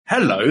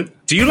Hello,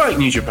 do you like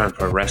New Japan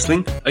Pro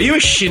Wrestling? Are you a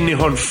Shin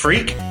Nihon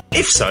freak?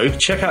 If so,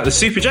 check out the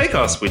Super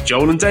J-Cast with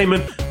Joel and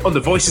Damon on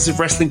the Voices of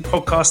Wrestling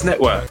Podcast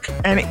Network.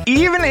 And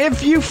even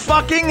if you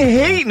fucking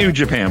hate New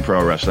Japan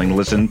Pro Wrestling,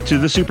 listen to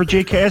the Super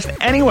J-Cast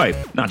anyway.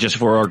 Not just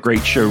for our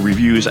great show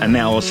reviews,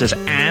 analysis,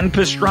 and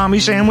pastrami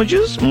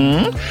sandwiches,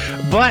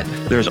 but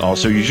there's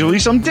also usually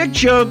some dick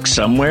jokes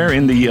somewhere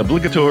in the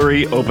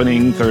obligatory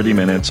opening 30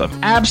 minutes of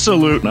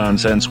absolute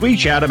nonsense we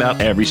chat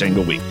about every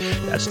single week.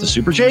 That's the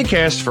Super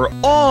J-Cast for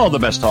all the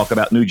best talk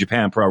about New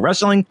Japan Pro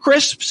Wrestling,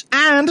 crisps,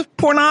 and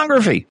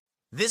pornography.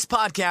 This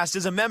podcast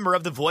is a member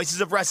of the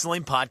Voices of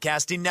Wrestling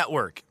Podcasting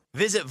Network.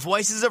 Visit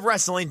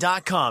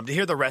voicesofwrestling.com to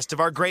hear the rest of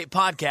our great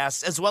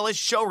podcasts, as well as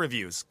show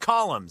reviews,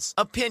 columns,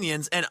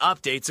 opinions, and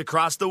updates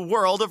across the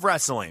world of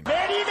wrestling.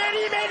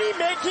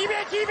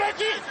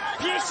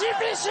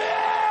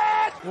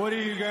 What do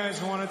you guys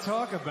want to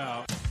talk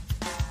about?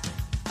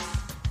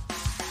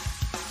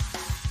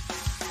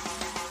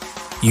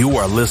 You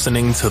are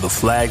listening to the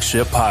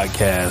Flagship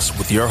Podcast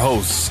with your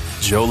hosts,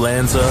 Joe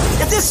Lanza.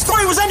 If this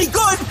story was any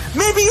good,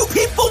 maybe you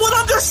people would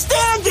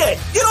understand it.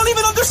 You don't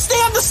even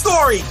understand the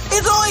story.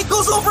 It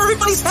goes over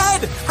everybody's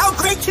head. How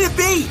great can it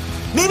be?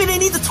 Maybe they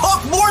need to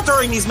talk more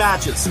during these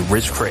matches. And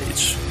Rich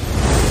Crage.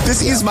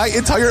 This is my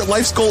entire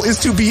life's goal, is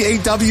to be a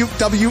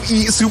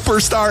WWE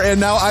superstar, and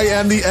now I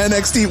am the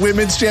NXT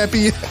Women's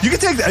Champion. You can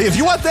take that. If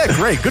you want that,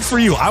 great. Good for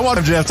you. I want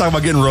him to have to talk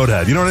about getting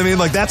roadhead. You know what I mean?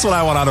 Like, that's what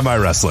I want out of my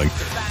wrestling.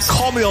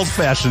 Call me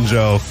old-fashioned,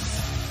 Joe.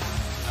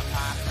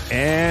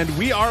 And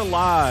we are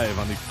live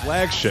on the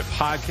Flagship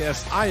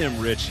Podcast. I am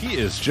Rich. He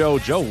is Joe.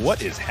 Joe,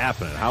 what is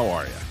happening? How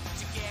are you?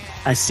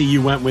 I see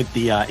you went with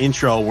the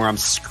intro where I'm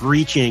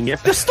screeching,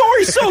 if the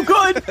story's so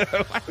good,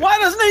 why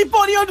doesn't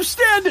anybody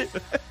understand it?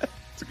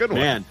 It's a good one.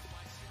 Man.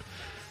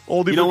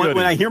 Oldie you know but goodie.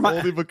 When I hear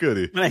Oldie but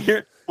goodie.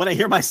 When I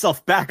hear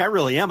myself back, I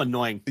really am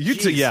annoying. You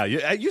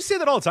say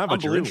that all the time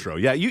about your intro.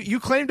 Yeah, you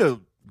claim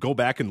to go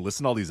back and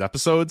listen to all these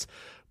episodes,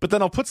 but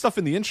then I'll put stuff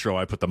in the intro.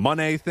 I put the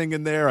Money thing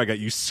in there. I got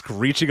you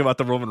screeching about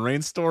the Roman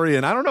Reigns story,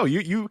 and I don't know.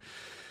 You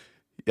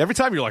every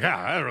time you're like,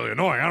 that's really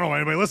annoying. I don't know why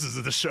anybody listens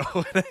to the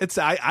show.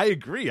 I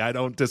agree. I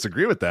don't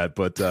disagree with that,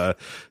 but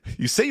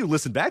you say you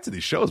listen back to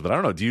these shows, but I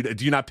don't know.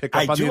 Do you not pick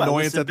up on the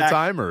annoyance at the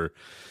time, or?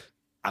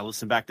 I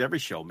listen back to every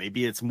show.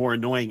 Maybe it's more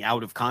annoying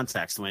out of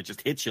context when it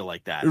just hits you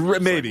like that.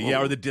 Maybe, like,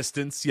 or the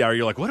distance. Yeah, or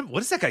you're like,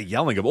 what is that guy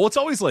yelling about? Well, it's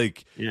always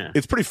like,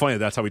 it's pretty funny.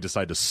 That's how we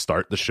decide to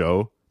start the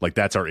show. Like,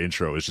 that's our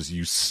intro. It's just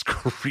you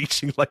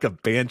screeching like a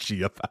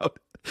banshee about,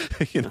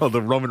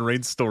 the Roman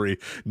Reigns story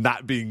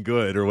not being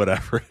good or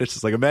whatever. It's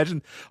just like,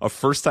 imagine a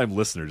first-time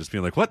listener just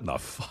being like, what in the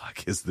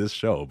fuck is this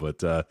show?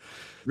 But really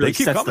they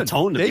keep sets coming. The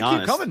tone, they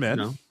keep coming,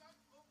 man.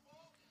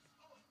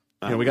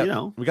 We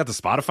got the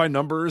Spotify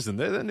numbers, and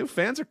the new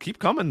fans keep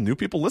coming. New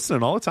people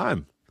listening all the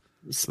time.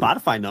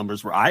 Spotify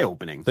numbers were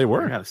eye-opening. They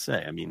were. I gotta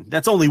say. I mean,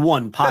 that's only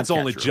one podcast. That's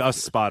only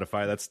just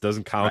Spotify. That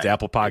doesn't count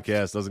Apple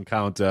Podcasts. Doesn't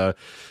count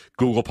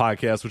Google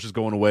Podcasts, which is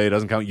going away.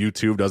 Doesn't count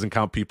YouTube. Doesn't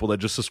count people that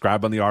just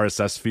subscribe on the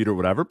RSS feed or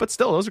whatever. But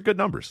still, those are good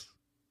numbers.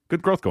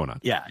 Good growth going on.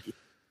 Yeah,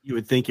 you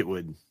would think it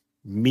would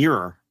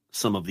mirror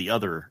some of the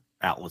other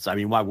outlets. I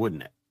mean, why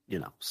wouldn't it?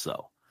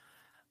 So.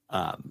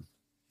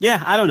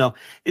 Yeah, I don't know.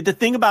 The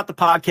thing about the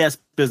podcast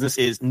business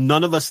is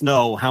none of us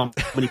know how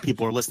many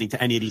people are listening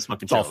to any of these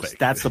fucking shows.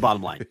 That's the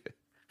bottom line.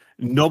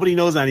 Nobody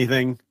knows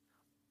anything.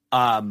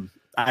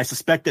 I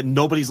suspect that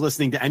nobody's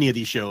listening to any of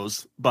these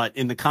shows, but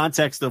in the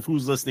context of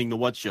who's listening to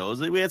what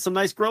shows, we had some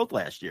nice growth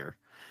last year.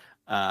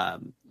 But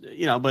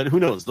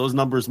who knows? Those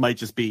numbers might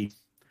just be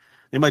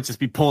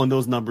pulling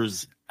those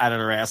numbers out of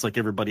their ass like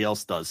everybody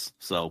else does.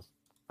 So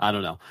I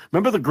don't know.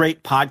 Remember the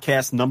great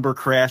podcast number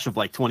crash of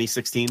like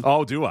 2016?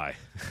 Oh, do I?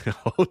 I?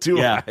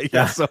 Yeah.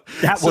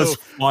 That was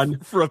fun.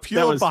 For a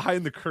peel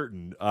behind the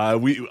curtain,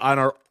 we on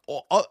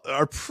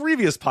our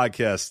previous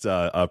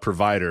podcast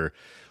provider,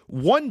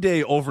 one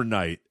day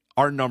overnight,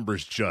 our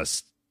numbers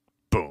just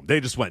boom. They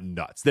just went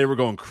nuts. They were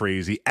going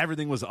crazy.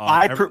 Everything was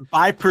up.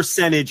 By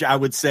percentage, I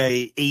would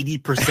say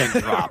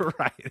 80% drop.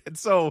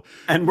 Right.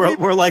 And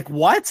we're like,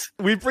 what?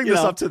 We bring this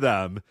up to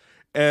them.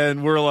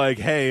 And we're like,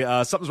 hey,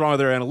 something's wrong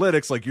with their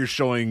analytics. Like, you're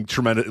showing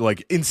tremendous,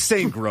 like,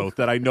 insane growth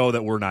that I know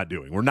that we're not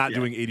doing. We're not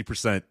doing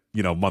 80%,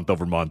 month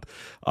over month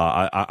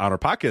on our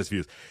podcast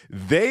views.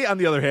 They, on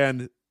the other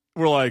hand,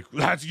 were like,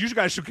 you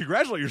guys should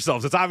congratulate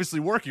yourselves. It's obviously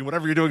working.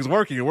 Whatever you're doing is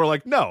working. And we're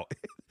like, no,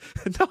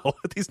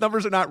 these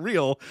numbers are not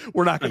real.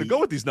 We're not going to go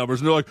with these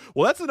numbers. And they're like,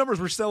 well, that's the numbers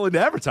we're selling to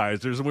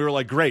advertisers. And we were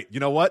like, great. You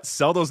know what?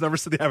 Sell those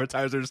numbers to the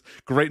advertisers.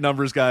 Great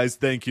numbers, guys.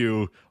 Thank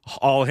you.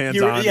 All hands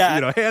on.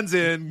 Hands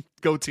in.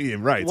 Go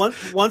team. Right.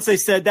 Once they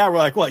said that, we're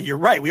like, well, you're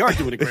right. We are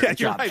doing a great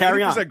job. Right.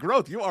 Carry on.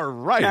 Growth. You are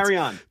right. Carry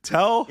on.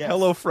 Tell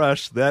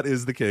HelloFresh that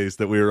is the case,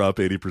 that we were up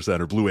 80%,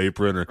 or Blue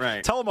Apron,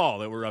 or tell them all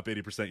that we're up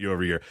 80% year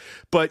over year.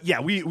 But yeah,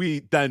 we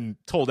then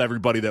told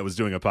everybody that was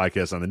doing a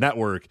podcast on the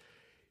network,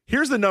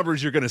 here's the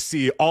numbers you're going to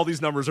see. All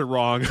these numbers are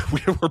wrong.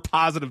 We're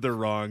positive they're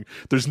wrong.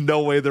 There's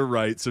no way they're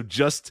right. So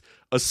just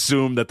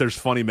assume that there's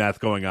funny math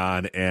going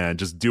on and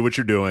just do what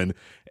you're doing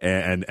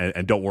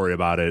and don't worry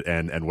about it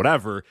and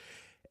whatever.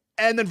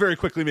 And then very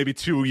quickly, maybe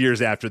 2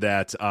 years after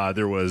that,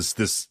 there was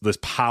this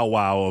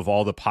powwow of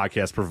all the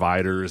podcast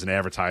providers and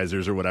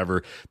advertisers or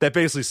whatever that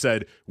basically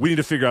said, we need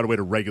to figure out a way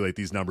to regulate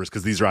these numbers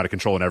because these are out of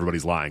control and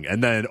everybody's lying.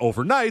 And then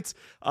overnight,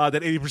 that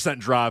 80%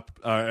 drop,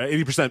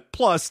 80%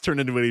 plus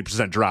turned into an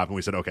 80% drop. And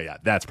we said, okay, yeah,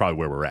 that's probably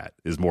where we're at,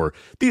 is more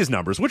these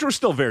numbers, which were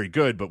still very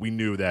good, but we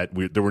knew that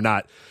there were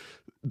not...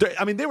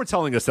 they were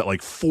telling us that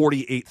like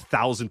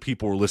 48,000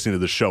 people were listening to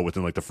the show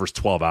within like the first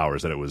 12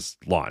 hours that it was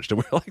launched. And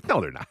we're like,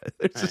 no, they're not.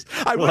 It's just,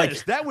 I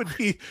wish that would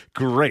be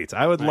great.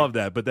 I would love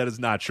that, but that is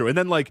not true. And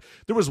then like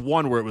there was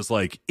one where it was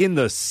like in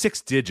the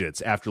 6 digits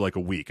after like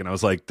a week. And I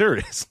was like, there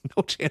is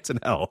no chance in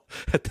hell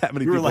that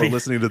many people are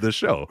listening to this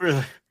show.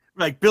 We're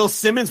like, Bill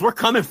Simmons, we're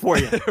coming for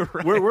you.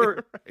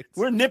 Right,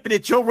 we're nipping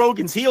at Joe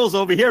Rogan's heels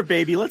over here,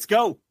 baby. Let's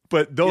go.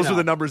 But those are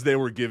the numbers they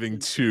were giving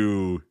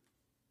to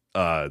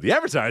the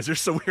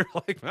advertisers, so we were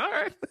like, all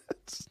right.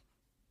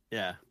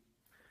 Yeah.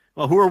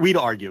 Well, who are we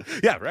to argue?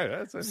 Yeah,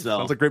 right. Sounds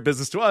like great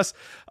business to us.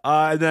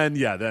 And then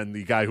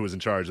the guy who was in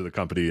charge of the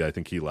company, I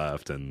think he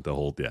left, and the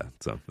whole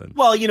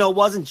Well, it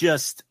wasn't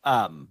just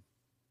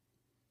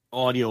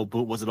Audio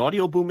Boom. Was it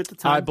Audio Boom at the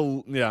time?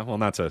 There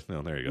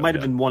you go. Might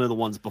have been one of the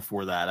ones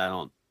before that. I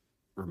don't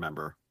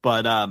remember,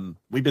 but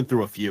we've been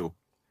through a few.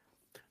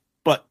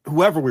 But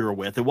whoever we were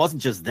with, it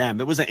wasn't just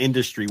them. It was an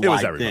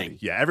industry-wide thing.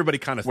 Yeah, everybody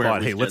kind of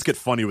thought, hey, let's get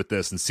funny with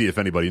this and see if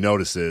anybody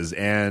notices.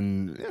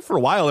 And for a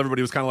while,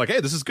 everybody was kind of like, hey,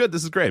 this is good,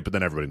 this is great. But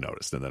then everybody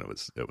noticed, and then it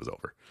was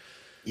over.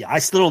 Yeah, I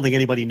still don't think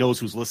anybody knows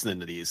who's listening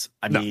to these.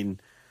 I mean,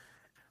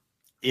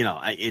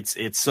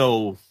 it's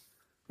so,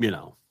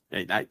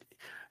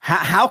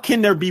 how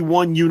can there be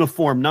one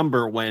uniform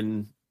number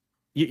when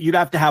you'd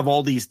have to have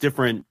all these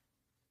different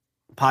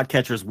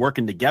podcatchers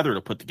working together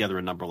to put together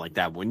a number like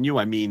that, wouldn't you?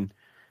 I mean...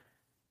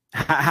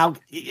 How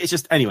it's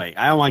just anyway,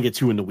 I don't want to get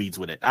too in the weeds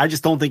with it. I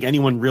just don't think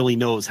anyone really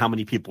knows how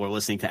many people are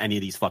listening to any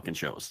of these fucking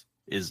shows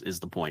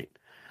is the point.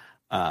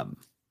 But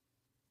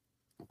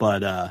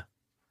how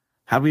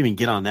do we even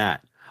get on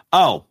that?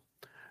 Oh,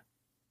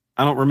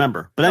 I don't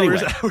remember. But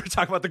anyway, we're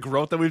talking about the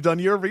growth that we've done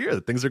year over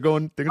year. Things are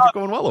going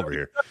well over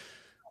here.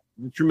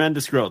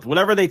 Tremendous growth.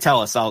 Whatever they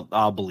tell us,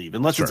 I'll believe.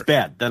 Unless it's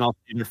bad, then I'll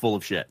say you're full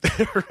of shit.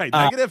 Right.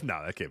 Negative?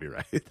 No, that can't be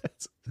right.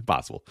 That's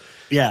impossible.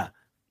 Yeah.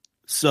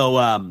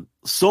 So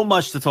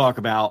much to talk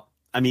about.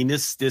 I mean,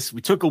 this we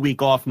took a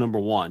week off, number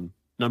one.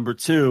 Number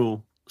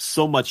two,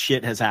 so much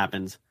shit has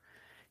happened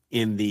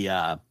in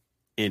the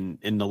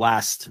in the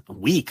last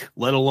week,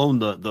 let alone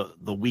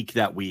the week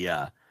that we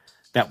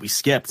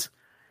skipped.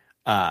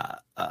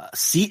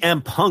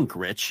 CM Punk,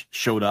 Rich,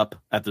 showed up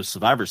at the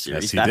Survivor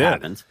Series. Yes,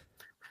 happened.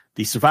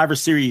 The Survivor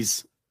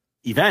Series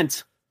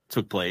event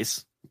took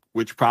place,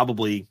 which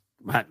probably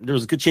there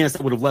was a good chance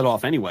that would have let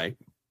off anyway.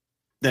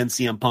 Then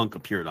CM Punk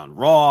appeared on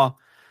Raw.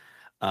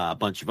 A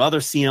bunch of other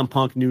CM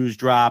Punk news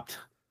dropped.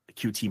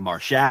 QT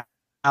Marshall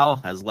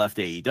has left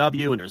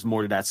AEW, and there's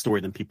more to that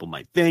story than people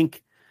might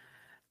think.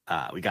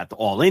 We got the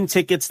All-In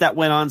tickets that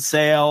went on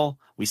sale.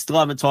 We still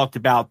haven't talked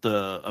about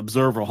the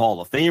Observer Hall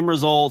of Fame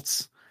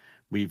results.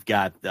 We've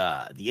got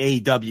the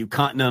AEW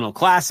Continental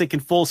Classic in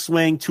full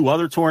swing, 2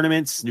 other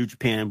tournaments, New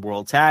Japan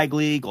World Tag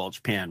League, All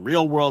Japan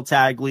Real World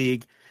Tag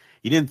League.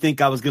 You didn't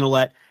think I was going to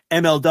let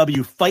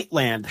MLW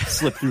Fightland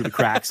slip through the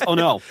cracks. Oh,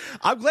 no.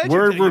 I'm glad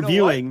we're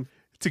reviewing.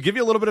 To give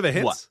you a little bit of a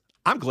hint,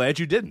 I'm glad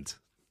you didn't.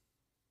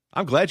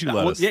 I'm glad you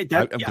let us. I'm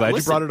glad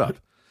you brought it up.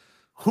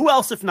 Who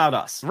else if not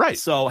us? Right.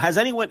 So has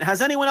anyone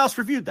else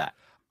reviewed that?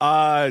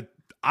 I'm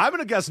going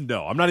to guess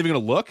no. I'm not even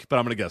going to look, but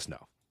I'm going to guess no.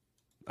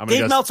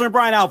 Dave Meltzer and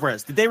Brian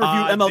Alvarez, did they review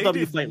MLW they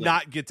did Fightland?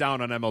 Not get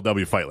down on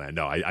MLW Fightland.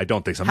 No, I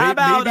don't think so.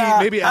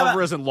 Maybe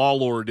Alvarez and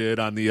Lawlor did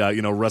on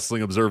the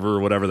Wrestling Observer or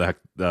whatever the heck,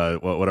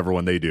 whatever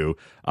one they do,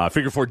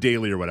 Figure 4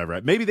 Daily or whatever.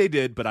 Maybe they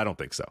did, but I don't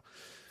think so.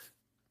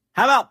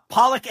 How about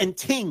Pollock and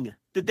Ting?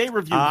 Did they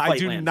review Fightland? I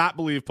do not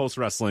believe Post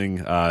Wrestling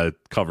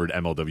covered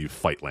MLW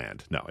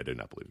Fightland. No, I did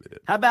not believe they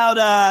did. How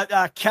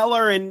about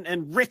Keller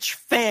and Rich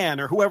Fan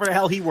or whoever the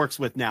hell he works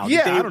with now?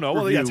 Yeah, I don't know.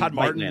 Well, yeah, Todd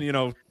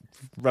Martin,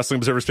 Wrestling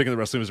Observer, speaking of the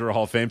Wrestling Observer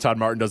Hall of Fame, Todd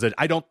Martin does it.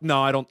 I don't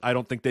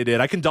think they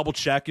did. I can double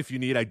check if you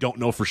need. I don't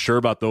know for sure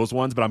about those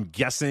ones, but I'm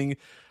guessing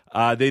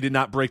they did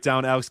not break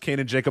down Alex Kane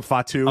and Jacob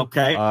Fatu for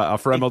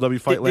MLW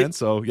Fightland.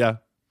 So yeah.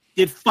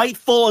 Did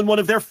Fightful and one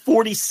of their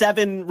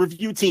 47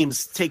 review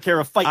teams take care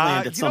of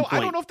Fightland at some point? I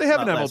don't know if they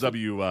have an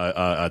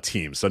MLW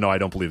team, so no, I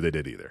don't believe they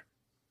did either.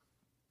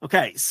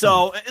 Okay,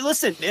 so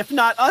listen, if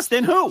not us,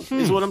 then who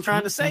is what I'm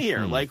trying to say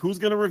here. Like, who's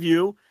going to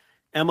review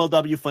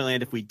MLW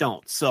Fightland if we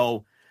don't?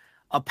 So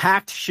a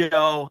packed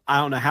show. I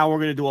don't know how we're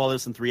going to do all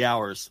this in 3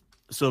 hours.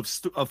 So,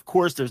 of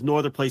course, there's no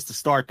other place to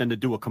start than to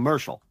do a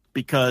commercial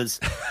because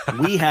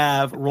we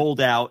have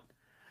rolled out.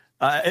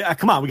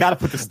 Come on, we got to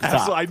put this at the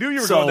top. So I knew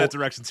you were going that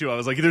direction too. I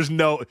was like, there's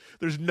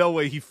no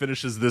way he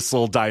finishes this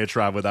little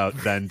diatribe without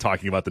then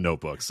talking about the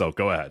Notebook. So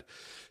go ahead.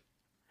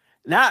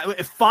 Now,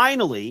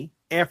 finally,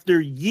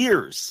 after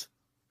years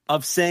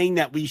of saying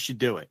that we should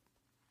do it,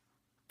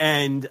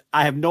 and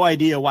I have no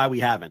idea why we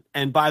haven't.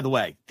 And by the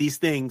way, these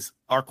things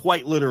are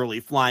quite literally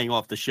flying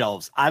off the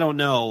shelves. I don't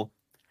know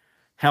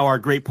how our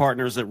great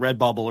partners at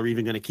Redbubble are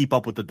even going to keep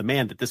up with the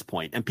demand at this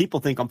point. And people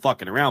think I'm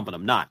fucking around, but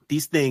I'm not.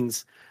 These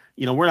things,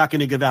 we're not going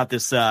to give out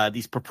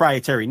these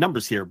proprietary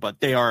numbers here, but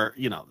they are,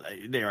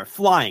 they are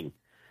flying.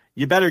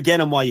 You better get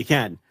them while you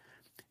can.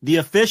 The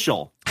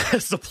official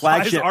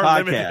supplies are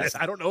podcast. limited.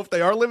 I don't know if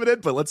they are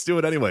limited, but let's do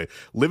it anyway.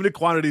 Limited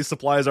quantities,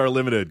 supplies are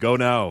limited. Go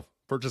now.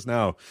 Purchase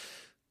now.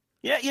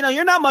 Yeah,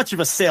 you're not much of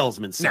a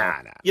salesman, so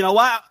Nah. You know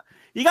what?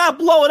 You got to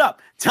blow it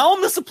up. Tell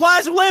them the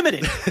supplies are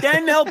limited.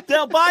 Then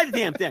they'll buy the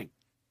damn thing.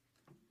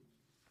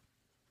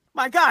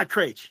 My God,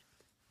 Craig.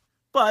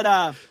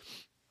 But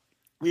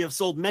we have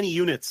sold many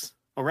units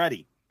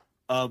already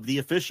of the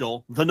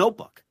official The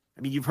Notebook.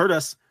 I mean, you've heard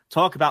us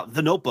talk about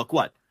The Notebook,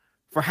 what?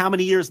 For how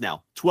many years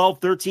now?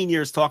 12, 13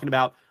 years talking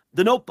about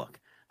The Notebook.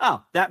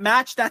 Oh, that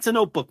match? That's a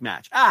Notebook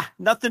match.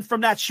 Nothing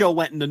from that show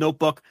went in the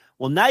Notebook.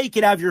 Well, now you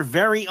can have your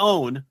very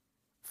own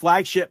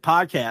flagship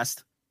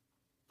podcast,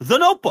 The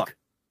Notebook.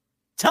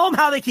 Tell them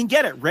how they can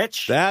get it,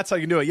 Rich. That's how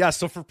you can do it. Yeah.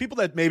 So for people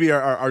that maybe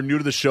are new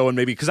to the show, and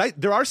maybe because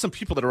there are some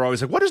people that are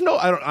always like, "What is no?"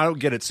 I don't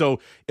get it. So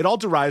it all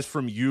derives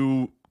from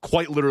you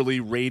quite literally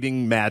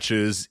rating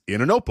matches in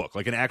a notebook,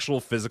 like an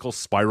actual physical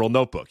spiral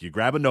notebook. You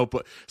grab a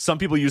notebook. Some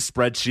people use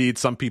spreadsheets.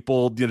 Some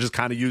people just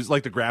kind of use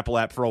like the Grapple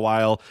app for a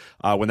while.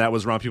 When that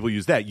was around, people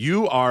use that.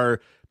 You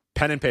are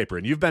pen and paper,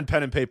 and you've been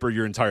pen and paper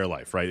your entire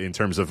life, right? In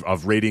terms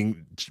of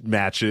rating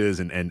matches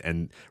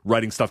and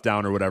writing stuff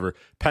down or whatever,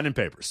 pen and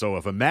paper. So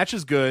if a match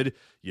is good,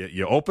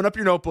 you open up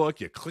your notebook,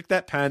 you click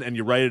that pen, and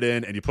you write it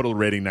in, and you put a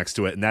rating next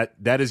to it, and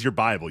that is your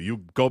Bible. You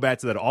go back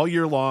to that all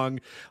year long,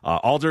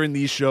 all during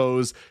these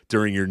shows,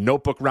 during your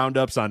notebook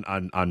roundups on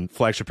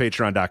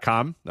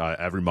flagshippatreon.com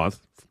every month.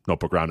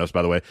 Notebook roundups,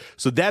 by the way.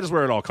 So that is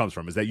where it all comes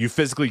from, is that you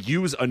physically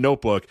use a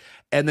notebook,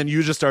 and then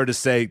you just started to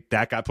say,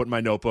 that got put in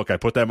my notebook, I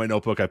put that in my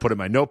notebook, I put it in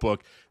my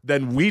notebook.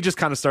 Then we just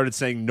kind of started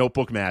saying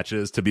notebook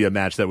matches to be a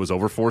match that was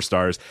over 4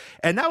 stars.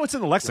 And now it's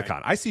in the lexicon.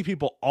 Right. I see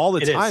people all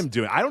the time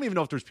doing it. I don't even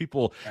know if there's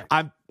people,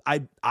 right.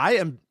 I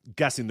am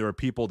guessing there are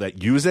people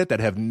that use it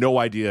that have no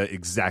idea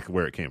exactly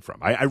where it came from.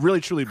 I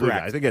really truly believe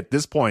that. I think at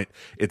this point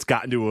it's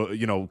gotten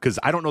to because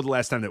I don't know the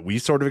last time that we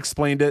sort of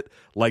explained it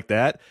like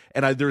that.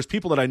 And there's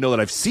people that I know that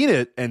I've seen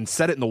it and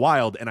said it in the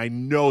wild, and I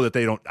know that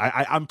they don't.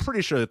 I'm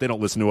pretty sure that they don't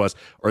listen to us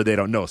or they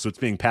don't know. So it's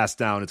being passed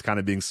down. It's kind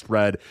of being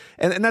spread,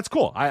 and that's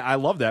cool. I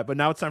love that. But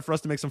now it's time for us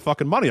to make some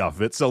fucking money off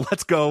of it. So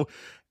let's go.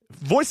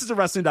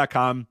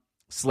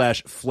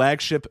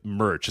 voicesofwrestling.com/flagship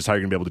merch is how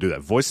you're gonna be able to do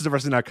that.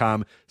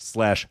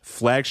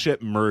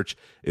 voicesofwrestling.com/flagship merch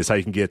is how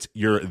you can get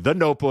your The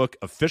Notebook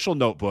official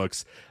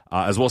notebooks,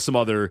 as well as some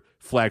other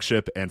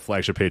flagship and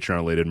flagship Patreon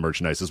related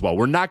merchandise as well.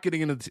 We're not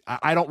getting into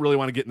I don't really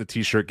want to get in the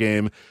t-shirt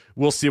game.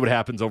 We'll see what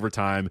happens over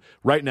time.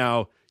 Right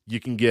now you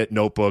can get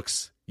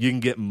notebooks, you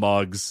can get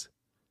mugs,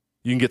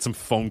 you can get some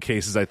phone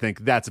cases. I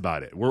think that's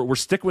about it. We're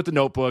sticking with the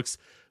notebooks.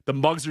 The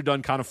mugs are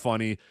done kind of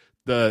funny.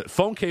 The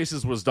phone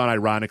cases was done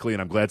ironically,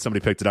 and I'm glad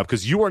somebody picked it up,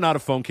 because you are not a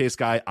phone case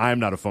guy. I'm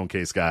not a phone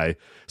case guy.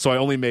 So I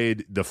only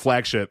made the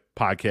flagship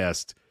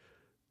podcast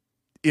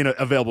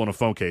available in a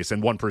phone case,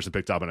 and one person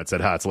picked up and it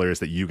said, it's hilarious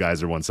that you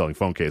guys are one selling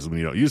phone cases when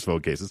you don't use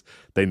phone cases.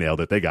 They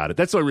nailed it. They got it.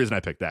 That's the only reason I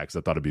picked that, because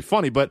I thought it'd be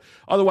funny. But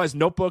otherwise,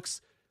 notebooks,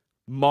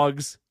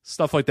 mugs,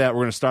 stuff like that.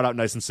 We're going to start out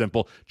nice and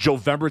simple.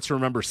 Jovember to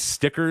Remember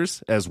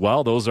stickers as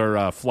well. Those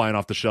are flying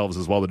off the shelves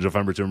as well. The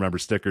Jovember to Remember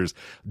stickers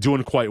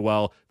doing quite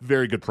well.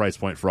 Very good price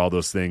point for all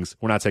those things.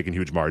 We're not taking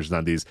huge margins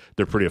on these.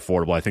 They're pretty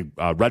affordable. I think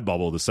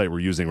Redbubble, the site we're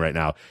ususing right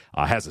now,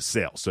 has a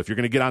sale. So if you're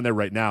going to get on there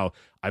right now,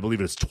 I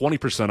believe it's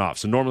 20% off.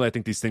 So normally I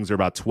think these things are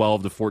about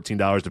 $12 to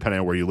 $14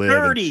 depending on where you live.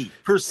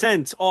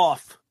 30%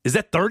 off. Is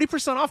that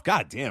 30% off?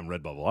 God damn,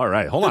 Redbubble. All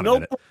right, hold on a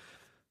minute.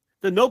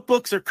 The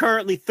notebooks are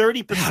currently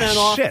 30%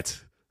 off. Shit.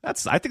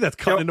 I think that's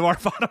cutting into our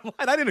bottom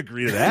line. I didn't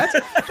agree to that.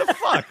 What the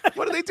fuck?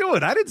 What are they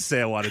doing? I didn't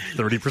say I wanted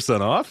 30%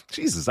 off.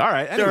 Jesus. All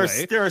right.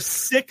 Anyway. There are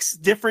 6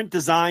 different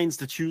designs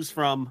to choose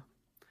from.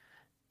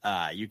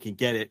 You can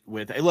get it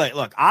with.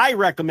 Look, I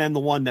recommend the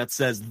one that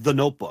says The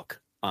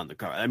Notebook on the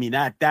cover. I mean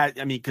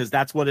because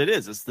that's what it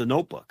is. It's The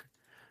Notebook.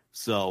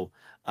 So,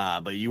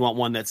 but you want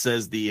one that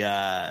says the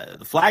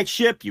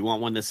flagship. You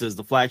want one that says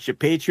the flagship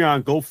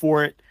Patreon. Go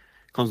for it.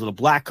 Comes with a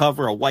black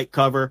cover, a white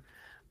cover.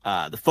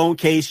 The phone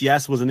case,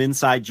 yes, was an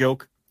inside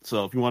joke.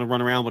 So if you want to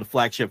run around with a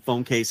flagship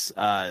phone case,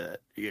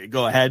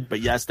 go ahead.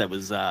 But yes, that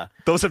was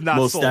those have not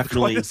most sold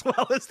definitely quite as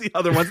well as the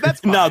other ones. That's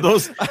fine. No,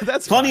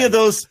 that's plenty fine. of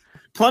those,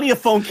 plenty of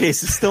phone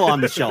cases still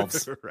on the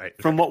shelves, right?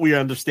 From what we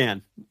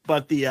understand.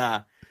 But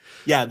the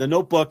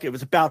Notebook, it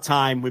was about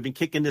time. We've been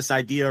kicking this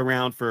idea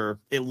around for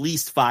at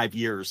least 5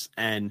 years,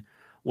 and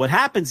what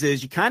happens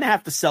is you kind of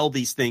have to sell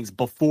these things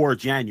before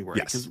January,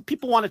 because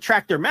people want to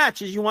track their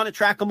matches. You want to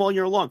track them all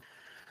year long.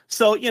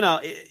 So,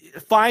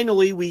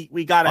 finally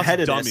we got ahead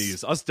of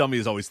this. Us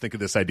dummies always think of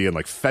this idea in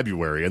like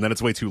February, and then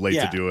it's way too late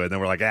to do it. And then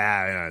we're like,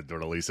 don't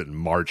release it in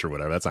March or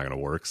whatever. That's not going to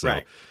work. So,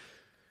 right.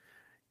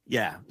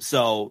 Yeah.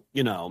 So,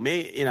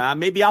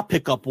 maybe I'll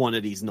pick up one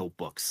of these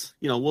notebooks.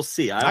 We'll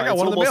see. I got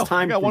one in the mail.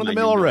 I got one in the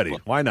mail already.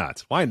 Notebook. Why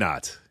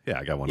not? Yeah,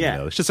 I got one in the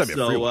mail. It's just sent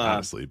me a free one,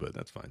 honestly, but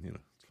that's fine. It's fine.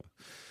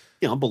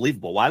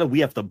 unbelievable. Why do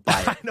we have to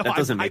buy it? I know, That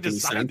doesn't I make any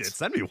designed sense. it.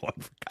 Send me one,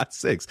 for God's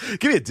sakes.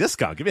 Give me a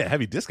discount. Give me a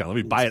heavy discount. Let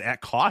me buy it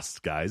at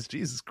cost, guys.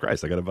 Jesus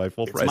Christ, I got to buy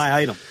full price. It's my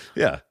item.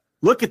 Yeah.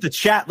 Look at the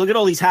chat. Look at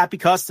all these happy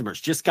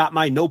customers. Just got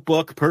my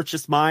notebook,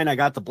 purchased mine. I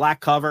got the black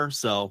cover.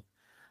 So,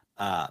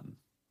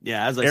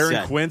 yeah, as I said.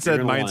 Aaron Quinn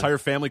said, my entire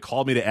family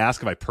called me to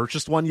ask if I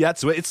purchased one yet.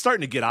 So it's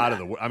starting to get out of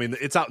the, I mean,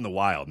 it's out in the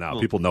wild now.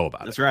 People know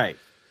about That's it. right.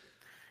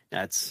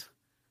 It's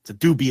a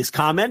dubious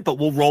comment, but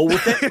we'll roll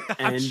with it.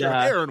 I'm And sure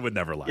Aaron would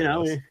never lie.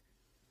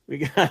 we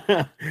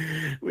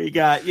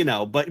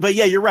got, but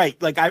yeah, you're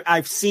right. Like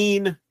I've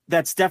seen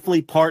that's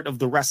definitely part of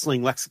the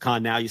wrestling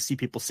lexicon now. You see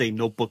people say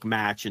notebook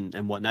match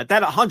and whatnot.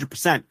 That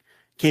 100%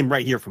 came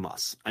right here from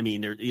us. I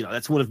mean,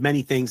 that's one of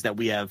many things that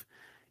we have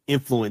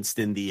influenced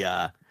in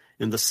the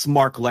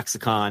SMARC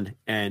lexicon,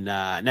 and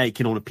now you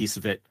can own a piece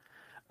of it.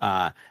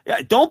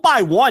 Don't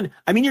buy one.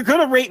 I mean, you're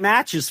going to rate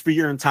matches for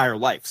your entire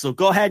life, so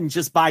go ahead and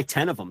just buy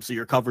 10 of them, so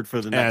you're covered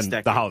for the next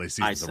decade. The holiday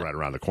season's right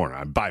around the corner.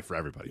 I buy for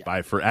everybody. Yeah.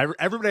 Buy for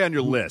everybody on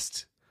your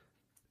list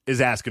is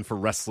asking for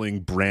wrestling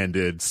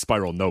branded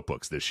spiral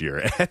notebooks this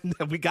year, and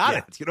we got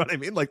it. You know what I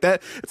mean? Like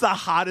that, it's the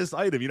hottest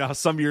item. You know how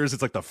some years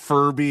it's like the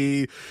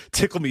Furby,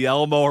 Tickle Me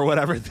Elmo, or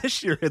whatever.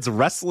 This year it's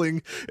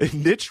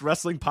niche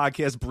wrestling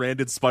podcast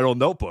branded spiral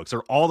notebooks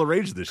are all the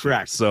rage this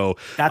year. So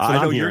that's what I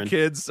know I'm your hearing.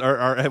 kids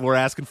we're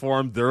asking for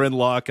them. They're in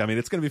luck. I mean,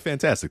 it's going to be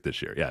fantastic this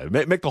year. Yeah,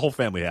 make the whole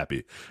family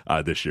happy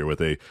this year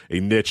with a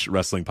niche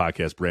wrestling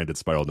podcast branded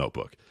spiral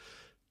notebook.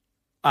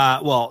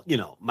 Well,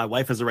 my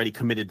wife has already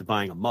committed to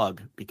buying a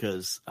mug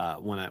because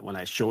when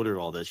I showed her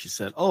all this, she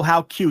said, "Oh,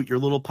 how cute! Your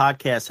little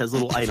podcast has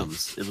little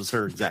items." It was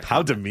her exact.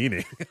 How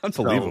demeaning!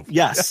 Unbelievable. So,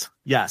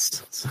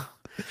 yes. So,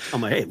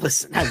 I'm like, hey,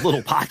 listen, that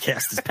little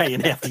podcast is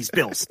paying half these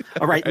bills.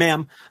 All right,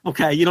 ma'am.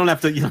 Okay, you don't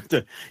have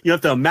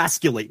to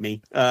emasculate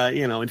me,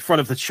 in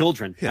front of the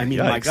children. Yeah, I mean,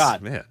 yikes, my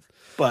God, man.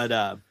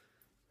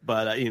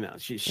 But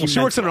she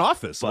works in an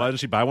office. So why doesn't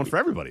she buy one for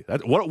everybody?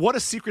 What a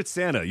secret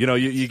Santa.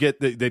 You get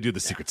they do the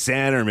secret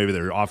Santa, or maybe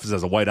their office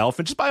has a white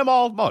elephant. Just buy them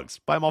all mugs.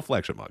 Buy them all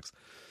Flagship mugs.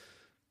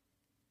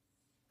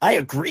 I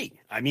agree.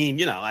 I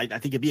mean, I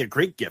think it'd be a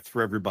great gift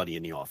for everybody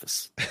in the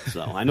office.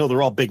 So I know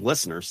they're all big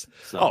listeners.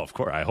 So of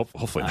course.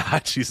 Hopefully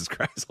not. Jesus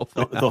Christ.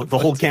 The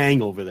whole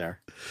gang over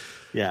there.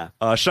 Yeah.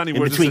 Shani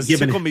Woods says,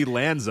 Tickle Me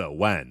Lanza.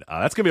 When?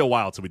 That's going to be a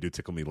while till we do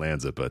Tickle Me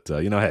Lanza. But,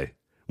 hey,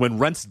 when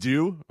rent's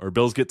due or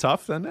bills get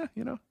tough, then, Yeah,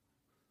 you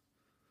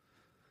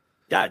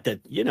got to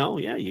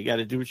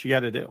do what you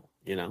got to do.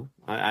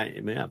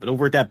 But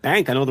over at that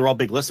bank, I know they're all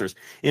big listeners.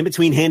 In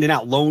between handing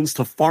out loans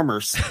to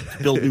farmers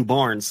to build new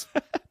barns,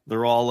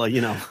 they're all,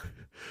 the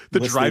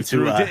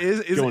drive-through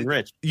is going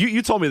rich.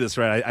 You told me this,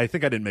 right? I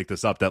think I didn't make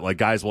this up. That like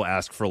guys will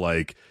ask for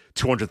like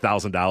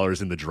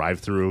 $200,000 in the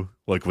drive-through,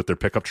 like with their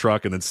pickup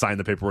truck, and then sign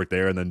the paperwork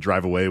there, and then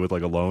drive away with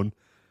like a loan.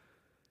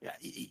 Yeah,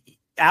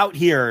 out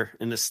here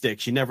in the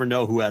sticks, you never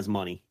know who has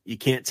money. You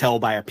can't tell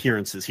by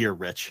appearances here,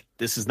 Rich.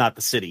 This is not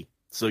the city.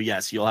 So,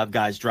 yes, you'll have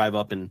guys drive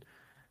up in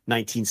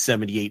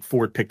 1978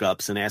 Ford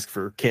pickups and ask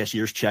for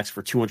cashier's checks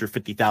for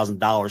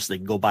 $250,000 so they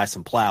can go buy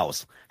some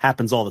plows.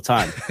 Happens all the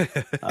time.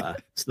 I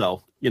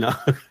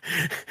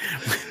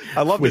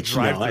love the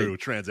drive-through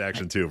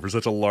transaction, too, for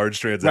such a large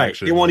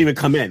transaction. Right. It won't even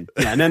come in.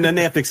 Yeah, and then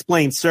they have to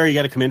explain, sir, you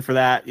got to come in for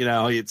that.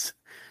 It's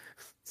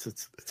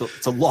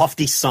a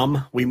lofty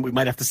sum. We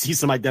might have to see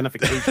some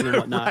identification and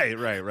whatnot.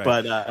 right.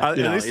 But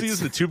they still use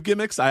the tube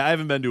gimmicks. I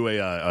haven't been to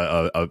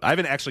I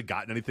haven't actually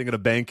gotten anything at a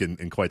bank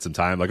in quite some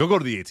time. Like I'll go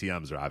to the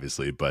ATMs,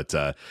 obviously, but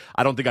I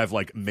don't think I've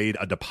like made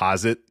a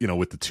deposit.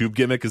 With the tube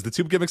gimmick. Is the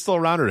tube gimmick still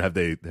around, or have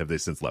they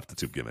since left the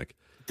tube gimmick?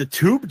 The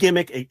tube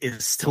gimmick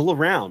is still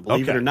around,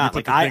 believe it or not.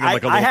 Like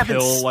I haven't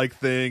pill like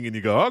thing, and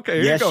you go,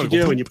 okay, yes, you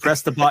do, and you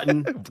press the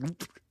button. Then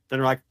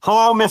they're like,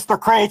 "Hello, Mr.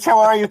 Craich, how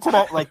are you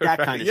today?" Like that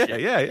kind of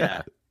shit.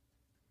 Yeah.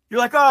 You're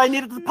like, "Oh, I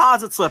need a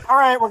deposit slip. All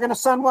right, we're gonna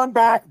send one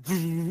back."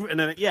 And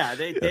then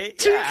they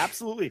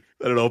absolutely.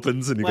 Then it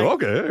opens, and you go,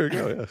 "Okay, there you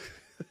go." Yeah.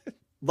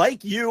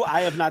 Like you,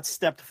 I have not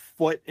stepped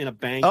foot in a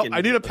bank. Oh,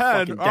 I need a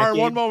pen. All right,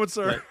 one moment,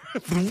 sir.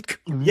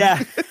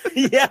 Yeah.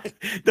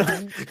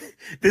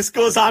 This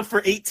goes on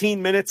for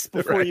 18 minutes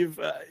before you've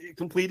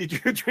completed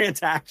your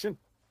transaction.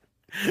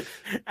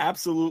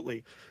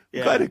 Absolutely.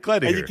 Yeah.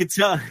 Glad to hear. You can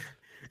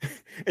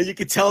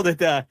tell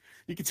that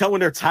you can tell when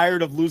they're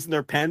tired of losing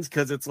their pens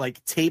because it's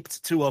like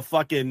taped to a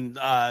fucking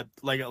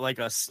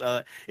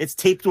it's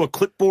taped to a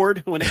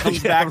clipboard when it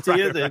comes back to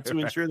you to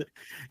ensure that.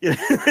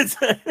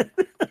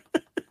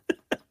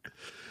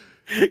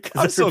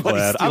 I'm so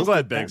glad. I'm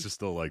glad banks are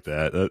still like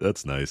that.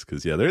 That's nice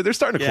because they're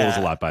starting to close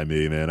a lot by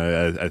me, man.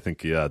 I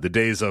think the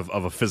days of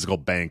a physical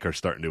bank are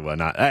starting to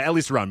not, at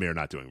least around me, are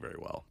not doing very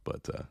well.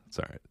 But it's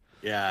all right.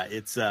 Yeah,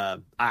 it's I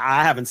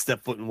haven't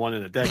stepped foot in one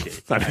in a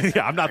decade.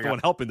 I'm not the one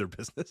helping their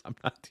business. I'm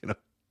not,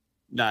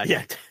 Not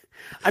yet.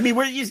 I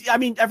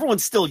mean,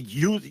 everyone's still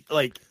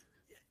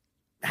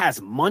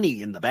has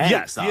money in the bank.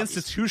 Yes, the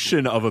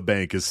institution of a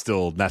bank is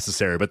still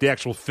necessary, but the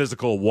actual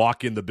physical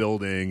walk in the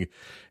building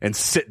and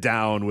sit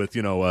down with,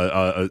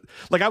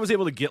 like I was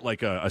able to get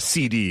like a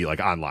CD like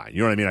online. You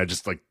know what I mean? I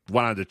just like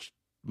went on to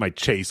my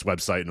Chase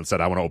website and said,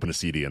 I want to open a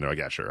CD. And they're like,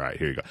 yeah, sure. All right,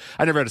 here you go.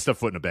 I never had to step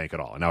foot in a bank at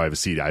all. And now I have a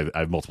CD. I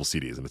have multiple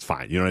CDs and it's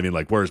fine. You know what I mean?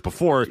 Like, whereas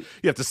before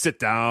you have to sit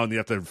down, you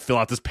have to fill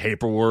out this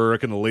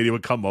paperwork and the lady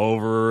would come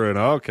over and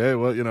okay,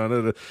 well, you know,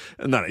 no,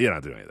 you're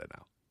not doing any of that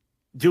now.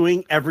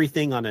 Doing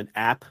everything on an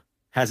app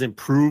has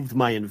improved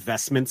my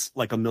investments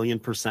like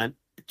 1,000,000%,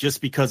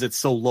 just because it's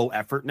so low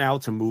effort now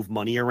to move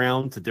money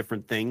around to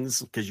different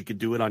things, because you could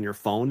do it on your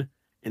phone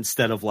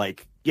instead of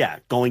like,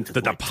 going to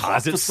the like,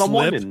 deposit to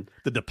someone slip, and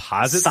the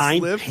deposit sign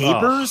slip?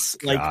 papers.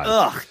 Oh, like,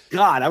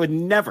 God, I would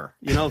never,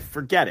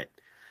 forget it.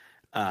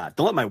 Don't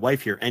let my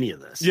wife hear any of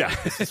this. Yeah.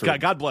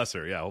 God bless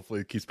her. Yeah. Hopefully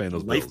it keeps paying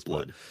those bills.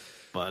 Lifeblood.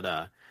 But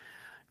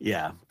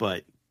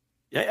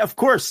of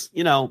course,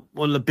 one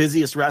of the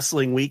busiest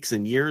wrestling weeks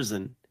in years.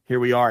 And here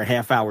we are a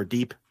half hour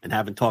deep and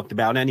haven't talked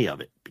about any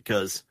of it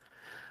because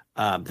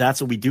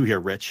that's what we do here,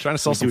 Rich. Trying to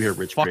sell some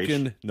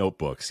fucking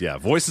notebooks. Yeah.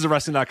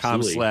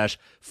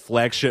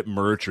 voicesofwrestling.com/flagship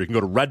merch, or you can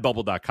go to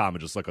redbubble.com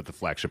and just look at the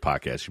Flagship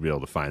podcast. You'll be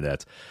able to find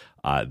that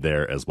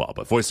there as well.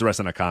 But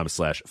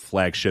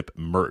voicesofwrestling.com/flagship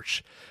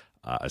merch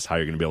is how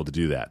you're going to be able to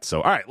do that.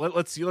 So, all right,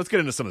 let's get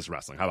into some of this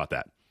wrestling. How about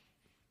that?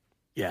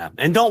 Yeah,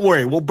 and don't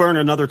worry, we'll burn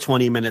another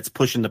 20 minutes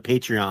pushing the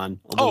Patreon.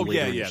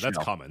 That's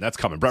coming. That's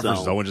coming. Brett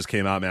versus Owen just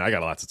came out, man. I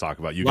got a lot to talk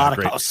about.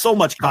 So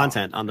much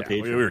content on the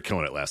Patreon. We were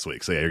killing it last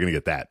week, so you're going to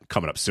get that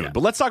coming up soon. Yeah.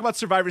 But let's talk about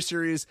Survivor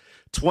Series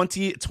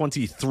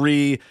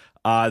 2023.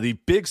 The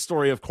big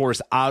story, of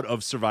course, out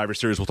of Survivor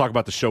Series. We'll talk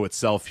about the show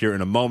itself here in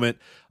a moment.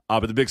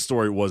 But the big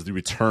story was the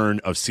return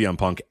of CM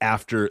Punk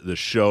after the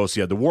show. So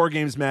you had the War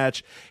Games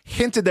match,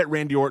 hinted that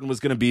Randy Orton was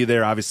going to be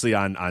there, obviously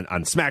on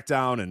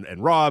SmackDown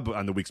and Raw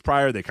on the weeks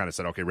prior. They kind of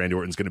said, okay, Randy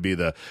Orton's going to be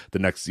the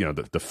next,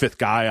 the fifth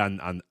guy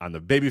on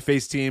the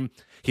babyface team.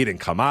 He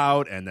didn't come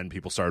out, and then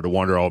people started to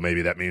wonder, oh,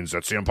 maybe that means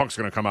that CM Punk's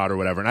going to come out or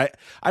whatever. And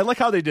I like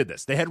how they did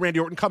this. They had Randy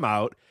Orton come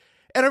out,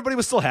 and everybody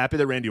was still happy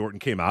that Randy Orton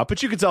came out,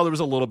 but you could tell there was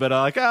a little bit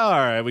of like, all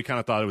right, we kind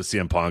of thought it was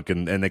CM Punk,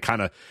 and they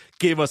kind of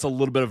gave us a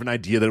little bit of an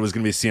idea that it was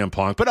going to be CM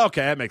Punk, but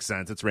okay, that makes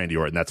sense. It's Randy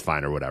Orton. That's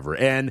fine or whatever.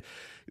 And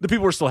the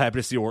people were still happy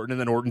to see Orton, and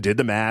then Orton did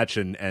the match,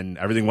 and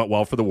everything went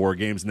well for the War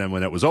Games. And then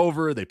when it was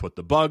over, they put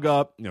the bug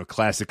up,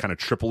 classic kind of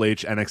Triple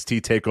H NXT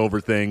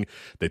takeover thing.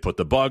 They put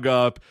the bug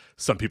up.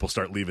 Some people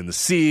start leaving the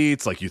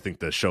seats, like you think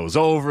the show's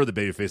over. The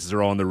babyfaces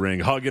are all in the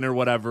ring hugging or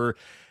whatever.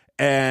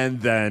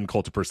 And then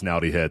Cult of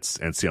Personality hits,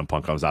 and CM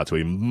Punk comes out to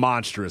a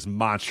monstrous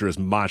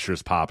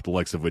pop, the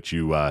likes of which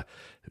you have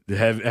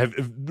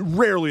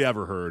rarely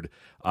ever heard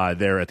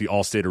there at the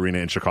Allstate Arena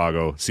in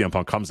Chicago. CM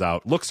Punk comes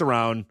out, looks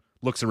around,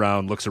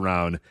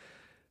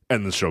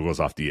 and the show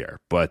goes off the air.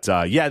 But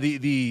and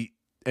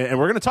we're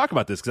going to talk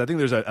about this because I think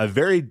there's a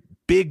very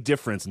big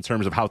difference in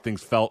terms of how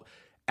things felt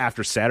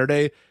after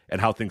Saturday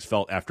and how things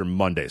felt after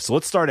Monday. So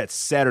let's start at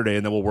Saturday,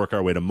 and then we'll work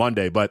our way to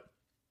Monday. But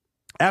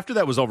after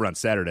that was over on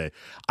Saturday,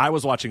 I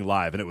was watching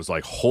live, and it was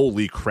like,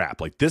 holy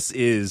crap. Like, this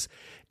is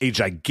a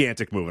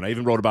gigantic move. And I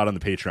even wrote about it on the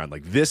Patreon.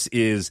 Like, this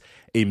is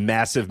a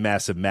massive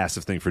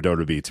thing for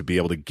WWE to be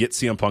able to get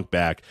CM Punk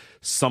back,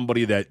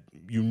 somebody that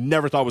you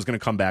never thought was going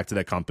to come back to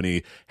that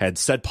company, had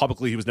said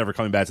publicly he was never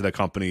coming back to that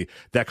company.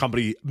 That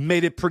company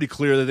made it pretty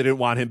clear that they didn't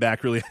want him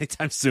back really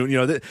anytime soon.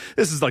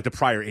 This is like the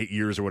prior 8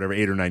 years or whatever,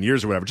 8 or 9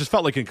 years or whatever. It just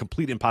felt like a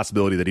complete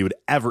impossibility that he would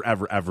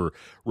ever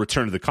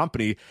return to the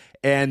company.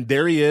 And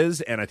there he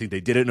is. And I think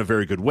they did it in a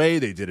very good way.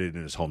 They did it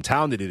in his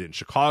hometown. They did it in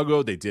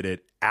Chicago. They did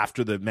it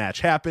after the match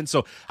happened.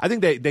 So I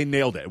think they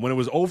nailed it. When it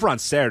was over on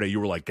Saturday,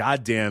 you were like,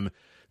 God damn,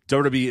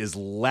 WWE is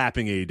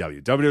lapping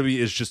AEW. WWE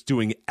is just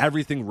doing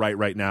everything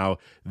right now.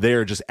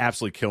 They're just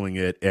absolutely killing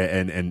it.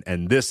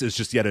 And this is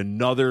just yet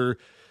another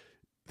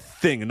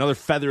thing, another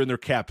feather in their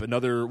cap,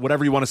 another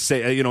whatever you want to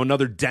say,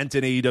 another dent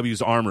in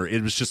AEW's armor.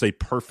 It was just a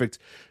perfect,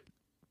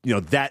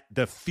 that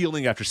the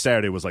feeling after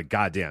Saturday was like,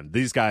 God damn,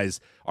 these guys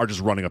are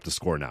just running up the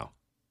score now.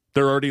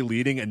 They're already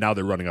leading, and now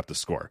they're running up the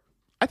score.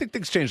 I think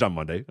things changed on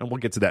Monday, and we'll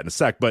get to that in a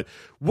sec. But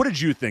what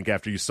did you think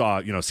after you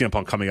saw, CM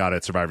Punk coming out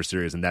at Survivor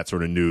Series and that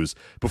sort of news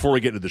before we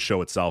get into the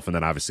show itself, and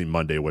then obviously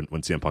Monday when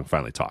CM Punk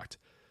finally talked?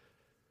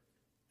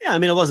 Yeah, I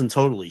mean, I wasn't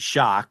totally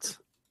shocked,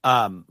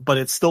 but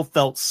it still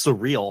felt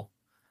surreal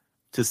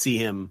to see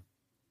him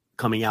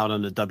coming out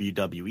on the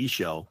WWE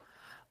show.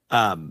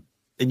 And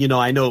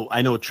I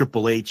know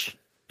Triple H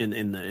in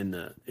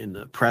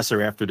the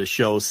presser after the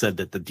show said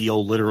that the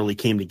deal literally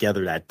came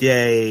together that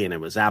day, and it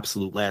was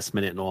absolute last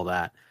minute and all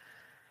that.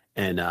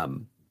 And,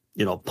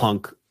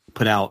 Punk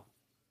put out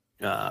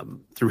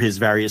through his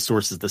various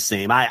sources the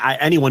same.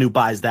 Anyone who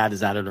buys that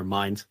is out of their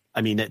mind.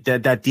 I mean,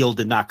 that deal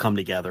did not come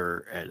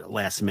together at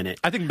last minute.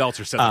 I think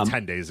Meltzer said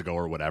 10 days ago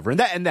or whatever.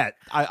 And that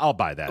I'll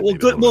buy that. Well,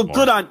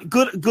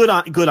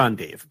 good on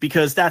Dave,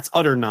 because that's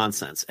utter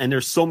nonsense. And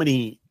there's so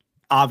many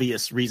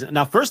obvious reasons.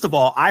 Now, first of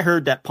all, I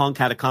heard that Punk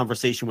had a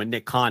conversation with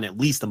Nick Khan at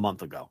least a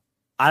month ago.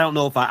 I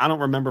don't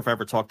remember if I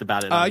ever talked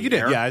about it. You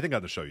did. Yeah, I think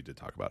on the show you did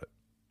talk about it.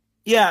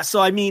 Yeah, so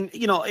I mean,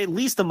 at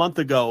least a month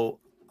ago,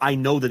 I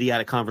know that he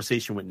had a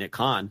conversation with Nick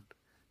Khan,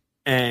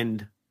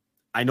 and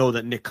I know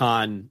that Nick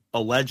Khan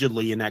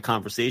allegedly in that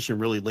conversation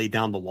really laid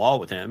down the law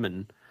with him,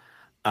 and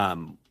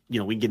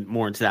we can get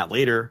more into that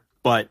later.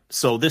 But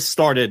so this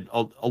started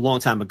a long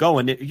time ago,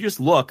 and you just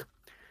look,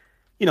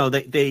 you know,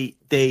 they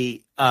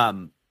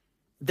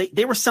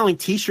were selling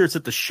T-shirts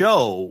at the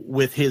show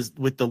with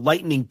the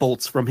lightning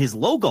bolts from his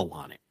logo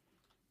on it,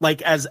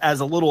 like as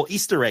a little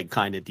Easter egg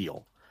kind of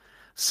deal.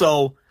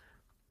 So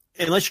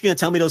unless you're going to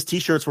tell me those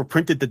T-shirts were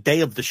printed the day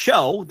of the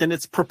show, then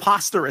it's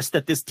preposterous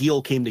that this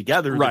deal came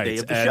together the day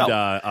of the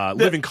show.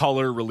 Living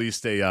Color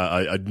released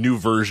a new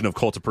version of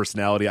Cult of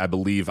Personality, I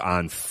believe,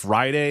 on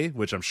Friday,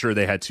 which I'm sure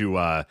they had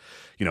to,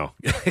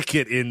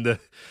 get in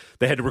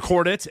they had to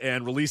record it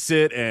and release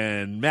it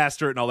and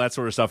master it and all that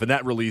sort of stuff. And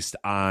that released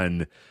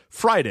on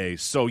Friday.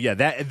 So yeah,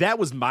 that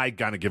was my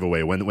kind of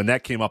giveaway. When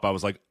that came up, I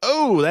was like,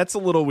 oh, that's a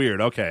little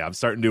weird. Okay, I'm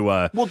starting to.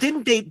 Well,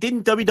 didn't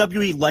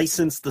WWE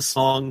license the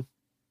song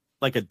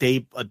like a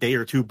day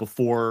or two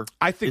before?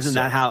 I think isn't so.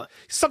 That how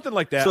something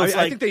like that? So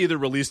I think they either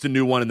released a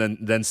new one and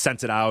then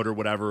sent it out or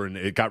whatever, and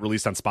it got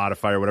released on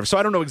Spotify or whatever. So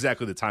I don't know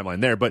exactly the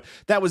timeline there, but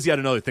that was yet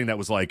another thing that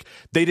was like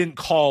they didn't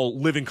call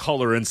Living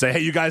Color and say, hey,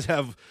 you guys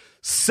have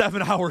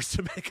 7 hours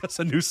to make us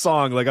a new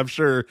song. Like I'm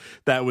sure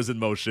that was in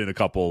motion a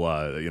couple,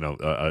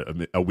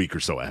 a week or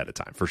so ahead of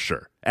time for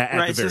sure. At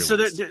the very least. So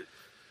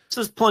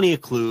there's plenty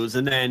of clues,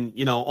 and then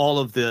all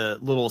of the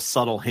little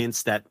subtle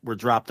hints that were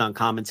dropped on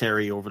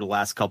commentary over the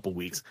last couple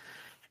weeks.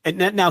 And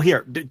now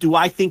here, do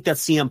I think that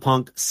CM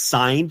Punk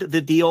signed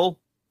the deal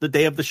the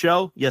day of the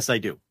show? Yes, I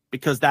do,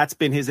 because that's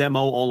been his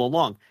MO all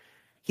along.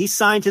 He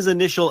signed his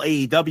initial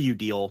AEW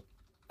deal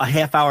a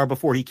half hour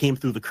before he came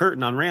through the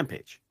curtain on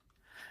Rampage.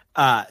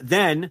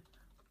 Then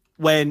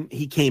when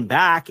he came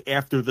back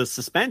after the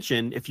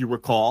suspension, if you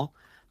recall,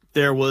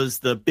 there was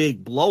the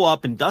big blow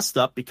up and dust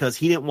up because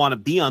he didn't want to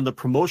be on the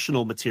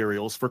promotional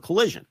materials for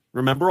Collision.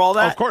 Remember all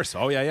that? Oh, of course.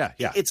 Oh, yeah.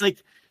 It's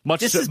like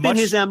this has been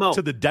his MO.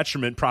 To the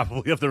detriment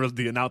probably of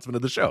the announcement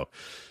of the show.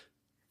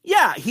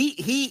 Yeah,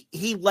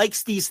 he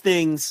likes these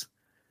things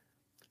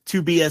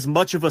to be as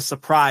much of a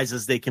surprise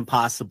as they can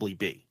possibly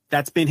be.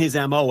 That's been his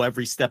MO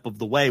every step of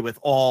the way with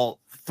all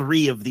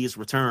 3 of these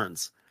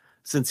returns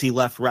since he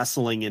left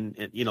wrestling in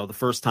the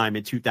first time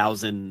in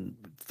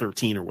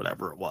 2013 or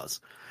whatever it was.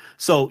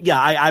 So yeah,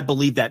 I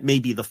believe that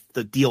maybe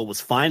the deal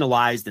was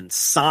finalized and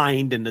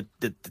signed and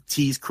the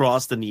T's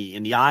crossed and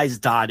the I's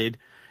dotted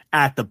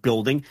at the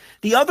building.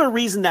 The other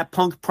reason that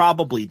Punk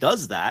probably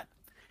does that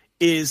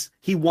is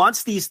he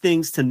wants these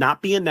things to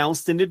not be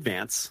announced in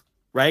advance,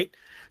 right?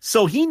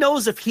 So he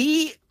knows if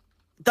he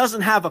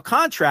doesn't have a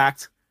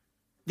contract,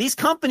 these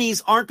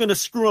companies aren't going to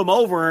screw him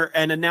over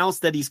and announce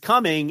that he's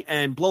coming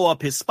and blow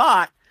up his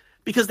spot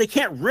because they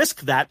can't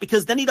risk that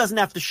because then he doesn't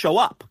have to show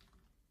up.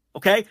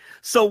 Okay.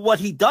 So what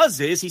he does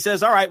is he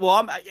says, all right,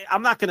 well,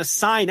 I'm not going to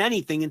sign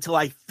anything until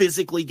I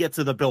physically get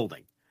to the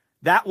building.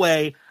 That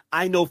way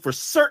I know for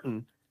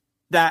certain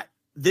that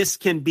this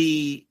can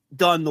be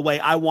done the way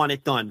I want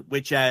it done,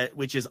 which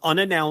is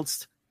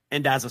unannounced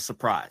and as a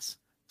surprise.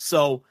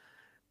 So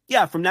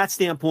yeah, from that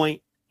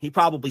standpoint, he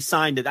probably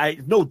signed it. I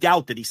have no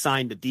doubt that he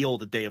signed the deal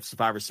the day of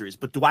Survivor Series,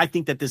 but do I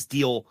think that this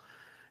deal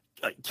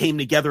came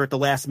together at the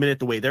last minute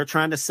the way they're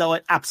trying to sell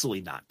it?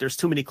 Absolutely not. There's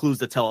too many clues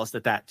to tell us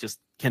that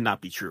just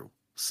cannot be true.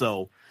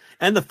 So,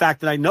 and the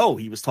fact that I know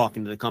he was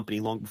talking to the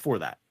company long before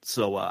that.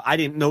 So I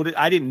didn't know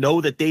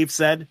that Dave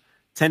said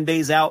 10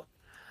 days out.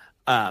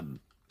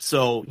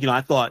 So,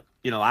 I thought,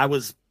 I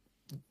was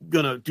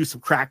going to do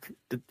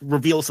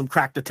reveal some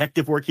crack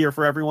detective work here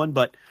for everyone.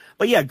 But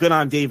yeah, good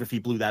on Dave if he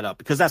blew that up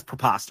because that's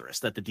preposterous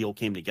that the deal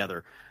came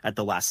together at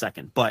the last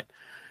second. But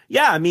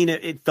yeah, I mean,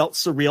 it felt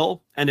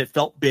surreal and it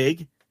felt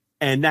big.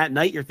 And that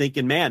night you're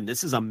thinking, man,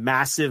 this is a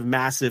massive,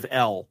 massive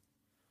L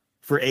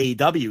for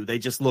AEW. They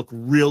just look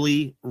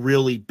really,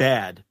 really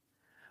bad.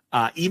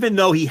 Even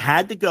though he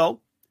had to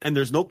go and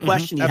there's no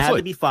question he had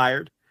to be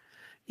fired.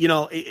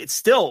 It's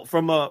still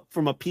from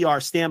a PR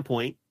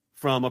standpoint,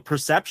 from a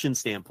perception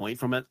standpoint,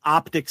 from an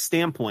optics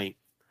standpoint,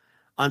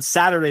 on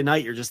Saturday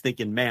night, you're just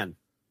thinking, man,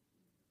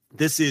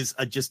 this is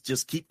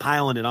just keep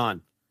piling it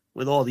on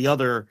with all the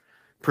other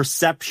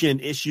perception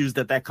issues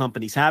that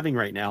company's having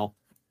right now.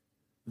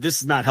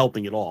 This is not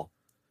helping at all.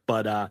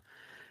 But,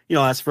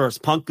 as far as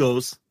Punk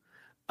goes,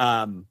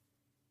 I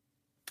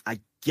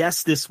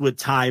guess this would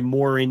tie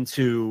more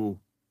into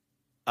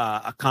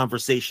a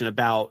conversation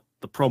about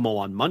the promo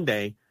on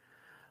Monday.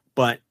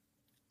 But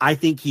I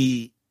think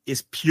he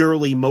is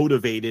purely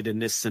motivated in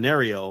this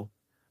scenario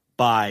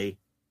by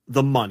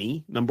the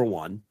money, number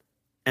one,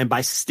 and by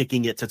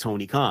sticking it to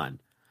Tony Khan.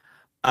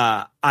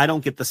 I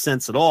don't get the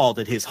sense at all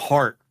that his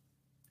heart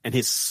and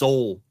his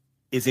soul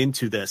is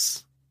into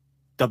this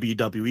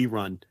WWE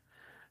run,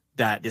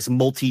 that this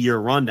multi-year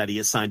run that he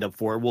has signed up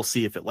for. We'll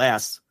see if it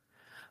lasts.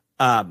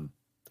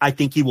 I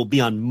think he will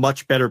be on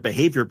much better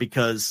behavior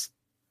because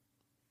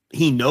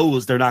he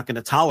knows they're not going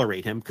to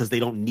tolerate him because they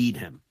don't need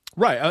him.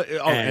 Right.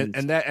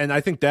 And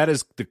I think that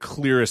is the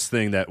clearest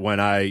thing that when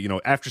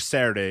after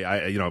Saturday,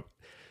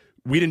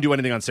 we didn't do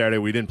anything on Saturday.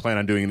 We didn't plan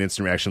on doing an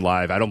instant reaction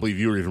live. I don't believe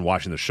you were even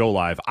watching the show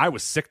live. I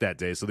was sick that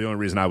day. So the only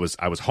reason I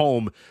was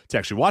home to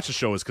actually watch the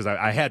show is because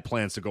I had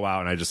plans to go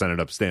out and I just ended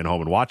up staying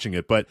home and watching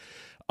it. But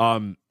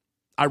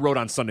I wrote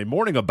on Sunday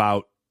morning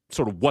about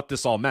sort of what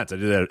this all meant. I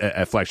did that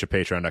at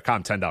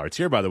flagshippatreon.com, $10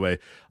 tier, by the way,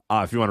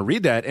 if you want to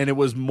read that. And it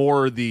was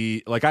more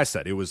like I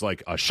said, it was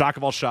like a shock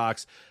of all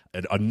shocks,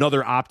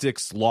 another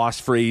optics loss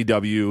for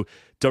AEW,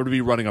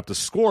 WWE running up the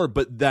score.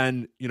 But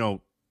then,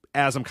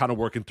 as I'm kind of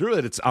working through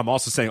it, I'm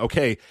also saying,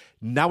 okay,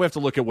 now we have to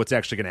look at what's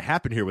actually going to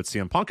happen here with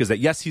CM Punk, is that,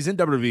 yes, he's in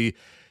WWE.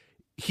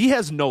 He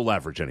has no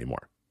leverage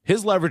anymore.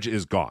 His leverage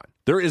is gone.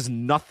 There is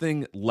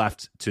nothing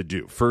left to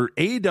do. For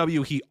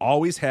AEW, he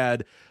always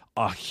had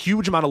a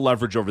huge amount of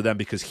leverage over them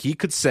because he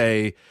could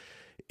say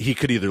he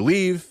could either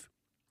leave,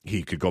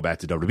 he could go back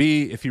to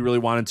WWE if he really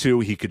wanted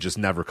to, he could just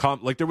never come.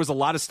 Like, there was a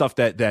lot of stuff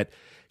that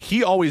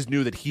he always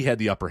knew that he had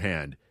the upper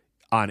hand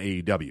on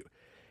AEW.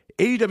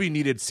 AEW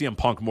needed CM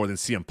Punk more than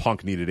CM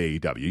Punk needed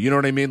AEW. You know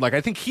what I mean? Like,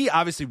 I think he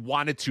obviously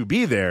wanted to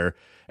be there,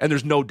 and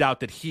there's no doubt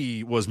that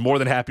he was more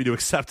than happy to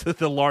accept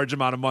the large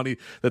amount of money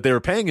that they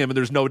were paying him, and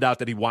there's no doubt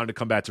that he wanted to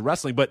come back to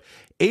wrestling. But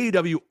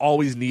AEW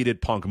always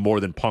needed Punk more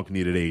than Punk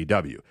needed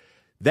AEW.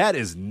 That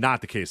is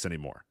not the case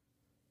anymore.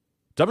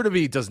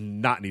 WWE does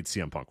not need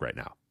CM Punk right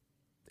now.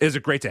 Is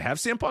it great to have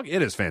CM Punk?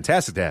 It is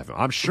fantastic to have him.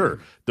 I'm sure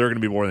they're going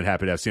to be more than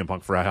happy to have CM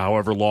Punk for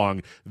however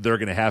long they're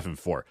going to have him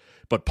for.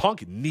 But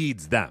Punk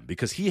needs them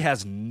because he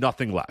has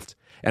nothing left.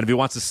 And if he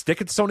wants to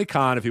stick it to Tony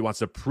Khan, if he wants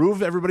to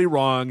prove everybody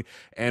wrong,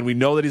 and we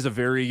know that he's a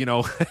very,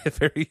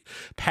 very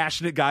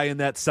passionate guy in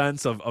that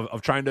sense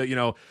of trying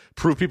to,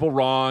 prove people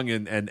wrong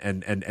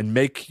and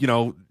make,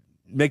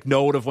 make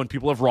note of when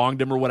people have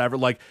wronged him or whatever.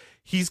 Like,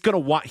 he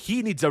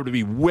needs them to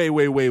be way,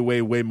 way, way,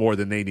 way, way more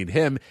than they need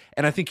him.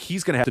 And I think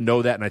he's going to have to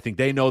know that. And I think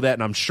they know that.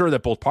 And I'm sure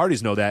that both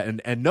parties know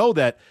that and know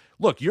that,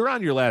 look, you're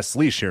on your last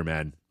leash here,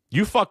 man.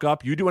 You fuck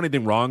up, you do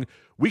anything wrong,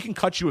 we can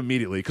cut you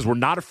immediately because we're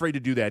not afraid to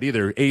do that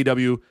either.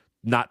 AEW,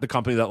 not the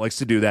company that likes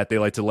to do that. They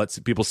like to let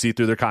people see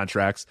through their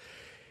contracts.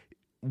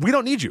 We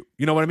don't need you.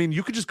 You know what I mean?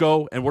 You could just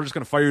go and we're just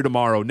going to fire you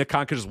tomorrow. Nick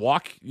Khan could just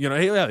walk, hey,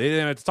 they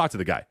didn't have to talk to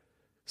the guy.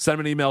 Send him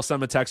an email, send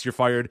him a text, you're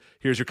fired.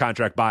 Here's your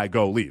contract, bye,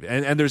 go, leave.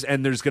 And there's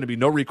going to be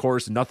no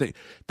recourse, nothing.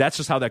 That's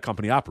just how that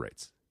company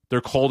operates.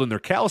 They're cold and they're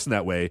callous in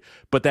that way,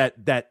 but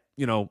that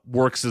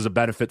works as a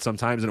benefit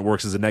sometimes and it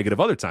works as a negative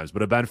other times.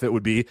 But a benefit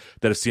would be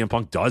that if CM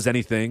Punk does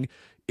anything,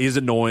 is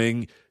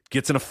annoying,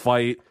 gets in a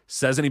fight,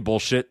 says any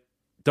bullshit,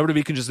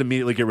 WWE can just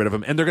immediately get rid of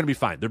him and they're going to be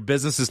fine. Their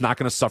business is not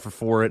going to suffer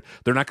for it.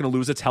 They're not going to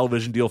lose a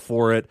television deal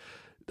for it.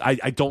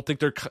 I don't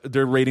think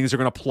their ratings are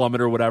going to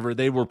plummet or whatever.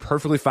 They were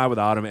perfectly fine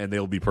without him, and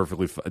they'll be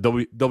perfectly.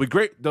 They'll be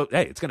great.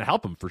 Hey, it's going to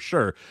help them for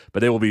sure, but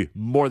they will be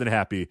more than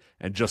happy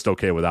and just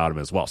okay without him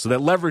as well. So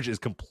that leverage is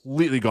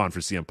completely gone for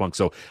CM Punk.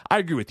 So I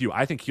agree with you.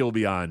 I think he'll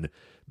be on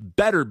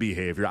better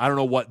behavior. I don't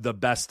know what the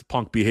best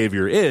Punk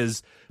behavior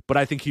is, but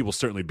I think he will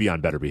certainly be on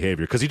better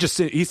behavior because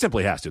he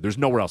simply has to. There's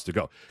nowhere else to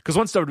go. Because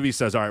once WWE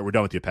says, "All right, we're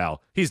done with you,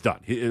 pal," he's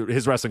done.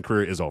 His wrestling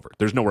career is over.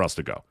 There's nowhere else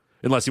to go.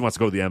 Unless he wants to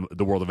go to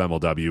the world of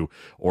MLW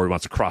or he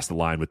wants to cross the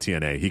line with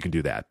TNA. He can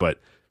do that. But,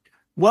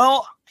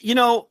 well,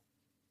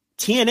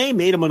 TNA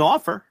made him an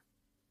offer.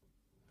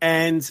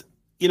 And,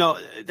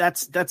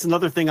 that's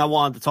another thing I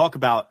wanted to talk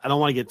about. I don't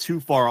want to get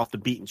too far off the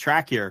beaten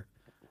track here.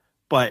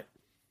 But,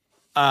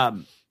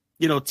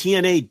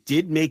 TNA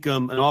did make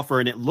him an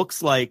offer. And it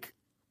looks like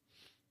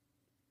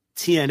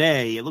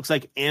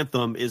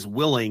Anthem is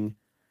willing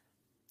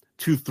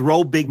to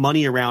throw big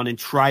money around and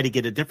try to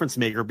get a difference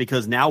maker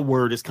because now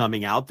word is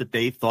coming out that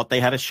they thought they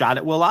had a shot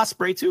at Will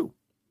Ospreay too.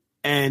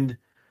 And,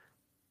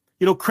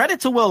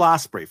 credit to Will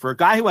Ospreay for a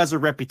guy who has a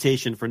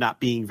reputation for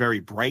not being very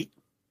bright.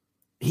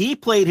 He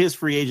played his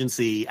free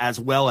agency as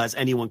well as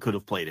anyone could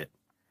have played it.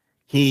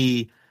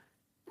 He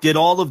did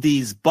all of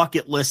these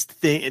bucket list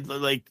things,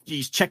 like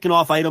he's checking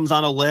off items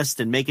on a list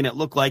and making it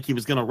look like he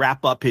was going to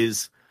wrap up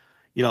his,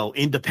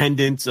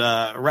 independent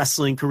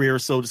wrestling career,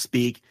 so to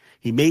speak.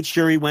 He made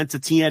sure he went to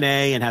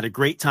TNA and had a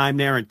great time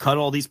there and cut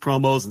all these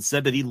promos and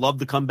said that he'd love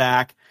to come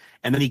back.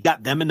 And then he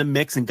got them in the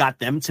mix and got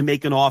them to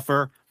make an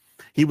offer.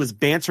 He was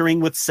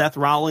bantering with Seth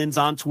Rollins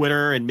on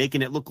Twitter and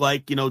making it look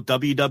like,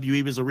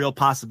 WWE was a real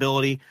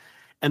possibility.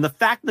 And the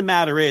fact of the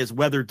matter is,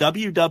 whether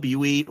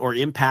WWE or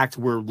Impact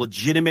were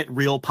legitimate,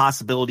 real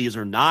possibilities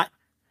or not,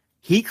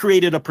 he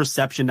created a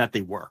perception that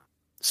they were.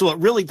 So it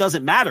really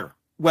doesn't matter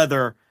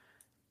whether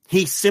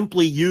he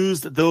simply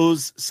used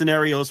those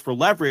scenarios for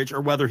leverage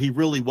or whether he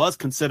really was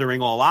considering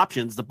all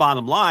options. The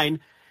bottom line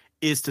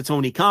is, to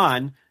Tony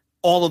Khan,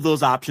 all of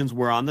those options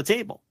were on the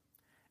table.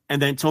 And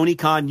then Tony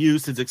Khan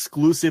used his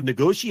exclusive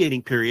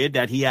negotiating period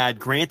that he had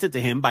granted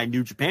to him by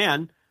New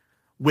Japan,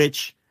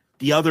 which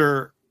the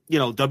other,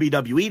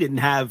 WWE didn't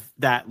have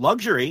that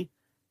luxury,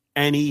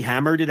 and he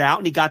hammered it out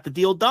and he got the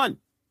deal done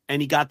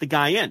and he got the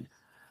guy in.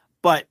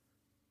 But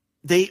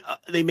they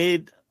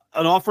made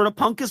an offer to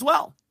Punk as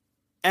well.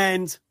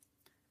 And,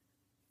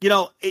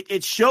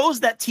 it shows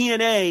that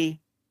TNA,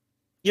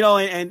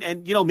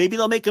 and maybe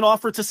they'll make an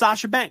offer to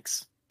Sasha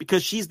Banks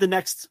because she's the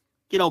next,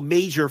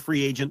 major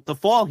free agent to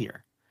fall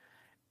here.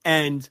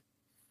 And,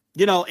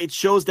 it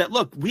shows that,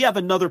 look, we have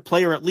another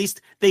player. At least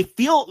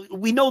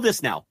we know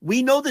this now.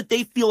 We know that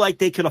they feel like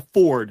they could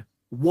afford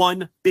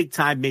one big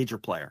time major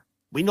player.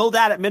 We know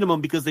that at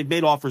minimum because they've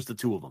made offers to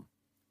two of them.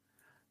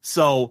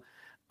 So,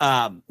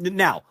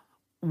 Now,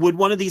 would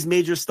one of these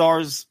major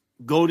stars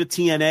go to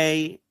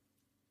TNA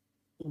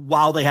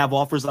while they have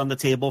offers on the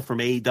table from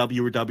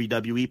AEW or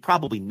WWE?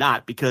 Probably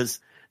not, because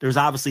there's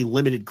obviously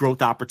limited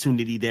growth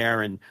opportunity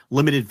there and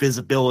limited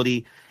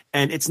visibility.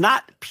 And it's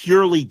not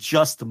purely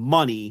just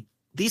money.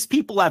 These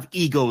people have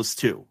egos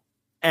too.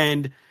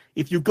 And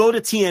if you go to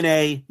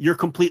TNA, you're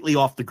completely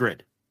off the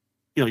grid.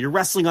 You know, you're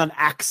wrestling on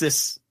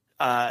Axis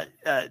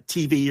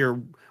TV or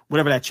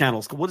whatever that channel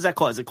is. What is that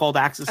called? Is it called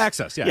Access?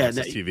 Access, yeah.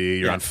 Access TV.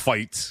 You're on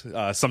Fight,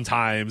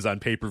 sometimes on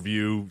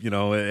pay-per-view, you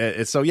know,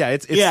 it's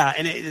yeah.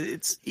 And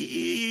it's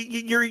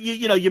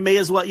you may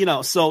as well, you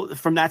know, so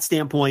from that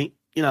standpoint,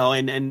 you know,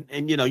 and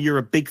you know, you're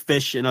a big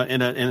fish in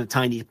a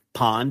tiny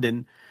pond,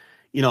 and,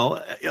 you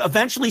know,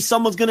 eventually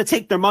someone's going to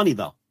take their money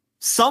though.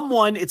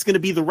 It's going to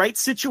be the right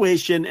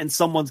situation, and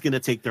someone's going to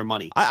take their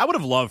money. I would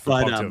have loved for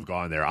Punk to have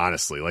gone there,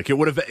 honestly. Like, it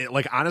would have,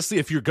 like, honestly,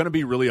 if you're going to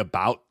be really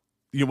about,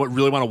 you know,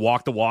 really want to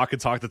walk the walk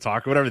and talk the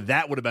talk or whatever,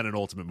 that would have been an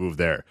ultimate move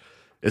there.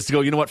 Is to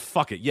go, you know what,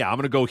 fuck it. Yeah, I'm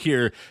going to go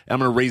here and I'm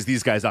going to raise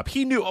these guys up.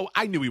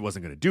 I knew he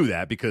wasn't going to do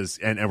that, because,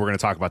 and we're going to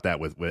talk about that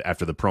with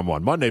after the promo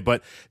on Monday,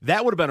 but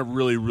that would have been a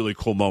really, really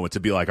cool moment to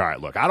be like, all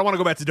right, look, I don't want to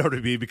go back to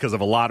WWE because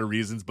of a lot of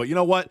reasons, but you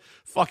know what?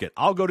 Fuck it.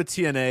 I'll go to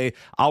TNA.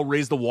 I'll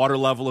raise the water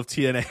level of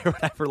TNA or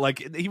whatever.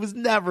 Like, he was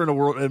never in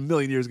a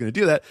million years going to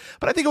do that,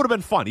 but I think it would have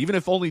been fun, even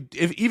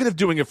if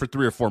doing it for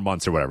 3 or 4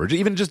 months or whatever,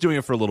 even just doing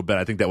it for a little bit.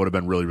 I think that would have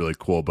been really, really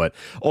cool. But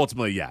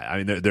ultimately, yeah,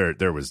 I mean,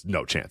 there was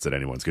no chance that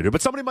anyone's going to do it,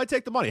 but somebody might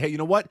take the money. Hey, you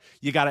know what?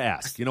 You got to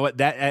ask. You know what?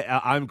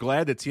 I'm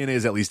glad that TNA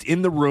is at least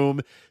in the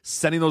room,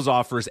 sending those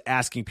offers,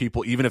 asking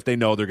people, even if they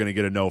know they're going to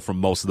get a no from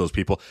most of those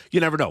people. You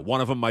never know. One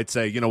of them might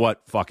say, you know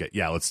what? Fuck it.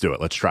 Yeah, let's do it.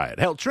 Let's try it.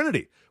 Hell,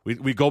 Trinity.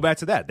 We go back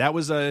to that. That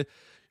was a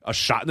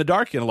shot in the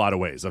dark in a lot of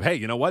ways of, hey,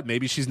 you know what?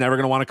 Maybe she's never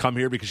going to want to come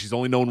here because she's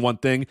only known one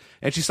thing,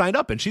 and she signed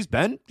up, and she's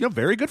been, you know,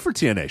 very good for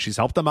TNA. She's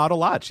helped them out a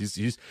lot.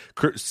 She's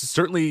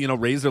certainly, you know,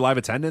 raised their live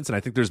attendance, and I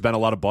think there's been a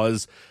lot of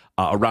buzz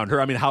around her.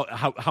 I mean,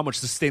 how much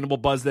sustainable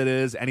buzz that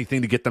is,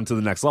 anything to get them to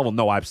the next level?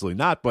 No, absolutely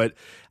not. But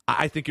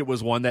I think it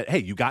was one that, hey,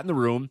 you got in the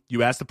room,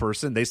 you asked the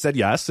person, they said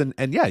yes, and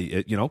yeah,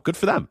 you know, good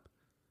for them.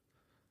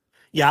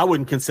 Yeah, I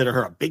wouldn't consider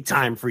her a big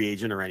time free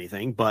agent or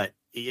anything, but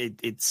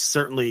it's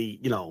certainly,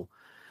 you know,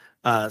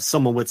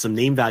 someone with some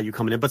name value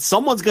coming in. But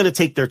someone's going to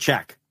take their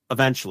check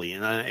eventually,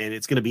 and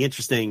it's going to be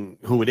interesting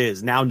who it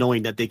is now,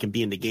 knowing that they can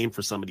be in the game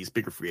for some of these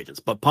bigger free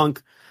agents. But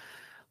Punk,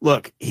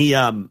 look, he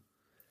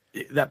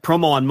that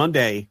promo on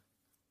Monday,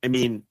 I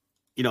mean,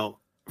 you know,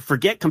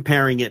 forget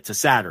comparing it to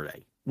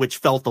Saturday, which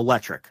felt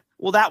electric.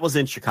 Well, that was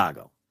in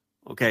Chicago.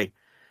 Okay.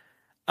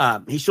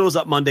 He shows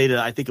up Monday to,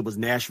 I think it was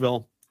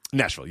Nashville.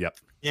 Yep.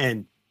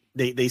 And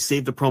they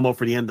saved the promo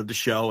for the end of the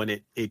show,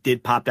 and it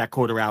did pop that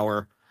quarter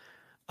hour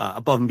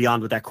above and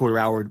beyond what that quarter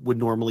hour would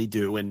normally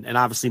do. And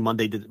obviously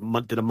Monday did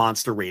a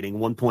monster rating,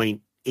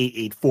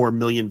 1.884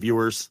 million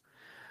viewers,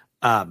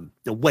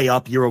 way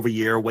up year over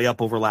year, way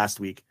up over last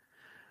week.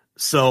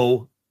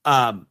 So,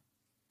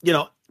 you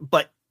know,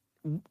 but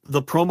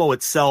the promo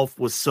itself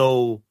was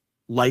so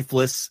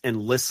lifeless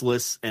and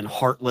listless and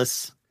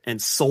heartless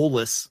and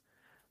soulless.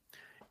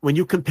 When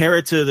you compare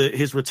it to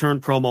his return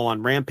promo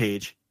on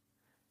Rampage,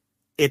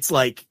 it's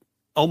like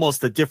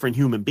almost a different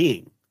human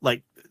being.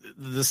 Like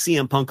the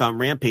CM Punk on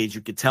Rampage,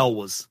 you could tell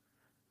was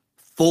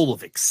full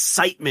of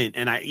excitement,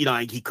 and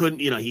he couldn't,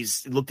 he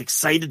looked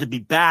excited to be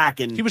back,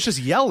 and he was just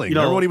yelling.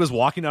 Remember when he was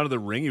walking out of the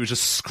ring, he was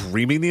just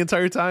screaming the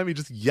entire time. He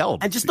just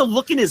yelled, and just the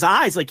look in his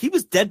eyes, like he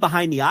was dead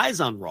behind the eyes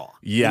on Raw.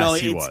 Yes,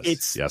 he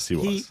was. Yes, he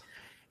was.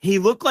 He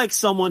looked like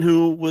someone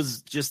who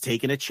was just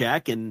taking a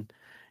check, and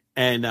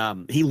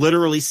he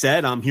literally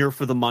said, "I'm here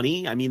for the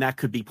money." I mean, that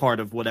could be part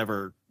of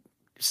whatever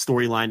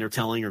storyline they're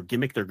telling or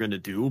gimmick they're going to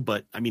do,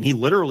 but I mean, he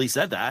literally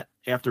said that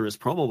after his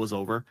promo was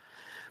over.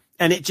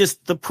 And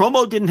the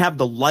promo didn't have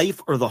the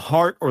life or the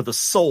heart or the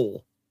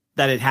soul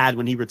that it had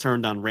when he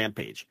returned on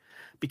Rampage,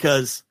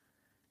 because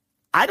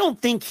I don't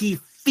think he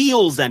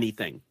feels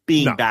anything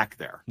being back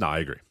there. No, I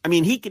agree. I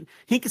mean, he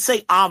could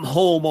say "I'm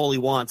home" all he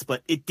wants,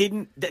 but it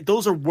didn't.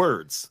 Those are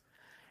words,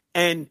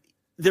 and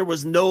there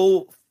was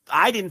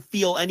I didn't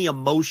feel any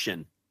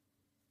emotion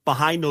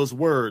behind those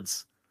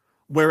words.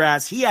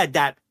 Whereas he had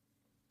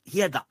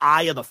the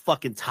eye of the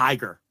fucking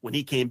tiger when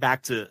he came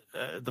back to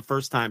the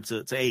first time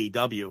to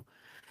AEW.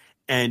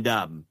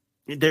 And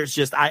there's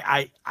just,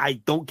 I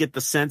don't get the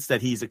sense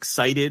that he's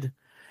excited,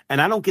 and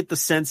I don't get the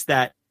sense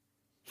that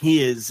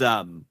he is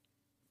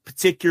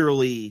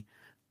particularly,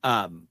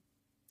 I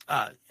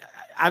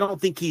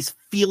don't think he's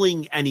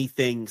feeling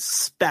anything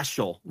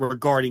special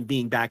regarding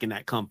being back in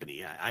that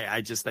company.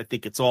 I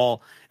think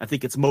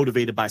it's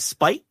motivated by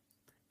spite,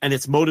 and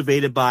it's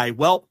motivated by,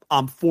 well,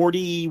 I'm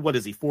 40, what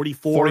is he,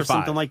 44 or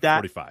something like that?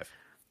 45.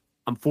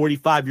 I'm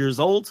 45 years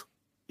old.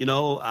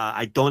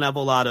 I don't have a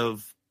lot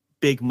of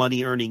big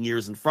money earning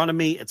years in front of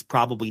me. It's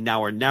probably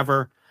now or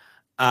never.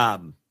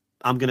 I'm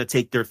going to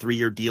take their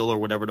 3-year deal or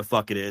whatever the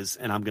fuck it is,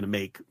 and I'm going to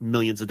make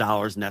millions of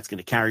dollars, and that's going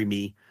to carry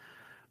me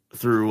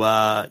through,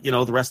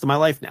 the rest of my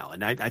life now.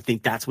 And I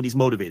think that's what he's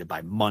motivated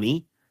by,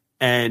 money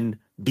and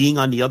being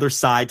on the other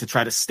side to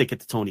try to stick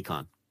it to Tony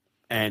Khan.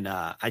 And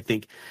I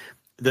think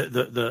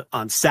the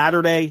on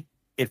Saturday,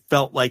 it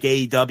felt like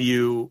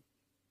AEW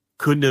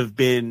couldn't have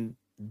been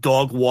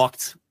dog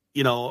walked,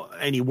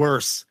 any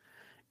worse.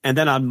 And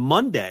then on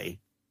Monday,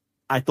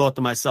 I thought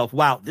to myself,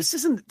 wow, this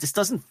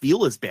doesn't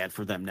feel as bad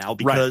for them now,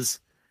 because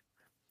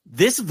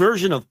this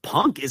version of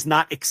Punk is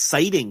not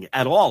exciting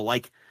at all.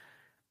 Like,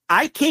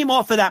 I came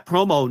off of that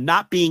promo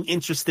not being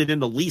interested in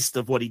the least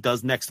of what he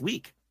does next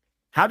week.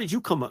 How did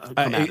you come out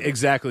of it?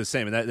 Exactly the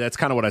same. And that's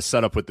kind of what I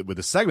set up with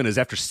the segment is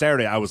after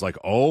Saturday, I was like,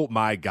 oh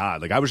my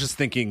God. Like, I was just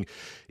thinking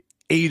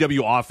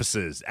AEW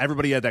offices,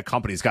 everybody at that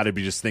company's got to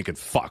be just thinking,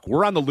 fuck,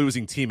 we're on the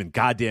losing team and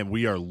goddamn,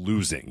 we are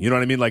losing. You know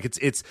what I mean? Like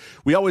it's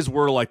we always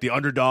were like the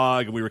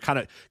underdog, and we were kind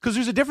of, because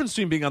there's a difference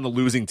between being on the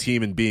losing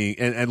team and being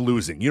and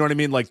losing. You know what I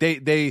mean? Like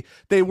they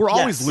were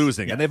always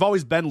losing, and they've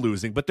always been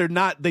losing, but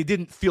they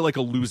didn't feel like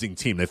a losing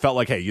team. They felt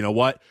like, hey, you know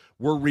what?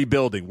 We're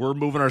rebuilding. We're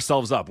moving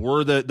ourselves up.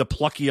 We're the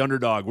plucky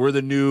underdog. We're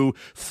the new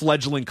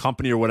fledgling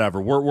company or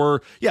whatever. We're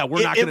not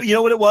going to. You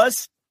know what it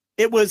was?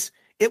 It was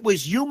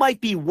you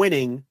might be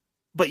winning,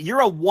 but you're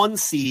a 1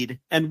 seed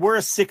and we're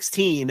a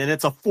 16, and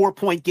it's a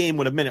 4-point game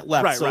with a minute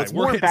left. Right, so right. it's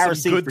more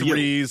embarrassing good for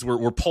threes. you.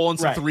 We're pulling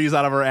some threes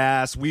out of our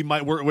ass.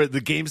 We're the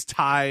game's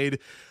tied.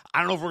 I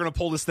don't know if we're going to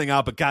pull this thing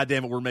out, but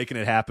goddamn it, we're making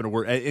it happen.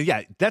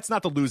 That's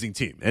not the losing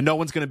team, and no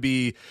one's going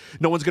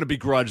to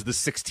begrudge the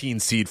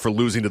 16 seed for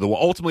losing to the.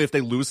 Ultimately, if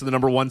they lose to the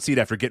number 1 seed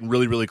after getting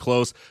really, really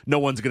close, no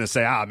one's going to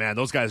say, man,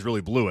 those guys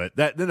really blew it.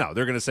 No,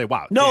 they're going to say,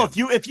 wow. No,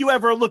 damn. if you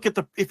ever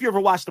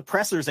watch the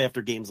pressers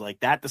after games like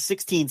that, the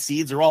 16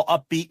 seeds are all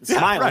upbeat and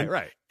smiling.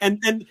 Right.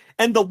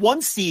 And the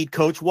 1 seed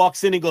coach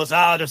walks in and goes,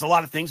 there's a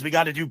lot of things we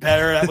got to do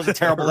better. That was a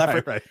terrible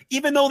effort, right.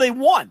 Even though they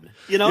won,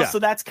 So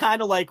that's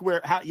kind of like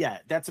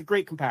that's a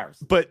great comparison.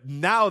 But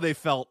now they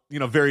felt,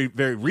 very,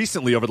 very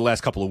recently over the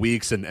last couple of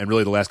weeks and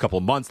really the last couple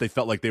of months, they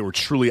felt like they were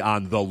truly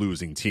on the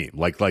losing team.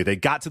 Like they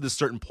got to this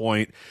certain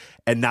point,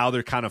 and now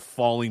they're kind of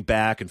falling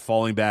back, and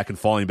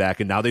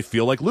now they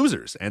feel like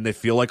losers, and they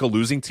feel like a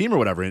losing team or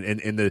whatever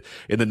in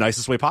the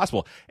nicest way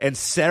possible. And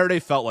Saturday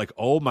felt like,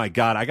 oh my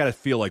God, I got to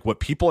feel like what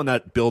people in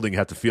that building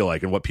have to feel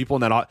like, and what people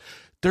in that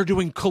they're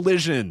doing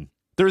Collision.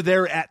 They're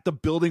there at the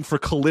building for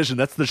Collision.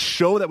 That's the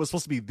show that was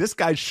supposed to be this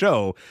guy's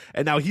show,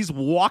 and now he's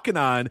walking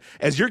on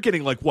as you're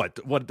getting like what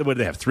do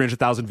they have,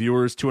 300,000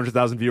 viewers,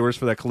 200,000 viewers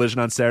for that Collision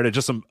on Saturday,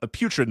 just a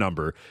putrid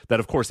number that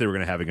of course they were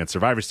going to have against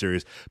Survivor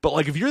Series. But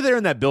like if you're there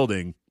in that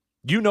building,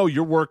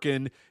 you're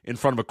working in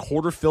front of a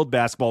quarter-filled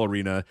basketball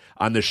arena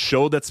on this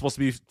show that's supposed to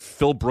be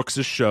Phil Brooks'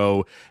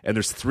 show, and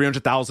there's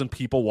 300,000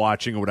 people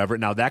watching or whatever.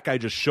 Now that guy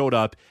just showed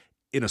up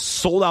in a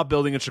sold-out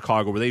building in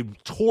Chicago where they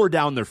tore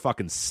down their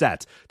fucking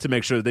set to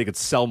make sure that they could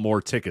sell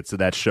more tickets to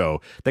that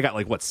show. They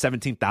got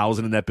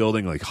 17,000 in that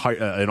building,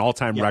 an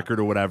all-time record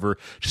or whatever.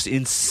 Just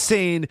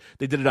insane.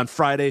 They did it on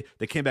Friday.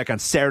 They came back on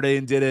Saturday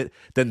and did it.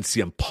 Then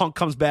CM Punk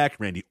comes back.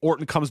 Randy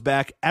Orton comes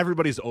back.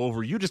 Everybody's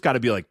over. You just got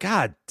to be like,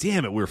 God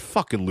damn it, we're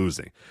fucking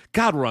losing.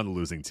 God, we're on the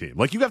losing team.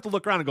 Like, you have to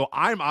look around and go,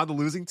 I'm on the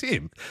losing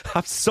team.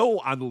 I'm so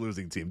on the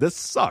losing team. This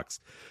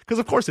sucks. Because,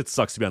 of course, it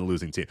sucks to be on the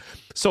losing team.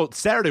 So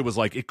Saturday was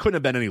like, it couldn't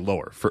have been any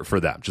lower for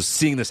them, just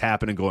seeing this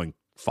happen and going,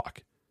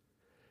 fuck.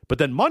 But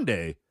then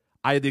Monday,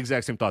 I had the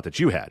exact same thought that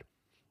you had.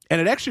 And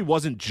it actually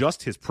wasn't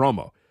just his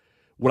promo.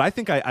 What I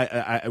think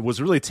I was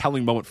a really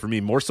telling moment for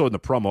me, more so in the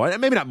promo, and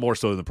maybe not more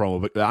so in the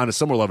promo, but on a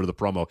similar level to the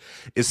promo,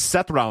 is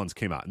Seth Rollins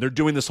came out. And they're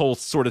doing this whole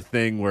sort of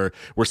thing where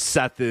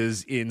Seth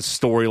is in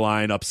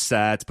storyline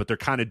upset, but they're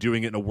kind of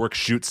doing it in a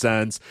work-shoot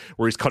sense,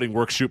 where he's cutting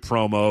work-shoot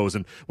promos,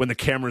 and when the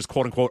cameras,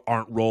 quote-unquote,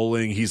 aren't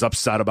rolling, he's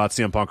upset about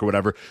CM Punk or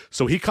whatever.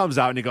 So he comes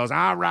out and he goes,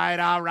 all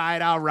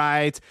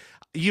right.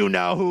 You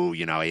know who,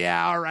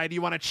 yeah, all right.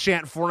 You want to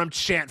chant for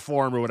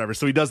him or whatever.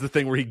 So he does the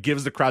thing where he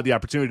gives the crowd the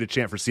opportunity to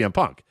chant for CM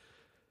Punk.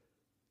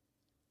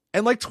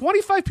 And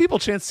 25 people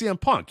chant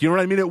CM Punk. You know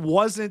what I mean? It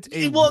wasn't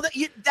a... Well,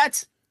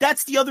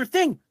 that's the other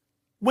thing.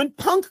 When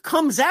Punk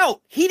comes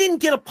out, he didn't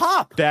get a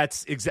pop.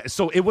 That's exactly...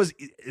 So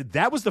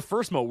that was the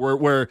first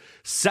moment where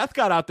Seth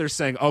got out there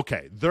saying,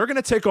 okay, they're going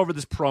to take over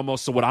this promo.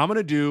 So what I'm going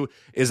to do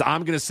is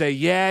I'm going to say,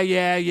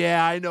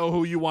 yeah, I know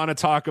who you want to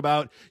talk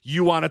about.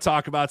 You want to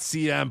talk about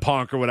CM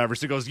Punk or whatever.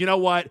 So he goes, you know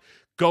what?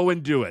 Go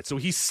and do it. So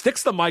he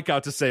sticks the mic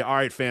out to say, all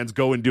right, fans,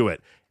 go and do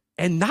it.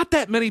 And not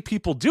that many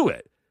people do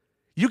it.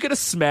 You get a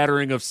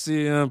smattering of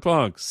CM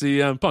Punk.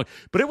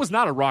 But it was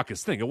not a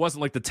raucous thing. It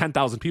wasn't like the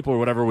 10,000 people or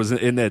whatever was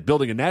in that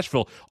building in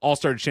Nashville all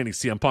started chanting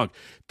CM Punk.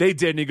 They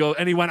did,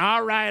 and he went,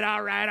 all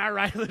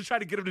right. They tried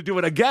to get him to do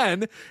it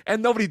again,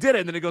 and nobody did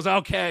it. And then he goes,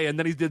 okay. And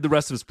then he did the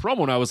rest of his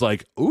promo, and I was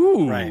like,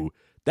 ooh. Right.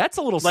 That's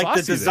a little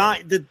saucy.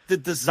 The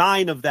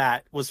design of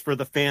that was for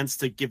the fans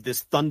to give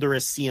this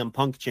thunderous CM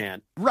Punk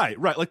chant. Right.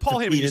 Like Paul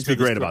Heyman used to be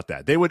great about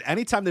that. They would,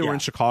 anytime they were in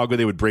Chicago,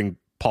 they would bring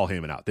Paul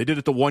Heyman out. They did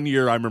it the one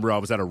year I remember I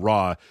was at a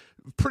Raw.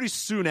 pretty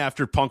soon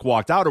after Punk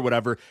walked out or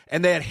whatever,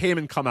 and they had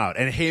Heyman come out,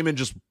 and Heyman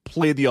just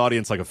played the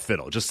audience like a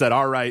fiddle. Just said,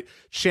 all right,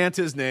 chant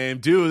his name,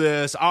 do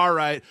this, all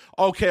right,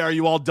 okay, are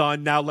you all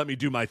done? Now let me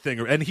do my thing.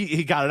 And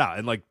he got it out,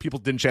 and like people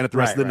didn't chant it the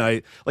rest of the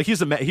night. Like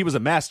he was a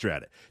master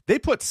at it. They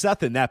put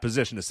Seth in that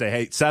position to say,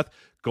 hey, Seth,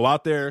 go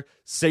out there,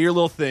 say your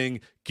little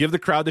thing, give the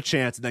crowd the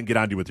chance, and then get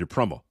on to with your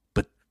promo.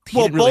 He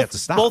didn't really have to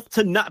stop.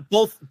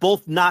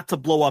 Both not to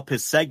blow up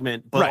his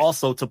segment, but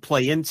also to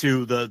play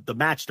into the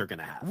match they're going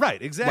to have.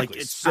 Right, exactly. Like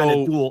it's kind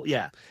of dual,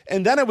 yeah.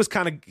 And then it was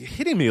kind of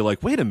hitting me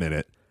like, wait a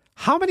minute,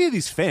 how many of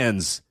these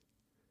fans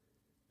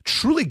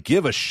truly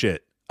give a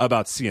shit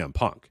about CM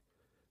Punk?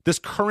 This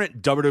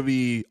current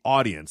WWE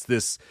audience,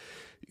 this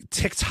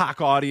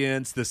TikTok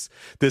audience, this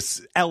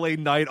LA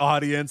Knight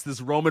audience, this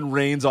Roman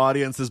Reigns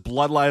audience, this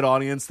Bloodline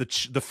audience,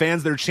 the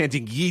fans that are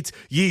chanting yeet,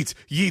 yeet,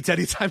 yeet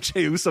anytime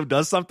Jey Uso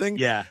does something.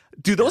 Yeah.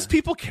 Do those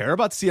people care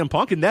about CM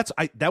Punk? And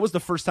that was the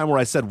first time where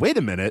I said, wait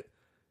a minute,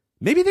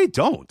 maybe they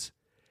don't.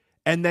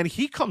 And then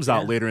he comes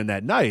out later in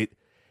that night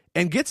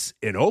and gets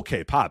an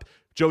okay pop.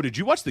 Joe, did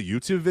you watch the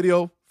YouTube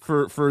video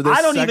for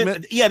this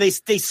segment?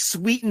 They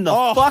sweeten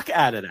the fuck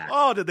out of that.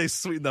 Oh, did they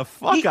sweeten the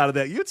fuck out of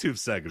that YouTube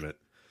segment?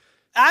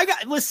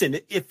 Listen,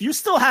 if you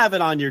still have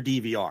it on your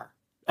DVR,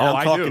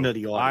 I'm talking to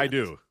the audience. I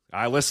do.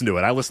 I listen to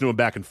it. I listen to it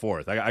back and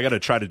forth. I got to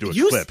try to do a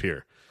clip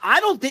here.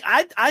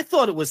 I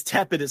thought it was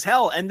tepid as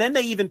hell. And then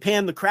they even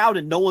pan the crowd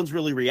and no one's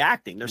really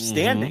reacting. They're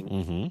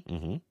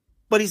standing.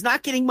 But he's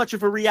not getting much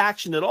of a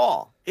reaction at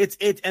all.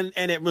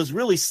 And it was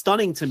really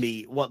stunning to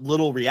me what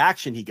little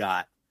reaction he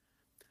got.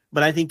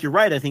 But I think you're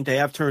right. I think they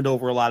have turned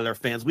over a lot of their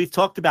fans. We've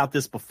talked about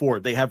this before.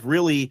 They have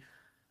really,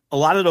 a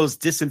lot of those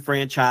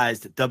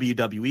disenfranchised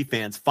WWE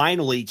fans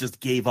finally just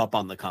gave up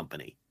on the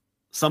company.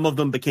 Some of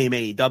them became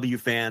AEW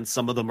fans.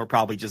 Some of them are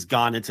probably just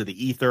gone into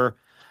the ether.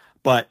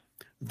 But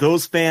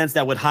those fans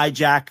that would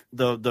hijack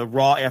the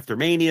Raw after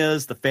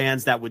Manias, the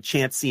fans that would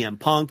chant CM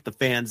Punk, the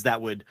fans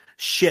that would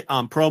shit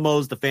on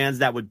promos, the fans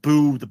that would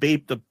boo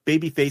the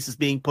baby faces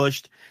being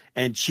pushed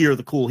and cheer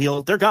the cool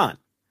heel, they're gone.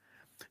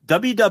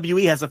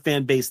 WWE has a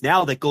fan base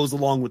now that goes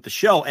along with the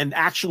show and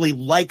actually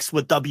likes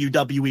what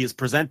WWE is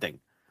presenting,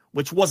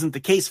 which wasn't the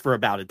case for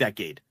about a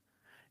decade.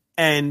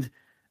 And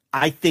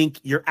I think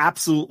you're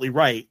absolutely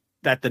right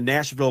that the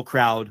Nashville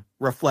crowd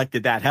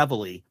reflected that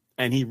heavily,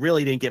 and he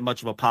really didn't get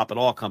much of a pop at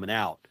all coming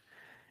out.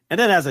 And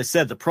then, as I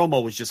said, the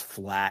promo was just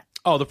flat.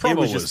 Oh, the promo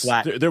was just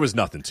flat. There was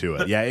nothing to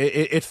it. Yeah,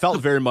 it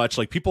felt very much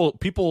like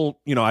people.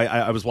 You know,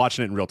 I was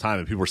watching it in real time,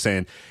 and people were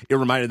saying it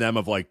reminded them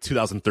of like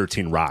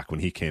 2013 Rock when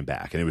he came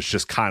back, and it was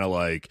just kind of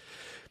like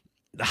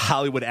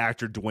Hollywood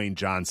actor Dwayne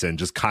Johnson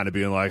just kind of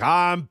being like,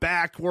 I'm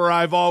back where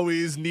I've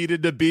always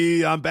needed to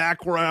be. I'm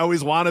back where I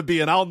always want to be,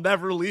 and I'll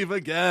never leave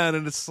again.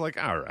 And it's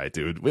like, all right,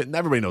 dude.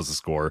 Everybody knows the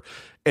score.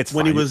 It's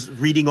when fine. he was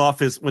reading off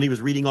his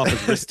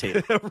wrist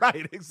tape.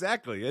 Right,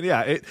 exactly. And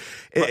yeah,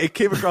 it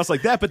came across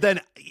like that. But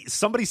then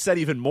somebody said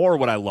even more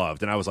what I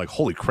loved, and I was like,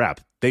 holy crap,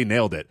 they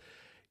nailed it.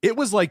 It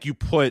was like you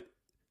put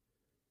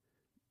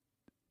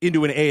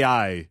into an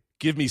AI,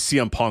 give me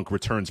CM Punk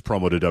returns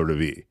promo to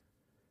WWE.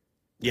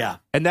 Yeah.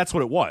 And that's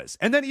what it was.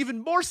 And then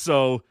even more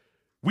so,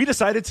 we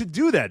decided to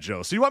do that,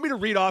 Joe. So you want me to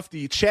read off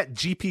the Chat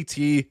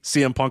GPT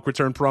CM Punk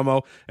return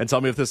promo and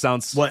tell me if this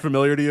sounds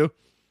familiar to you?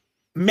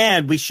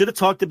 Man, we should have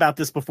talked about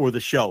this before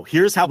the show.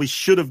 Here's how we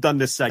should have done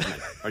this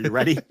segment. Are you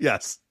ready?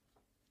 Yes.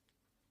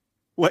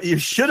 What you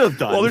should have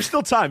done. Well, there's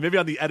still time. Maybe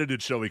on the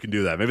edited show we can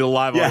do that. Maybe the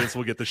live audience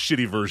will get the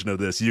shitty version of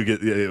this.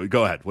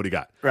 Go ahead. What do you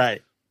got?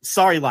 Right.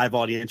 Sorry, live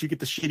audience. You get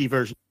the shitty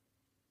version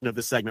of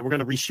the segment. We're going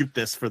to reshoot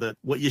this for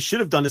what you should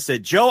have done is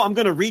said, Joe, I'm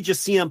going to read you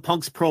CM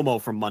Punk's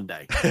promo from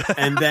Monday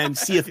and then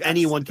see if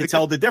anyone can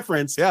tell the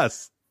difference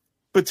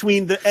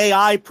between the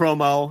AI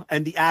promo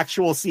and the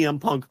actual CM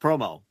Punk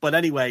promo. But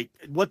anyway,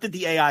 what did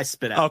the AI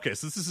spit out? Okay,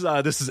 so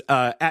this is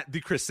at the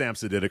Chris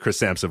Sampson did it. Chris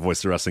Sampson,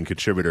 Voice of Wrestling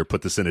contributor,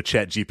 put this in a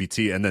Chat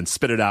GPT and then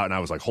spit it out, and I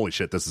was like, holy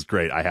shit, this is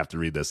great. I have to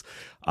read this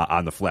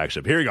on the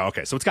flagship. Here you go.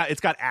 Okay, so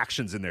it's got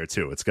actions in there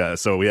too.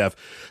 So we have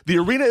the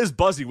arena is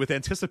buzzy with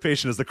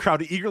anticipation as the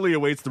crowd eagerly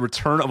awaits the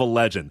return of a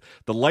legend.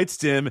 The lights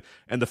dim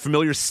and the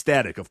familiar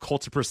static of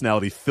cult of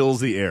personality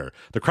fills the air.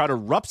 The crowd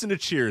erupts into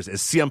cheers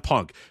as CM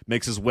Punk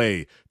makes his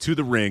way to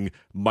the ring,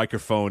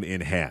 microphone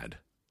in hand.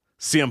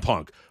 CM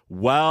Punk,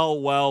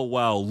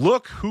 well,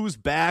 look who's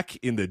back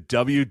in the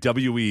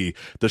WWE.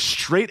 The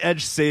straight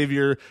edge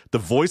savior, the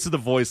voice of the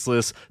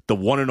voiceless, the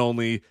one and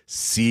only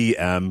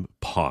CM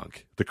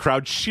Punk. The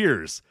crowd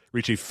cheers,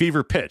 reach a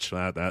fever pitch.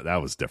 That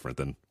was different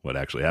than what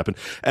actually happened.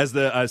 As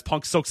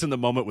Punk soaks in the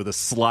moment with a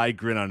sly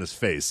grin on his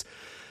face.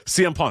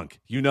 CM Punk,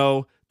 you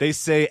know, they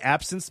say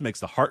absence makes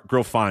the heart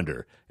grow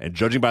fonder. And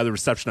judging by the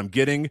reception I'm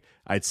getting,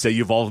 I'd say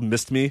you've all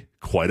missed me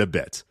quite a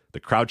bit. The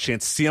crowd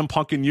chants CM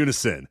Punk in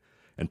unison,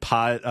 and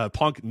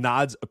Punk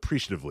nods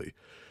appreciatively.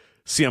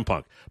 CM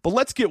Punk. But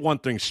let's get one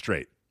thing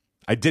straight.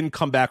 I didn't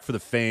come back for the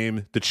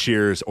fame, the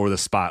cheers, or the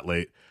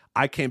spotlight.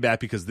 I came back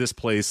because this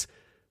place,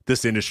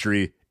 this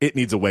industry, it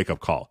needs a wake-up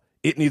call.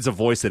 It needs a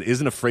voice that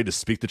isn't afraid to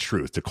speak the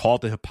truth, to call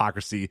it the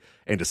hypocrisy,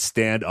 and to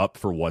stand up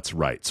for what's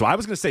right. So I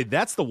was going to say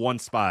that's the one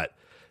spot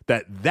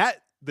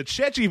that the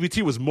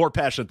ChatGPT was more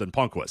passionate than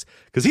Punk was,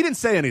 because he didn't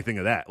say anything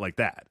of that like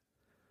that.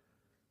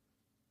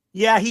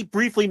 Yeah, he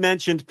briefly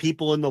mentioned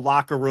people in the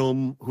locker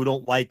room who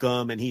don't like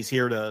him, and he's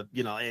here to,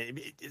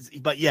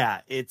 but yeah,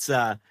 it's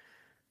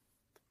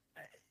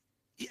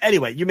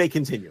anyway, you may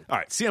continue. All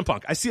right, CM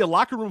Punk. I see a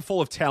locker room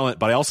full of talent,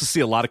 but I also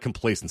see a lot of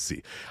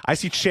complacency. I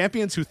see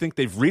champions who think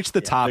they've reached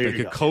the top and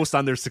can coast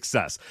on their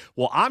success.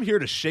 Well, I'm here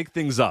to shake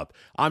things up.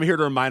 I'm here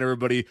to remind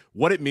everybody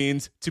what it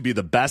means to be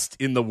the best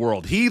in the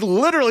world. He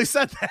literally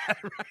said that,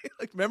 right?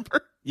 Like,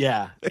 remember?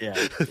 Yeah.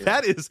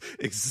 That is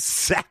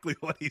exactly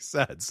what he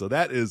said. So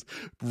that is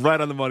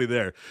right on the money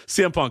there.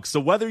 CM Punk,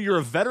 so whether you're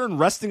a veteran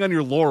resting on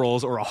your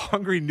laurels or a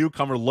hungry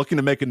newcomer looking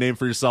to make a name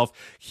for yourself,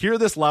 hear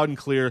this loud and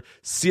clear.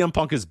 CM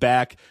Punk is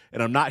back,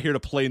 and I'm not here to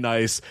play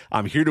nice.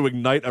 I'm here to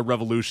ignite a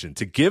revolution,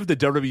 to give the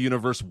WWE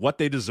Universe what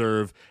they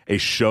deserve, a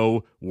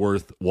show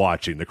worth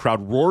watching. The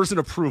crowd roars in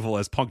approval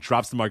as Punk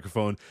drops the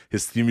microphone,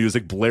 his theme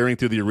music blaring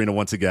through the arena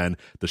once again.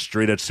 The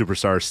straight-edge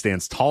superstar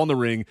stands tall in the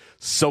ring,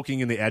 soaking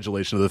in the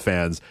adulation of the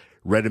fans,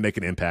 ready to make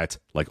an impact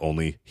like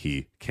only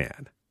he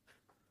can.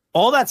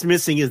 All that's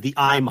missing is the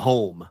 "I'm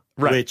home,"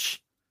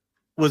 which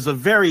was a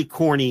very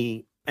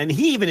corny. And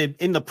he even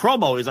in the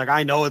promo, he's like,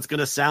 "I know it's going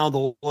to sound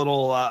a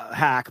little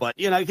hack, but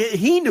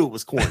he knew it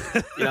was corny."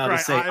 To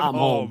say "I'm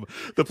home,"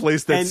 the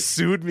place that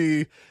sued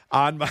me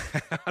on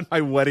my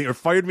wedding, or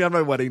fired me on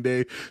my wedding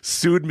day,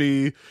 sued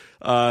me.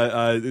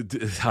 And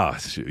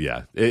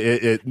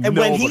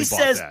when he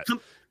says,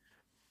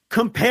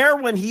 compare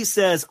when he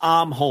says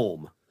 "I'm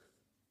home,"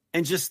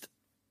 and just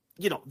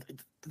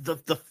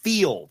the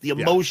feel, the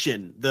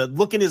emotion, the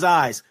look in his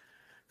eyes.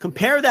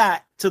 Compare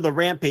that to the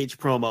Rampage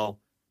promo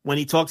when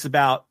he talks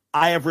about,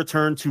 "I have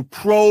returned to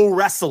pro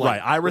wrestling."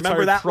 Right, I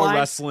retired pro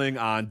wrestling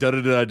on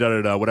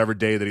whatever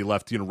day that he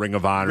left Ring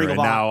of Honor, and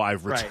now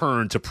I've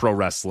returned to pro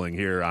wrestling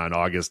here on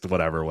August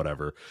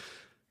whatever.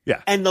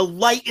 Yeah, and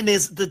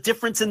the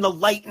difference in the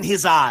light in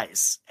his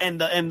eyes, and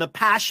the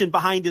passion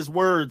behind his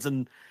words,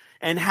 and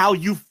how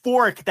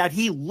euphoric that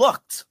he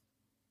looked.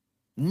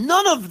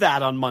 None of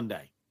that on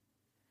Monday.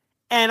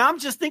 And I'm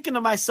just thinking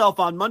to myself,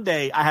 on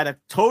Monday, I had a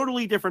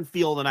totally different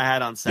feel than I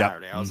had on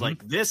Saturday. I was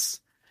like,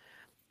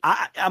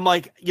 I'm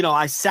like,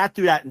 I sat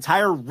through that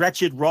entire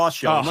wretched Raw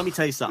show. And let me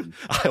tell you something.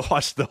 I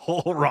watched the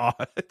whole Raw.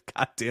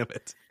 God damn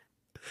it.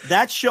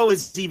 That show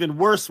is even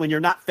worse when you're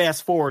not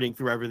fast forwarding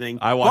through everything.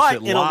 I watched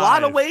it live. In a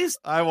lot of ways,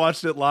 I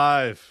watched it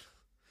live.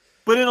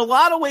 But in a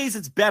lot of ways,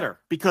 it's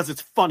better because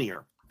it's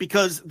funnier.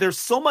 Because there's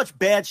so much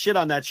bad shit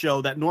on that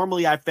show that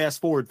normally I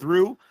fast forward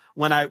through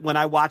when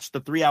I watched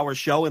the 3-hour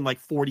show in like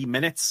 40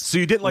 minutes. So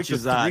you didn't like the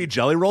 3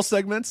 Jelly Roll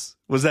segments?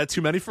 Was that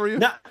too many for you?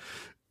 No.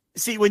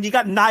 See, when you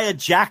got Nia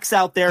Jax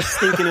out there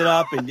stinking it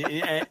up and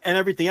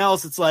everything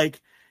else, it's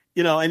like,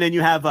 and then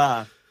you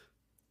have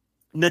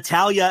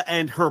Natalya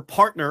and her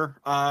partner,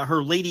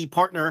 her lady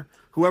partner,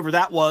 whoever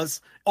that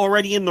was,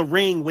 already in the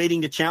ring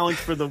waiting to challenge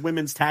for the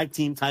women's tag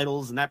team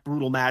titles in that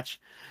brutal match.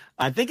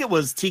 I think it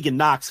was Tegan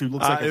Nox, who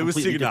looks like a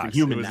completely different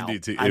human now.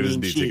 It was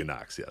indeed Tegan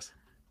Nox, yes.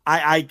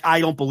 I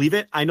don't believe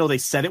it. I know they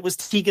said it was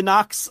Tegan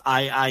Nox.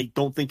 I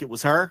don't think it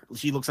was her.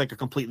 She looks like a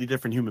completely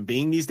different human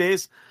being these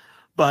days.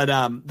 But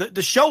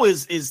the show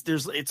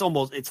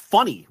it's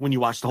funny when you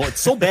watch the whole.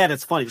 It's so bad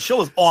it's funny. The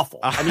show is awful.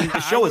 I mean,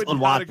 the show is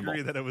unwatchable. I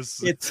agree that it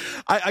was.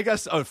 I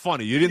guess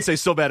funny. You didn't say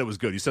so bad it was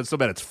good. You said so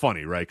bad it's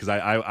funny, right? Because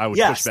I would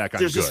push back on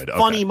there's good. This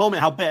funny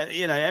moment how bad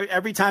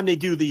every time they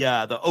do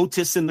the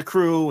Otis and the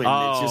crew and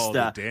it's just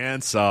the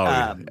dance.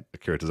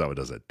 Akira Tozawa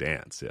does a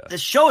dance. Yeah, the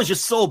show is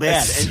just so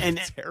bad and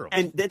terrible.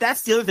 And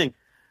that's the other thing.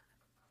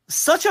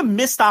 Such a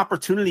missed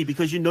opportunity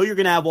because you're going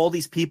to have all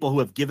these people who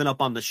have given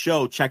up on the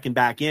show checking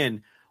back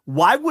in.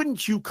 Why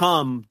wouldn't you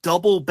come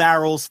double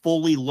barrels,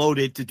 fully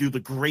loaded to do the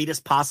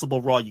greatest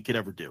possible Raw you could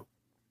ever do?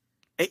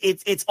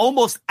 It's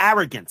almost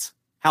arrogant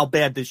how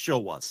bad this show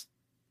was.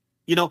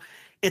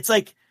 It's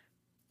like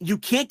you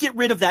can't get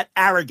rid of that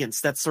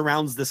arrogance that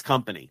surrounds this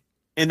company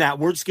and that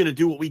we're just going to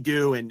do what we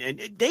do. And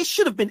they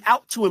should have been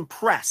out to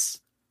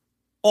impress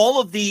all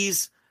of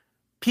these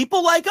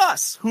people like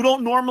us who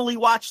don't normally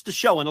watch the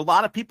show. And a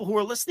lot of people who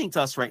are listening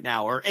to us right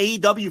now are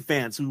AEW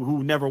fans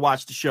who never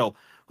watched the show,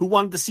 who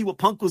wanted to see what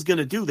Punk was going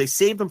to do. They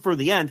saved them for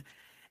the end.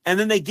 And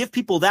then they give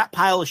people that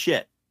pile of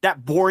shit,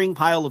 that boring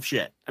pile of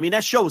shit. I mean,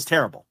 that show was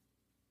terrible.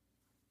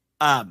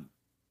 And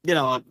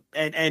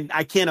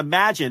I can't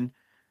imagine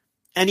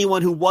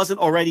anyone who wasn't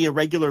already a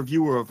regular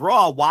viewer of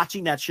Raw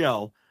watching that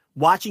show,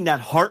 watching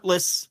that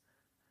heartless,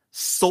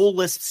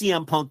 soulless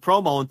CM Punk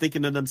promo and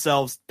thinking to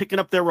themselves, picking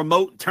up their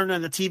remote,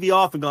 turning the TV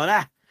off and going,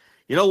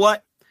 you know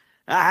what?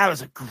 That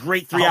was a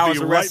great 3 hours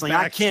of wrestling.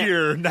 I can't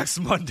here next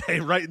Monday,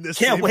 right in this.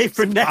 Can't wait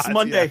for spot. Next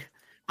Monday.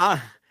 Yeah.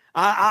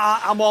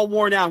 I'm all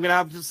worn out. I'm gonna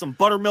have some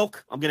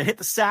buttermilk. I'm gonna hit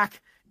the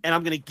sack, and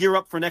I'm gonna gear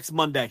up for next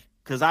Monday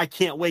because I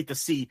can't wait to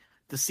see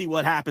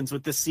what happens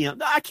with this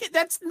CM. I can't.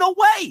 That's no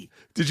way.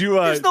 Did you?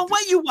 There's no way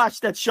you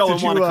watch that show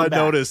and want to come back.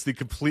 Notice the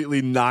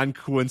completely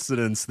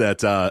non-coincidence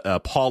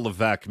that Paul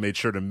Levesque made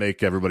sure to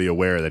make everybody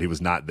aware that he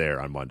was not there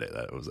on Monday.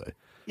 That was a.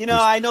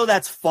 I know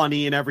that's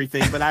funny and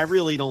everything, but I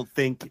really don't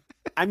think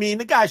I mean,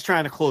 the guy's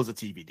trying to close a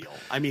TV deal.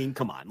 I mean,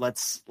 come on,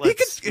 let's.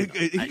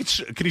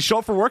 Can he show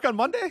up for work on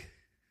Monday?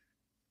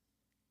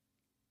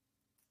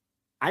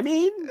 I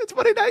mean, it's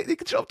Monday night. He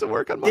could show up to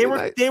work on Monday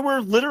night. They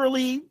were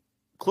literally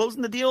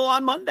closing the deal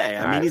on Monday.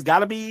 I mean, he's got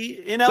to be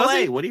in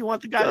LA. What do you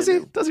want the guy to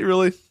do? Does he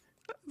really?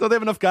 Don't they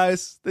have enough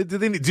guys? Do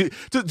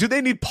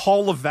they need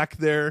Paul Levesque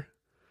there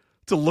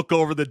to look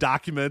over the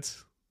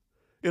documents?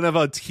 You have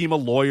a team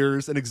of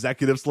lawyers and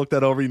executives to look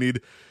that over. You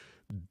need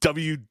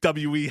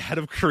WWE head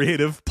of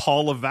creative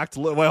Paul Levesque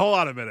to look. Wait, hold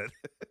on a minute.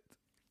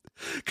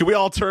 Can we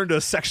all turn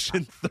to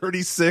section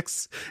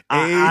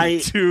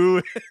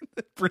 36A2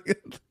 and bring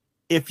it?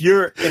 If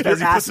you're As he puts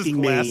his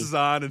asking glasses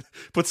on and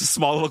puts his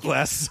small little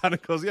glasses on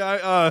and goes,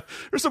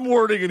 there's some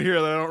wording in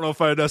here that I don't know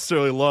if I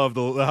necessarily love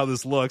how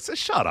this looks.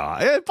 Shut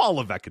up. Paul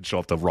Levesque can show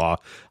up to Raw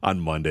on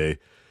Monday.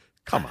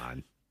 Come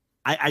on.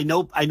 I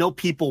know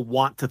people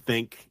want to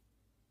think,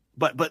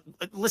 but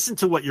listen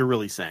to what you're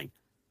really saying.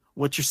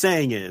 What you're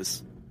saying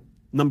is,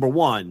 number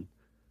one,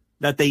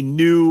 that they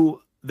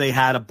knew they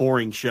had a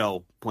boring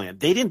show planned.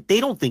 They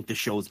don't think the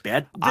show's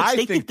bad.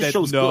 They think the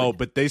show's good.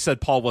 But they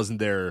said Paul wasn't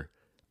there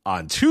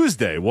on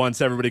Tuesday,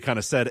 once everybody kind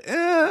of said,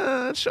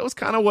 that show's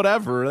kind of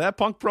whatever. That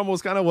Punk promo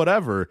was kind of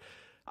whatever.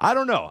 I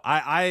don't know.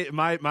 My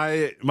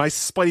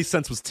spidey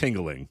sense was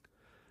tingling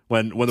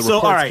when the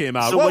reports came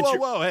out.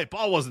 Whoa, hey,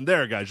 Paul wasn't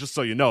there, guys. Just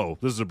so you know,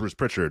 this is a Bruce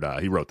Pritchard.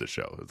 He wrote this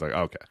show. It's like,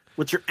 okay.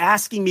 What you're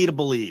asking me to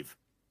believe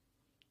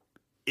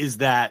is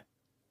that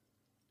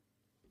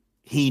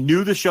he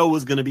knew the show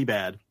was going to be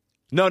bad.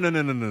 No.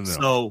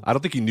 So I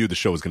don't think he knew the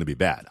show was going to be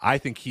bad. I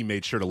think he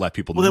made sure to let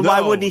people know. Then why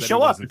wouldn't he show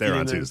up wasn't there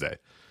on Tuesday?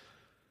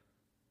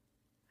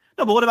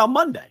 No, but what about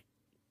Monday?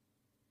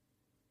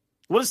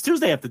 What does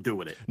Tuesday have to do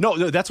with it?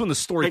 No, that's when the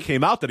story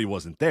came out that he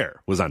wasn't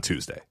there, was on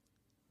Tuesday.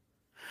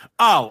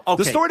 Oh,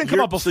 okay. The story didn't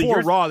come out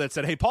before Raw that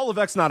said, hey, Paul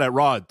Levesque's not at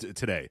Raw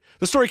today.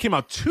 The story came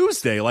out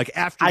Tuesday, like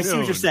afternoon. I see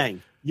what you're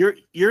saying.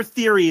 Your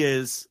theory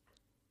is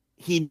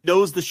he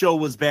knows the show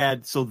was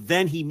bad, so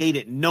then he made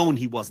it known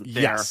he wasn't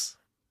there. Yes.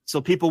 So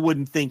people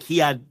wouldn't think he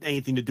had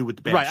anything to do with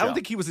the bad show. I don't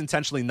think he was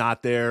intentionally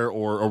not there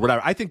or whatever.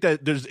 I think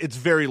that it's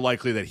very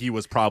likely that he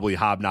was probably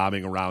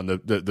hobnobbing around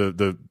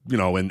the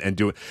and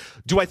doing.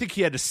 Do I think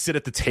he had to sit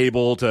at the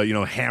table to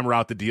hammer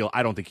out the deal?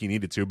 I don't think he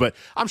needed to, but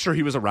I'm sure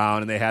he was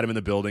around and they had him in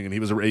the building and he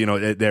was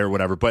there or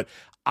whatever. But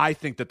I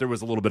think that there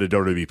was a little bit of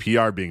WWE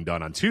PR being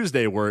done on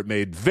Tuesday where it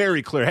made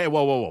very clear, hey,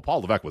 whoa,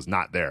 Paul Levesque was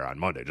not there on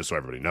Monday, just so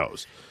everybody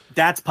knows.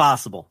 That's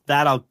possible.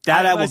 I will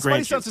grant you.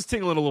 My sense is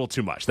tingling a little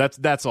too much.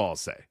 That's all I'll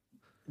say.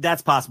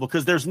 That's possible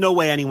because there's no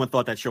way anyone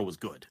thought that show was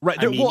good. Right.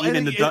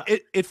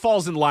 It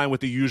falls in line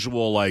with the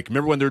usual, like,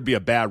 remember when there'd be a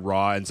bad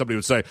Raw and somebody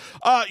would say,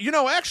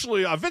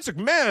 actually, Vince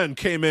McMahon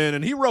came in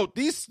and he wrote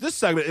this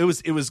segment. It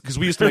was because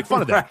we used to make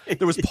fun of that. Right.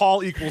 There was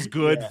Paul equals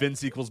good,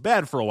 Vince equals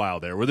bad for a while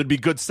there, where there'd be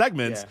good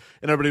segments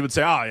and everybody would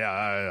say,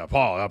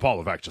 Paul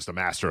Levesque's just a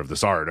master of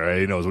this art.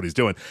 He knows what he's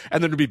doing.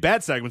 And then there'd be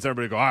bad segments.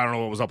 Everybody would go, I don't know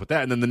what was up with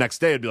that. And then the next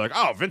day it'd be like,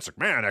 Vince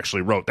McMahon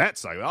actually wrote that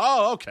segment.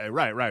 Oh, okay.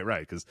 Right.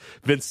 Because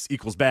Vince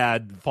equals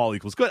bad, Paul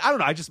equals good. I don't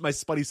know. My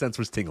spidey sense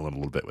was tingling a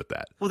little bit with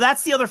that. Well,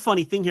 that's the other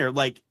funny thing here.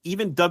 Like,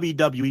 even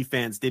WWE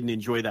fans didn't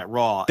enjoy that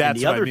Raw. That's and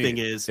the other thing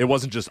is, it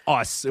wasn't just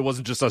us. It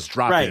wasn't just us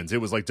drop-ins. It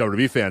was like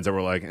WWE fans that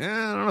were like,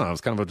 I don't know. It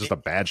was kind of just a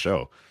bad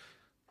show.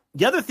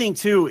 The other thing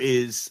too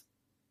is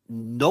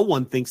no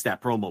one thinks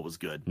that promo was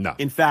good. No.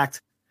 In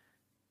fact,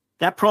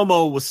 that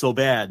promo was so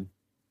bad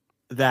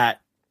that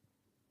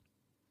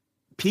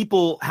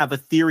people have a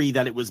theory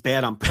that it was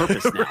bad on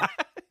purpose now.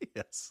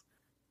 Yes.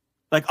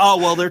 Like,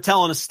 they're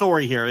telling a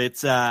story here.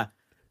 It's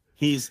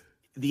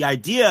the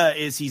idea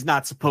is he's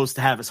not supposed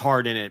to have his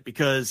heart in it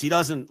because he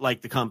doesn't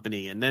like the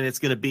company. And then it's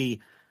going to be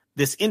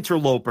this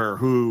interloper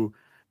who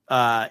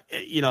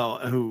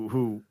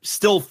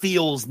still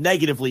feels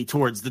negatively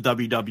towards the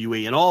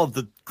WWE, and all of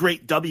the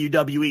great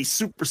WWE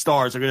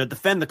superstars are going to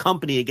defend the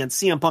company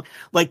against CM Punk.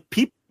 Like,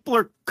 people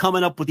are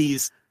coming up with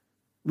these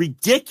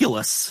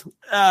ridiculous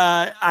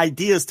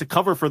ideas to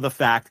cover for the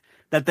fact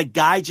that the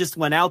guy just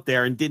went out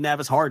there and didn't have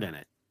his heart in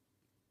it.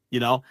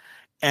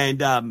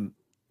 And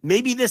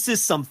maybe this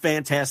is some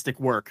fantastic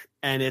work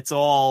and it's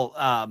all,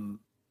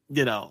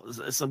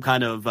 some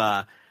kind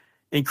of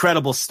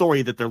incredible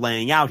story that they're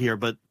laying out here.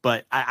 But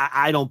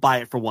I don't buy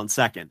it for 1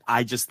 second.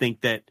 I just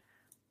think that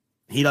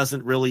he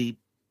doesn't really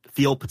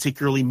feel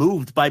particularly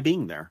moved by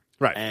being there.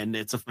 Right. And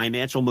it's a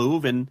financial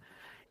move, and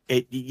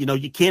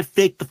you can't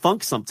fake the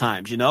funk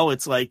sometimes.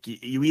 It's like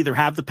you either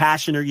have the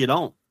passion or you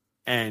don't.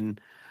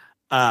 And,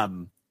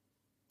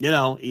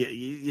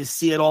 you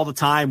see it all the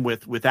time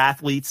with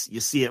athletes. You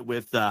see it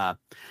with,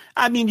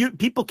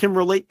 people can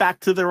relate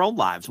back to their own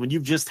lives when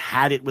you've just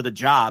had it with a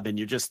job and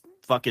you're just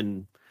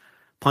fucking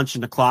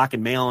punching the clock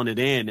and mailing it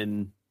in,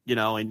 and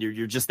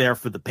you're just there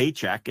for the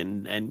paycheck,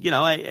 and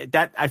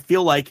I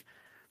feel like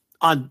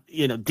on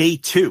day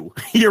 2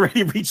 you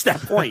already reached that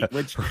point,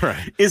 which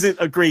isn't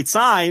a great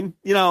sign,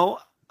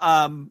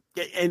 and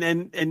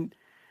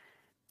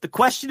the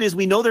question is,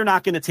 we know they're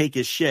not going to take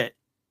his shit,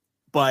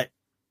 but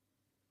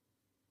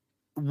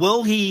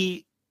will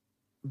he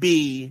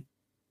be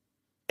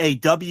a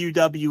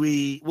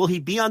WWE, will he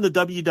be on the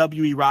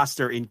WWE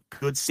roster in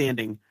good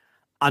standing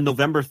on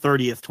November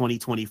 30th,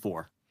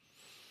 2024?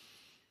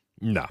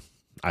 No.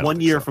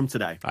 1 year from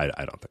today. I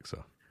don't think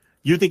so.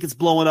 You think it's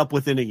blowing up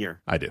within a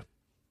year? I do.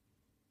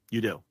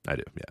 You do? I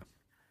do, yeah.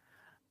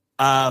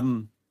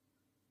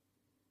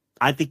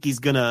 I think he's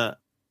going to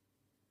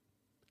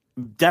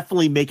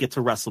definitely make it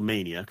to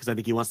WrestleMania because I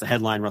think he wants to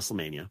headline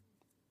WrestleMania.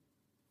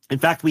 In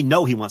fact, we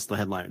know he wants to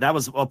headline. That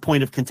was a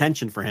point of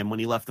contention for him when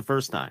he left the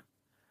first time.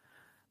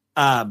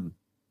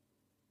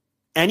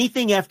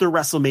 Anything after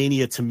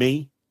WrestleMania to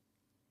me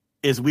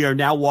is we are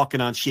now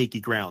walking on shaky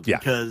ground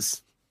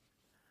because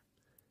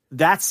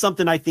that's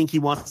something I think he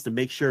wants to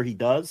make sure he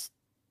does.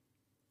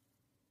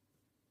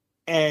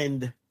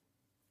 And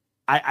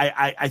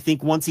I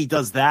think once he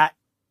does that,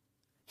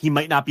 he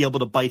might not be able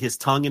to bite his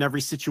tongue in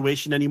every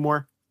situation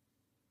anymore.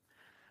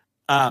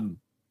 And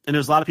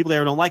there's a lot of people there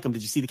who don't like him.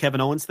 Did you see the Kevin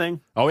Owens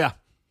thing? Oh, yeah.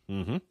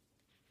 Mm-hmm.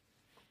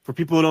 For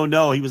people who don't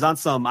know, he was on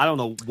some, I don't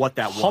know what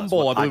that was. I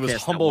believe it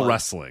was Humble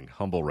Wrestling.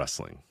 Humble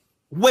Wrestling.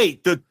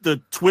 Wait,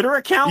 the Twitter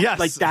account? Yes.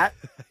 Like that?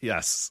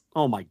 Yes.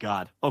 Oh, my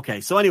God.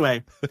 Okay, so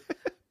anyway,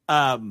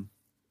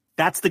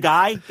 that's the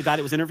guy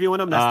that was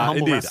interviewing him? That's the Humble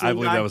indeed. Wrestling I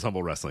believe guy? that was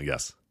Humble Wrestling,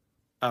 yes.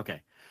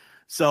 Okay.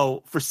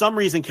 So for some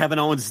reason, Kevin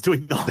Owens is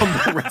doing the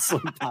Humble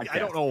Wrestling podcast. I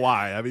don't know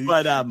why. I mean,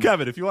 but,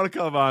 Kevin, if you want to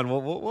come on,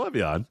 we'll have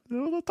you on.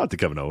 We'll talk to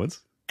Kevin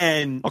Owens.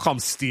 And I'll call him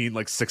Steen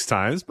like 6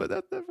 times,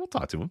 but we'll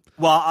talk to him.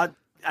 Well,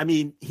 I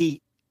mean,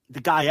 the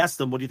guy asked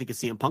him, what do you think of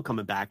CM Punk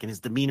coming back? And his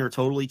demeanor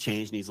totally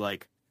changed. And he's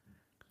like,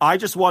 I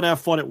just want to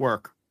have fun at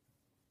work.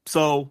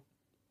 So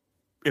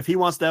if he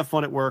wants to have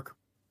fun at work,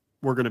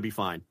 we're going to be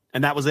fine.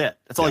 And that was it.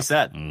 That's all he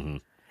said. Mm-hmm.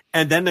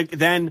 And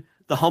then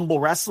the Humble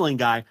Wrestling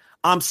guy,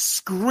 I'm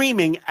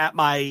screaming at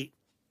my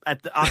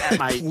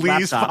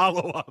Please laptop.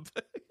 follow up.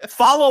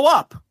 Follow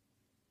up.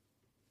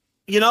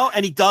 You know,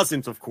 and he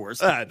doesn't, of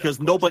course, because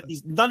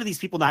none of these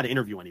people know how to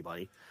interview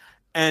anybody.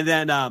 And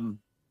then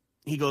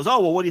he goes, oh,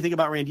 well, what do you think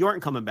about Randy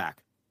Orton coming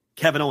back?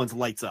 Kevin Owens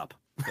lights up.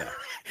 Yeah.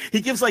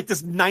 He gives like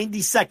this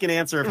 90-second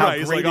answer of how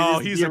he's great like,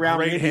 it is he's to be around a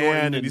great Randy hand,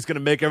 Orton, and he's going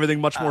to make everything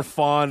much more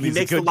fun. He He's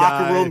makes a good the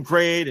locker guy. room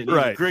great, and he's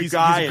a great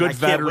guy. He's a good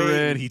veteran.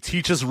 Wait. He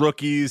teaches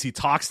rookies. He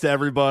talks to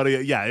everybody.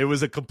 Yeah, it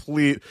was a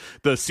complete.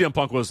 The CM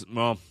Punk was,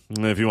 well,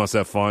 if he wants to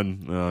have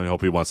fun, I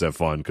hope he wants to have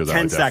fun because I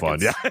like to have fun.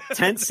 Yeah,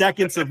 10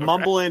 seconds of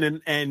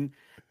mumbling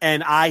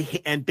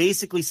and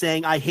basically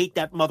saying I hate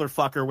that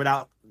motherfucker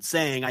without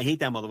saying I hate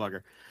that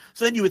motherfucker.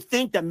 So then you would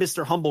think that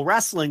Mr. Humble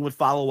Wrestling would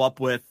follow up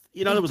with,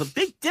 you know, there was a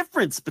big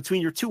difference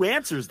between your two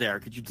answers there.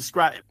 Could you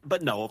describe it?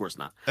 But no, of course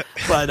not.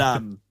 But I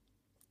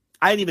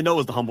didn't even know it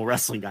was the Humble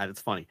Wrestling guy.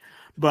 That's funny.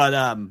 But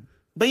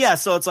yeah,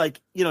 so it's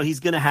like, you know, he's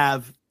going to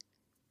have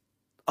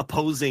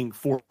opposing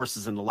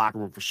forces in the locker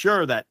room for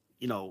sure that,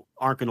 you know,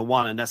 aren't going to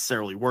want to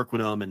necessarily work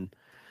with him. And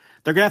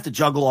they're going to have to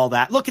juggle all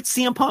that. Look, it's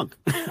CM Punk.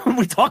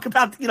 We talk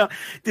about, you know,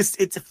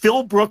 it's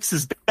Phil Brooks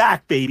is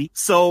back, baby.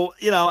 So,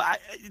 you know,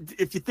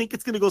 if you think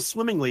it's going to go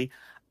swimmingly,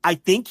 I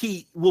think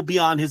he will be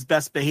on his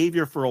best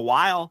behavior for a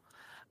while.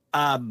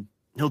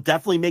 He'll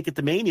definitely make it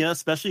to Mania,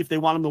 especially if they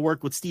want him to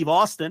work with Steve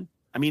Austin.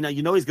 I mean,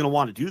 you know, he's going to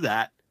want to do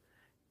that.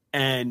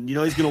 And, you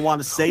know, he's going to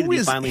want to say that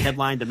he finally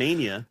headlined to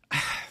Mania.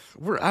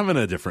 I'm in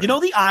a different. You know,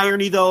 the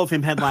irony, though, of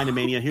him headlining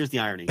Mania. Here's the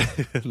irony.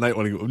 night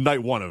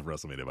one of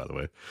WrestleMania, by the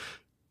way.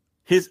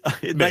 His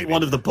night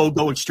one of the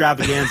BOGO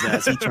extravaganza,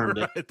 as he termed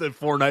it. Right, the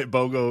 4-night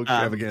BOGO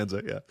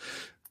extravaganza, yeah.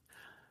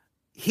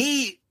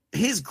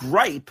 His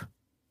gripe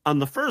on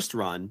the first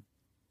run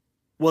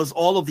was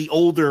all of the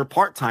older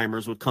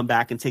part-timers would come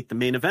back and take the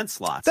main event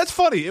slots. That's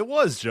funny. It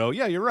was, Joe.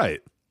 Yeah, you're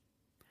right.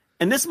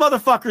 And this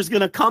motherfucker's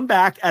going to come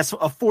back as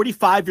a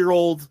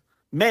 45-year-old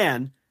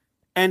man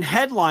and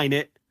headline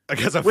it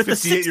with a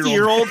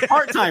 60-year-old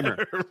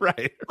part-timer.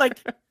 Right. Like,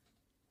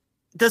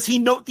 does he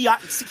note the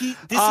this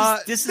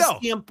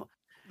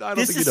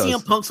is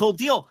CM Punk's whole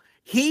deal.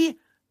 He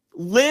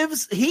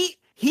lives he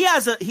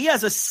has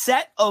a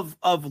set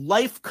of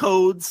life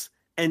codes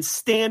and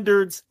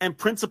standards and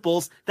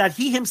principles that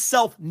he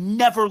himself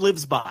never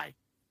lives by.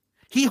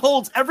 He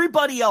holds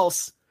everybody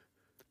else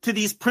to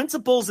these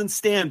principles and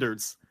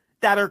standards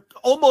that are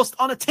almost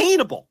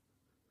unattainable.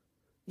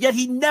 Yet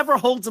he never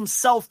holds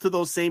himself to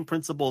those same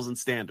principles and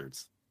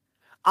standards.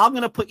 I'm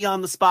going to put you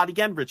on the spot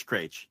again, Rich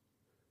Craich.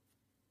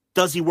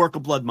 Does he work a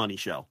Blood Money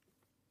show?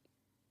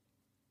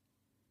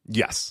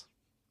 Yes.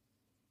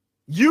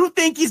 You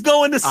think he's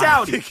going to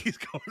Saudi? I think he's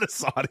going to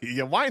Saudi.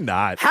 Yeah, why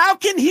not? How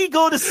can he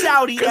go to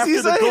Saudi? Because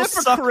he's a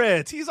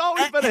hypocrite. He's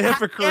always been a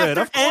hypocrite.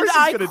 Of course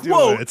he's going to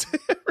do it.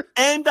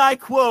 And I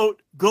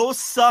quote, "Go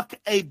suck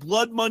a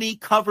Blood Money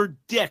covered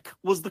dick,"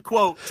 was the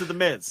quote to The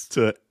Miz.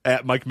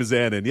 At Mike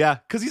Mizanin. Yeah,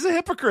 because he's a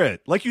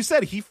hypocrite. Like you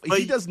said, he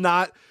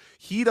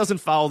doesn't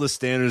follow the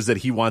standards that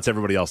he wants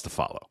everybody else to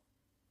follow.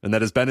 And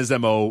that has been his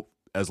MO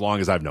as long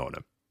as I've known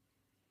him.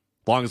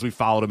 As long as we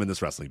followed him in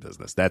this wrestling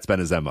business. That's been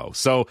his MO.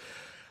 So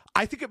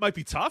I think it might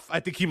be tough.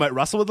 I think he might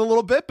wrestle with it a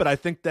little bit, but I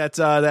think that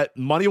that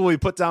money will be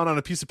put down on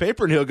a piece of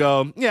paper and he'll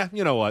go, yeah,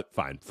 you know what?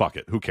 Fine. Fuck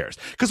it. Who cares?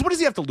 Because what does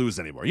he have to lose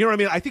anymore? You know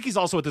what I mean? I think he's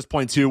also at this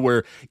point, too,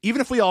 where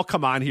even if we all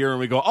come on here and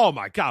we go, oh,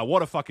 my God,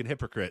 what a fucking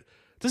hypocrite.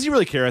 Does he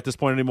really care at this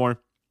point anymore?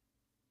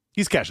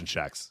 He's cashing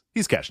checks.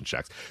 He's cashing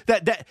checks.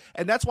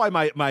 And that's why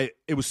my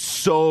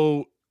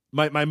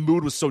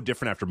mood was so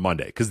different after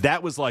Monday, because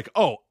that was like,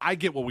 oh, I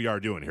get what we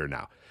are doing here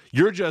now.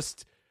 You're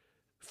just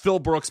Phil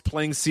Brooks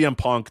playing CM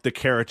Punk, the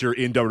character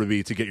in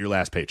WWE, to get your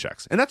last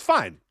paychecks. And that's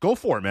fine. Go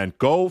for it, man.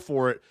 Go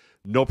for it.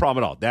 No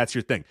problem at all. That's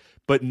your thing.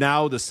 But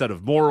now the set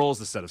of morals,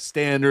 the set of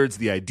standards,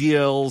 the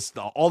ideals,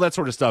 all that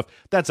sort of stuff,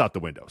 that's out the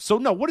window. So,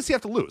 no, what does he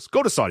have to lose?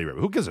 Go to Saudi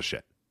Arabia. Who gives a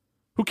shit?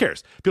 Who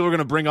cares? People are going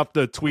to bring up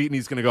the tweet and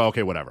he's going to go,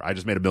 okay, whatever. I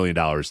just made $1 million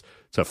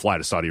to fly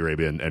to Saudi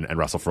Arabia and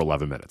wrestle for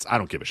 11 minutes. I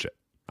don't give a shit,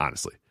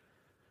 honestly.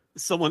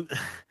 Someone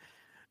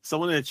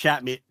in the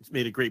chat made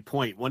a great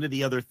point. One of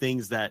the other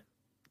things that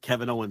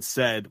Kevin Owens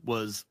said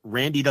was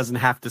Randy doesn't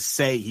have to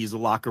say he's a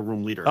locker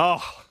room leader.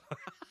 Oh,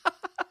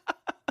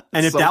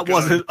 and if that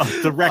wasn't a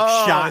direct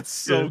shot, it's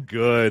so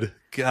good.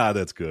 God,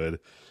 that's good.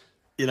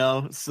 You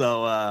know,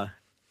 so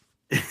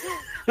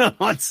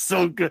it's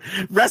so good.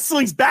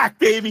 Wrestling's back,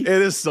 baby. It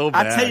is so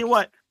bad. I tell you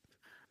what,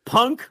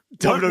 Punk.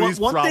 WWE's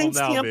one thing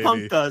now, CM baby.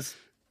 Punk does.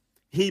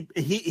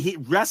 He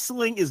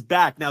wrestling is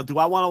back now. Do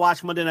I want to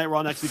watch Monday Night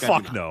Raw next week?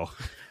 Fuck no.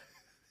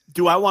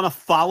 Do I want to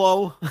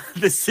follow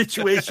the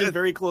situation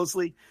very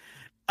closely?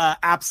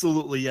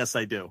 Absolutely, yes,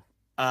 I do.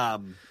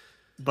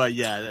 But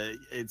yeah,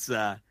 it's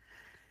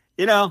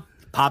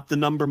popped the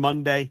number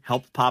Monday,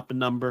 helped pop a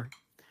number.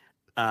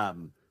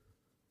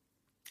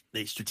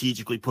 They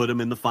strategically put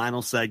him in the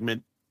final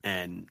segment,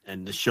 and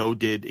the show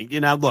did.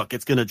 Look,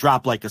 it's going to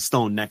drop like a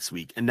stone next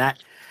week, and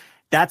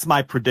that's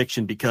my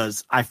prediction,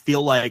 because I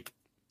feel like,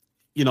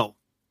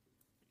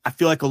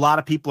 a lot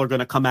of people are going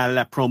to come out of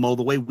that promo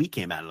the way we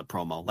came out of the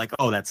promo. Like,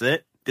 oh, that's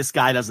it? This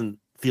guy doesn't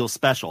feel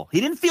special. He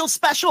didn't feel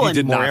special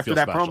anymore after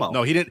that promo.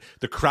 No, he didn't.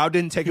 The crowd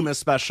didn't take him as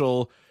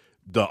special.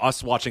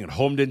 Us watching at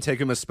home didn't take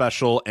him as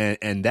special.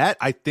 And that,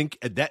 I think,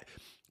 that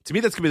to me,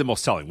 that's going to be the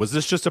most telling. Was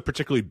this just a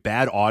particularly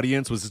bad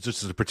audience? Was it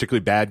just a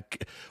particularly bad,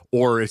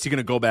 or is he going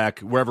to go back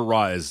wherever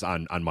Raw is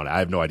on Monday? I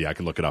have no idea. I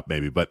can look it up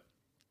maybe, but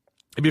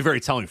it'd be very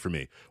telling for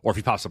me, or if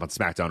he pops up on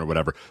SmackDown or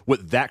whatever,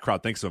 what that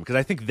crowd thinks of him. Because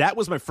I think that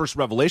was my first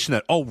revelation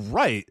that, oh,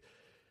 right,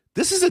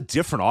 this is a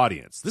different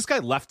audience. This guy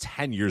left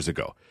 10 years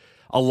ago.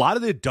 A lot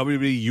of the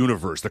WWE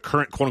universe, the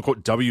current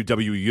quote-unquote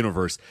WWE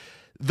universe,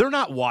 they're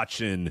not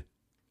watching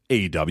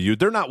AEW.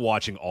 They're not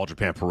watching All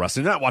Japan Pro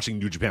Wrestling. They're not watching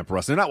New Japan Pro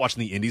Wrestling. They're not watching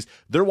the Indies.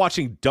 They're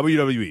watching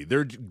WWE.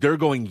 They're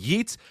going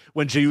yeet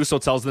when Jey Uso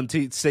tells them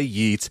to say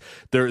yeet.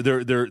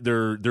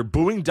 They're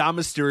booing Dom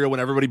Mysterio when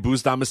everybody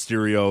boos Dom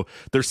Mysterio.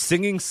 They're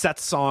singing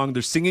Seth's song.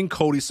 They're singing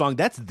Cody's song.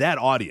 That's that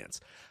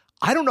audience.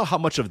 I don't know how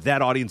much of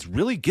that audience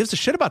really gives a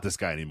shit about this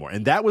guy anymore.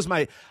 And that was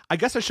I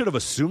guess I should have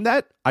assumed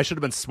that. I should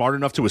have been smart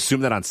enough to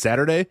assume that on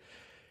Saturday.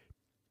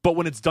 But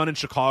when it's done in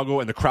Chicago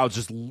and the crowd's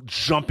just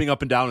jumping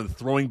up and down and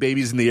throwing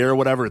babies in the air or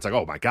whatever, it's like,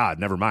 oh my God,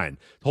 never mind.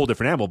 Whole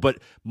different animal. But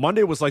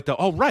Monday was like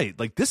oh, right.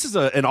 Like, this is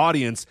an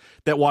audience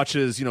that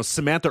watches,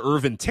 Samantha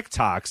Irvin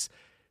TikToks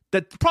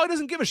that probably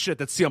doesn't give a shit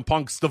that CM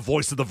Punk's the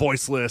voice of the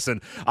voiceless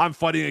and I'm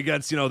fighting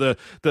against,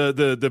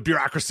 the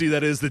bureaucracy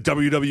that is the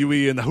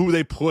WWE and who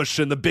they push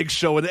and the Big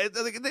Show. And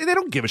they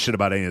don't give a shit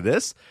about any of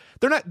this.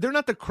 They're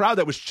not the crowd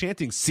that was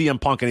chanting CM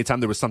Punk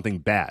anytime there was something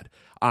bad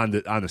on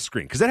the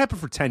screen, because that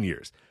happened for 10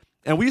 years.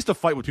 And we used to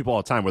fight with people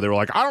all the time where they were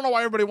like, I don't know why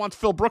everybody wants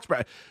Phil Brooks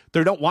back.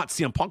 They don't want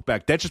CM Punk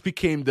back. That just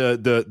became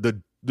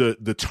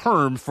the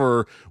term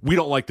for, we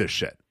don't like this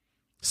shit.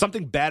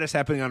 Something bad is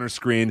happening on our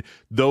screen.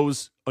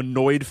 Those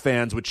annoyed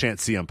fans would chant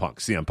CM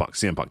Punk, CM Punk,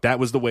 CM Punk. That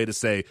was the way to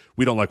say,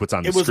 we don't like what's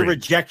on the screen. It was a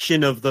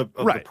rejection of the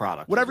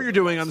product. Whatever you're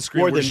doing on the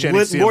screen,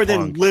 more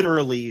than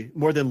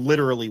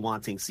literally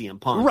wanting CM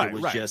Punk. Right, it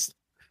was just,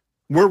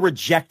 we're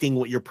rejecting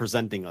what you're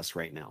presenting us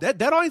right now.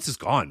 That audience is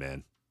gone,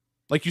 man.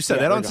 Like you said,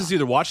 that audience is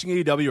either watching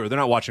AEW or they're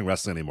not watching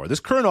wrestling anymore. This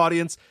current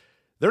audience,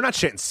 they're not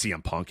chanting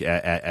CM Punk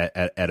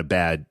at a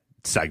bad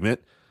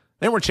segment.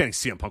 They weren't chanting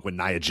CM Punk when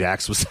Nia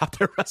Jax was out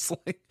there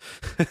wrestling.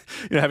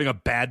 Having a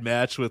bad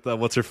match with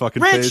what's her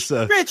fucking face?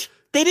 Rich,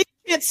 they didn't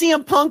chant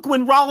CM Punk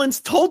when Rollins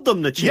told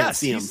them to chant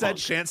CM Punk. Yes, he said,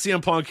 chant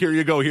CM Punk, here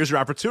you go, here's your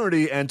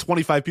opportunity, and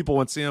 25 people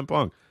went CM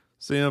Punk.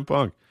 CM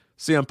Punk.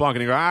 CM Punk,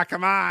 and you go,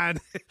 come on,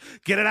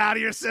 get it out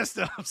of your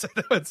system.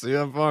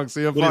 CM Punk,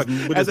 CM Punk.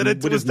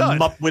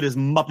 With his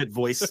Muppet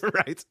voice.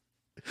 Right.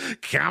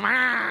 Come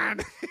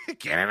on,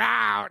 get it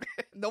out.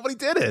 Nobody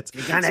did it.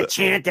 You're going to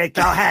chant it.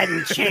 Go ahead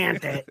and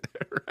chant it.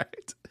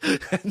 Right.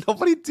 And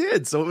nobody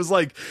did. So it was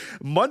like,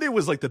 Monday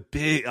was like the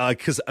big,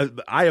 because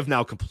I have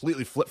now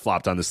completely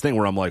flip-flopped on this thing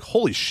where I'm like,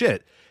 holy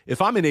shit.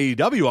 If I'm in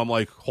AEW, I'm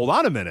like, hold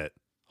on a minute.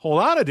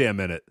 Hold on a damn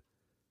minute.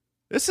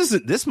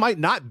 This might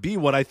not be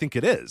what I think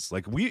it is.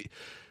 Like we're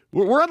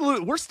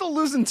still a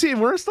losing team.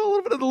 We're still a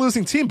little bit of the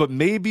losing team, but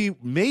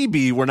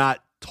maybe we're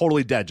not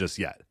totally dead just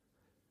yet.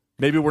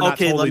 Maybe we're not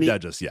totally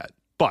dead just yet.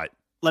 But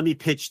let me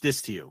pitch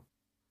this to you.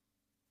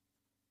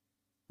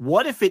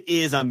 What if it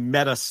is a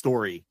meta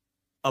story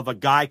of a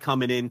guy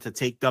coming in to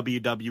take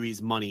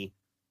WWE's money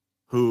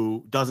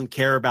who doesn't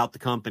care about the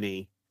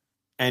company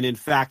and in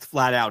fact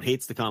flat out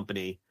hates the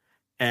company,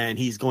 and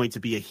he's going to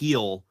be a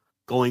heel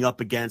going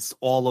up against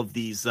all of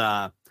these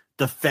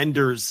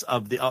defenders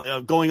of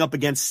the going up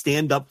against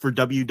stand up for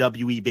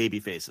WWE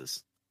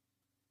babyfaces.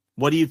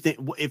 What do you think?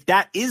 If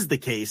that is the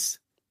case,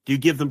 do you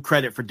give them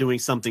credit for doing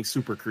something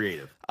super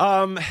creative?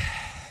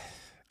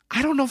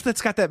 I don't know if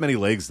that's got that many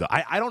legs, though.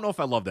 I don't know if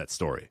I love that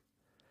story.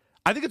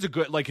 I think it's a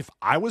good, like, if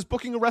I was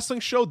booking a wrestling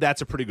show,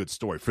 that's a pretty good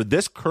story. For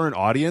this current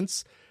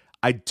audience,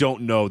 I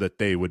don't know that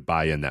they would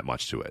buy in that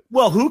much to it.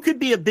 Well, who could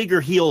be a bigger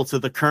heel to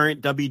the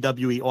current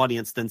WWE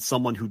audience than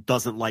someone who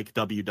doesn't like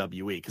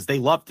WWE? Because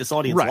this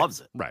audience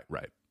loves it.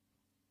 Right.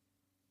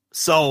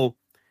 So,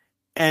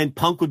 and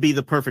Punk would be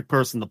the perfect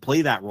person to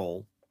play that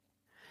role.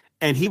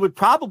 And he would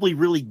probably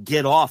really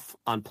get off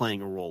on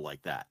playing a role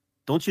like that.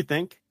 Don't you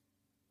think?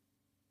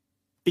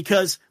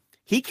 Because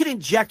he could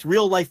inject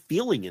real life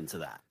feeling into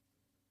that.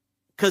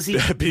 Because he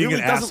being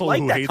really an doesn't asshole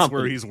like who that hates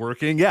company. where he's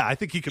working. Yeah, I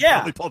think he could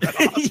probably pull that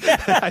off.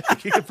 I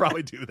think he could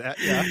probably do that.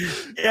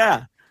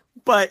 Yeah.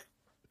 But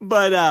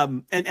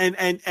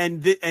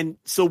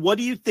so what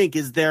do you think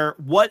is there?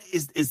 What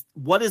is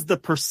the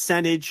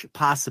percentage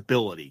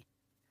possibility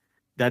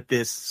that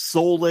this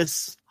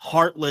soulless,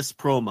 heartless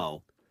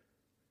promo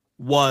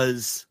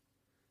was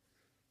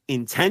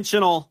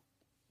intentional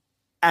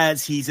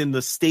as he's in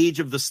the stage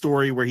of the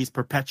story where he's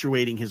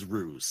perpetuating his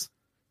ruse?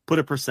 Put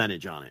a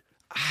percentage on it.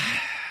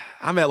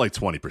 I'm at like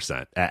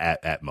 20%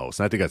 at most.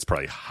 And I think that's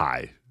probably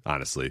high,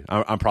 honestly.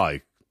 I'm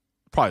probably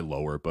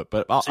lower, but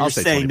I'll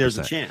say saying 20%. There's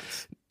a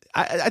chance.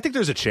 I think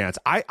there's a chance.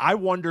 I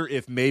wonder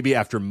if maybe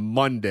after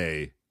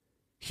Monday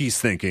he's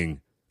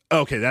thinking,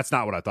 okay, that's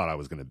not what I thought it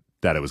was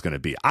gonna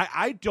be.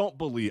 I don't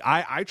believe.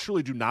 I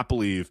truly do not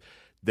believe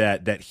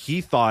that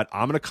he thought,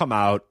 I'm gonna come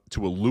out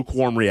to a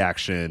lukewarm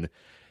reaction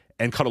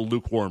and cut a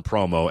lukewarm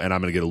promo and I'm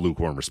gonna get a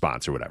lukewarm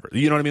response or whatever.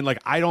 You know what I mean? Like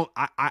I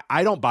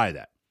don't buy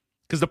that.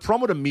 Because the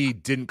promo to me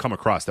didn't come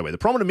across that way. The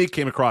promo to me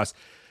came across,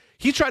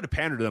 he tried to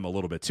pander to them a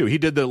little bit too. He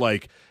did the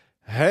like,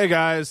 hey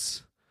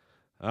guys,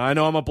 I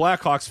know I'm a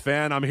Blackhawks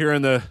fan. I'm here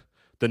in the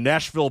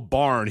Nashville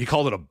barn. He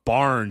called it a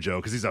barn, Joe,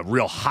 because he's a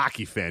real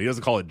hockey fan. He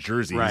doesn't call it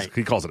jersey. Right.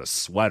 He calls it a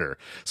sweater.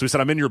 So he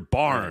said, I'm in your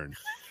barn.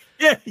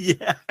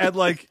 Yeah. And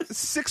like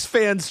 6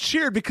 fans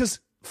cheered because,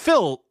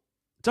 Phil,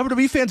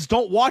 WWE fans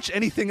don't watch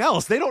anything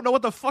else. They don't know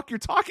what the fuck you're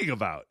talking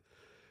about.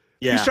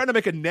 Yeah. He's trying to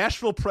make a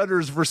Nashville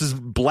Predators versus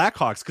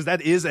Blackhawks because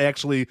that is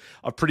actually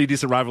a pretty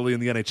decent rivalry in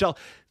the NHL.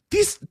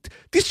 These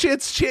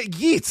chants chant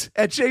Yeet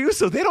at Jey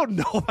Uso. They don't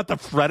know about the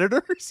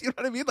Predators. You know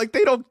what I mean? Like,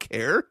 they don't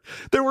care.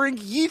 They're wearing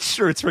Yeet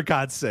shirts, for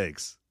God's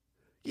sakes.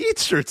 Yeet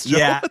shirts, Joe.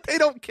 Yeah. They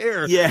don't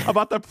care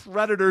about the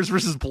Predators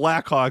versus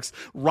Blackhawks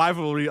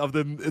rivalry of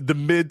the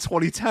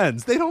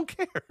mid-2010s. They don't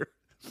care.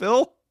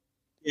 Phil?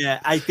 Yeah,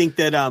 I think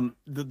that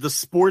the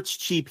sports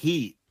cheap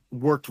heat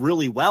worked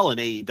really well in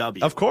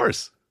AEW. Of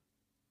course.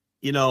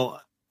 You know,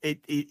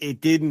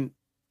 it didn't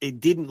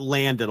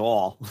land at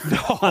all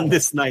on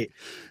this night.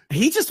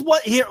 He just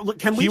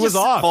can we just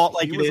call it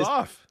like it is?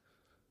 Off.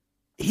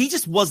 He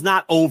just was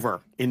not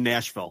over in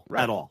Nashville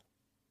at all.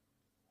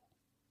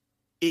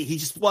 He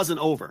just wasn't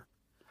over.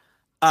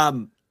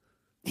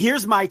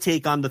 Here's my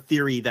take on the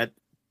theory that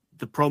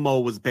the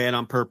promo was bad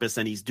on purpose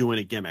and he's doing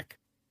a gimmick,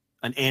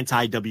 an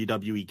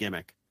anti-WWE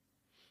gimmick.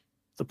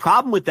 The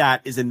problem with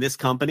that is in this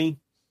company,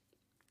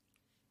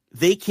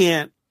 they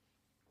can't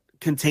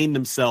contain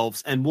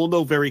themselves, and we'll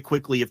know very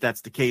quickly if that's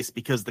the case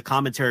because the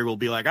commentary will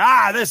be like,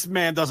 this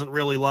man doesn't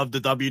really love the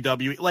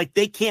WWE. Like,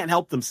 they can't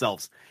help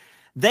themselves.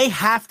 They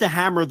have to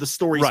hammer the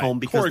stories home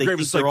because Corey they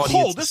Graves is like,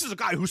 Cole, this is a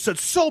guy who said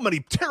so many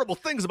terrible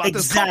things about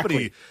this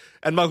company.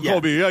 And Michael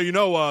Colby,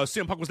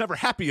 CM Punk was never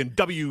happy in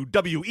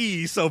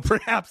WWE, so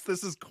perhaps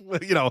this is,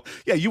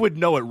 you would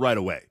know it right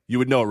away.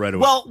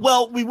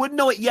 Well, we wouldn't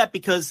know it yet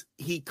because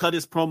he cut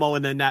his promo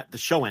and then the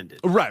show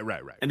ended. Right.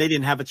 And they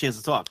didn't have a chance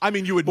to talk. I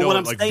mean, you would know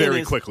it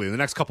very quickly in the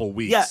next couple of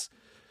weeks. Yeah,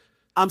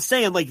 I'm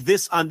saying like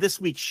this on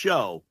this week's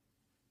show,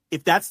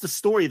 if that's the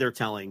story they're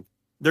telling,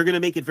 they're going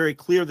to make it very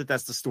clear that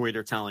that's the story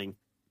they're telling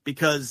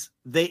because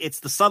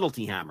it's the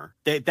subtlety hammer.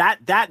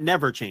 That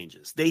never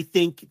changes. They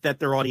think that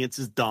their audience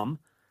is dumb.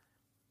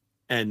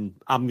 And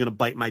I'm going to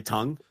bite my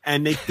tongue.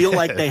 And they feel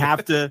like they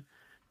have to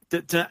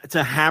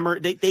hammer.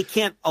 They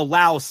can't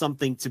allow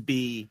something to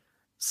be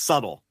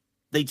subtle.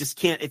 They just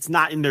can't. It's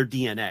not in their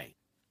DNA.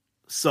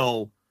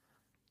 So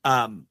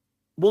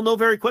we'll know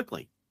very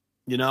quickly,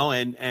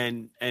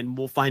 and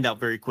we'll find out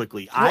very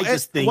quickly. Well, I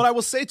just think what I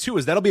will say, too,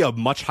 is that'll be a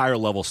much higher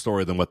level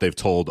story than what they've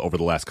told over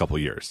the last couple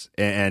of years.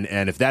 And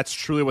if that's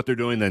truly what they're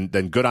doing,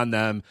 then good on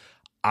them.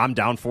 I'm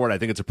down for it. I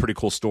think it's a pretty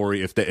cool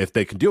story if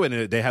they can do it.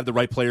 And they have the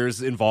right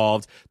players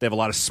involved. They have a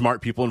lot of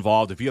smart people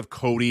involved. If you have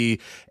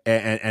Cody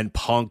and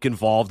Punk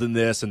involved in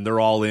this and they're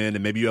all in,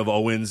 and maybe you have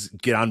Owens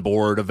get on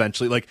board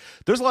eventually, like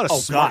there's a lot of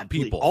smart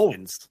people.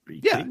 Owens, are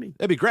you kidding me?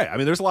 That'd be great. I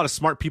mean, there's a lot of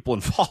smart people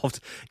involved.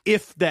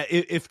 If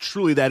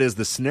truly that is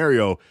the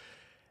scenario,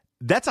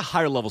 that's a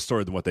higher level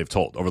story than what they've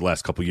told over the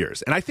last couple of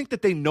years. And I think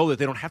that they know that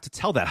they don't have to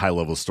tell that high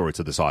level story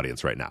to this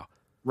audience right now.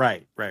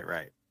 Right.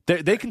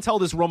 They can tell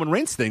this Roman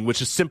Reigns thing,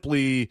 which is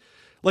simply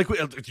like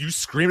you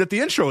screamed at the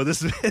intro.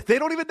 They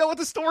don't even know what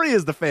the story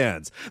is. The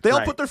fans, they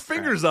all put their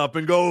fingers up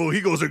and go.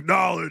 He goes,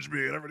 acknowledge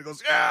me, and everybody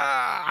goes,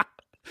 yeah.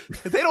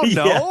 They don't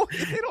know.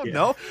 They don't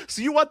know.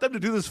 So you want them to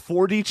do this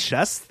 4D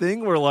chess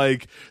thing where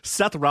like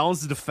Seth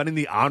Rollins is defending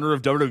the honor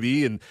of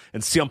WWE and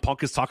CM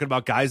Punk is talking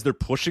about guys they're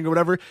pushing or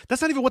whatever.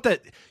 That's not even what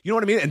that. You know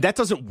what I mean? And that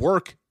doesn't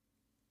work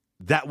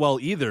that well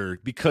either,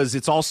 because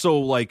it's also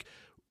like,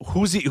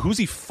 who's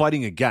he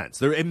fighting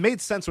against? It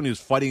made sense when he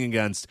was fighting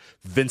against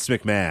Vince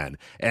McMahon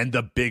and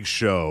the Big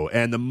Show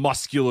and the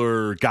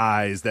muscular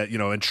guys that,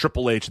 and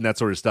Triple H and that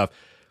sort of stuff.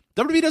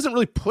 WWE doesn't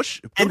really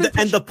push, and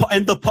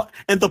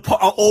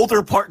the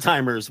older part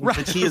timers,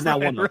 which he is now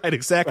one of. Right,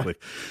 exactly.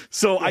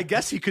 So I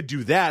guess he could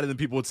do that, and then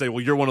people would say,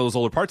 "Well, you're one of those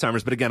older part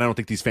timers." But again, I don't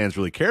think these fans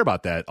really care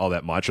about that all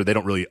that much, or they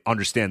don't really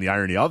understand the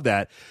irony of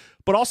that.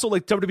 But also,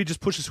 like, WWE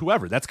just pushes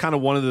whoever. That's kind of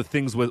one of the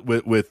things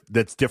with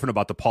that's different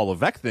about the Paul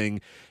Levesque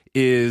thing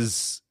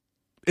is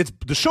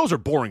the shows are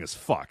boring as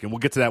fuck, and we'll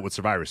get to that with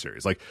Survivor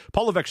Series. Like,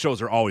 Paul Levesque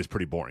shows are always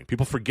pretty boring.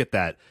 People forget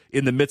that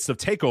in the midst of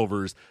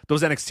takeovers,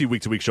 those NXT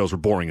week-to-week shows were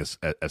boring as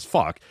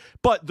fuck.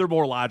 But they're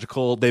more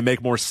logical, they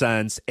make more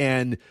sense,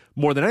 and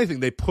more than anything,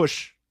 they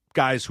push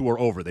guys who are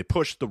over. They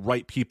push the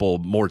right people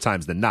more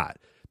times than not.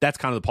 That's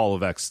kind of the Paul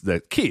Levesque's the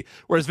key.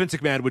 Whereas Vince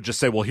McMahon would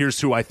just say, well,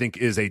 here's who I think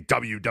is a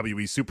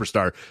WWE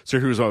superstar, so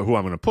here's who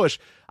I'm going to push.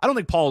 I don't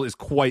think Paul is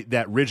quite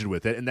that rigid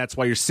with it, and that's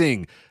why you're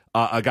seeing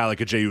a guy like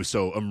a Jey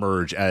Uso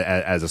emerge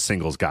as a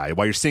singles guy,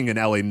 why you're seeing an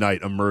LA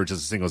Knight emerge as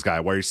a singles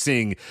guy, why you're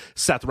seeing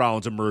Seth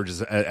Rollins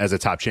emerge as a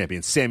top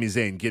champion, Sami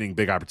Zayn getting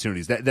big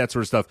opportunities, that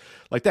sort of stuff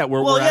like that.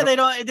 They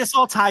don't. This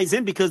all ties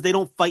in because they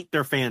don't fight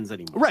their fans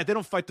anymore. Right, they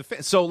don't fight the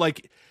fans. So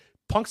like,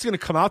 Punk's going to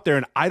come out there,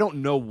 and I don't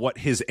know what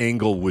his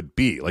angle would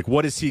be. Like,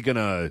 what is he going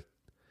to,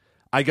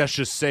 I guess,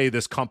 just say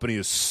this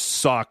company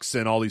sucks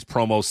and all these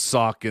promos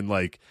suck and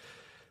like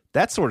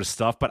that sort of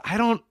stuff. But I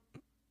don't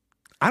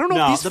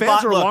know if these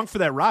fans are along for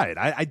that ride.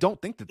 I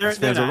don't think that these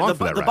fans are along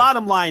for that ride.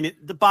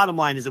 The bottom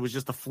line is it was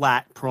just a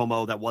flat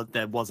promo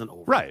that wasn't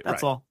over. Right.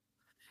 That's all.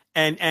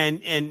 And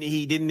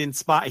he didn't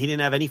inspire. He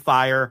didn't have any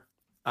fire.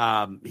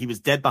 He was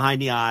dead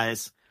behind the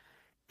eyes.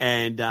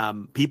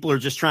 And people are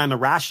just trying to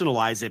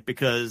rationalize it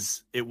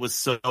because it was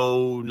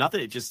so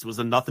nothing. It just was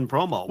a nothing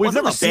promo. We've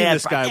never seen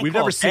this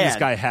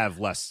guy have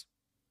less.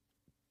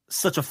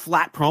 Such a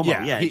flat promo.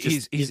 Yeah,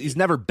 he's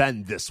never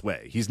been this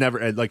way. He's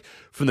never, like,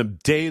 from the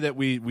day that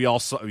we all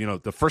saw,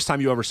 the first time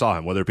you ever saw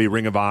him, whether it be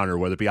Ring of Honor,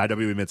 whether it be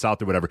IWE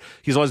Mid-South or whatever,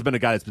 he's always been a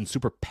guy that's been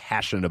super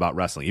passionate about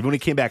wrestling. Even when he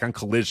came back on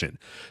Collision,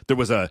 there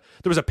was a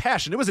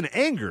passion. It was an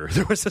anger.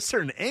 There was a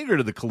certain anger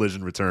to the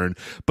Collision return,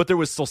 but there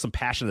was still some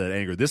passion to that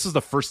anger. This is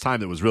the first time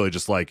that was really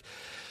just like,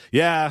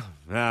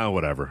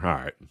 whatever. All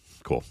right.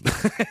 Cool.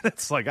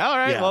 It's like, all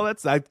right, well,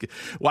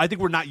 I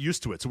think we're not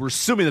used to it. So we're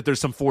assuming that there's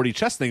some 4D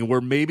chess thing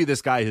where maybe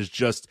this guy has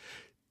just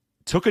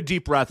took a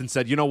deep breath and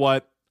said, you know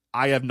what?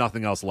 I have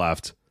nothing else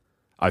left.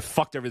 I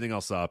fucked everything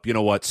else up. You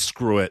know what?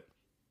 Screw it.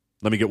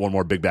 Let me get one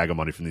more big bag of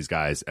money from these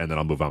guys, and then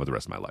I'll move on with the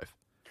rest of my life.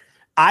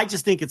 I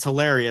just think it's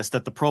hilarious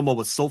that the promo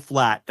was so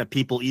flat that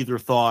people either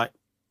thought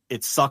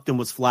it sucked and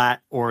was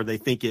flat, or they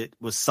think it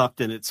was sucked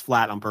and it's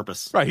flat on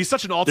purpose. Right. He's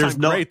such an all-time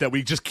great that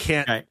we just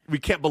can't we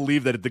can't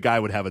believe that the guy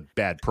would have a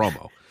bad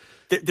promo.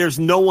 There's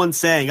no one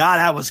saying,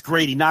 that was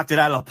great. He knocked it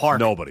out of the park.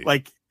 Nobody.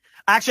 Like,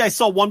 actually, I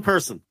saw one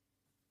person.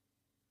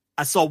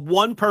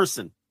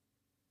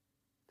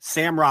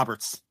 Sam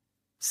Roberts.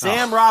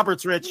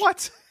 Roberts, Rich.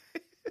 What?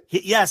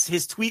 Yes,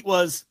 his tweet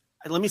was,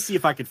 let me see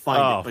if I could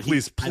find it. But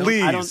please,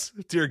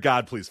 dear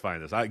God, please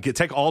find this.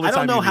 Take all the time.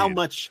 I don't know how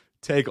much.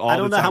 Take all the time. I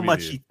don't know how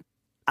much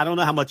I don't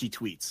know how much he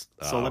tweets.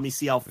 So let me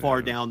see how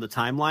far down the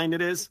timeline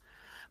it is.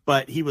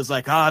 But he was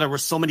like, there were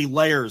so many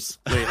layers.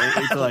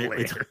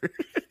 Wait.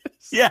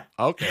 Yeah.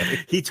 Okay.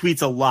 He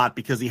tweets a lot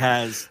because he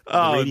has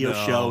the radio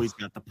show. He's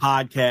got the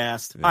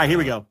podcast. Yeah. All right, here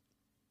we go.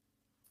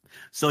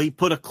 So he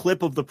put a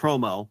clip of the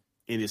promo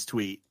in his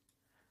tweet.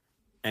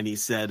 And he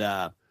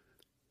said,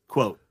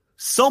 quote,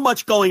 so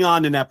much going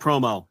on in that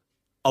promo.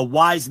 A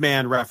wise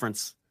man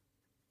reference.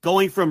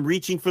 Going from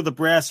reaching for the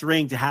brass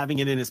ring to having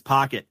it in his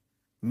pocket.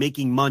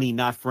 Making money,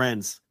 not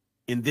friends.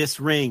 In this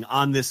ring,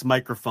 on this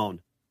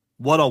microphone.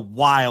 What a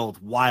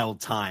wild, wild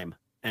time.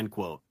 End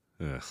quote.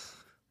 Ugh.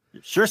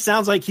 Sure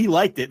sounds like he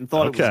liked it and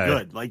thought it was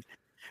good. Like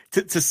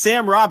to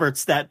Sam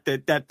Roberts,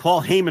 that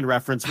Paul Heyman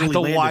reference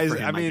really landed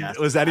for him,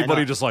 was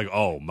anybody just like,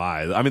 oh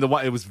my? I mean,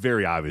 it was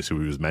very obvious who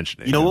he was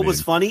mentioning. You know what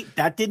was funny?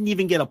 That didn't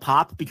even get a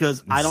pop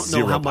because I don't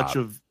know how much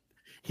of.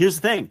 Here's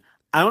the thing.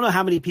 I don't know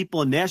how many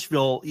people in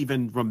Nashville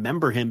even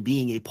remember him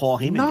being a Paul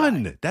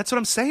Heyman guy. That's what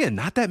I'm saying.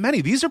 Not that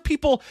many. These are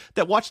people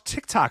that watch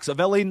TikToks of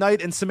LA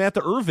Knight and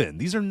Samantha Irvin.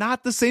 These are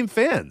not the same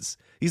fans.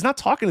 He's not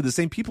talking to the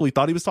same people he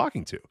thought he was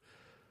talking to.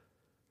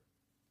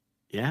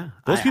 Yeah.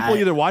 Those people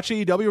either watch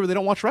AEW or they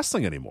don't watch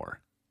wrestling anymore.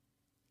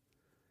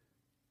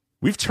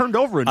 We've turned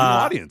over a new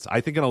audience, I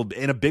think,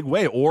 in a big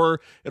way,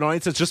 or an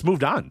audience that's just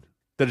moved on.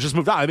 That has just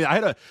moved on. I mean,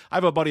 I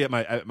have a buddy at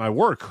my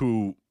work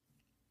who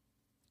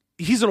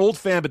he's an old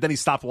fan, but then he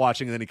stopped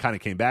watching and then he kind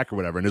of came back or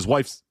whatever. And his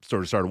wife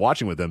sort of started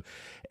watching with him.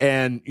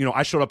 And,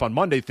 I showed up on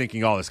Monday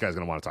thinking, oh, this guy's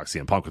going to want to talk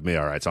CM Punk with me.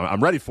 All right. So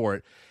I'm ready for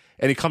it.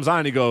 And he comes on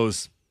and he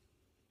goes,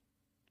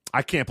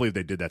 I can't believe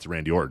they did that to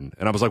Randy Orton.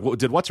 And I was like, what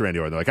did what to Randy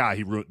Orton? They're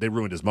like, they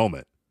ruined his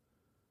moment.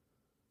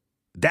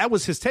 That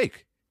was his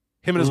take.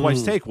 Him and his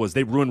wife's take was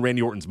they ruined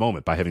Randy Orton's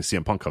moment by having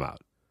CM Punk come out.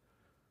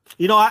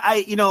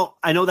 I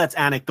know that's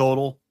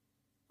anecdotal,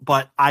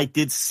 but I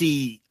did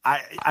see,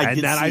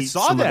 I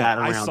saw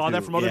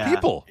that from other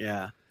people.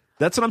 Yeah.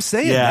 That's what I'm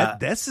saying. Yeah.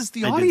 This is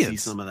the I audience. did see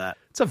some of that.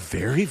 It's a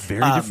very,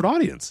 very different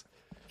audience.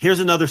 Here's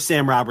another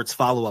Sam Roberts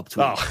follow-up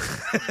tweet.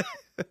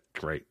 Oh,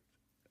 great.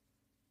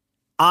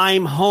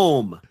 I'm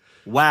home.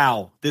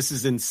 Wow, this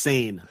is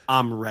insane.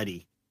 I'm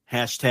ready.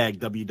 Hashtag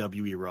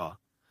WWE Raw.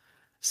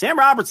 Sam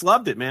Roberts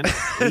loved it, man.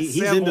 He's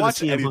Sam, into watch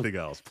the CM anything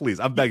else, please.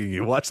 I'm begging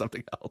you, watch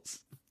something else.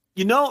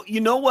 You know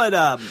what?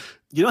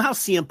 You know how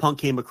CM Punk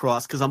came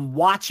across? Because I'm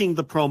watching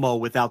the promo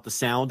without the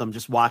sound. I'm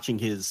just watching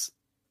his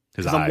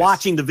eyes. I'm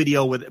watching the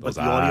video but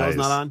the audio is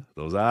not on.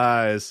 Those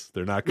eyes,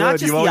 they're not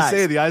good. You always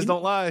say the eyes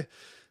don't lie.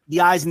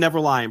 The eyes never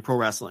lie in pro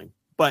wrestling.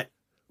 But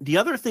the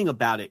other thing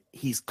about it,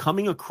 he's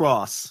coming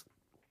across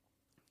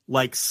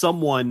like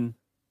someone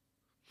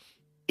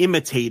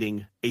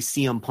imitating a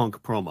CM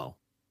Punk promo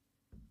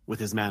with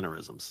his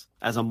mannerisms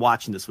as I'm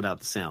watching this without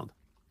the sound.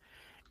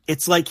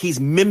 It's like he's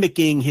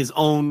mimicking his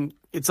own.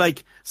 It's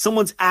like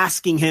someone's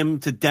asking him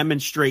to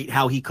demonstrate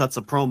how he cuts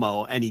a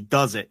promo and he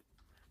does it.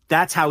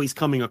 That's how he's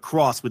coming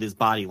across with his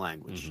body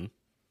language. Mm-hmm.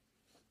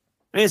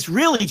 And it's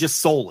really just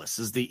soulless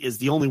is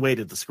the only way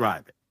to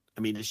describe it.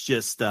 I mean, it's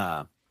just,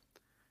 it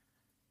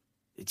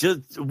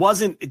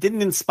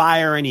didn't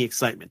inspire any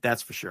excitement.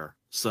 That's for sure.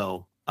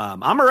 So,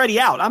 I'm already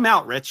out. I'm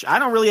out, Rich. I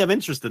don't really have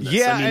interest in this.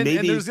 Yeah, I mean,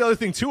 and there's the other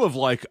thing too of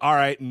like, all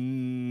right,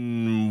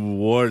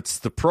 what's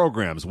the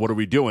programs? What are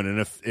we doing? And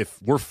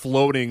if we're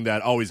floating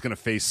that, oh, he's going to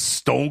face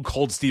Stone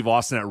Cold Steve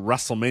Austin at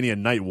WrestleMania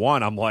Night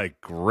 1, I'm like,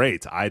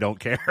 great. I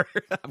don't care.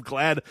 I'm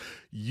glad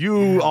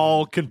you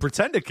all can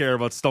pretend to care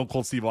about Stone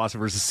Cold Steve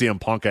Austin versus CM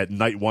Punk at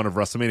Night 1 of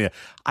WrestleMania.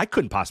 I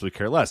couldn't possibly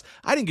care less.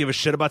 I didn't give a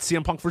shit about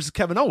CM Punk versus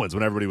Kevin Owens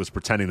when everybody was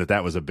pretending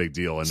that was a big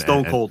deal. And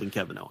Stone Cold and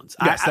Kevin Owens.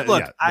 Yes,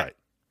 right.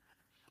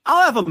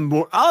 I'll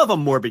have a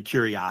morbid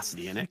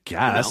curiosity in it.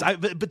 Yes,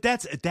 but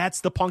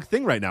that's the Punk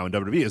thing right now in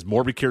WWE is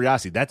morbid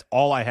curiosity. That's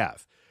all I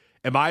have.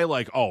 Am I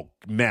like, oh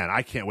man,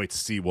 I can't wait to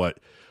see what,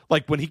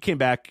 like when he came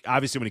back.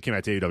 Obviously, when he came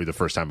back to AEW the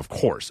first time, of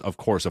course,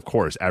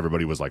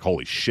 everybody was like,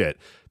 holy shit,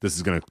 this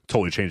is going to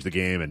totally change the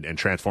game and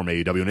transform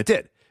AEW, and it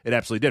did. It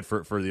absolutely did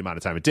for the amount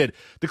of time it did.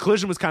 The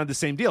Collision was kind of the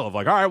same deal of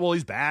like, all right, well,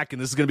 he's back,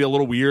 and this is going to be a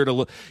little weird.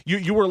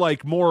 You were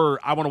like more,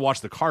 I want to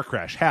watch the car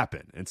crash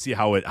happen and see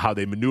how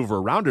they maneuver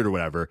around it or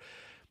whatever.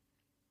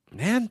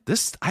 Man,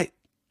 I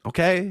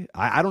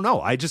don't know.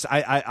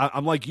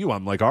 I'm like you.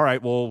 I'm like, all right,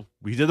 well,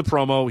 we did the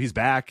promo. He's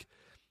back.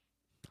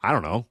 I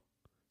don't know.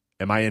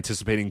 Am I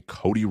anticipating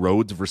Cody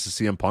Rhodes versus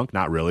CM Punk?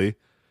 Not really.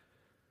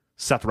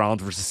 Seth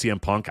Rollins versus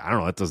CM Punk? I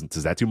don't know.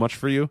 Does that do much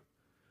for you?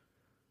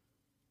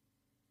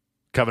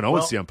 Kevin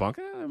Owens, CM Punk?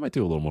 It might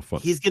do a little more fun.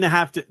 He's going to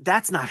have to.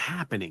 That's not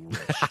happening, Rich.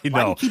 I know.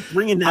 Why do you keep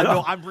bringing that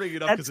up? I'm bringing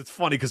it up because it's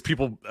funny because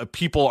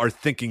people are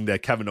thinking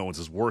that Kevin Owens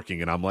is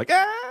working, and I'm like,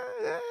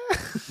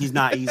 He's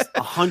not. He's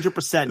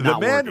 100% not.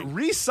 The man working.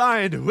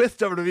 re-signed with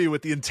WWE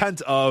with the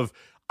intent of,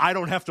 I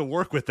don't have to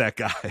work with that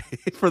guy.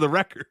 For the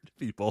record,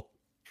 people.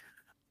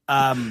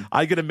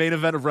 I get a main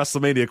event of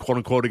WrestleMania, quote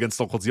unquote, against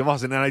Stone Cold Steve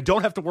Austin, and I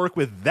don't have to work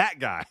with that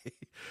guy.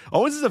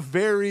 Owens is a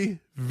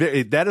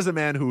that is a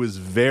man who is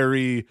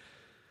very.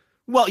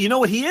 Well, you know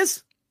what he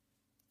is?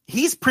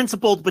 He's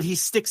principled, but he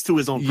sticks to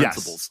his own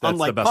principles. That's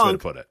Unlike the best Punk, way to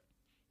put it.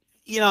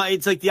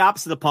 It's like the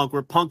opposite of Punk,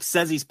 where Punk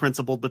says he's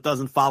principled, but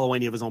doesn't follow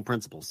any of his own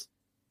principles.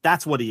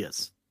 That's what he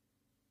is.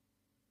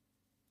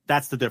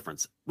 That's the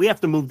difference. We have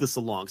to move this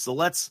along. So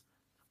let's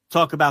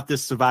talk about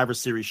this Survivor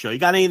Series show. You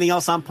got anything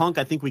else on Punk?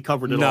 I think we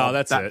covered it all. No,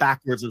 that's it.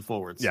 Backwards and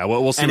forwards. Yeah,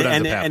 we'll see what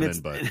ends up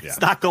happening. It's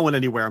not going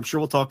anywhere. I'm sure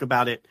we'll talk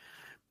about it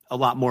a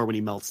lot more when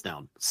he melts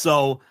down.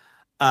 So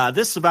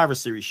this Survivor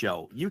Series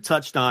show, you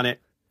touched on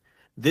it.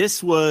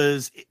 This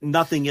was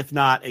nothing if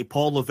not a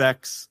Paul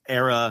Levesque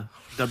era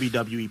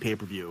WWE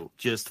pay-per-view.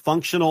 Just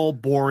functional,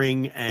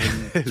 boring,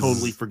 and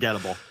totally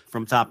forgettable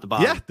from top to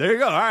bottom. Yeah, there you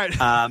go. All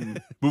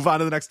right. Move on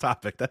to the next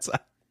topic.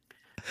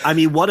 I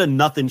mean, what a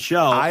nothing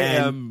show.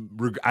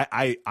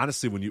 I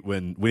honestly,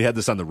 when we had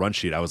this on the run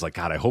sheet, I was like,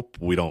 God, I hope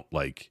we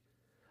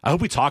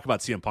talk about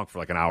CM Punk for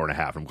like an hour and a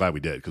half. I'm glad we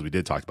did, because we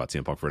did talk about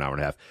CM Punk for an hour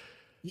and a half.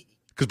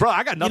 Because, bro,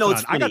 I got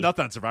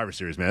nothing on Survivor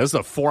Series, man. This is a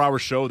 4-hour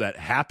show that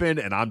happened,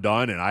 and I'm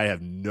done, and I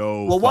have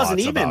no. Well, it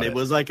wasn't even. It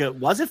was like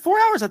was it 4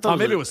 hours? I thought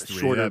maybe it was 3.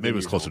 Shorter. Maybe it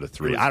was closer to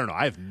 3. I don't know.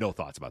 I have no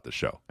thoughts about this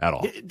show at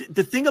all.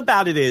 The thing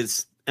about it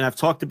is, and I've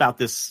talked about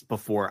this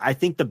before, I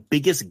think the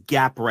biggest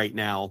gap right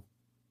now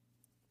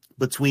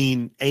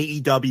between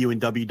AEW and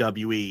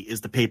WWE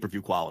is the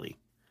pay-per-view quality.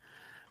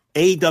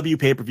 AEW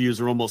pay-per-views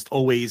are almost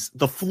always,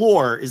 the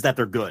floor is that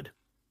they're good.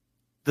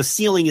 The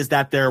ceiling is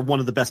that they're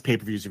one of the best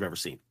pay-per-views you've ever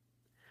seen.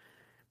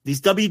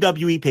 These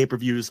WWE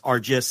pay-per-views are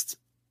just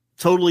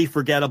totally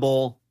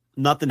forgettable.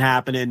 nothing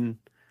happening,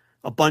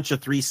 a bunch of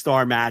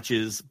 3-star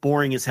matches,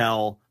 boring as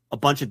hell, a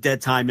bunch of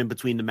dead time in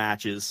between the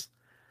matches.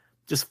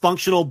 Just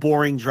functional,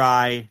 boring,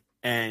 dry,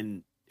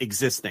 and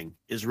existing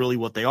is really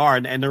what they are.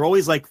 And they're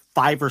always like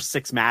 5 or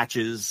 6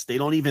 matches. They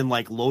don't even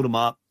like load them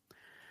up.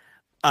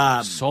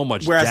 So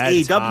much whereas dead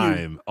AEW,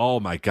 time. Oh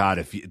my God.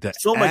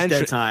 Much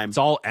dead time. It's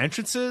all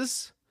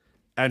entrances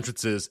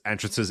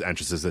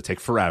that take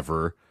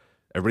forever.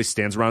 Everybody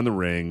stands around the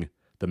ring.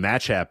 The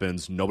match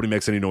happens. Nobody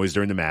makes any noise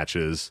during the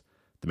matches.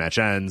 The match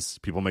ends.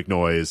 People make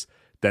noise.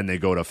 Then they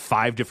go to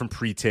 5 different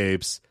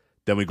pre-tapes.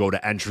 Then we go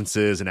to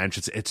entrances.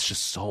 It's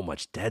just so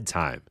much dead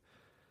time.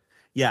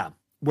 Yeah.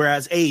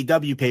 Whereas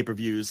AEW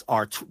pay-per-views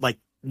are like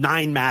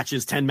 9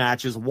 matches, 10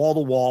 matches, wall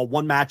to wall.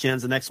 One match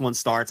ends, the next one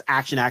starts.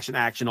 Action, action,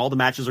 action. All the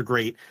matches are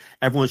great.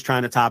 Everyone's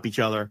trying to top each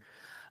other.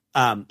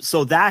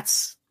 So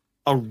that's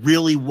a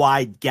really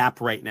wide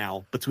gap right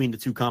now between the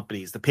two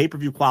companies. The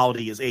pay-per-view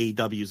quality is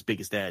AEW's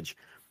biggest edge.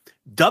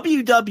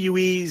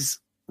 WWE's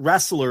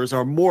wrestlers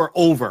are more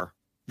over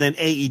than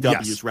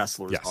AEW's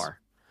wrestlers are.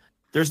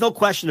 There's no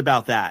question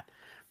about that.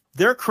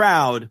 Their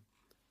crowd,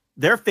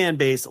 their fan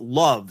base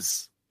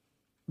loves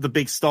the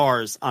big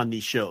stars on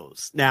these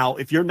shows. Now,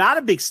 if you're not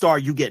a big star,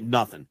 you get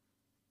nothing.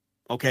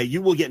 Okay,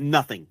 you will get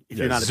nothing if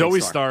you're not a Zoe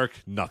big star. Stark,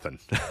 nothing.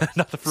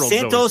 Nothing for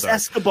Santos Zoe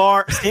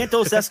Stark.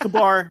 Santos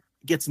Escobar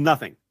gets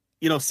nothing.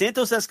 You know,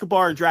 Santos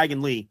Escobar and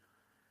Dragon Lee.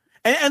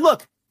 And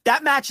look,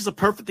 that match is a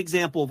perfect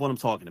example of what I'm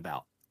talking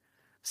about.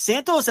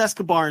 Santos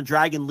Escobar and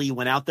Dragon Lee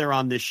went out there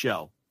on this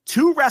show.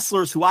 2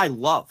 wrestlers who I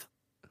love.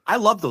 I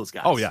love those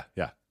guys. Oh, yeah,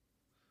 yeah.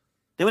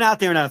 They went out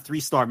there and had a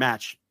 3-star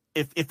match,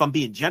 if I'm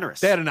being generous.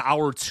 They had an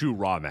hour 2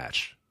 Raw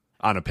match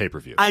on a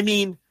pay-per-view. I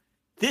mean,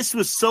 this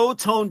was so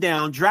toned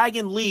down.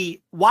 Dragon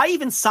Lee, why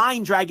even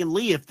sign Dragon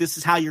Lee if this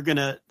is how you're going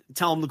to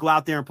tell him to go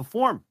out there and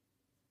perform?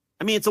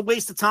 I mean, it's a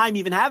waste of time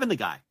even having the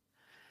guy.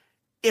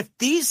 If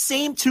these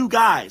same 2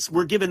 guys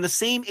were given the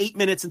same 8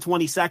 minutes and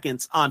 20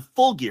 seconds on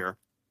Full Gear,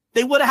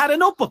 they would have had a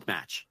notebook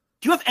match.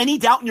 Do you have any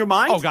doubt in your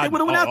mind? Oh, God. They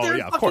would have went out there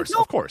and of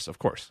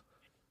course.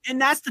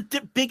 And that's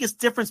the biggest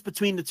difference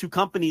between the two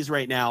companies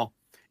right now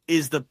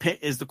is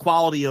the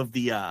quality of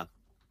the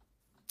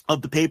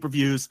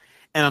pay-per-views.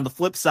 And on the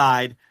flip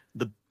side,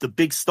 the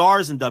big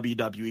stars in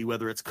WWE,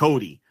 whether it's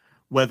Cody,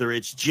 whether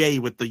it's Jay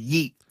with the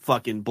yeet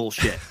fucking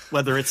bullshit,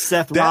 whether it's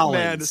Seth Rollins.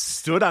 That man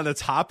stood on the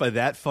top of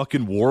that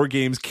fucking War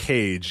Games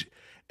cage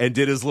and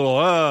did his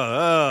little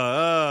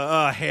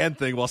hand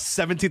thing while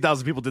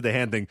 17,000 people did the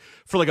hand thing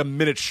for like a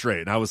minute straight.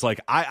 And I was like,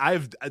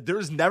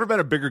 there's never been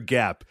a bigger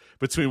gap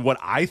between what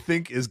I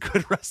think is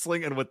good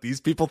wrestling and what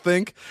these people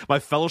think, my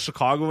fellow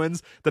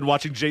Chicagoans, than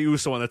watching Jey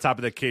Uso on the top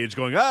of that cage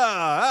going,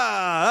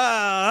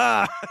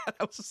 I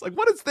was just like,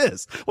 what is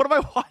this? What am I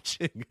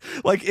watching?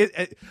 Like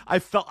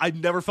I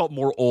never felt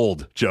more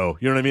old, Joe.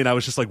 You know what I mean? I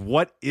was just like,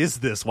 what is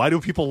this? Why do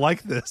people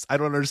like this? I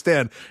don't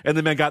understand. And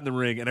the man got in the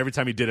ring, and every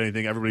time he did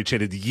anything, everybody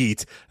chanted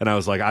yeet. And I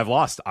was like, I've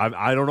lost.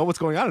 I don't know what's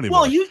going on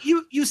anymore. Well,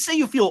 you say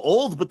you feel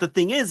old, but the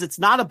thing is, it's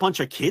not a bunch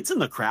of kids in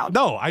the crowd.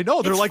 No, I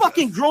know. They're like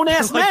fucking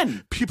grown-ass men.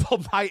 Like people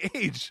my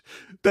age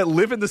that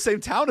live in the same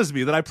town as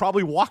me that I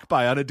probably walk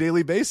by on a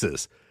daily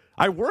basis.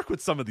 I work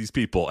with some of these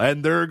people,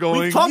 and they're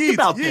going, we've talked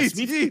about this.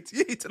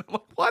 Yeet. And I'm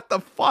like, what the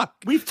fuck?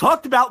 We've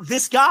talked about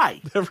this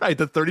guy. Right,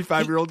 the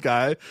 35-year-old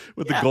guy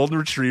with the golden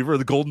retriever,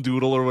 the golden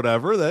doodle or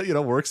whatever that,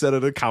 works at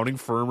an accounting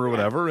firm or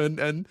whatever,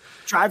 and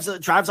drives a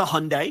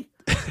Hyundai.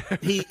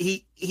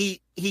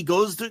 He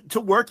goes to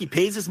work, he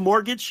pays his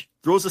mortgage,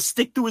 throws a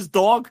stick to his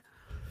dog,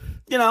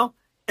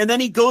 and then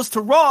he goes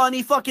to Raw and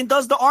he fucking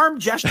does the arm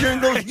gesture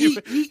and goes,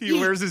 yeet, yeet, he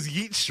wears his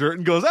yeet shirt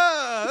and goes,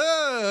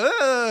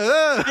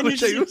 And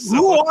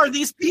who are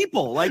these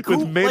people? Like,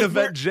 with main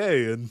event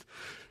Jay,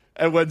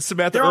 and when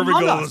Samantha Irvin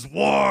goes,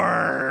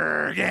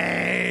 War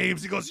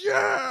Games, he goes,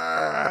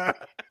 yeah.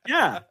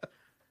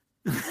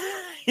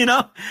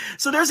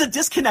 So there's a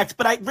disconnect,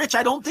 but Rich,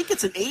 I don't think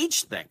it's an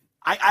age thing.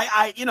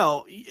 I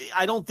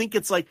don't think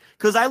it's like,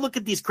 because I look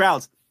at these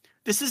crowds,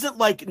 this isn't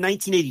like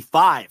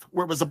 1985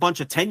 where it was a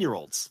bunch of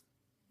 10-year-olds.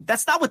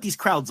 That's not what these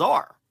crowds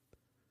are.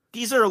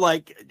 These are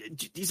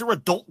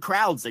adult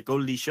crowds that go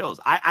to these shows.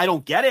 I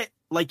don't get it.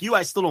 Like you,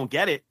 I still don't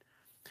get it.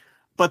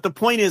 But the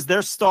point is,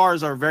 their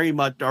stars are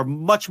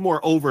much more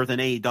over than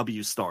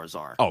AEW stars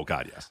are. Oh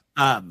God, yes.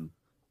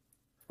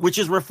 Which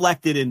is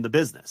reflected in the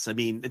business. I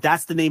mean,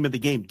 that's the name of the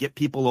game. Get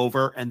people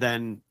over, and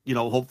then,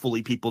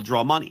 hopefully people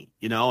draw money,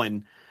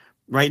 and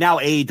right now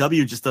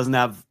AEW just doesn't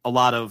have a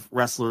lot of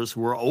wrestlers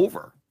who are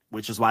over,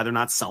 which is why they're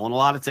not selling a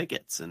lot of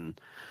tickets. And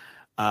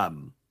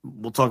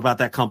we'll talk about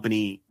that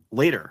company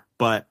later.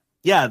 But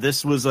yeah,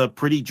 this was a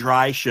pretty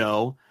dry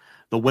show.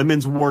 The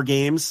women's War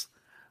Games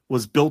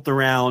was built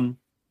around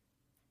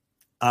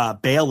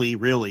Bayley,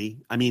 really.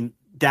 I mean,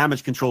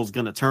 Damage Control is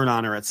going to turn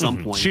on her at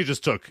some point. She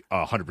just took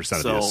 100%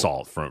 of the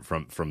assault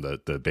from the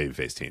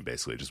babyface team,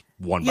 basically, just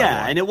one by one.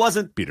 Yeah, and it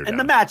wasn't, beat her and down.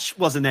 the match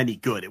wasn't any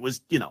good. It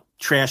was,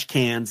 trash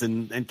cans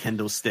and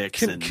kendo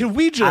sticks. Can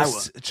we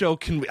just, Joe?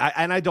 Can we?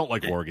 And I don't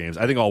like War Games.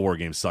 I think all War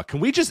Games suck. Can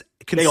we just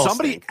Can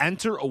somebody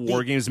enter a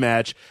War Games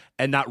match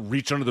and not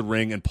reach under the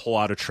ring and pull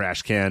out a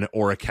trash can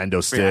or a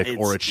kendo stick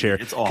or a chair?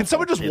 Can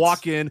someone just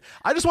walk in?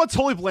 I just want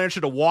Tully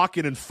Blanchard to walk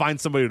in and find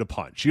somebody to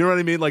punch. You know what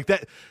I mean? Like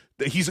that.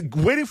 He's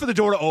waiting for the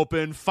door to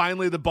open.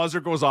 Finally, the buzzer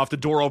goes off. The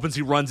door opens.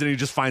 He runs in. And he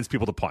just finds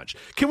people to punch.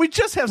 Can we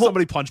just have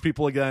somebody punch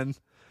people again?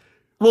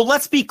 Well,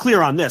 let's be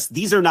clear on this.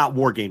 These are not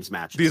War Games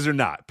matches. These are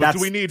not. But do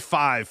we need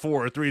 5,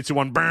 4, 3, 2,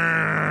 1,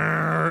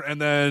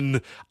 and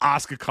then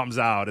Asuka comes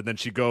out, and then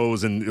she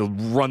goes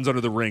and runs under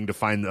the ring to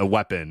find a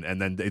weapon,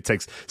 and then it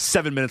takes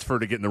 7 minutes for her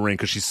to get in the ring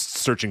because she's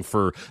searching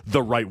for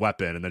the right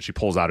weapon, and then she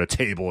pulls out a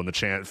table, and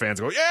the fans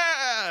go,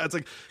 yeah! It's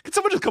like, can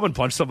someone just come and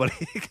punch somebody?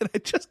 Can I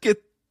just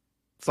get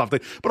something?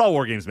 But all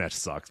War Games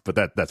matches sucks, but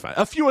that's fine.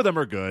 A few of them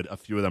are good. A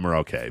few of them are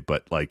okay,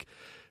 but like,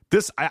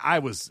 this, I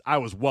was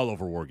well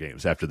over War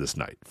Games after this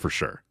night for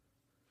sure.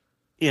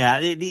 Yeah,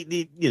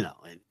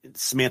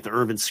 Samantha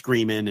Irvin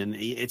screaming, and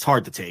it's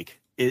hard to take.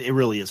 It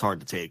really is hard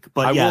to take.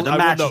 But the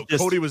match.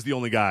 Cody was the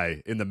only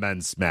guy in the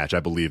men's match,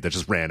 I believe, that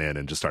just ran in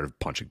and just started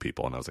punching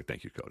people, and I was like,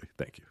 "Thank you, Cody.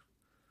 Thank you."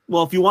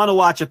 Well, if you want to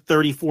watch a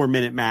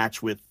 34-minute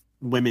match with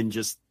women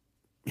just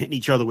hitting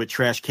each other with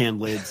trash can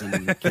lids and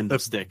kendo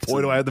sticks,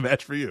 boy, do I have the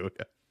match for you.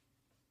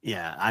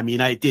 Yeah, I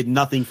mean, I did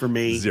nothing for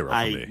me.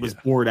 I was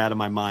bored out of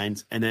my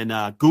mind. And then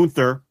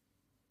Gunther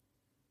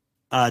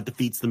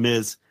defeats The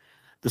Miz.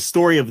 The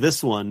story of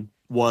this one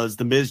was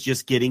The Miz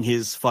just getting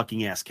his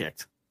fucking ass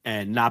kicked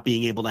and not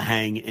being able to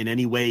hang in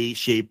any way,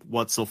 shape,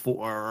 whatsoever,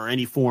 or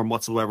any form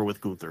whatsoever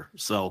with Gunther.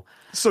 So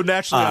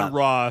naturally on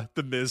Raw,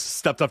 The Miz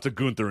stepped up to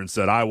Gunther and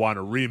said, "I want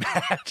a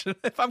rematch."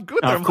 If I'm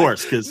Gunther, of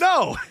course, because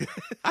no,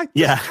 I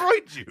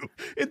destroyed you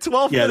in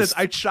 12 minutes.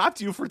 I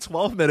chopped you for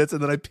 12 minutes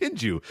and then I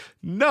pinned you.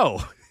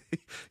 No.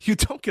 You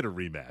don't get a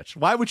rematch.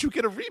 Why would you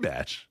get a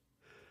rematch?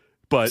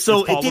 But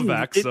so it's Paul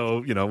Levesque, so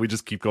we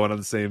just keep going on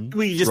the same.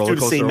 We just do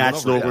the same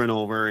matches over and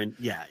over, and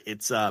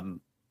it's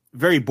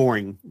very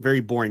boring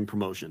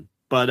promotion.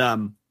 But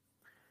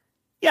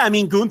I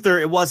mean, Gunther.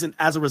 It wasn't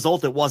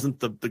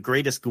the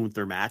greatest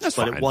Gunther match,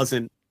 but it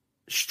wasn't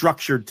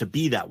structured to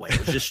be that way. It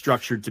was just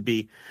structured to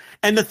be.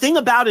 And the thing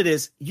about it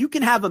is, you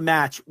can have a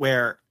match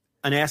where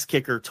an ass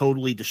kicker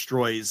totally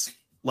destroys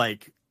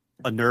like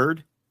a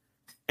nerd,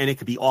 and it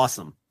could be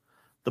awesome.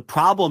 The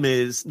problem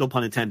is, no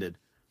pun intended,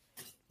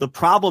 the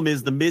problem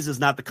is The Miz is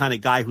not the kind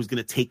of guy who's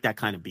going to take that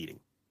kind of beating.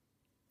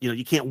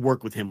 You can't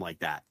work with him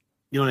like that.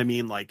 You know what I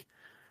mean? Like,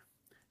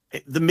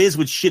 The Miz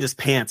would shit his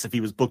pants if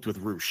he was booked with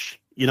Roosh,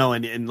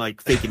 and like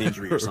fake an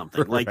injury or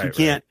something. Like, you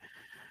can't. Right.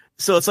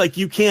 So it's like,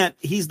 you can't,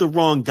 he's the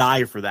wrong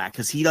guy for that,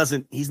 because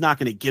he's not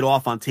going to get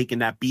off on taking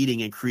that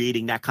beating and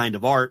creating that kind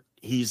of art.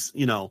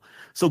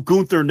 So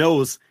Gunther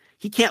knows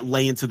he can't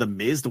lay into The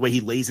Miz the way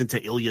he lays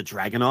into Ilya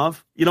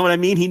Dragunov. You know what I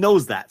mean? He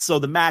knows that. So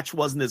the match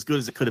wasn't as good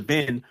as it could have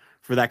been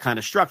for that kind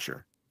of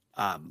structure.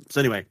 So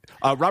anyway,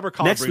 Robert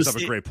Collins brings up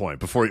a great point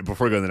before we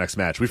go to the next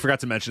match. We forgot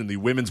to mention the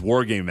women's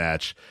War Game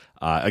match.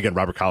 Again,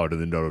 Robert Collard in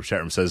the Noto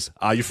chat room says,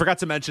 you forgot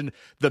to mention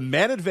the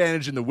man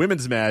advantage in the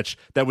women's match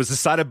that was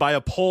decided by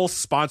a poll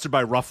sponsored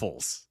by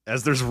Ruffles,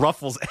 as there's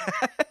Ruffles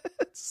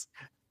ads.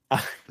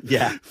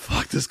 Yeah.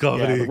 Fuck this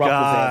company. Yeah, the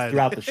Ruffles ads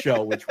throughout the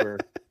show, which were...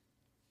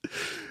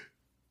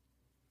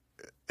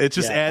 It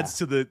just adds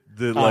to the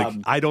like,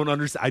 I don't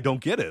understand. I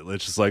don't get it.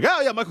 It's just like, oh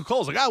yeah, Michael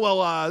Cole's like,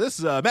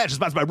 this match is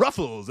sponsored by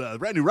Ruffles,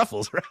 brand new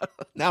Ruffles.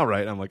 Now,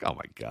 right? I'm like, oh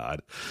my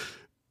God.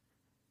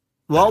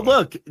 Well,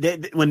 look,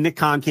 when Nick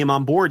Khan came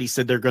on board, he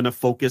said they're going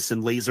to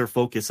laser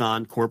focus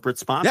on corporate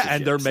sponsorships. Yeah,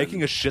 and they're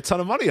making a shit ton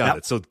of money on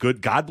it. So good,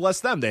 God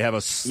bless them. They have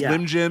a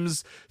Slim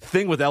Jims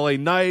thing with LA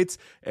Knight,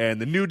 and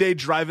the New Day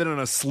drive in on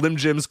a Slim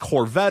Jims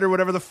Corvette or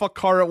whatever the fuck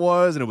car it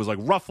was, and it was like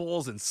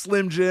Ruffles and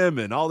Slim Jim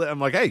and all that. I'm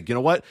like, hey, you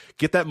know what?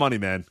 Get that money,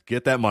 man.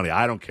 Get that money.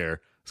 I don't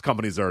care. This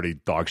company's already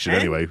dog shit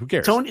anyway. Who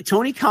cares?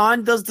 Tony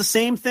Khan does the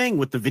same thing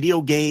with the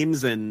video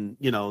games and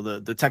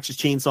the Texas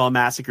Chainsaw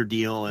Massacre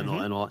deal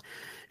and all.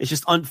 It's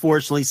just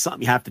unfortunately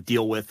something you have to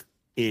deal with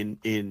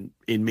in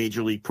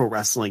Major League Pro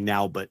Wrestling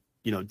now. But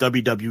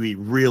WWE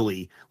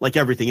really, like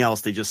everything else,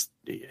 they just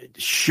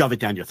shove it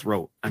down your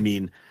throat. I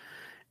mean,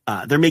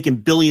 they're making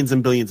billions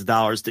and billions of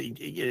dollars.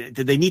 Did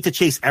they need to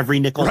chase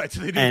every nickel? Right.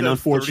 So they need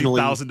unfortunately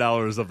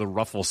 $30,000 of the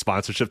Ruffles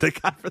sponsorship they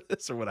got for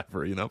this or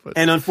whatever. But,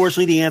 and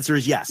unfortunately, the answer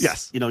is yes.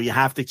 Yes. You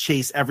have to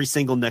chase every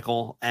single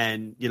nickel,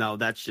 and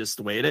that's just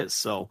the way it is.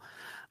 So,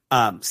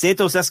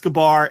 Santos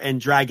Escobar and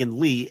Dragon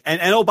Lee,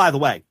 and oh, by the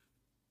way,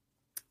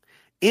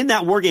 in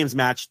that War Games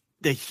match,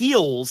 the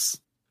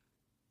heels,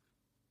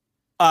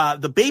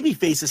 the baby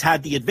faces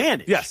had the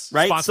advantage. Yes,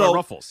 right. Sponsored by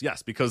Ruffles.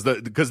 Yes, because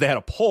they had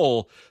a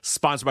poll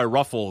sponsored by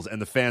Ruffles,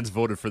 and the fans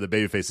voted for the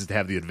baby faces to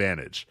have the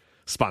advantage.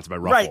 Sponsored by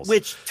Ruffles, right?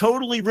 Which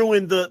totally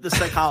ruined the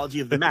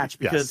psychology of the match,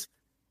 because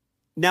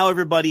now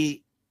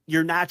everybody,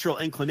 your natural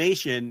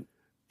inclination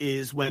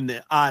is when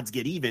the odds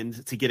get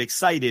evened to get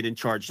excited and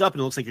charged up,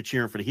 and it looks like you're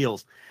cheering for the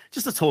heels.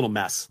 Just a total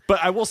mess. But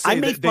I will say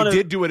that they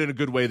did do it in a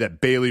good way, that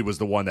Bayley was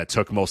the one that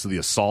took most of the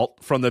assault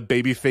from the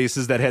baby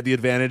faces that had the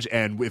advantage.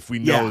 And if we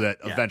know that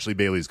eventually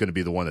Bayley's going to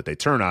be the one that they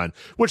turn on,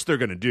 which they're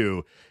going to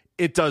do,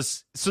 it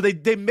does. So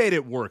they made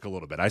it work a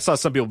little bit. I saw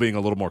some people being a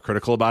little more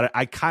critical about it.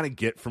 I kind of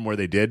get from where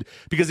they did,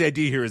 because the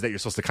idea here is that you're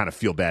supposed to kind of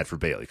feel bad for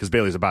Bayley, because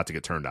Bayley's about to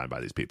get turned on by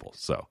these people.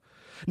 So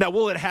now,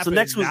 will it happen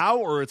now,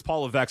 or it's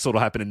Paula Vex, so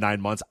it'll happen in 9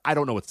 months? I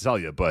don't know what to tell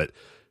you, but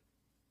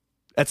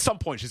at some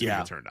point she's going to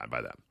get turned on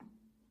by them.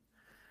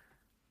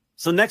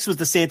 So next was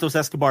the Santos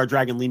Escobar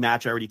Dragon Lee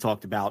match I already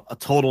talked about. A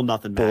total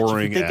nothing match.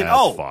 Boring thinking,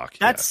 as fuck.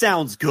 That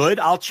sounds good.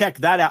 I'll check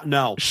that out.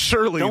 No.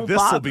 Surely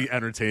this will be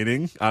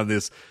entertaining on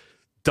this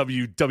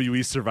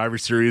WWE Survivor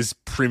Series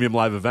premium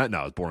live event.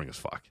 No, it's boring as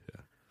fuck.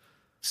 Yeah.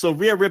 So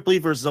Rhea Ripley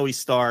versus Zoe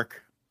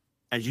Stark.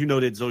 As you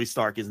noted, Zoe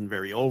Stark isn't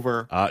very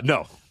over.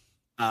 No.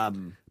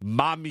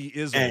 Mommy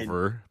is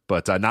over,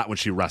 but not when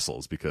she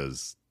wrestles,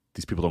 because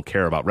these people don't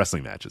care about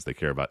wrestling matches. They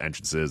care about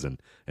entrances and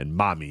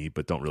mommy,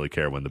 but don't really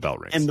care when the bell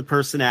rings. And the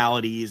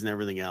personalities and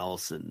everything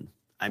else. And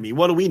I mean,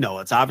 what do we know?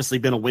 It's obviously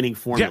been a winning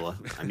formula.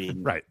 Yeah. I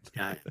mean, right.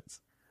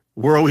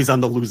 We're always on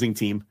the losing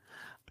team.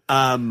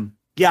 I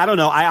don't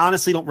know. I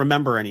honestly don't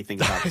remember anything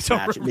about this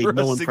match. It made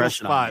no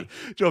impression on me.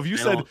 Joe, if you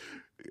said,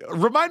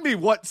 remind me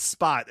what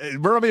spot.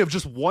 Remind me of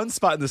just one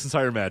spot in this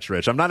entire match,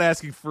 Rich. I'm not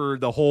asking for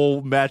the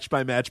whole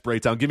match-by-match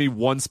breakdown. Give me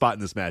one spot in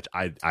this match.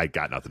 I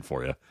got nothing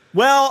for you.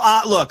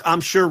 Well, look,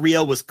 I'm sure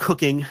Rhea was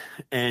cooking,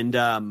 and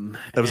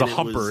it was a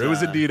humper. It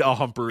was indeed a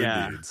humper,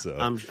 indeed. So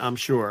I'm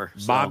sure.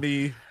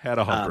 Mommy had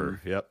a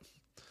humper. Yep.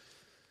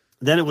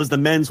 Then it was the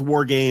men's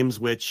War Games,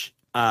 which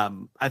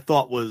I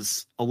thought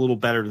was a little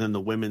better than the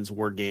women's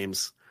War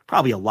Games.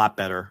 Probably a lot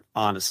better,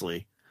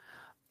 honestly.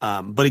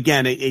 But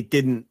again, it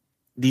didn't.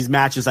 These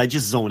matches, I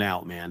just zone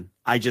out, man.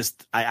 I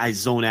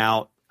zone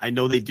out. I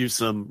know they do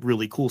some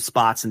really cool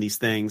spots in these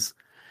things.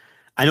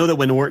 I know that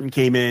when Orton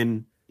came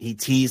in, he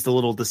teased a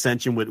little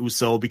dissension with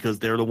Uso because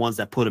they're the ones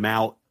that put him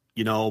out,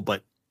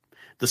 but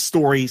the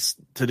story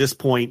to this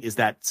point is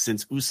that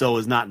since Uso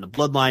is not in the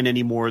bloodline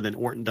anymore, then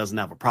Orton doesn't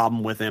have a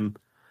problem with him.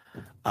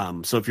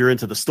 So if you're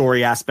into the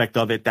story aspect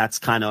of it, that's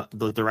kind of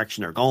the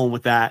direction they're going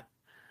with that.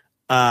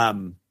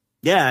 And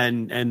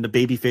the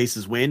baby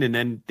faces win, and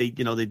then they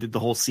did the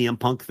whole CM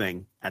Punk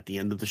thing at the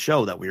end of the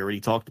show that we already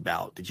talked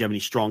about. Did you have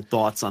any strong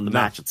thoughts on the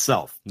match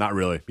itself? Not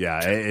really.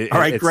 Yeah. All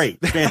right, great,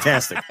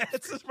 fantastic.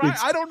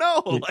 I don't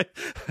know.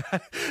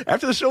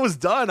 After the show was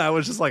done, I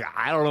was just like,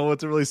 I don't know what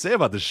to really say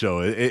about the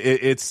show.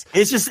 It's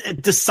just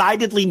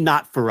decidedly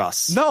not for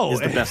us. No,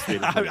 is the best way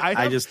to put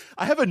it.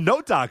 I have a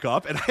note doc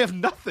up, and I have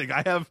nothing.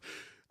 I have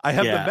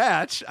the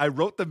match. I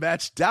wrote the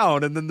match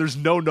down, and then there's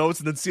no notes,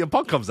 and then CM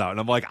Punk comes out,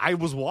 and I'm like, I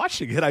was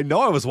watching it. I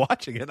know I was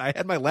watching it. I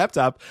had my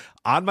laptop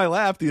on my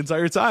lap the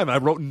entire time. I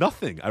wrote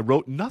nothing.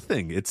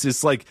 It's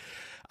just like,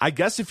 I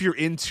guess if you're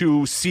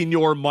into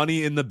Senior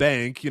Money in the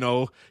Bank,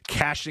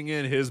 cashing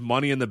in his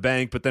Money in the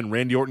Bank, but then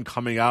Randy Orton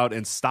coming out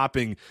and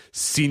stopping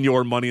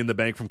Senior Money in the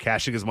Bank from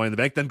cashing his Money in the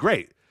Bank, then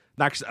great.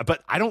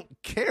 But I don't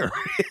care.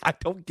 I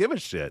don't give a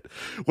shit.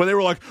 When they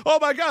were like, oh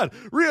my God,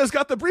 Rhea's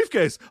got the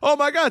briefcase. Oh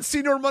my God,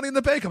 Senior Money in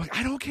the Bank. I'm like,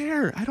 I don't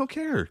care.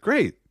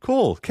 Great.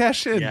 Cool.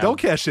 Cash in. Yeah. Don't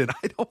cash in.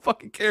 I don't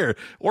fucking care.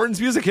 Orton's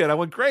music hit. I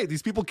went, great.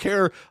 These people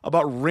care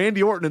about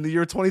Randy Orton in the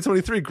year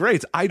 2023.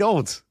 Great. I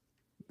don't.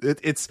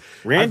 It's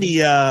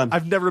Randy.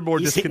 I've never been more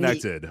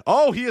disconnected.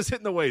 He is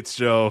hitting the weights,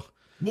 Joe.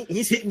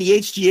 He's hitting the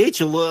HGH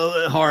a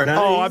little hard. Huh?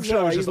 Oh, I'm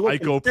sure it was just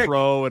Ico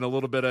Pro and a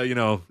little bit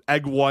of,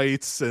 egg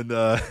whites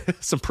and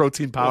some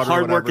protein powder.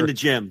 Hard work in the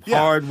gym. Yeah.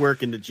 Hard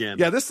work in the gym.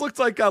 Yeah, this looked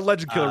like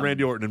Legend Killer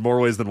Randy Orton in more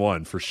ways than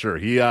one, for sure.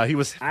 He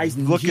was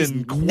looking he's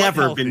quite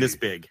never healthy. Been this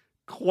big.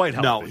 Quite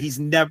healthy. No, he's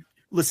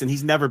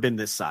never been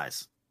this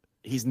size.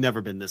 He's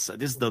never been this size.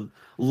 This is the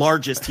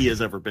largest he has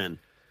ever been.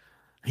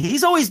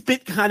 He's always been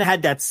kind of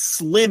had that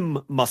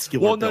slim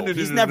muscular. Well, no.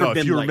 He's never been.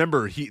 If you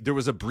remember, there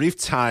was a brief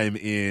time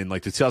in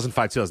the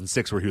 2005,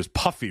 2006 where he was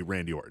puffy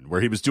Randy Orton,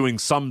 where he was doing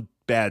some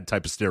bad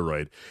type of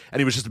steroid, and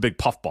he was just a big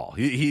puffball.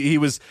 He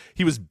was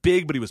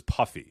big, but he was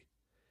puffy.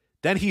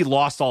 Then he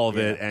lost all of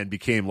it and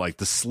became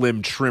the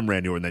slim, trim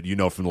Randy Orton that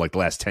from the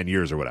last 10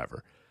 years or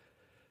whatever.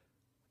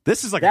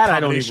 This is a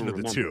combination of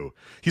the two.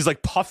 He's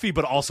puffy,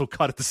 but also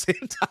cut at the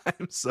same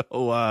time.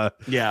 So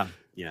yeah.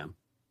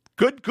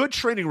 Good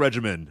training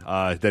regimen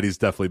that he's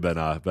definitely been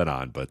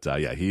on, but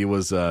he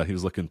was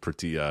looking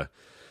pretty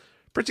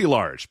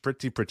large,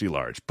 pretty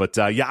large. But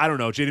I don't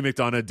know. JD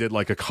McDonough did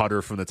a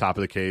cutter from the top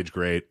of the cage.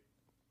 Great.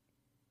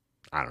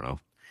 I don't know.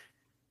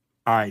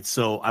 All right,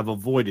 so I've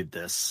avoided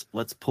this.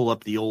 Let's pull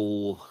up the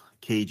old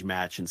cage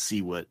match and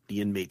see what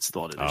the inmates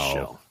thought of this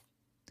show.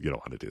 You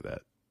don't want to do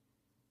that.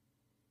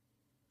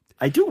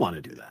 I do want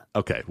to do that.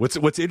 Okay. What's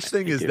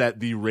interesting is that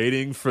the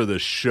rating for the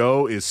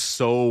show is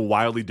so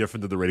wildly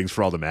different than the ratings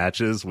for all the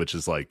matches, which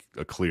is a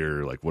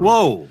clear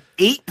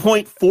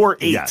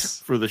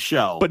 8.48 for the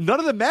show. But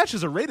none of the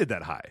matches are rated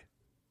that high.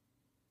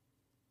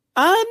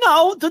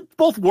 No,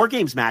 both War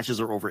Games matches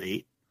are over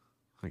 8.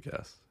 I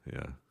guess.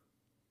 Yeah.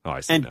 Oh,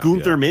 I see. And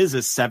Gunther Miz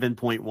is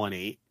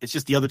 7.18. It's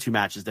just the other two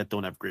matches that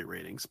don't have great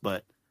ratings,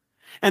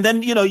 and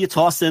then you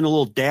toss in a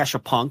little dash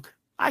of Punk.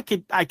 I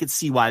could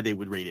see why they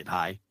would rate it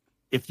high.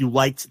 If you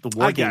liked the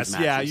War Games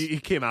matches. Yeah, he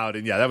came out,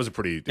 and that was a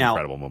pretty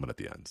incredible moment at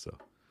the end. So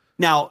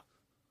now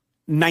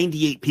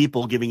 98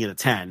 people giving it a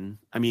 10.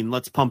 I mean,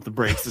 let's pump the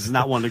brakes. This is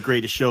not one of the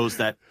greatest shows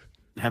that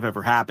have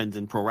ever happened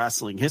in pro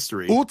wrestling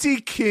history.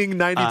 Ulti King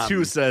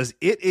 92 says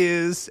it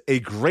is a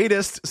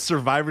greatest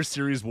Survivor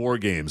Series War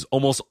Games.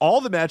 Almost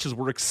all the matches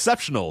were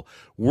exceptional,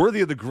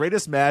 worthy of the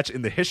greatest match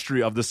in the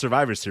history of the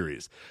Survivor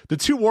Series. The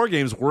 2 War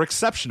Games were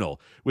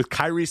exceptional, with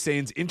Kairi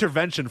Sane's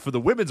intervention for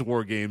the women's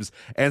War Games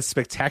and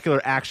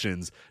spectacular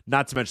actions,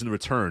 not to mention the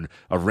return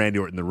of Randy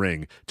Orton in the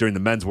ring during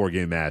the men's War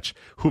Game match,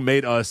 who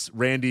made us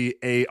Randy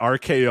a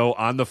RKO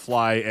on the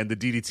fly and the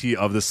DDT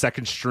of the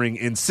second string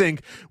in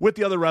sync with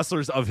the other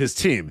wrestlers of his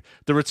team.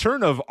 The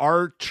return of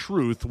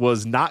R-Truth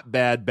was not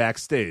bad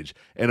backstage.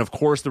 And of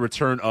course, the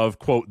return of,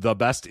 quote, the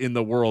best in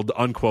the world,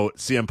 unquote,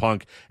 CM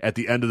Punk at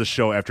the end of the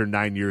show after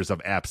 9 years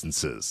of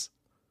absences.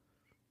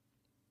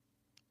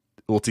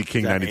 Ulti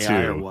King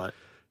 92.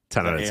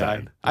 10 out of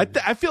 10.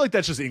 I feel like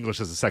that's just English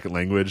as a second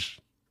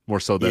language more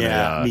so than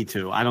me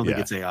too. I don't think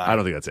it's AI. I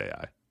don't think that's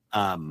AI.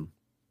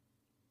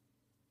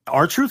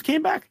 R-Truth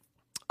came back?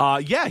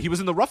 Yeah, he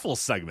was in the Ruffles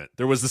segment.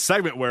 There was the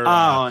segment where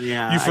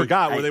you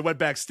forgot where they went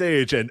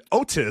backstage and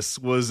Otis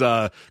was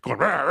going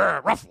rah,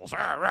 rah, Ruffles,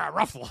 rah, rah,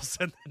 Ruffles,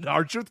 and then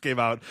R-Truth came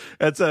out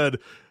and said,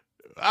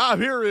 "I'm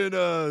here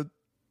in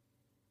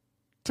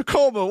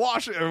Tacoma,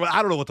 Washington."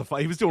 I don't know what the fuck.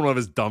 He was doing one of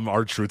his dumb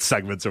R-Truth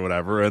segments or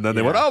whatever, and then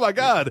they went, "Oh my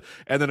god!"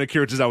 And then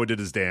Akira Tozawa did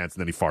his dance,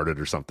 and then he farted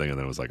or something, and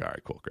then it was like, "All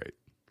right, cool, great,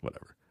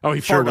 whatever." Oh, he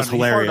farted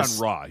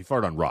on Raw. He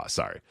farted on Raw.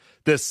 Sorry.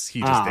 This, he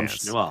just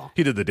danced.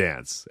 He did the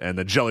dance, and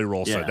then Jelly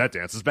Roll said, "That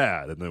dance is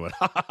bad." And they went,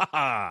 "Ha, ha,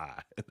 ha."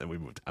 And then we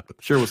moved on.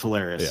 Sure was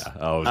hilarious. Yeah.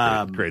 Oh, it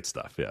was great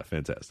stuff. Yeah,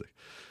 fantastic.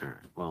 All right,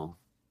 well,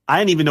 I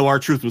didn't even know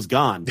R-Truth was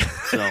gone.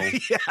 So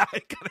yeah, I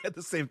kind of had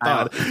the same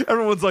thought.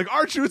 Everyone's like,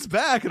 R-Truth's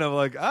back. And I'm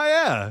like, oh,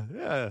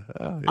 yeah.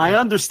 I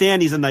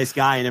understand he's a nice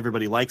guy and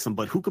everybody likes him,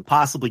 but who could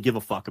possibly give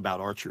a fuck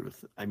about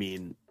R-Truth? I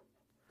mean,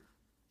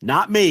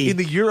 not me. In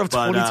the year of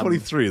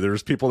 2023,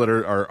 there's people that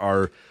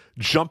are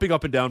jumping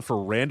up and down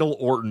for Randall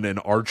Orton and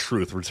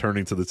R-Truth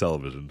returning to the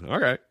television. All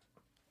right.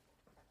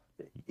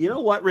 You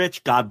know what,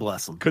 Rich? God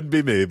bless them. Couldn't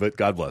be me, but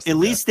God bless them. At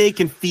least they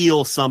can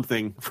feel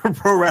something from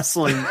pro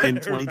wrestling in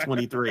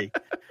 2023.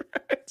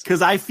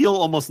 Because I feel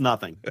almost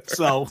nothing.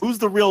 So who's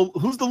the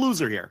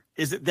loser here?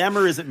 Is it them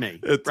or is it me?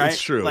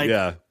 It's true.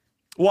 Yeah.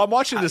 Well, I'm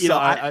watching this.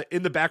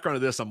 In the background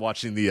of this, I'm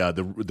watching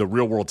the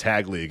Real World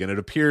Tag League, and it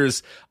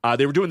appears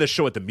they were doing this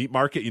show at the meat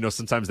market. You know,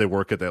 sometimes they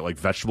work at that like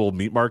vegetable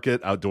meat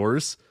market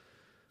outdoors.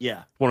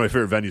 Yeah, one of my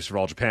favorite venues for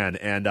All Japan.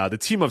 And the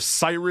team of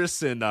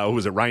Cyrus and who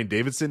was it, Ryan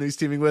Davidson he's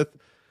teaming with?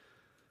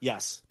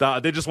 Yes.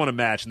 They just won a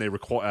match, and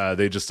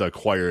they just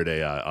acquired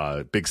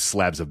a big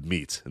slabs of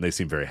meat, and they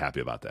seem very happy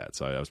about that.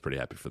 So I was pretty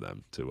happy for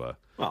them to.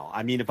 Well,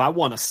 I mean, if I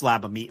won a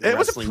slab of meat in a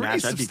wrestling match, it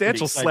was a pretty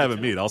substantial slab of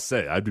meat, I'll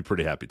say. I'd be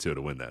pretty happy, too,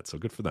 to win that. So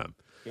good for them.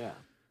 Yeah.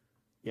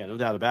 Yeah, no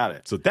doubt about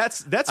it. So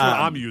that's what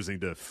I'm using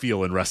to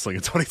feel in wrestling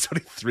in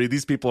 2023.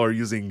 These people are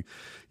using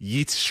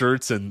Yeet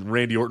shirts and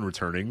Randy Orton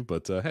returning,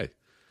 but hey.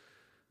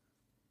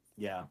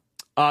 Yeah.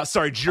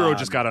 Sorry, Jiro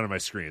just got out of my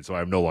screen, so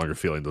I'm no longer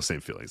feeling those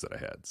same feelings that I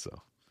had.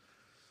 So.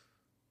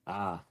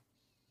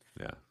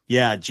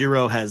 Yeah,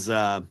 Jiro has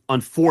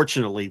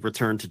unfortunately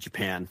returned to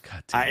Japan.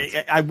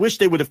 I wish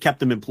they would have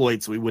kept him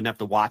employed so we wouldn't have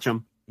to watch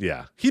him.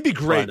 Yeah, he'd be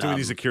great doing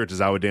these Akira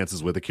Tozawa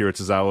dances with Akira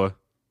Tozawa.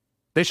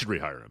 They should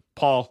rehire him.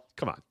 Paul,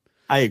 come on.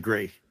 I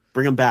agree.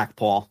 Bring him back,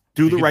 Paul.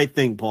 Do the right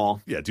thing,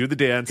 Paul. Yeah, do the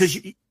dance.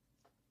 Because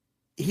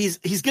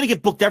he's going to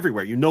get booked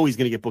everywhere. You know he's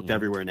going to get booked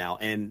everywhere now.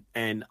 And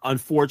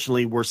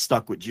unfortunately, we're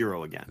stuck with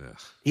Jiro again. Yeah.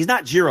 He's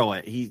not Jiro.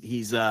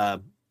 He's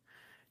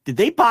did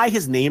they buy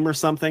his name or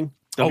something?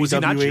 WWE? Oh, is he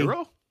not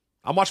Jiro?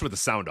 I'm watching with the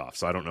sound off,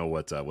 so I don't know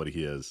what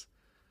he is.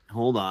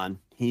 Hold on.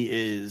 He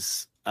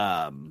is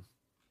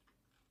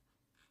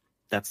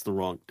that's the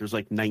wrong. There's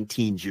like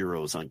 19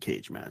 Jiros on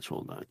Cage Match.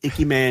 Hold on.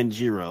 Icky Man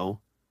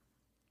Jiro.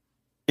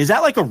 Is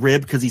that like a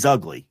rib because he's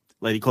ugly?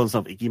 Like he calls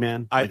himself Icky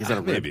Man? Like, is that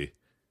a rib? Maybe.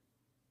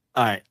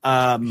 All right.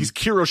 He's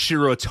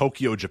Kiroshiro,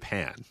 Tokyo,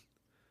 Japan.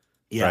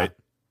 Yeah. Right?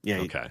 Yeah.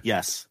 Okay.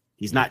 Yes.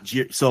 He's not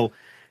So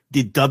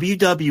did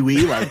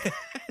WWE like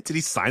did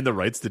he sign the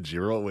rights to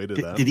Jiro away to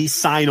them? Did he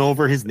sign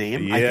over his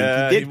name? Yeah, I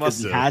think he did.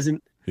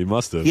 He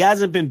must have. He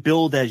hasn't been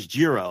billed as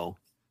Jiro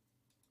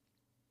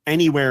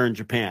anywhere in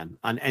Japan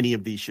on any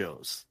of these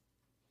shows.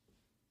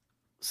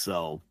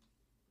 So,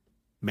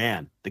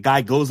 man, the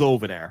guy goes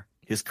over there.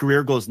 His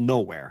career goes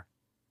nowhere.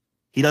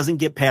 He doesn't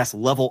get past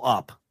level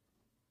up.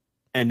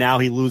 And now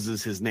he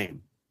loses his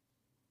name.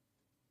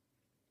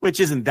 Which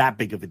isn't that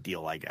big of a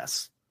deal, I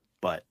guess.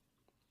 But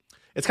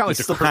it's kind of like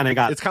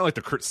it's kind of like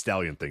the Kurt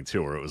Stallion thing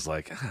too, where it was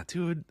like,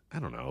 dude, I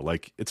don't know,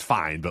 like it's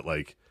fine, but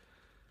like,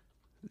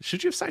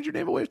 should you have signed your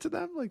name away to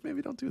them? Like,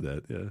 maybe don't do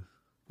that. Yeah,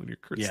 when you're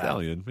Kurt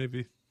Stallion,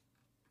 maybe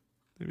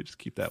just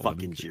keep that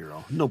fucking one.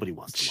 Jiro. Nobody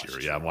wants to watch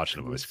Jiro. Yeah, I'm watching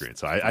him on my screen,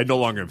 so I no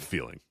longer am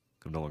feeling.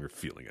 I'm no longer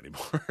feeling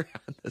anymore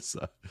on this.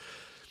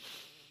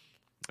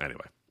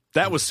 Anyway,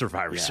 that was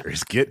Survivor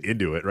Series. Get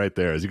into it right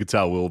there. As you can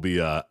tell, we'll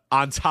be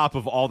on top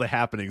of all the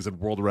happenings in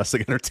World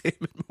Wrestling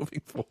Entertainment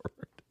moving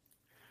forward.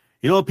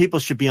 You know what people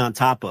should be on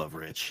top of,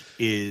 Rich,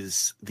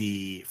 is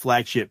the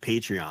Flagship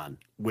Patreon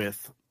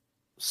with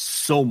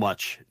so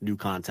much new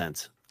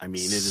content. I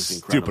mean, it is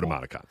incredible. Stupid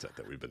amount of content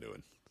that we've been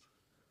doing.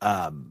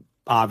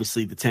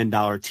 Obviously, the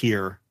 $10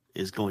 tier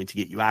is going to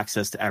get you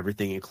access to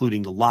everything,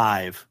 including the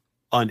live,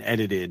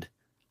 unedited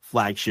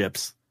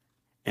flagships.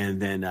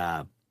 And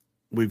then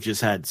we've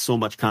just had so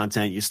much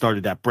content. You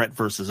started that Brett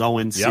versus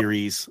Owen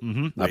series.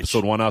 Mm-hmm.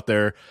 Episode 1 out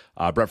there.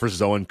 Brett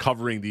versus Owen,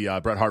 covering the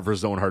Bret Hart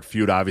versus Owen Hart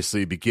feud,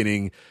 obviously,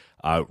 beginning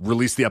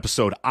released the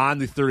episode on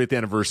the 30th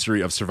anniversary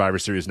of Survivor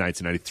Series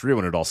 1993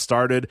 when it all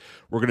started.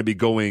 We're going to be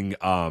going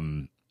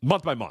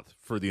month by month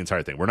for the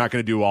entire thing. We're not going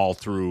to do all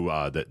through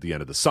the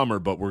end of the summer,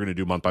 but we're going to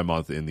do month by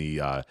month in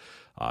the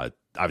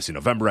obviously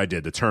November I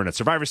did the turn at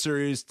Survivor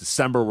Series.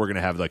 December we're going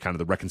to have like kind of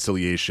the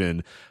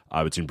reconciliation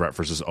between Brett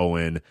versus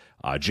Owen.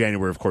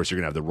 January, of course, you're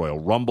going to have the Royal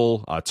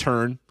Rumble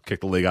turn, kick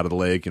the leg out of the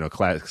leg,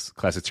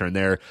 classic turn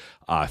there.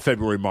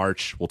 February,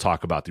 March, we'll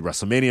talk about the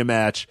WrestleMania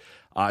match.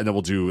 And then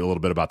we'll do a little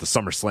bit about the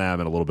SummerSlam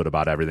and a little bit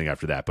about everything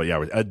after that. But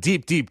yeah, a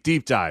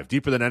deep dive,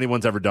 deeper than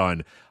anyone's ever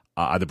done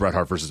on the Bret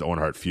Hart versus Owen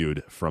Hart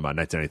feud from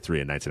 1993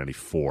 and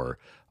 1994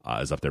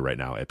 is up there right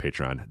now at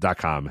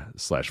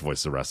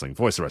patreon.com/voicesofwrestling,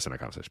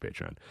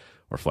 voicesofwrestling.com/patreon,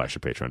 or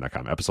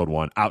flagshippatreon.com. Episode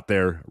 1 out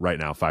there right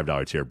now,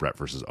 $5 tier, Brett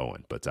versus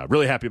Owen. But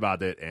really happy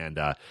about it, and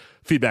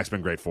feedback's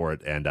been great for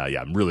it. And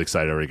yeah, I'm really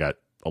excited. I already got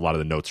a lot of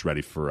the notes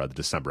ready for the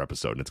December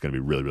episode, and it's going to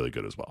be really, really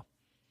good as well.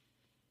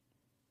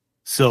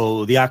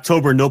 So the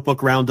October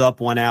Notebook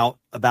Roundup went out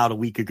about a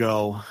week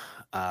ago.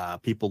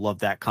 People love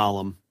that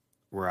column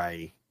where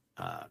I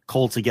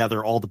culled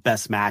together all the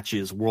best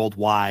matches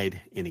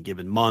worldwide in a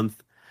given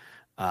month.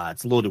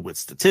 It's loaded with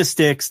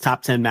statistics,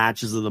 top 10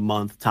 matches of the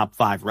month, top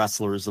 5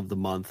 wrestlers of the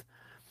month.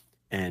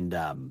 And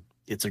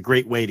it's a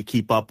great way to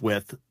keep up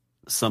with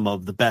some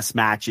of the best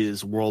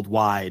matches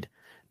worldwide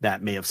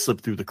that may have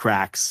slipped through the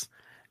cracks.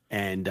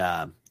 And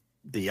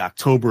the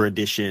October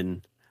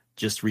edition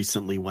just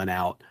recently went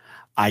out.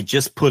 I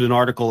just put an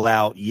article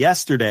out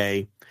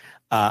yesterday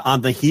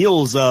on the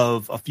heels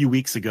of a few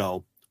weeks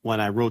ago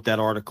when I wrote that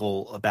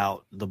article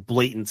about the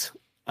blatant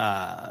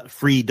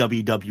free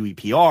WWE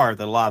PR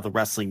that a lot of the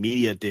wrestling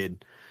media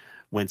did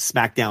when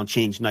SmackDown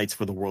changed nights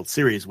for the World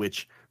Series,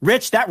 which,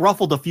 Rich, that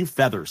ruffled a few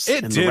feathers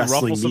in the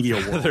wrestling media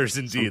world. Feathers,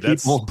 indeed.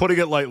 That's putting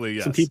it lightly,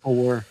 yes. Some people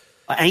were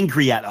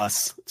angry at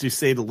us, to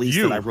say the least,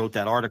 that I wrote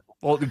that article.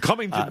 Well,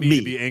 coming to me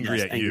to be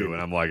angry at you,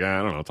 and I'm like,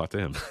 I don't know, talk to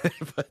him.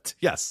 But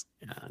yes.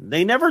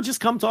 They never just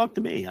come talk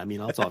to me. I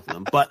mean, I'll talk to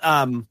them. But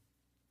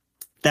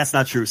that's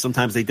not true.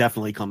 Sometimes they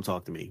definitely come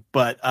talk to me.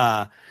 But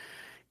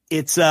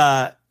it's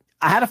I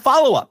had a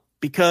follow-up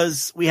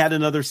because we had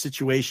another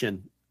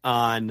situation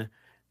on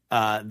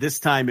this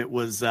time. It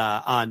was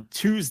on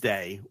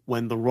Tuesday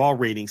when the Raw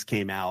ratings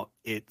came out.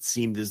 It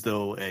seemed as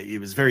though it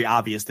was very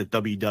obvious that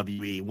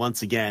WWE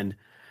once again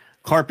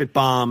carpet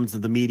bombed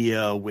the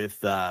media with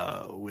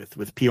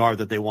PR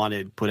that they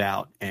wanted put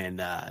out. And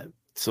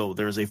so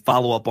there's a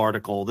follow-up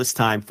article, this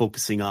time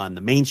focusing on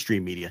the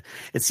mainstream media.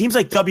 It seems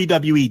like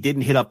WWE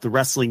didn't hit up the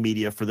wrestling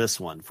media for this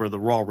one, for the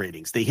Raw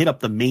ratings. They hit up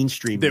the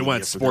mainstream media. They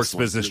went Sports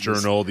Business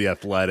Journal, The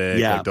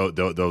Athletic, like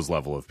those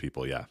level of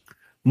people, yeah.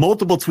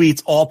 Multiple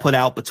tweets all put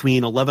out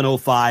between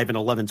 11:05 and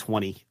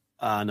 11:20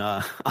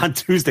 on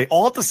Tuesday,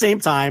 all at the same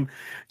time,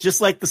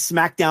 just like the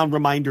SmackDown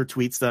reminder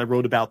tweets that I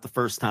wrote about the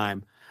first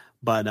time.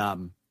 But I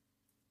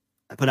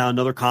put out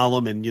another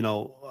column, and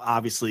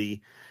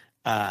obviously,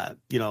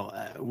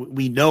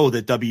 we know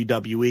that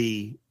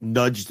WWE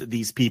nudged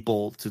these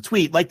people to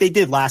tweet like they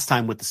did last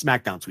time with the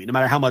SmackDown tweet. No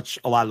matter how much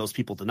a lot of those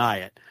people deny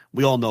it,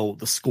 we all know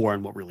the score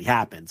and what really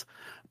happened.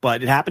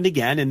 But it happened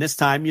again, and this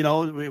time,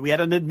 we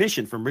had an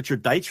admission from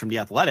Richard Deitch from The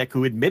Athletic,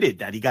 who admitted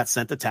that he got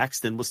sent a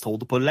text and was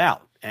told to put it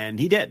out, and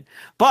he did.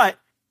 But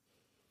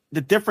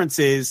the difference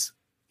is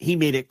he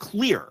made it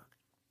clear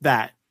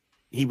that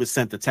he was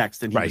sent the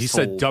text, and he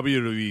said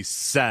WWE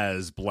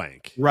says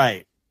blank.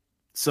 Right.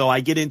 So I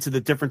get into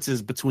the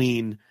differences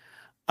between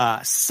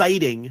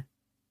citing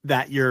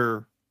that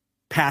you're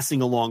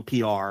passing along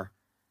PR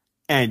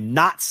and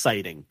not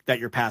citing that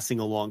you're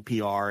passing along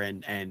PR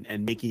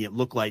and making it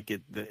look like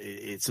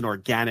it's an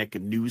organic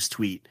news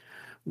tweet,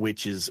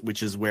 which is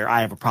where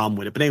I have a problem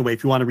with it. But anyway,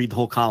 if you want to read the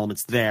whole column,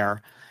 it's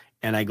there.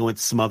 And I go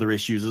into some other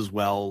issues as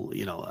well.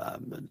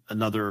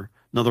 Another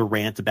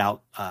rant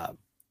about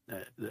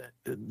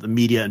the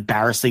media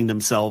embarrassing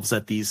themselves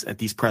at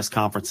these press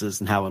conferences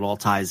and how it all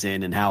ties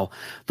in, and how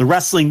the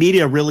wrestling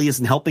media really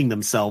isn't helping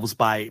themselves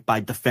by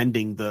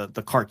defending the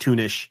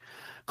cartoonish,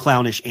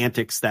 clownish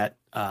antics that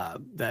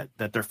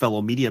their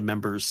fellow media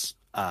members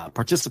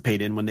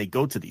participate in when they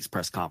go to these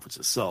press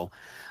conferences. So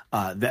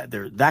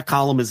that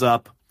column is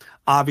up.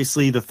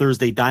 Obviously, the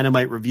Thursday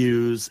Dynamite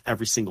reviews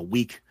every single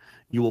week.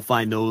 You will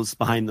find those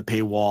behind the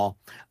paywall.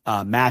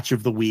 Match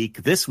of the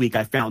week. This week,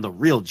 I found a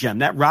real gem.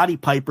 That Roddy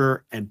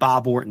Piper and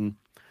Bob Orton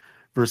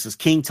versus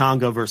King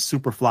Tonga versus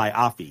Superfly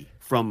Afi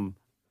from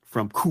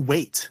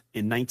Kuwait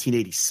in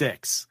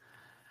 1986.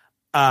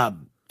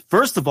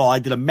 First of all, I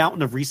did a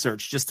mountain of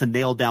research just to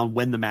nail down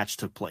when the match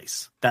took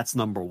place. That's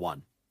number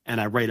one.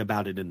 And I write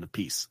about it in the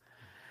piece.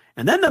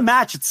 And then the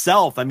match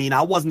itself, I mean,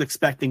 I wasn't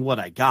expecting what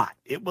I got.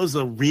 It was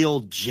a real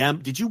gem.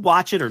 Did you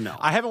watch it or no?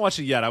 I haven't watched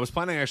it yet. I was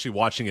planning on actually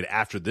watching it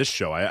after this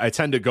show. I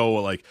tend to go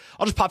like,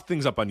 I'll just pop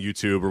things up on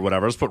YouTube or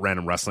whatever. I'll just put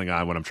random wrestling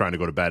on when I'm trying to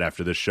go to bed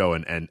after this show.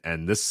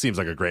 And this seems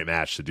like a great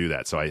match to do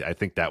that. So I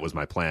think that was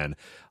my plan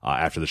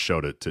after the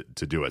show to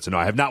do it. So no,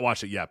 I have not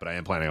watched it yet, but I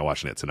am planning on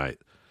watching it tonight.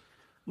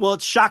 Well,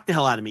 it shocked the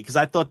hell out of me because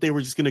I thought they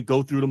were just going to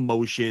go through the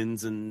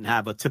motions and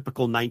have a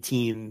typical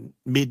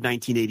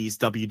mid-1980s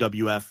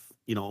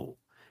WWF,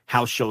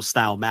 house show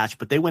style match.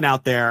 But they went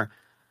out there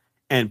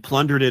and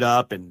plundered it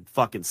up, and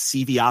fucking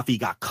Siviafi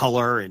got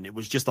color, and it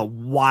was just a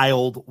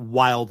wild,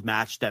 wild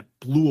match that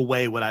blew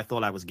away what I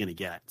thought I was going to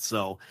get.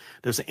 So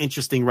there's an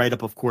interesting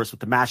write-up, of course,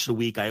 with the match of the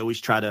week. I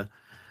always try to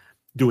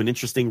do an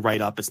interesting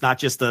write-up. It's not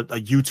just a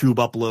YouTube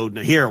upload.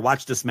 Now, here,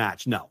 watch this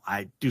match. No,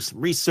 I do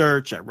some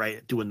research.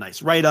 Do a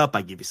nice write-up.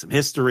 I give you some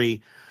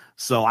history.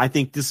 So I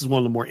think this is one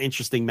of the more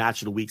interesting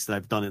match of the weeks that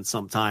I've done in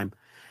some time.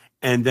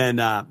 And then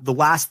the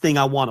last thing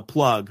I want to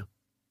plug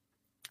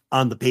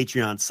on the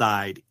Patreon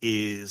side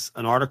is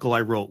an article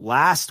I wrote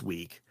last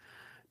week,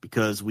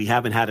 because we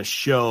haven't had a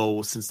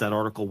show since that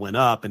article went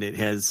up, and it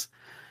has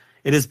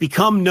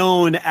become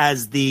known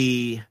as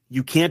the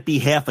 "You Can't Be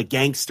Half a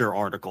Gangster"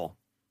 article,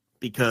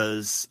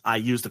 because I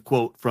used a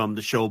quote from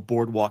the show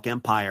Boardwalk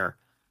Empire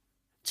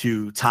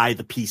to tie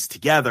the piece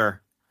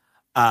together.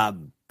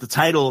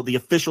 The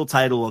official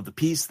title of the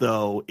piece,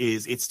 though,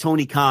 is "It's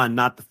Tony Khan,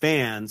 Not the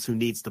Fans, Who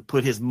Needs to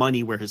Put His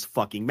Money Where His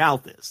Fucking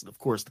Mouth Is." And of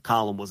course, the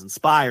column was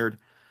inspired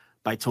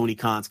by Tony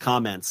Khan's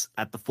comments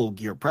at the Full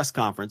Gear press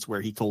conference,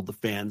 where he told the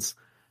fans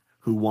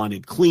who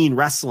wanted clean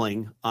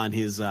wrestling on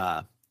his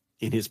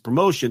in his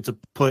promotion to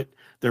put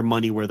their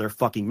money where their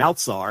fucking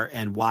mouths are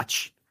and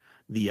watch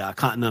the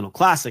Continental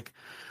Classic.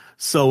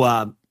 So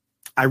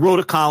I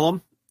wrote a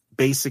column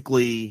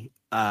basically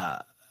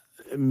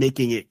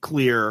making it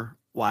clear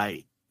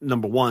why,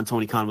 number one,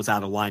 Tony Khan was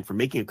out of line for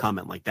making a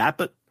comment like that,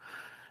 but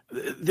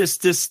this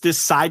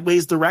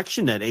sideways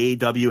direction that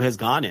AEW has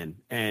gone in,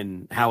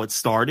 and how it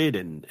started,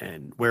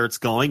 and where it's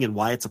going, and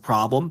why it's a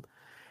problem.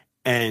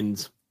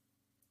 And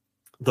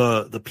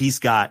the piece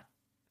got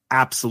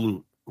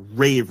absolute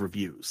rave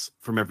reviews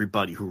from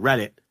everybody who read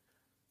it.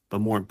 But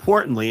more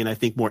importantly, and I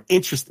think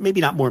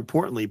maybe not more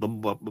importantly,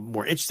 but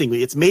more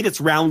interestingly, it's made its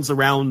rounds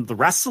around the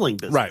wrestling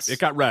business. Right. It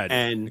got read.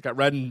 And it got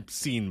read and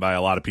seen by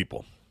a lot of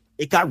people.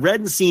 It got read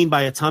and seen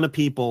by a ton of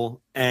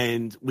people.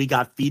 And we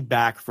got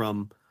feedback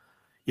from,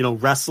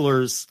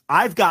 wrestlers.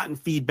 I've gotten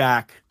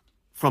feedback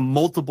from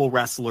multiple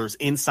wrestlers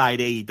inside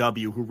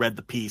AEW who read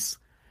the piece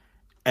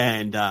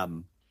and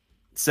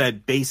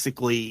said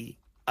basically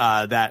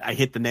that I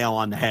hit the nail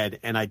on the head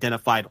and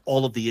identified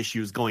all of the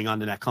issues going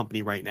on in that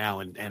company right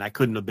now. And I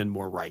couldn't have been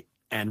more right.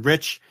 And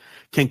Rich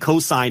can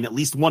co-sign at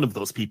least one of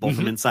those people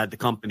from inside the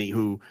company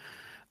who,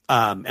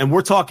 and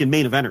we're talking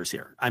main eventers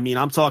here. I mean,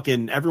 I'm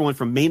talking everyone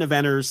from main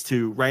eventers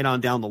to right on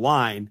down the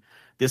line.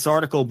 This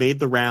article made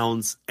the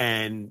rounds,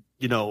 and,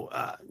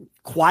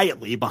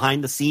 quietly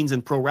behind the scenes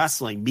in pro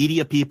wrestling,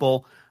 media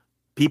people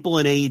in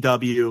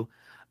AEW,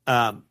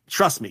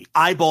 trust me,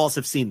 eyeballs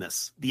have seen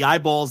this. The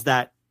eyeballs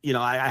that,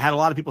 I had a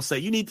lot of people say,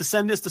 you need to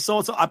send this to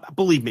so-and-so.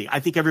 Believe me, I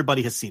think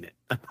everybody has seen it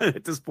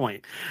at this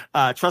point.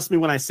 Trust me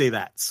when I say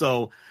that.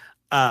 So,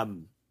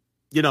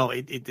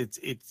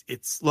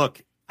 it's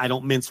look, I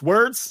don't mince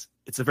words.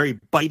 It's a very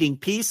biting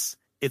piece.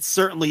 It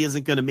certainly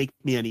isn't going to make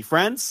me any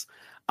friends.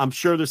 I'm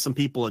sure there's some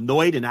people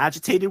annoyed and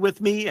agitated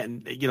with me,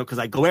 and, because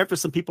I go after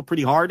some people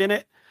pretty hard in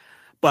it,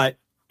 but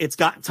it's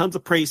gotten tons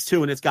of praise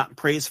too. And it's gotten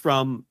praise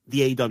from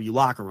the AEW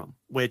locker room,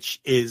 which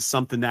is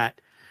something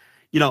that,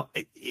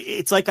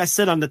 it's like I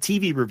said on the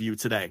TV review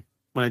today,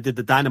 when I did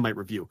the Dynamite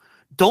review,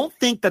 don't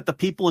think that the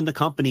people in the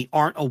company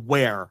aren't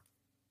aware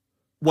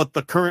what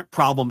the current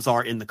problems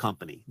are in the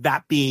company.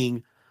 That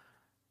being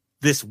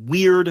this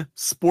weird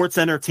sports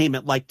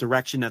entertainment-like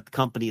direction that the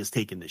company has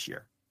taken this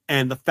year.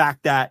 And the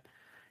fact that,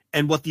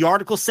 and what the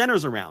article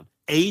centers around,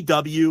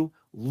 AEW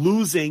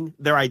losing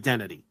their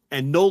identity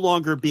and no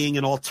longer being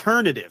an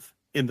alternative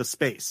in the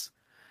space.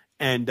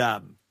 And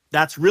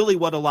that's really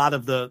what a lot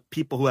of the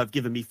people who have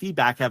given me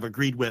feedback have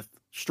agreed with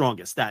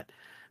strongest, that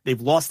they've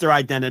lost their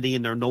identity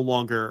and they're no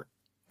longer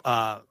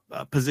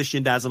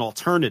positioned as an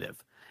alternative.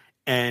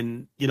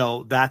 And,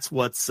 that's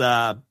what's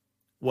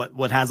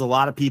what has a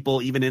lot of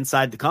people, even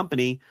inside the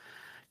company,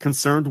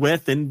 concerned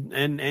with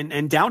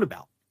and down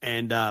about.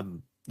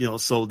 And,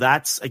 so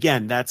that's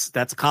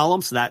a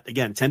column. So that,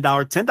 again,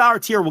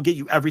 $10 tier will get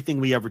you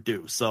everything we ever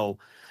do. So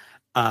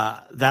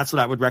that's what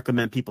I would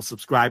recommend people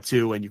subscribe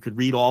to. And you could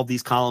read all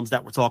these columns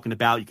that we're talking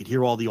about. You could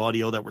hear all the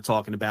audio that we're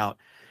talking about,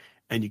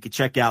 and you could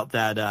check out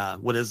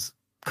that, what has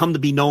come to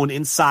be known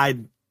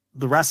inside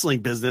the wrestling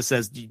business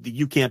as the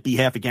 "You Can't Be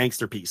Half a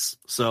Gangster" piece.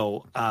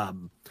 So,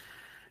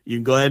 you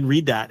can go ahead and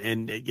read that.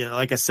 And,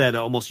 like I said,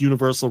 almost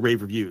universal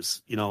rave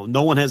reviews.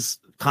 No one has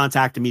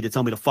contacted me to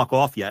tell me to fuck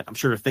off yet. I'm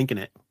sure they're thinking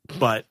it.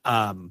 But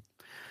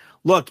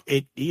look,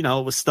 it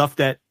was stuff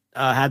that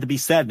had to be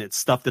said. And it's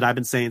stuff that I've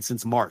been saying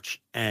since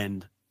March.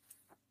 And,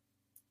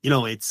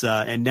 it's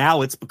and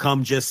now it's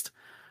become just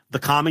the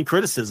common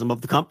criticism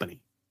of the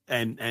company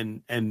and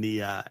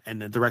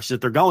the direction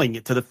that they're going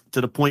to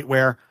the point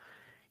where,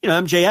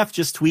 MJF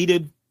just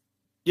tweeted,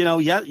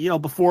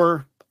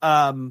 before,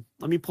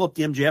 let me pull up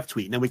the MJF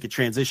tweet and then we could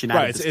transition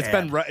out of this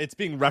it's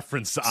being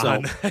referenced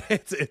on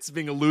it's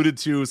being alluded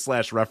to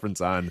 /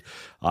 reference on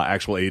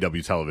actual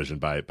AEW television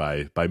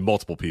by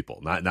multiple people,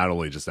 not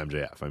only just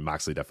MJF. I mean,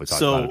 Moxley definitely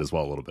talked about it as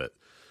well a little bit.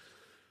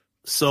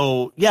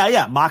 So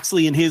yeah,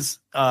 Moxley and his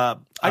I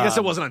guess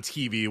it wasn't on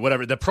TV,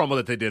 whatever, the promo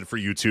that they did for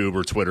YouTube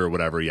or Twitter or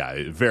whatever.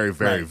 Yeah, very,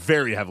 very,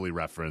 very heavily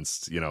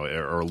referenced,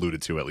 or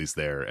alluded to at least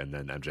there. And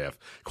then MJF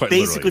quite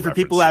basically for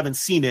people who it. haven't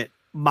seen it,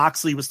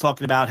 Moxley was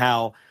talking about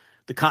how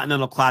the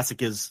Continental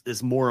Classic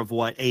is more of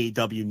what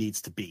AEW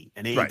needs to be.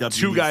 And AEW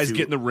two guys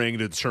get in the ring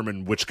to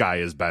determine which guy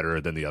is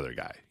better than the other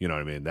guy. You know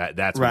what I mean?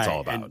 That's what it's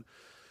all about. And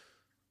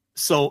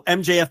so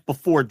MJF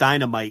before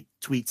Dynamite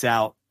tweets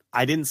out,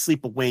 "I didn't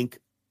sleep a wink,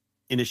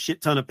 in a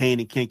shit ton of pain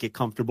and can't get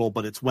comfortable,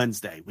 but it's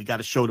Wednesday. We got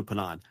a show to put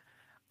on.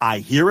 I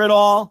hear it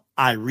all.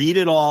 I read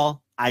it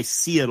all. I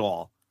see it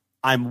all.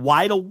 I'm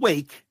wide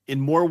awake in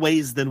more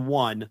ways than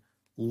one.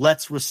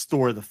 Let's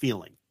restore the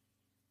feeling."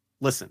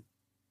 Listen,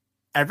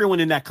 everyone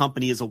in that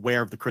company is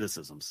aware of the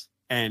criticisms,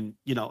 and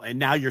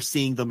now you're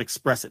seeing them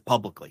express it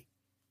publicly.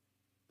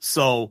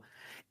 So,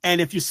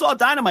 and if you saw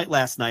Dynamite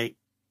last night,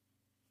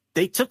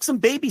 they took some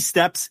baby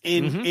steps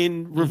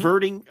in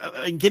reverting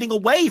and getting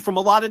away from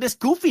a lot of this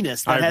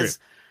goofiness that has,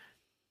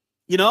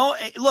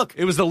 look.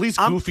 It was the least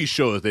goofy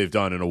show that they've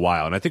done in a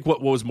while. And I think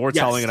what was more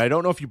telling, and I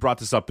don't know if you brought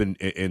this up in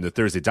the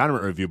Thursday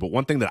Dynamite review, but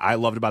one thing that I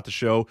loved about the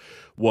show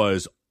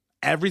was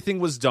everything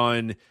was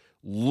done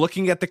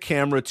looking at the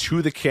camera,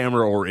 to the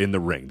camera, or in the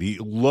ring. The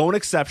lone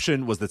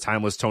exception was the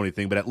Timeless Tony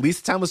thing, but at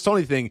least the Timeless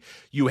Tony thing,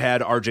 you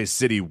had RJ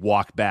City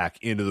walk back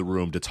into the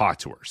room to talk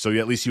to her. So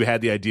at least you had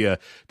the idea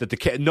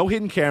that no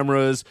hidden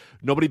cameras,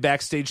 nobody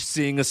backstage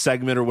seeing a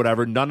segment or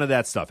whatever, none of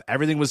that stuff.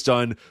 Everything was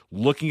done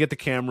looking at the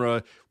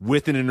camera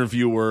with an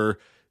interviewer,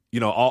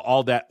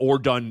 all that, or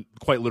done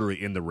quite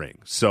literally in the ring.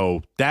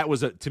 So that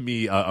was, to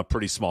me, a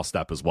pretty small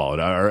step as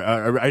well.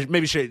 I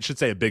maybe should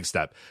say a big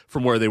step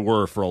from where they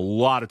were for a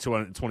lot of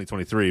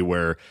 2023,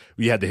 where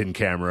you had the hidden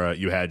camera,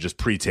 you had just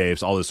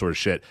pre-tapes, all this sort of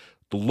shit.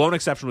 The lone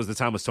exception was the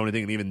Timeless Tony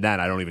thing, and even then,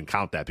 I don't even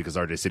count that because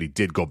RJ City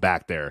did go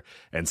back there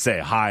and say,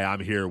 "Hi, I'm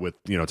here with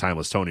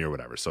Timeless Tony" or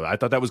whatever. So I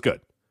thought that was good.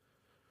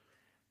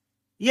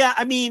 Yeah,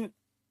 I mean,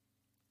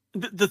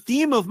 the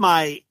theme of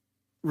my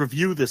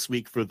review this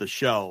week for the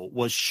show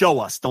was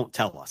show us, don't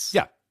tell us.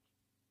 Yeah.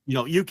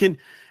 You can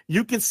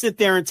sit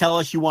there and tell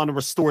us you want to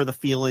restore the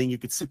feeling. You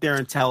can sit there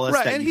and tell us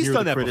that and he's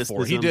done that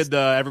before. He did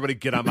everybody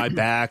get on my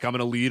back, I'm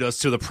going to lead us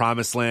to the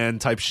promised land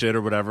type shit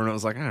or whatever. And I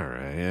was like, all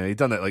right, yeah, he's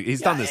done that.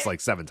 He's done this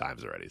 7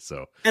 times already.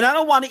 So, and I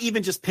don't want to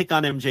even just pick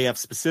on MJF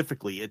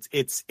specifically.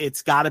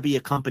 It's got to be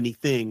a company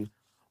thing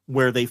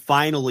where they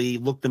finally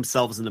look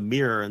themselves in the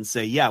mirror and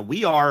say, yeah,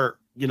 we are,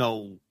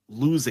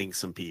 losing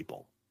some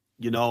people.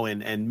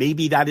 And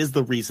maybe that is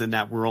the reason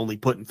that we're only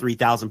putting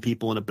 3,000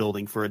 people in a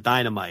building for a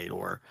Dynamite,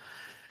 or,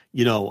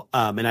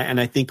 and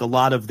I think a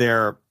lot of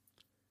their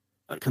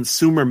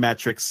consumer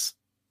metrics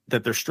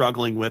that they're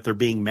struggling with are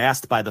being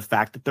masked by the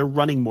fact that they're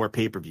running more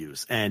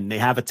pay-per-views, and they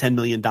have a $10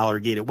 million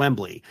gate at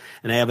Wembley,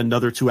 and they have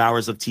another 2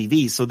 hours of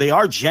TV. So they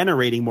are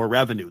generating more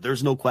revenue.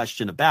 There's no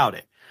question about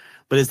it.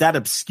 But is that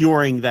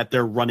obscuring that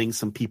they're running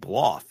some people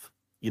off,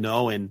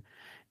 and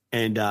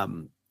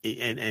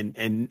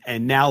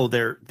now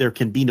there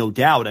can be no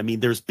doubt. I mean,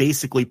 there's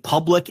basically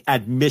public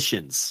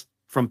admissions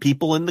from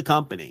people in the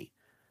company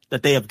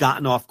that they have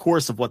gotten off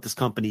course of what this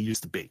company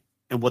used to be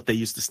and what they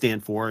used to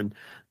stand for and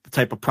the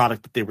type of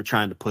product that they were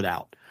trying to put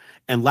out.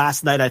 And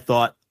last night I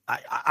thought,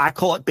 I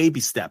call it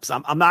baby steps.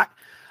 I'm not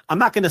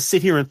going to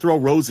sit here and throw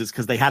roses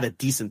because they had a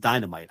decent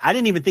Dynamite. I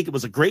didn't even think it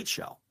was a great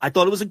show. I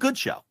thought it was a good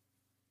show,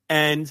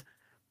 and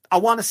I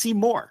want to see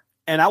more,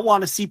 and I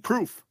want to see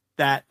proof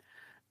that,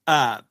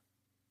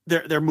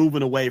 they're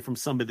moving away from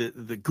some of the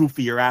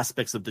goofier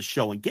aspects of the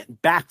show and getting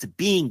back to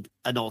being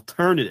an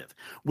alternative,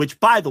 which,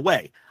 by the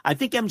way, I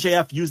think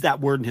MJF used that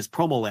word in his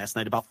promo last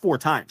night about 4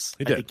 times.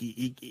 He did. I think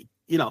he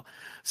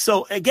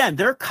so again,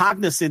 they're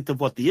cognizant of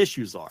what the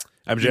issues are.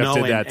 MJF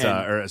did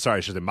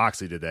that,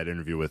 Moxley did that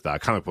interview with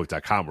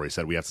comicbook.com where he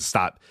said we have to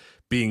stop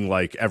being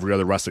like every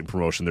other wrestling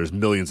promotion. There's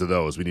millions of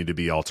those. We need to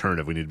be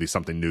alternative. We need to be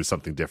something new,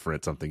 something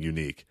different, something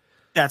unique.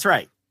 That's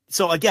right.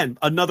 So again,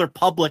 another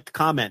public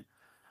comment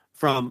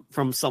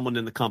from someone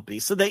in the company.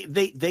 So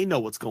they know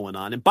what's going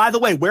on. And by the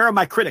way, where are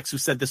my critics who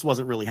said this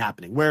wasn't really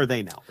happening? Where are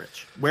they now,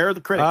 Rich? Where are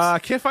the critics? I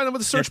can't find them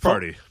with the search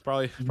party.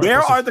 Probably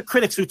where are the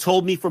critics who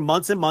told me for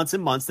months and months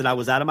and months that I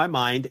was out of my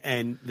mind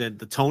and the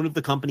tone of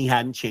the company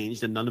hadn't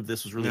changed and none of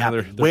this was really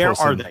happening? Where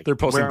are they? They're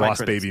posting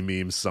Boss Baby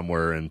memes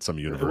somewhere in some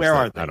universe. Where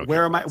are they?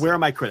 Where are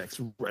my critics?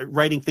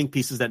 Writing think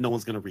pieces that no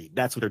one's going to read.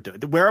 That's what they're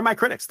doing. Where are my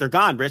critics? They're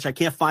gone, Rich. I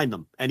can't find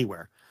them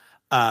anywhere.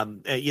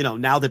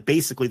 Now that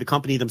basically the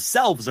company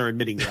themselves are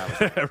admitting that I was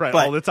right. Right.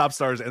 But all the top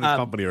stars in the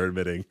company are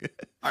admitting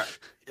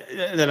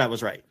that I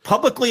was right,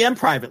 publicly and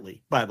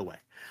privately, by the way.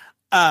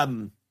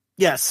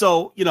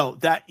 So,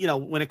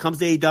 when it comes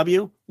to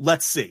AEW,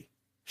 let's see.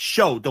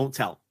 Show, don't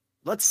tell.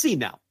 Let's see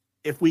now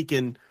if we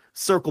can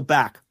circle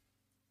back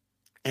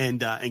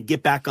and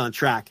get back on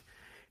track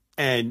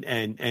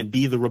and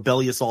be the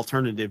rebellious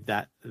alternative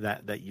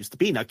that used to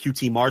be. Now,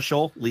 QT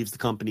Marshall leaves the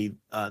company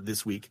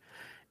this week,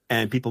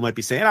 and people might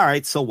be saying, all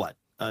right, so what?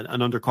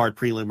 An undercard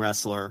prelim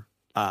wrestler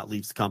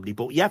leaves the company.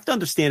 But what you have to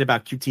understand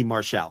about QT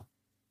Marshall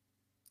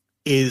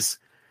is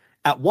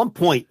at one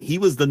point he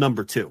was the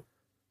number 2.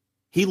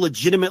 He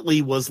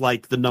legitimately was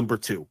like the number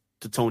 2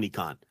 to Tony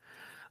Khan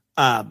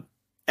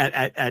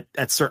at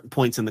certain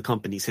points in the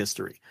company's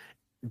history.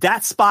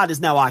 That spot is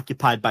now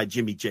occupied by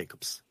Jimmy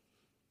Jacobs.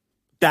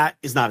 That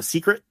is not a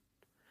secret.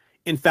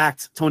 In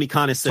fact, Tony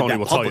Khan has said Tony that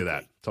will publicly. tell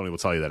you that. Tony will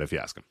tell you that if you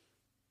ask him.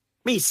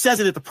 I mean, he says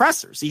it at the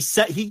pressers.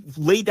 He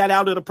laid that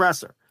out at a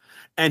presser.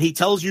 And he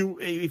tells you,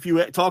 if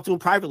you talk to him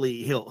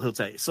privately, he'll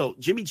tell you. So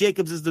Jimmy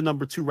Jacobs is the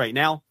number 2 right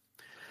now.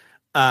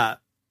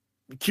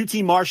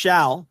 QT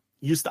Marshall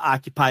used to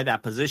occupy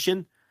that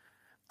position.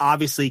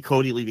 Obviously,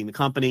 Cody leaving the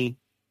company.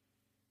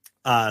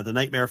 The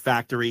Nightmare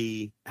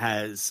Factory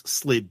has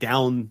slid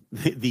down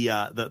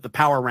the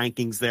power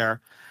rankings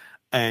there.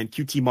 And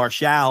QT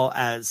Marshall,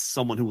 as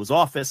someone who was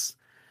office,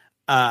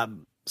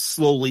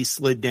 slowly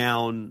slid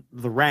down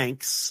the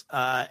ranks.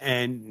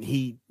 And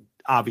he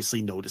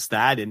obviously noticed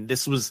that. And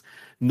this was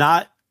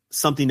not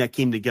something that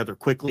came together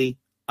quickly.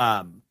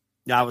 I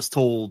was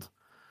told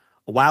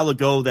a while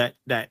ago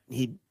that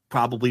he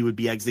probably would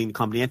be exiting the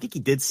company. I think he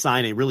did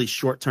sign a really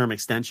short-term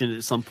extension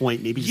at some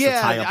point, maybe just to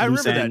tie up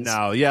loose ends. I remember that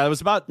now. Yeah, it was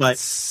about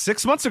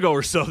 6 months ago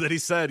or so that he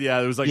said,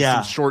 it was like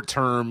some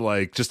short-term,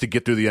 like just to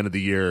get through the end of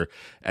the year,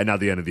 and now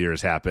the end of the year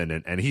has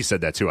happened, and he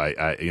said that too.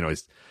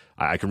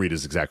 I can read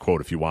his exact quote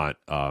if you want.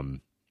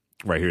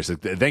 Right here, it says,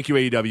 "Thank you,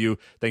 AEW.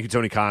 Thank you,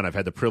 Tony Khan. I've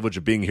had the privilege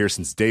of being here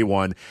since day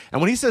one." And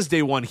when he says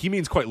day one, he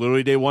means quite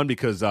literally day one,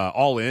 because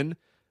All In,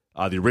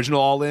 the original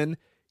All In,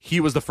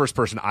 he was the first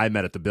person I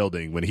met at the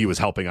building when he was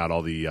helping out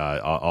all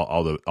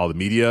the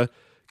media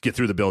get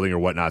through the building or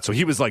whatnot. So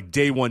he was like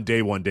day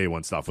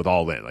one stuff with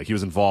All In. Like he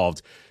was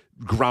involved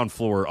ground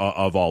floor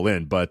of All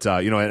In. But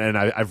and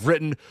I've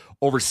written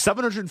over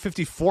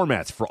 750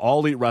 formats for All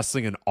Elite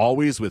Wrestling, and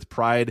always with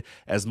pride.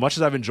 As much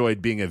as I've enjoyed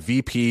being a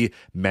VP,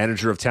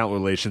 manager of talent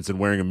relations, and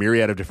wearing a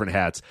myriad of different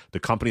hats, the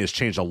company has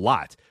changed a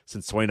lot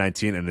since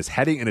 2019 and is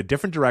heading in a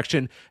different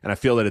direction, and I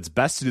feel that it's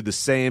best to do the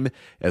same,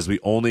 as we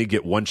only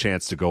get one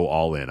chance to go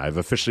all in. I've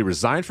officially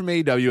resigned from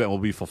AEW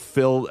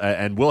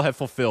and will have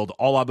fulfilled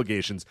all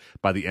obligations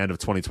by the end of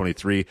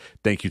 2023.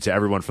 Thank you to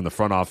everyone from the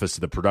front office to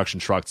the production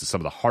trucks to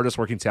some of the hardest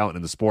working talent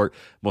in the sport.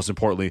 Most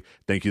importantly,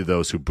 thank you to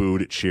those who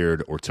booed,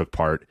 cheered, or took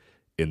part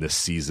in this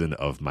season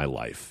of my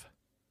life.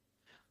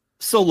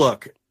 So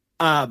look,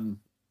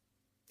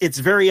 it's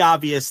very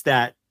obvious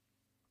that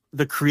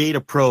the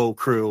Creative Pro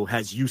crew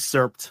has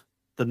usurped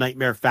the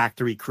Nightmare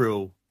Factory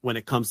crew when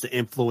it comes to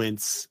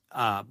influence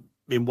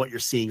in what you're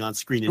seeing on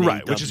screen in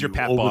right, AEW, which is your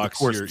Pat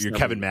Bucks, your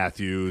Kevin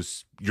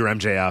Matthews, your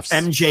MJFs.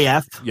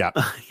 MJF. Yeah.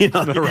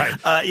 Right.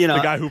 The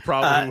guy who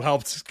who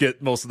helped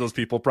get most of those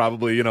people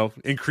probably,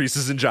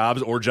 increases in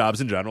jobs or jobs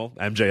in general.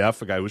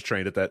 MJF, a guy who was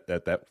trained at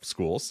that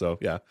school. So,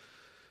 yeah.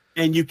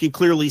 And you can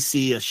clearly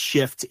see a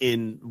shift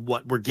in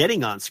what we're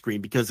getting on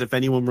screen, because if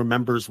anyone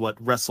remembers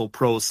what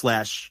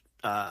WrestlePro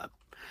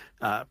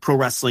 / Pro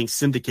Wrestling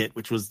Syndicate,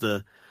 which was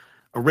the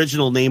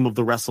original name of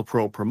the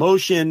WrestlePro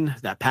promotion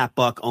that Pat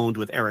Buck owned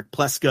with Eric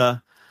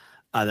Pleska,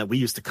 that we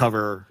used to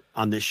cover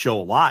on this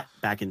show a lot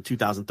back in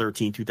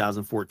 2013,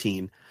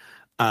 2014.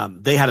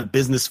 They had a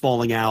business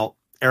falling out.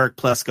 Eric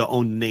Pleska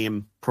owned the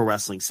name Pro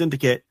Wrestling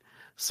Syndicate.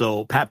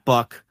 So Pat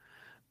Buck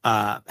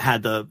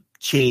had to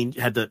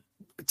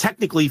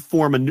technically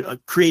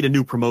create a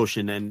new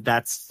promotion, and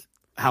that's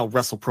how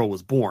WrestlePro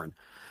was born.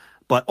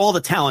 But all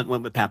the talent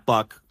went with Pat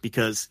Buck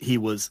because he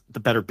was the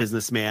better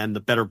businessman,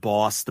 the better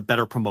boss, the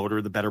better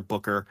promoter, the better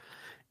booker.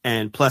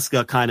 And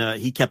Pleska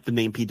he kept the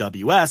name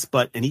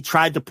PWS, and he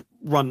tried to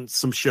run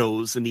some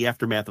shows in the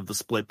aftermath of the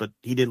split, but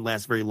he didn't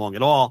last very long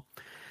at all.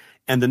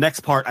 And the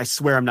next part, I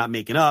swear I'm not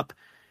making up,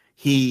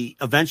 he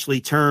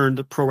eventually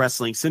turned Pro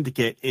Wrestling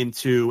Syndicate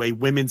into a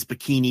women's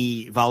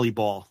bikini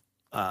volleyball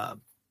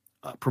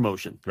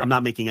promotion. Right. I'm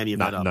not making any of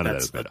that up. None of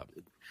that is made up.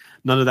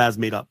 None of that is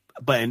made up.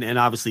 But and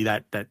obviously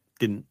that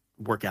didn't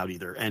work out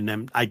either. And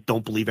then I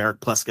don't believe Eric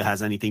Pleska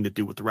has anything to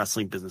do with the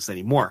wrestling business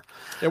anymore.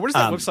 Yeah, what does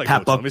that look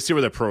like? Let me see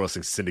where the Pro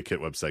Wrestling Syndicate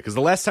website, because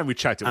the last time we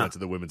checked, it went to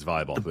the women's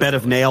volleyball. The Bed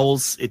of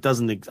Nails. It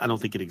doesn't. I don't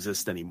think it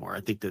exists anymore.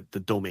 I think that the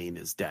domain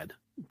is dead.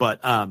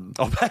 But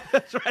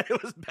that's right.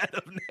 It was Bed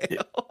of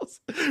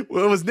Nails.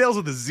 Well, it was Nails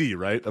with a Z,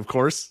 right? Of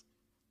course.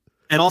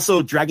 And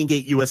also,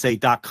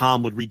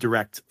 DragonGateUSA.com would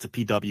redirect to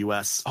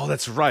PWS. Oh,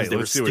 that's right.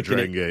 Let's see what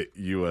Dragon Gate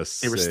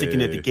USA. They were sticking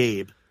it to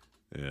Gabe.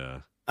 Yeah.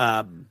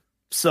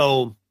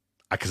 So.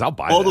 Because I'll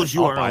buy all that. Those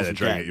URLs I'll buy that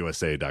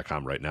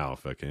DragonGateUSA.com right now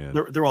if I can.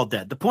 They're all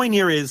dead. The point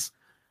here is,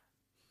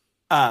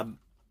 Pat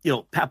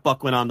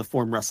Buck went on to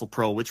form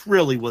WrestlePro, which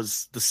really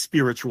was the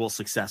spiritual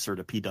successor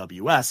to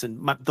PWS.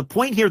 And the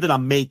point here that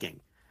I'm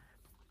making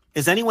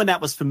is, anyone that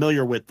was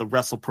familiar with the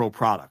WrestlePro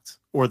product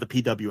or the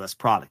PWS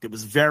product, it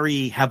was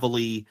very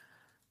heavily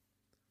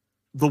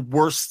the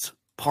worst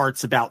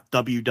parts about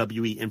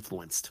WWE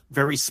influenced,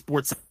 very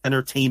sports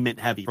entertainment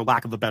heavy, for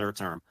lack of a better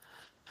term.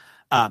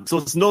 So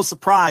it's no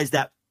surprise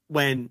that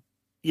when,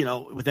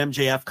 with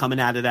MJF coming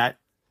out of that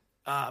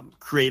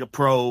Create a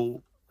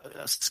Pro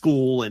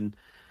school and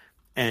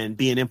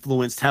being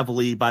influenced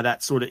heavily by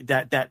that sort of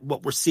that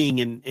what we're seeing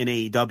in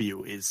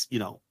AEW is,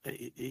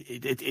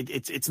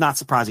 it's not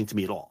surprising to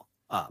me at all.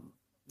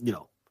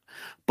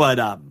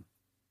 But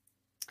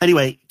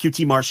anyway,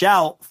 QT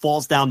Marshall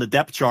falls down the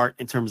depth chart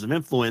in terms of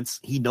influence.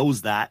 He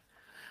knows that.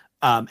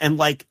 And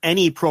like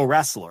any pro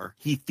wrestler,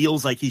 he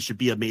feels like he should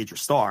be a major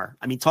star.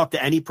 I mean, talk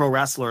to any pro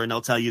wrestler and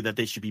they'll tell you that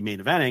they should be main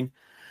eventing.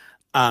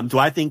 Do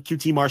I think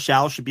QT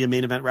Marshall should be a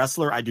main event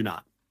wrestler? I do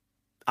not.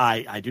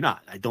 I do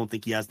not. I don't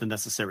think he has the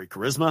necessary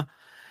charisma.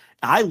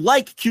 I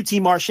like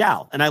QT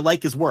Marshall and I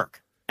like his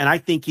work. And I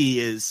think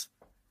he is,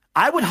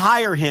 I would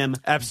hire him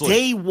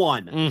day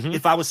one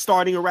if I was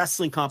starting a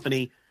wrestling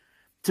company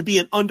to be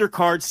an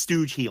undercard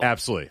stooge heel.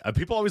 Absolutely.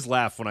 People always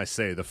laugh when I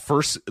say the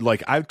first,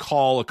 like I'd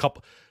call a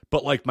couple,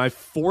 but like my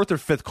fourth or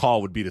fifth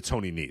call would be to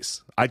Tony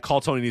Nese. I'd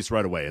call Tony Nese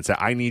right away and say,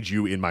 I need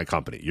you in my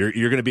company. You're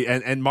going to be,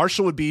 and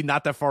Marshall would be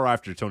not that far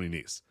after Tony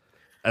Nese.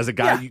 As a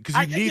guy,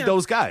 because you need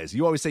those guys.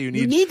 You always say you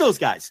need those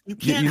guys. You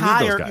can't you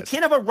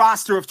can't have a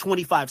roster of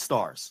 25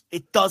 stars.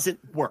 It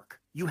doesn't work.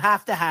 You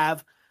have to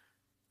have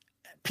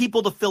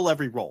people to fill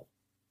every role.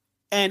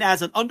 And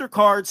as an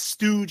undercard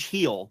stooge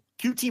heel,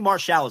 QT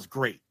Marshall is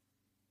great.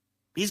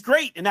 He's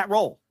great in that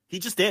role. He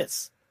just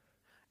is.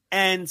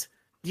 And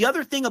the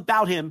other thing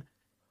about him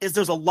is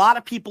there's a lot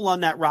of people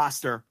on that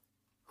roster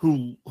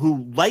who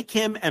like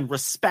him and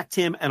respect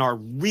him and are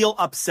real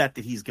upset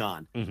that he's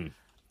gone. Mm-hmm.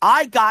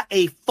 I got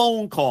a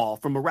phone call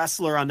from a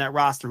wrestler on that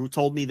roster who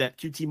told me that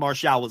QT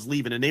Marshall was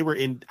leaving and they were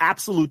in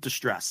absolute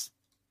distress.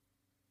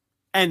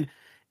 And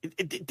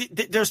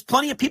there's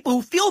plenty of people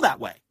who feel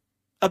that way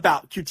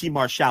about QT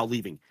Marshall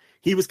leaving.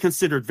 He was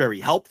considered very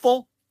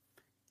helpful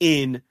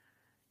in,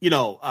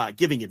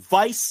 giving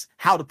advice,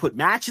 how to put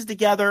matches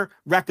together,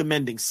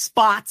 recommending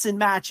spots in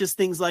matches,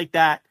 things like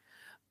that.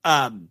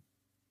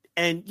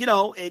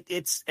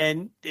 It's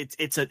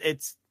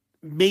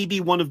maybe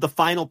one of the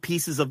final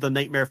pieces of the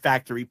Nightmare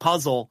Factory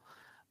puzzle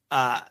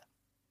that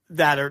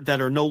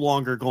are no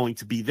longer going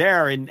to be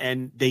there.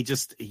 And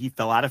he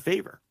fell out of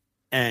favor.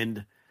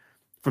 And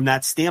from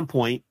that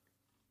standpoint,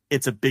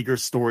 it's a bigger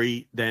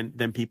story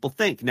than people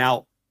think.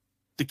 Now,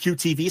 the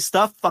QTV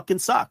stuff fucking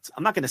sucked.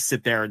 I'm not going to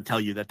sit there and tell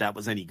you that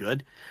was any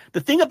good.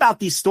 The thing about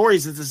these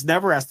stories is this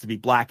never has to be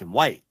black and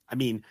white. I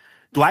mean,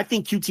 do I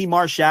think QT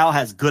Marshall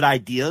has good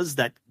ideas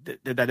that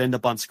end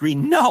up on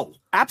screen? No,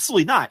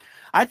 absolutely not.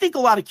 I think a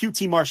lot of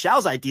QT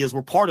Marshall's ideas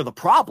were part of the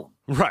problem,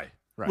 right.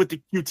 with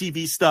the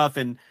QTV stuff,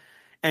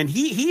 and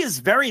he is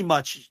very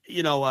much,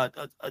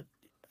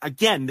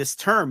 again, this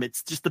term,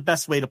 it's just the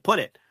best way to put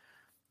it.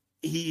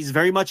 He's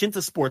very much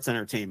into sports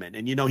entertainment,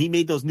 and he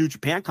made those New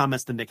Japan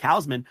comments to Nick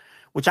Hausman,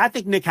 which I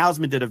think Nick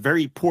Hausman did a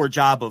very poor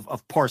job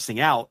of parsing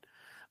out.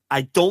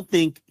 I don't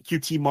think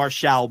QT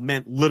Marshall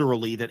meant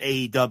literally that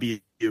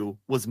AEW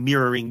was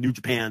mirroring New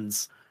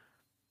Japan's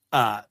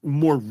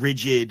more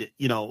rigid,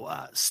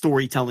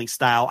 storytelling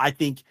style. I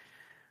think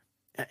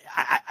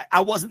I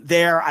wasn't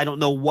there. I don't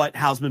know what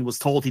Hausman was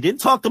told. He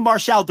didn't talk to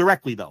Marshall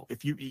directly, though.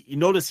 If you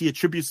notice, he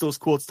attributes those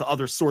quotes to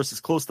other sources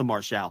close to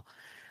Marshall.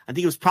 I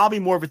think it was probably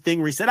more of a thing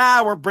where he said,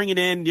 we're bringing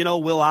in,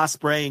 Will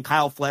Ospreay and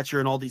Kyle Fletcher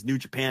and all these New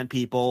Japan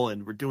people,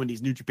 and we're doing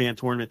these New Japan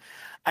tournaments.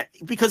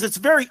 Because it's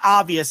very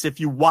obvious if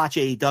you watch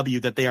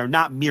AEW that they are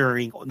not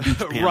mirroring New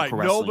Japan right. Pro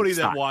Wrestling Nobody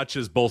style. that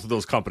watches both of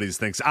those companies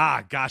thinks,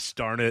 gosh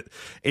darn it,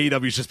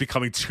 AEW is just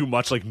becoming too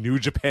much like New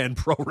Japan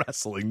Pro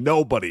Wrestling.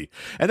 Nobody.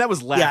 And that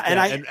was laughed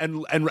at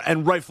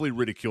and rightfully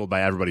ridiculed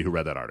by everybody who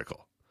read that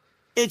article.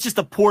 It's just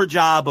a poor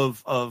job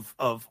of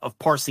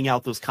parsing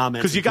out those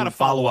comments. Because you got to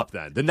follow up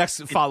then. The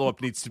next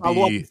follow-up needs to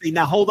be...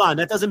 Now, hold on.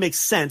 That doesn't make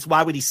sense.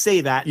 Why would he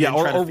say that? Yeah,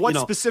 or what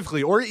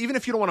specifically, or even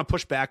if you don't want to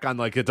push back on,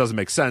 like, it doesn't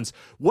make sense,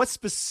 what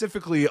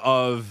specifically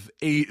what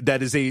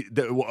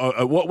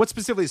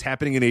specifically is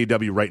happening in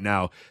AEW right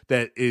now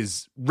that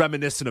is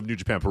reminiscent of New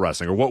Japan Pro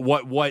Wrestling? Or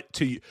what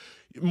to...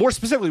 More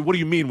specifically, what do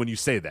you mean when you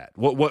say that?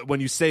 What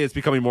when you say it's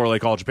becoming more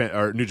like All Japan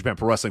or New Japan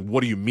Pro Wrestling, what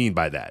do you mean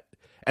by that?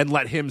 And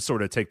let him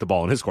sort of take the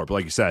ball in his court. But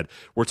like you said,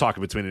 we're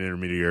talking between an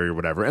intermediary or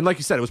whatever. And like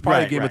you said, it was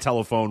probably a game of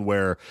telephone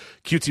where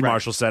QT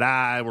Marshall said,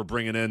 we're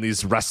bringing in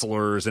these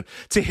wrestlers. And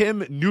to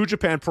him, New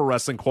Japan Pro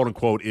Wrestling, quote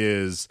unquote,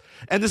 is,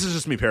 and this is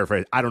just me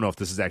paraphrasing, I don't know if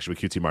this is actually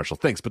what QT Marshall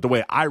thinks, but the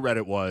way I read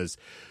it was,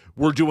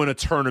 we're doing a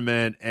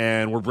tournament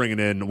and we're bringing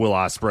in Will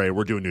Ospreay.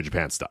 We're doing New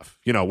Japan stuff.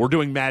 We're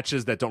doing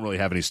matches that don't really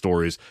have any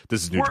stories.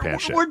 This is New Japan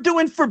shit. We're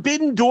doing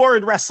Forbidden Door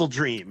and Wrestle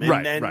Dream.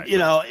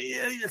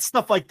 And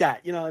stuff like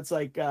that. It's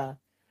like...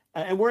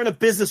 and we're in a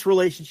business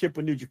relationship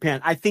with New Japan.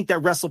 I think that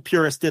Wrestle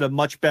Purist did a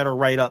much better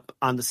write-up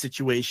on the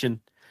situation.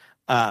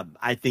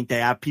 I think they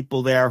have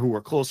people there who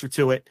are closer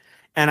to it.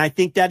 And I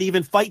think that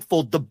even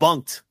Fightful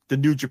debunked the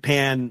New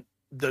Japan,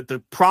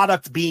 the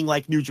product being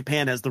like New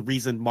Japan as the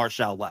reason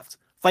Marshall left.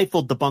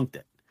 Fightful debunked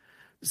it.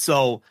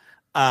 So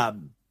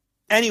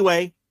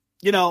anyway,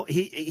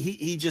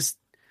 he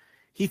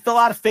fell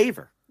out of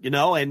favor.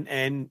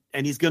 and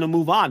he's going to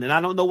move on. And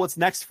I don't know what's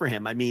next for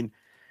him. I mean,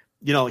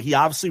 he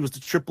obviously was the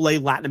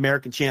AAA Latin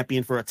American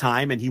champion for a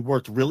time, and he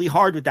worked really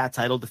hard with that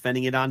title,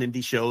 defending it on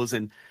indie shows.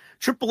 And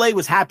AAA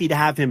was happy to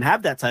have him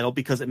have that title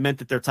because it meant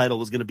that their title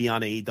was going to be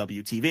on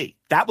AEW TV.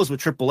 That was what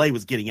AAA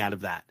was getting out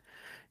of that.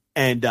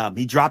 And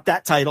he dropped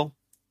that title,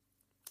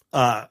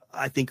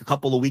 I think, a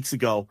couple of weeks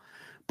ago.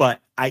 But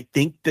I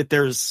think that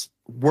there's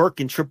work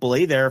in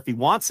AAA there if he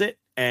wants it,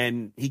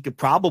 and he could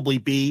probably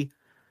be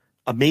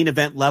a main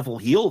event level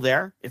heel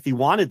there if he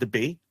wanted to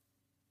be.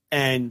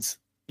 And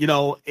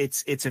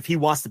it's if he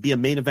wants to be a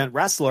main event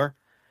wrestler,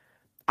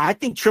 I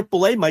think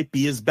AAA might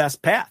be his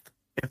best path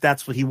if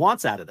that's what he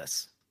wants out of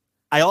this.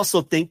 I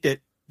also think that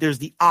there's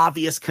the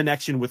obvious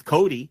connection with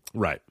Cody,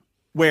 right?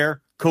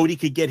 Where Cody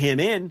could get him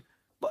in,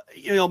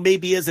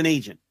 maybe as an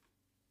agent,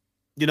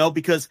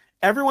 because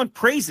everyone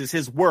praises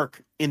his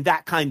work in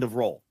that kind of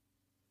role.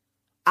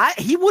 I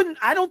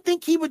don't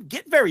think he would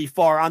get very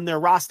far on their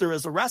roster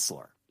as a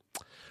wrestler.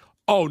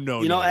 Oh,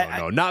 no,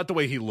 no. Not the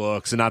way he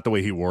looks and not the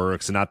way he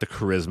works and not the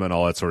charisma and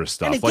all that sort of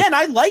stuff. And again,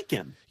 I like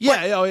him.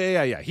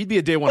 Yeah. He'd be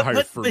a day one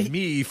hire for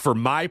me, for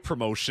my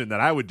promotion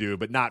that I would do,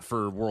 but not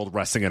for World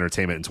Wrestling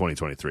Entertainment in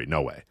 2023.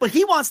 No way. But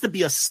he wants to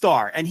be a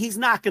star, and he's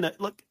not going to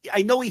look.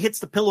 I know he hits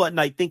the pillow at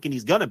night thinking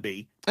he's going to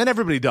be. And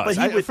everybody does.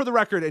 For the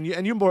record, and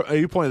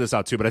you pointed this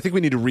out too, but I think we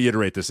need to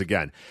reiterate this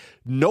again.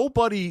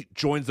 Nobody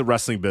joins the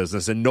wrestling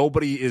business, and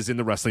nobody is in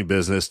the wrestling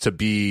business to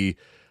be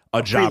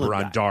a jobber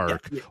on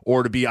Dark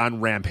or to be on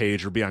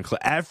Rampage or be on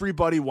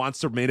everybody wants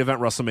to main event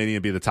WrestleMania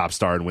and be the top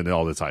star and win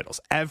all the titles.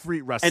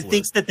 Every wrestler. And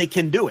thinks that they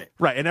can do it.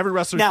 Right. And every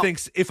wrestler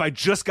thinks if I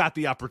just got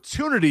the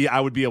opportunity, I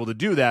would be able to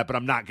do that, but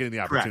I'm not getting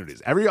the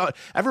opportunities. Correct.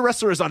 Every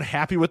wrestler is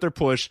unhappy with their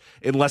push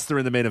unless they're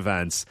in the main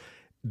events.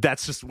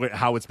 That's just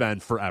how it's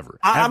been forever.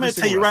 I'm going to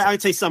tell you I'm going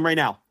to tell you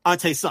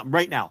something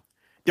right now.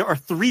 There are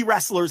 3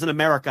 wrestlers in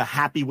America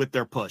happy with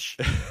their push.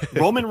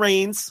 Roman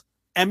Reigns,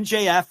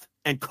 MJF,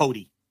 and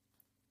Cody.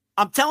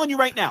 I'm telling you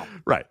right now.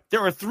 Right.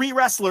 There are 3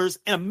 wrestlers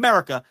in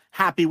America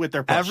happy with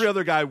their push. Every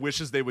other guy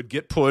wishes they would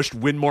get pushed,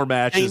 win more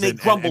matches, and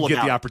get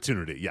the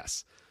opportunity.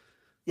 Yes.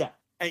 Yeah.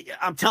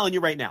 I'm telling you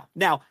right now.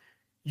 Now,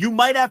 you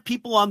might have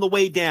people on the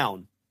way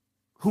down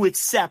who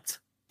accept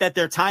that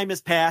their time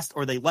has passed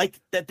or they like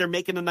that they're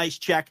making a nice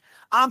check.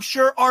 I'm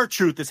sure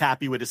R-Truth is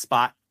happy with his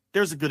spot.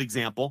 There's a good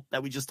example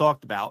that we just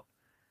talked about.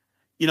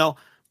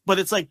 But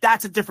it's like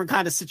that's a different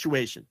kind of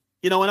situation.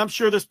 And I'm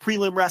sure there's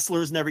prelim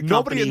wrestlers in every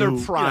company. Nobody in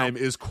their prime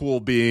is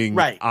cool being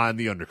on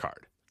the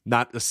undercard.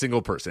 Not a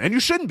single person. And you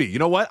shouldn't be. You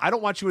know what? I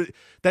don't want you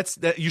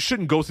to, you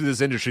shouldn't go through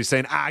this industry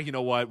saying, you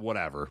know what?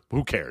 Whatever.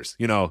 Who cares?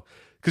 Because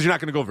you're not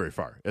going to go very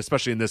far,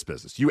 especially in this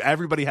business.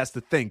 Everybody has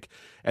to think,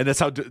 and that's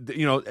how,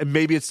 and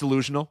maybe it's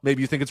delusional.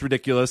 Maybe you think it's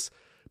ridiculous,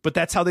 but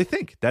that's how they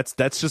think. That's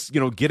just,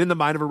 get in the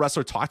mind of a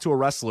wrestler, talk to a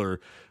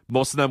wrestler.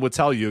 Most of them would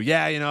tell you,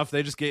 if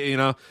they just get,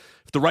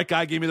 if the right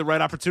guy gave me the right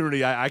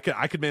opportunity, I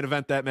could main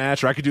event that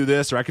match, or I could do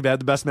this, or I could have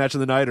the best match of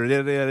the night, or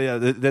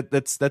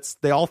that's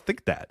they all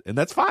think that, and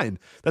that's fine.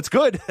 That's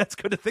good. That's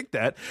good to think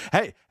that.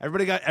 Hey,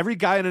 every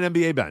guy in an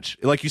NBA bench,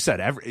 like you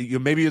said,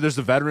 maybe there's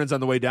the veterans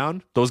on the way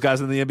down. Those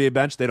guys on the NBA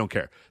bench, they don't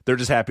care. They're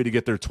just happy to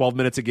get their 12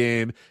 minutes a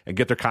game and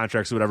get their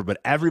contracts or whatever. But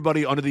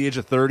everybody under the age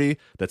of 30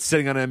 that's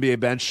sitting on an NBA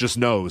bench just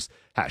knows,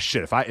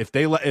 shit. If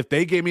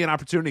they gave me an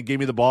opportunity, gave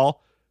me the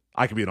ball,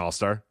 I could be an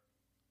all-star.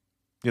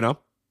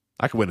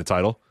 I could win a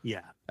title.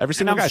 Yeah. Every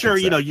single guy. I'm sure,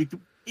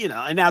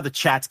 and now the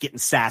chat's getting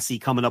sassy,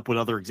 coming up with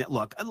other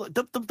examples. Look,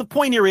 the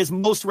point here is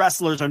most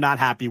wrestlers are not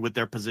happy with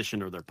their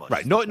position or their push.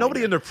 Right.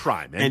 Nobody in their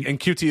prime. And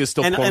QT is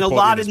still, and a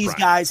lot of these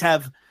guys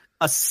have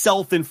a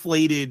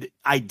self-inflated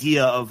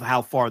idea of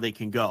how far they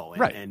can go.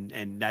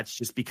 And that's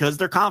just because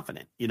they're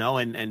confident,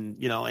 and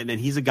then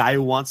he's a guy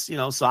who wants,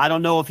 so I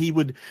don't know if he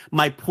would,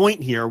 my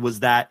point here was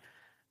that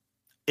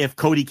if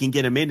Cody can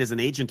get him in as an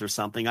agent or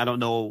something, I don't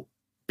know,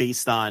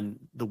 based on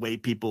the way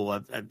people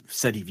have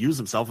said he views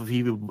himself, if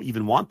he would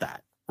even want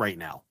that right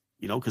now,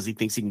 because he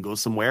thinks he can go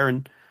somewhere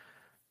and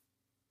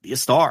be a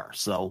star.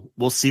 So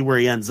we'll see where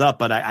he ends up.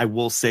 But I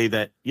will say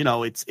that,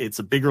 it's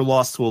a bigger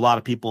loss to a lot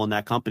of people in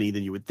that company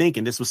than you would think.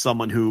 And this was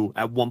someone who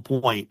at one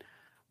point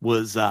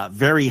was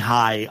very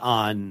high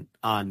on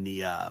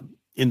the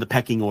in the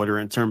pecking order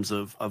in terms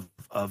of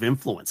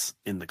influence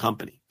in the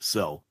company.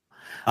 So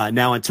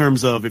now in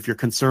terms of if you're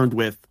concerned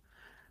with,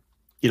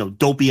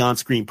 dopey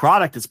on-screen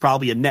product, it's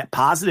probably a net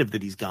positive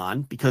that he's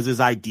gone because his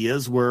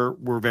ideas were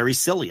very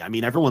silly. I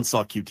mean, everyone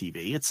saw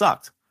QTV. It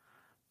sucked.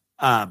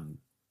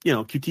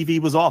 QTV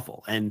was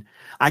awful. And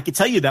I could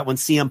tell you that when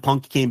CM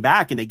Punk came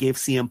back and they gave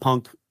CM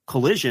Punk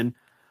Collision,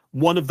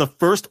 one of the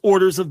first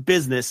orders of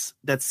business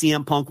that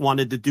CM Punk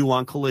wanted to do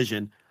on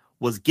Collision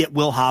was get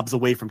Will Hobbs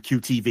away from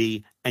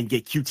QTV and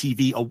get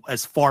QTV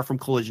as far from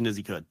Collision as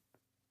he could.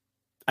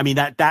 I mean,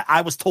 that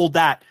I was told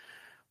that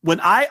when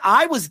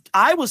I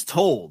was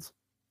told,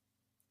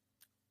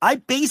 I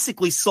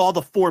basically saw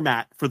the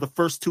format for the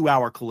first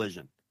 2-hour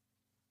Collision.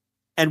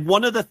 And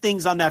one of the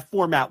things on that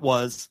format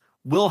was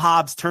Will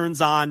Hobbs turns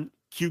on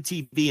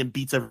QTV and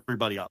beats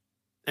everybody up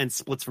and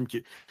splits from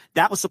Q.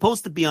 That was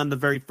supposed to be on the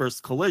very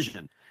first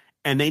Collision.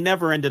 and they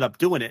never ended up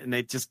doing it. And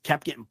they just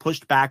kept getting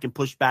pushed back and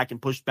pushed back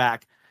and pushed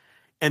back.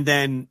 And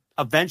then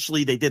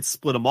eventually they did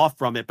split them off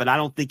from it, but I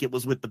don't think it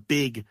was with the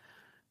big,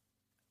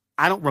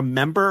 I don't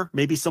remember,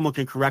 maybe someone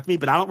can correct me,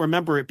 but I don't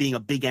remember it being a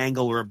big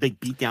angle or a big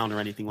beatdown or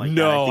anything like that.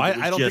 No,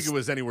 I don't think it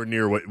was anywhere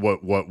near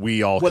what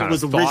we all kind of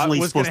thought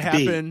was going to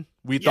happen.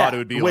 We thought it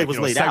would be like,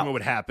 a segment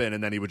would happen,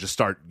 and then he would just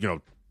start,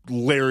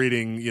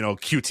 lariating,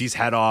 QT's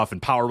head off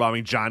and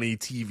powerbombing Johnny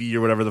TV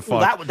or whatever the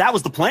fuck. Well, that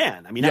was the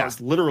plan. I mean, that was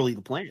literally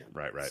the plan.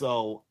 Right.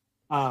 So,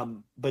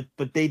 but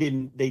they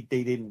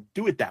didn't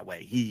do it that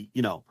way.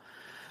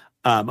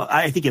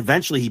 I think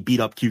eventually he beat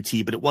up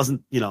QT, but it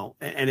wasn't,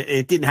 and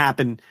it didn't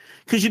happen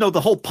because,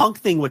 the whole Punk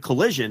thing with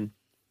Collision,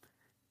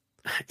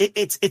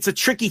 it's a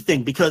tricky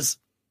thing because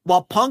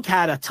while Punk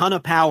had a ton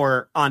of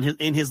power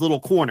in his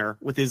little corner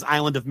with his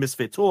island of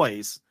misfit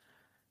toys,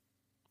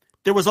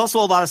 there was also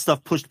a lot of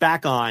stuff pushed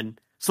back on.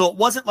 So it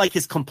wasn't like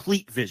his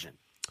complete vision.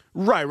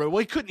 Right. Well,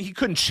 he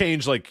couldn't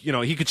change,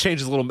 he could change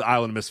his little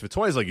island of misfit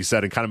toys, like you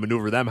said, and kind of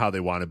maneuver them how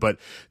they wanted. But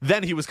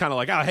then he was kind of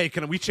like, oh, hey,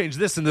 can we change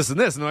this and this and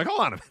this? And they're like,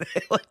 hold on a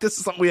minute. This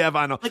is something we have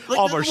on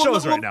all of our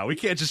shows right now. We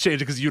can't just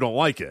change it because you don't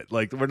like it.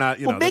 We're not,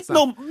 make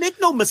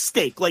no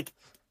mistake.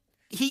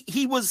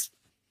 He was,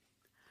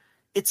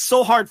 it's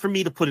so hard for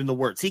me to put into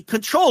words. He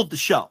controlled the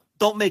show.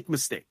 Don't make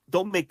mistake.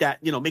 Don't make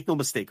that, make no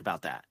mistake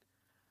about that.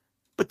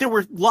 But there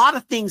were a lot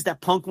of things that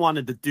Punk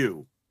wanted to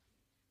do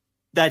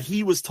that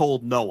he was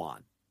told no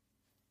on.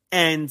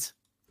 And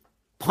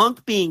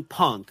Punk being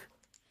Punk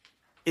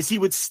is he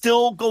would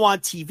still go on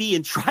TV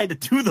and try to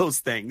do those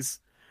things,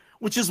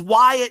 which is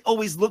why it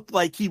always looked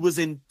like he was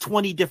in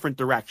 20 different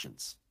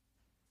directions.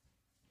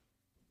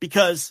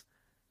 Because,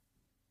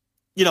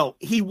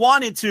 he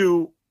wanted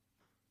to,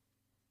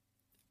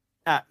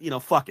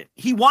 fuck it.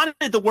 He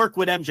wanted to work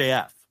with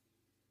MJF,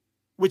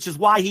 which is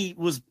why he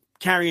was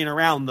carrying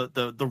around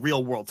the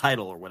real world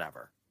title or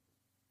whatever.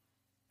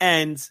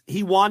 And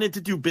he wanted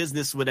to do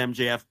business with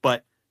MJF,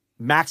 but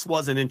Max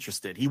wasn't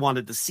interested. He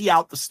wanted to see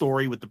out the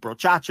story with the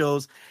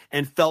Brochachos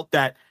and felt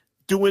that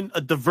doing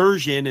a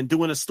diversion and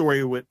doing a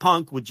story with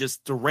Punk would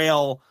just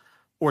derail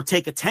or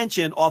take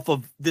attention off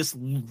of this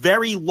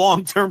very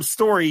long-term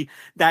story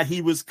that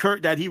he was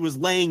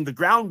laying the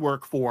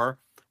groundwork for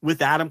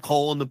with Adam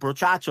Cole and the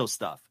Brochacho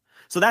stuff.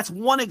 So that's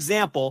one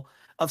example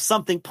of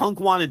something Punk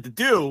wanted to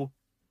do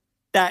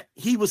that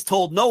he was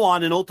told no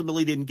on and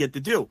ultimately didn't get to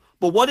do.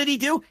 But what did he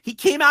do? He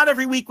came out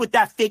every week with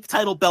that fake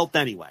title belt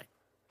anyway.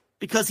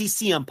 Because he's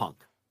CM Punk,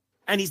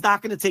 and he's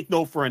not going to take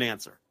no for an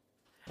answer.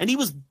 And he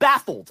was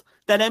baffled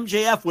that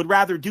MJF would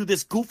rather do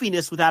this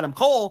goofiness with Adam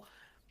Cole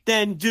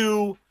than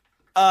do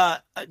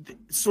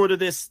sort of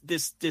this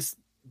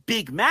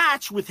big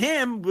match with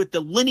him, with the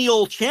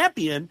lineal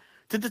champion,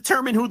 to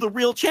determine who the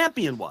real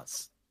champion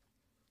was.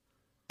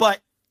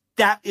 But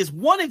that is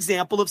one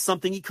example of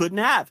something he couldn't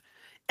have.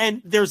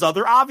 And there's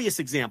other obvious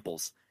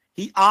examples.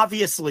 He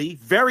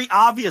very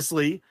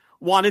obviously,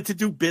 wanted to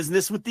do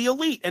business with the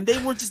Elite, and they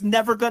were just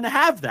never going to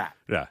have that.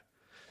 Yeah.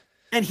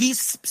 And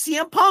he's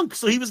CM Punk,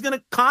 so he was going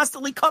to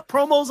constantly cut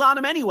promos on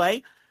him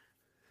anyway,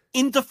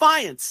 in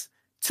defiance,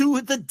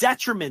 to the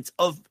detriment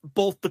of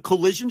both the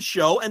Collision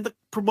show and the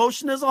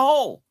promotion as a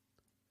whole.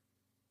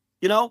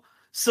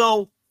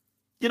 So,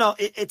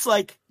 it's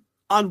like,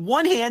 on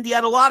one hand, he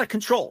had a lot of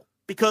control,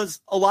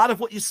 because a lot of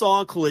what you saw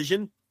on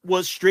Collision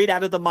was straight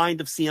out of the mind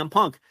of CM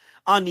Punk.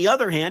 On the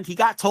other hand, he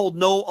got told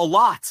no a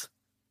lot.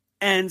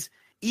 And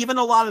even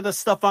a lot of the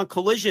stuff on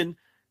Collision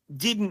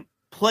didn't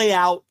play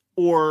out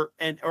or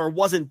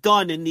wasn't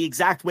done in the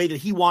exact way that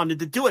he wanted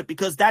to do it,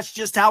 because that's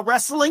just how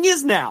wrestling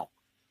is now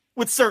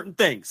with certain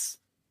things.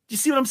 Do you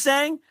see what I'm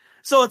saying?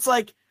 So it's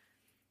like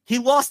he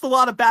lost a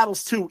lot of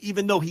battles too,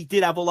 even though he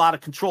did have a lot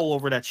of control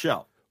over that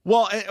show.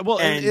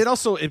 And it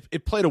also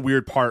it played a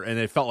weird part, and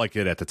it felt like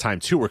it at the time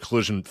too, where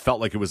Collision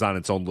felt like it was on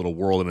its own little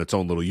world and its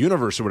own little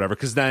universe or whatever.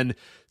 Because then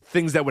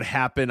things that would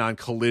happen on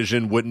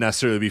Collision wouldn't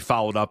necessarily be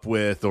followed up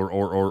with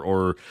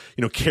or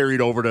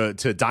carried over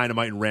to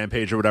Dynamite and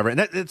Rampage or whatever. And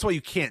that's why you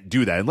can't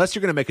do that unless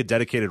you're going to make a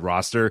dedicated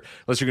roster,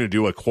 unless you're going to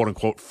do a quote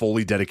unquote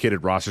fully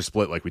dedicated roster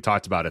split like we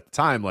talked about at the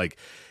time. Like,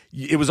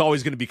 it was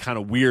always going to be kind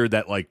of weird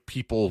that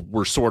people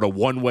were sort of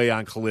one way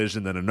on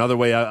Collision, then another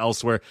way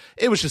elsewhere.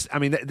 It was just,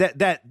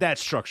 that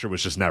structure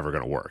was just never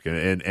going to work.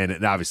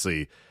 And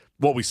obviously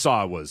what we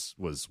saw was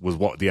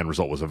what the end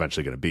result was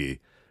eventually going to be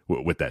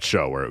with that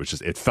show, where it was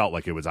just, it felt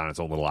like it was on its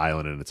own little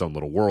island in its own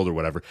little world or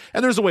whatever.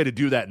 And there's a way to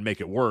do that and make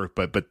it work,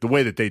 but the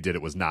way that they did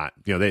it was not,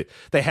 they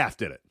half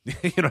did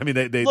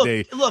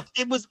it. Look,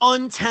 it was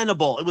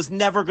untenable. It was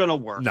never going to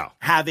work. No.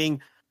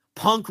 Having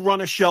Punk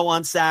run a show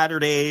on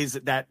Saturdays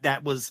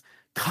that was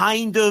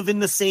kind of in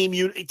the same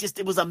unit.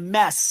 It was a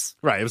mess.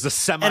 Right. It was a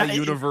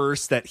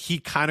semi-universe that he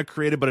kind of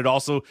created, but it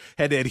also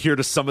had to adhere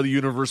to some of the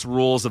universe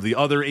rules of the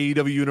other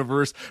AEW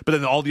universe. But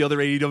then all the other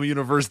AEW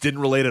universe didn't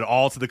relate at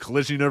all to the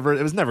Collision universe.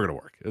 It was never going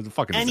to work. It was a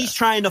fucking disaster. He's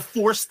trying to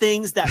force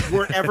things that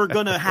weren't ever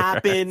going to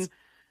happen.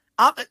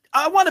 Right.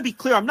 I want to be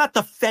clear. I'm not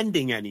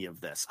defending any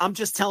of this. I'm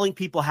just telling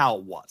people how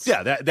it was.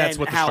 Yeah, that's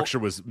what the structure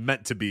was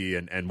meant to be,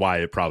 and why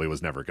it probably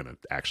was never going to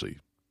actually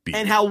beat.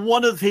 And how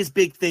one of his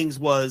big things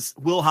was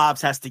Will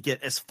Hobbs has to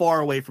get as far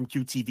away from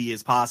QTV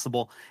as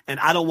possible, and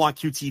I don't want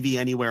QTV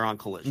anywhere on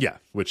Collision. Yeah,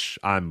 which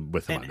I'm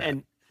with him on that.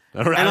 And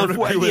I don't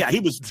agree with,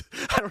 he was.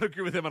 I don't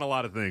agree with him on a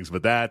lot of things,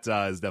 but that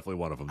is definitely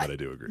one of them that I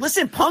do agree.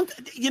 Listen, Punk.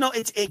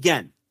 It's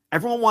again.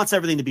 Everyone wants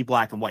everything to be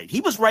black and white.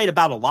 He was right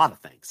about a lot of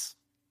things.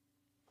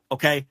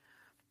 Okay,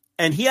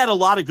 and he had a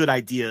lot of good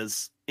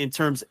ideas in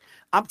terms.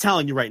 I'm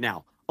telling you right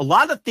now, a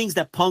lot of things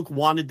that Punk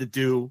wanted to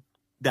do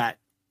that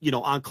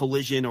on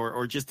Collision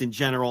or just in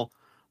general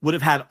would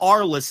have had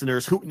our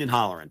listeners hooting and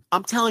hollering.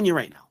 I'm telling you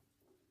right now.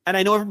 And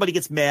I know everybody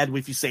gets mad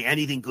if you say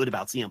anything good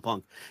about CM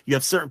Punk. You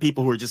have certain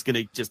people who are just going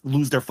to just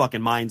lose their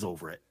fucking minds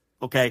over it.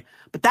 Okay.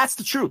 But that's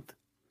the truth.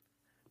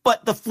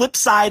 But the flip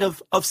side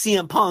of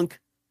CM Punk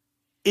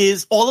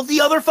is all of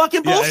the other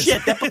fucking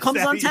bullshit that becomes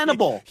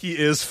untenable. He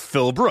is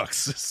Phil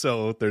Brooks.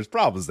 So there's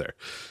problems there.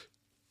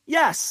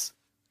 Yes.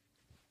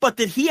 But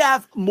did he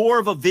have more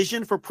of a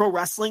vision for pro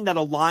wrestling that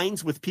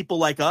aligns with people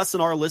like us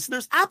and our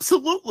listeners?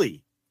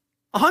 Absolutely.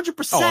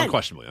 100%. Oh,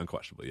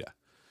 unquestionably. Yeah.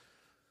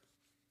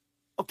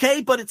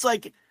 Okay, but it's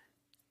like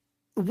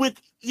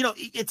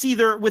it's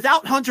either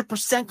without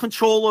 100%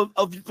 control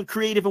of the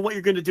creative and what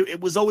you're going to do,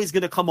 it was always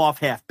going to come off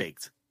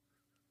half-baked.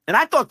 And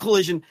I thought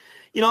Collision,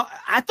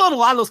 I thought a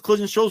lot of those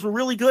Collision shows were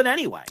really good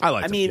anyway. I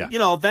liked them,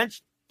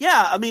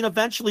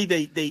 eventually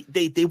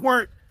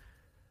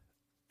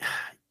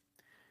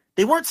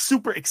they weren't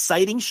super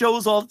exciting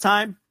shows all the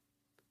time,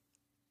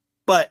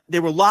 but they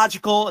were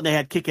logical and they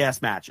had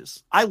kick-ass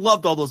matches. I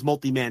loved all those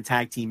multi-man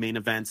tag team main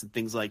events and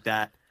things like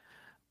that.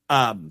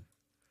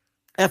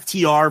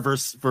 FTR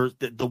versus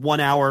the 1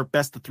 hour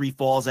best of 3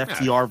 falls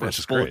FTR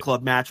versus Bullet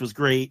Club match was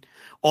great.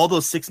 All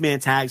those 6-man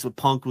tags with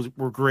Punk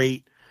were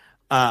great.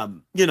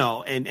 And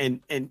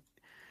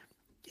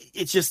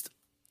it's just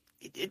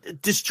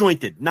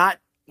disjointed, not,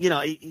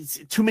 it's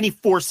too many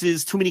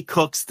forces, too many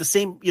cooks, the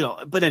same,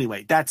 but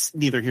anyway, that's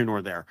neither here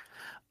nor there.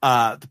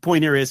 The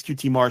point here is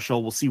QT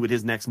Marshall. We'll see what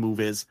his next move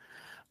is.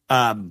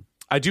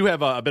 I do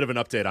have a bit of an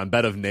update on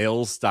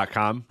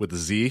bedofnails.com with the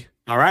Z.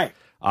 All right.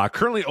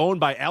 Currently owned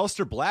by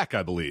Aleister Black,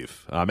 I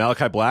believe.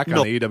 Malachi Black on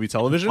AEW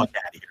television.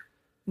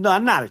 No,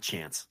 not a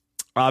chance.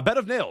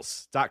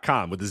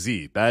 Bedofnails.com with the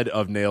Z.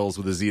 Bedofnails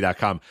with the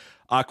Z.com.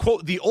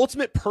 Quote, the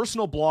ultimate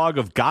personal blog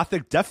of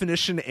Gothic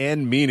definition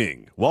and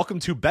meaning. Welcome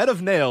to Bed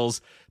of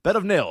Nails,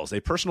 a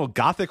personal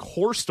Gothic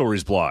horror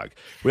stories blog.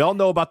 We all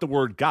know about the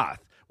word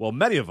goth. Well,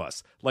 many of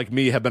us, like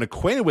me, have been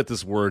acquainted with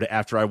this word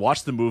after I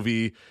watched the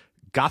movie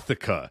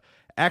Gothica.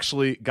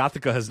 Actually,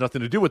 Gothica has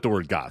nothing to do with the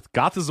word goth.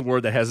 Goth is a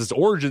word that has its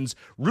origins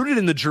rooted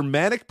in the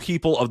Germanic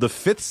people of the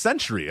 5th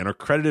century and are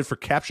credited for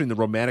capturing the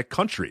Romantic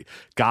country.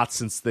 Goth,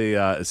 since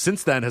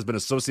then, has been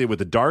associated with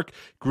the dark,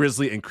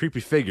 grisly, and creepy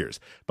figures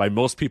by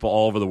most people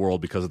all over the world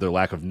because of their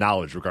lack of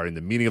knowledge regarding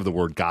the meaning of the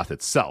word goth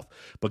itself.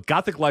 But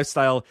Gothic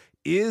lifestyle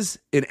is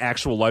an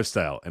actual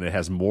lifestyle, and it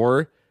has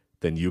more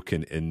than you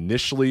can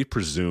initially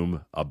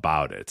presume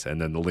about it. And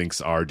then the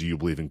links are, do you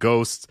believe in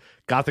ghosts,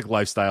 Gothic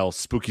lifestyle,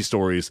 spooky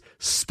stories,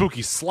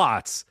 spooky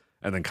slots,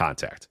 and then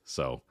contact.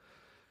 So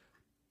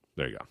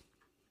there you go.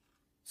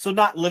 So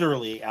not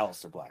literally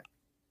Aleister Black.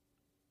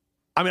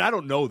 I mean, I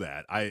don't know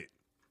that.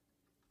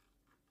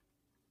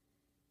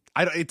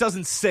 It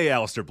doesn't say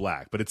Aleister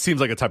Black, but it seems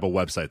like a type of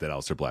website that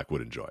Aleister Black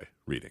would enjoy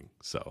reading.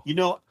 So,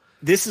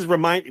 this is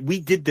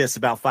we did this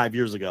about 5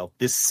 years ago.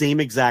 This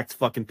same exact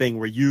fucking thing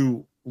where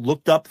you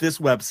looked up this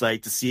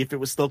website to see if it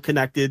was still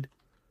connected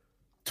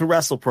to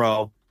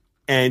WrestlePro,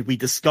 and we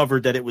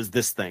discovered that it was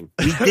this thing.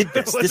 We did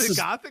this. Was it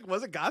Gothic?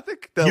 Was it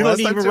Gothic? You don't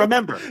even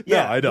remember.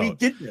 Yeah, no, I don't. We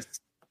did this.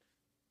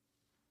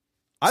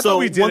 I thought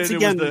we did once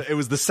again, it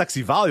was the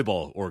sexy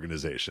volleyball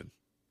organization.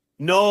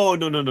 No.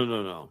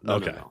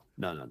 Okay.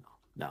 No.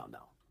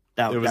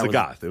 It was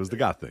the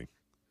goth thing.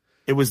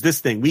 It was this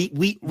thing. We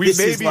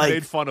maybe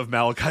made fun of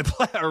Malachi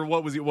Black, or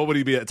what would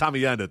he be?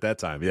 Tommy End at that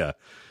time, yeah.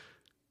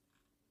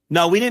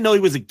 No, we didn't know he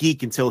was a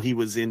geek until he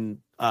was in.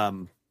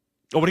 When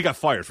he got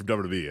fired from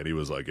WWE, and he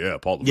was like, "Yeah,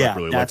 Paul Levesque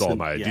really liked all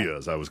my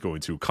ideas. I was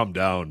going to come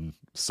down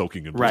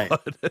soaking in blood."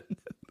 Right.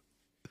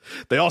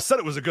 They all said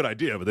it was a good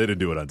idea, but they didn't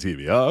do it on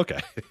TV. Oh,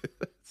 okay,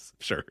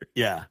 sure.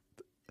 Yeah.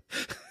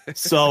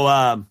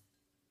 So,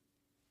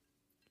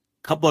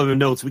 couple other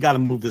notes. We got to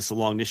move this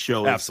along. This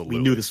show, absolutely.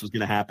 We knew this was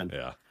going to happen.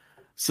 Yeah.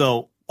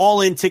 So,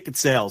 all-in ticket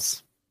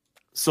sales.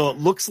 So it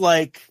looks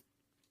like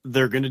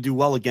they're going to do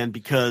well again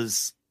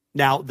because.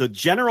 Now, the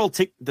general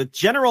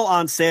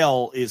on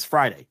sale is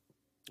Friday.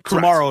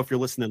 Correct. Tomorrow, if you're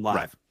listening live.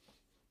 Right.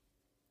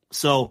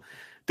 So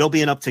there'll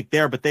be an uptick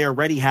there, but they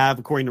already have,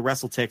 according to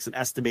WrestleTix, an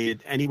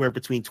estimated anywhere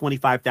between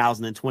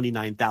 25,000 and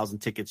 29,000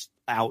 tickets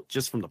out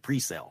just from the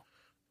pre-sale.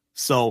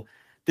 So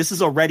this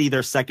is already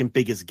their second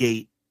biggest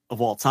gate of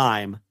all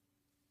time.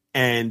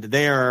 And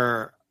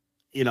they're,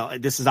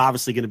 this is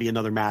obviously going to be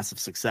another massive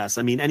success.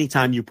 I mean,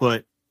 anytime you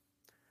put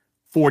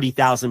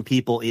 40,000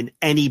 people in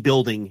any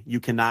building, you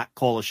cannot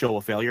call a show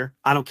a failure.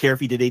 I don't care if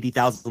he did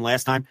 80,000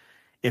 last time.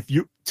 If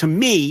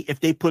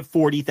they put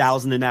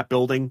 40,000 in that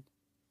building,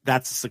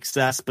 that's a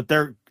success. But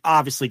they're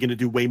obviously going to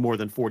do way more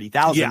than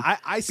 40,000. Yeah,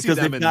 I see because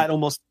them they've got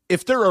almost.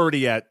 If they're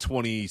already at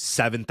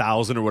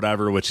 27,000 or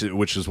whatever, which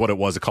is what it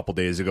was a couple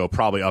days ago,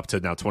 probably up to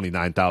now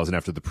 29,000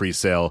 after the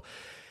pre-sale.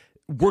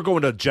 We're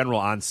going to general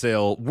on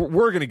sale.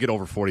 We're going to get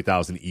over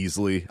 40,000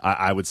 easily,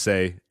 I would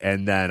say,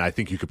 and then I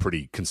think you could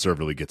pretty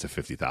conservatively get to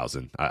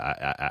 50,000.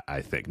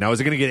 I think. Now, is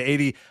it going to get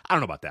 80? I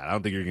don't know about that. I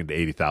don't think you're going to get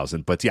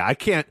 80,000, but yeah, I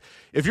can't.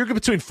 If you're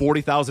between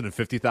 40,000 and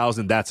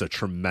 50,000, that's a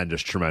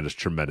tremendous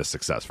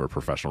success for a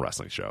professional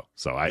wrestling show.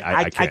 So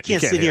I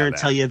can't sit here and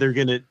tell you they're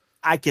going to.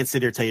 I can't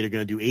sit here and tell you they're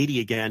going to do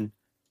 80 again,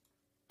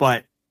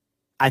 but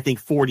I think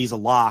 40 is a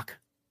lock,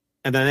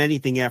 and then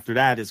anything after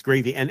that is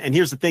gravy. And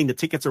here's the thing: the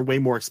tickets are way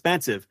more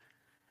expensive.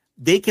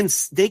 They can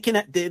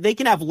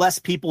have less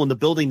people in the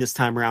building this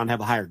time around and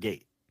have a higher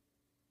gate.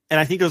 And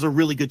I think there's a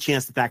really good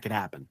chance that could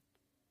happen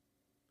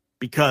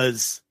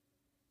because,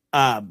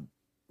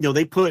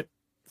 they put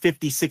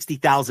 50,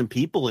 60,000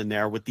 people in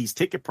there with these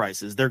ticket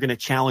prices. They're going to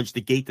challenge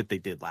the gate that they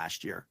did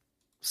last year.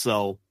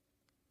 So,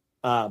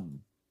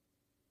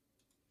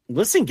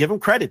 listen, give them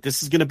credit.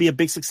 This is going to be a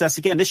big success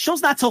again. This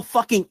show's not till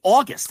fucking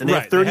August, and they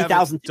have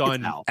 30,000 tickets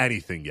done now.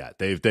 Anything yet?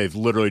 They've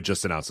literally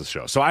just announced the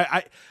show. So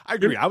I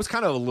agree. I was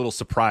kind of a little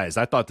surprised.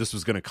 I thought this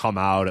was going to come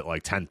out at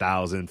like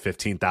 10,000,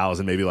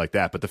 15,000, maybe like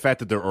that. But the fact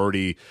that they're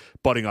already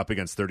butting up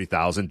against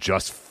 30,000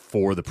 just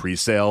for the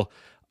pre-sale,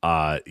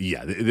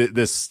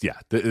 this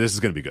is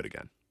going to be good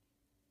again.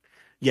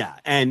 Yeah,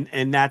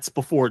 and that's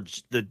before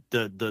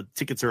the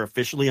tickets are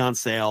officially on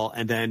sale,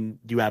 and then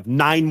you have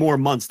 9 more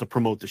months to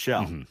promote the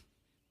show. Mm-hmm.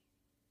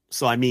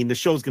 So, I mean, the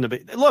show's going to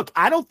be... Look,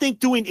 I don't think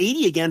doing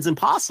 80 again is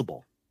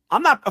impossible.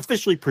 I'm not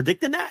officially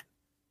predicting that.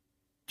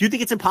 Do you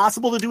think it's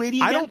impossible to do 80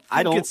 again?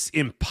 I don't think it's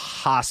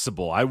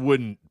impossible. I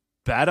wouldn't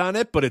bet on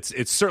it, but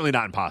it's certainly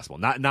not impossible.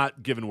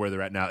 Not given where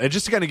they're at now. And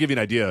just to kind of give you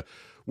an idea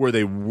where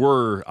they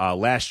were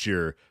last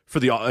year for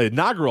the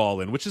inaugural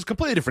All-In, which is a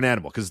completely different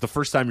animal because it's the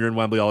first time you're in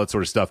Wembley, all that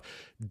sort of stuff.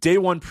 Day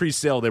 1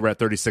 pre-sale, they were at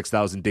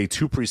 36,000. Day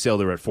 2 pre-sale,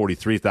 they were at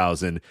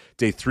 43,000.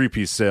 Day 3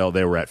 pre-sale,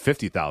 they were at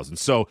 50,000.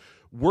 So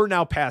we're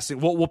now passing.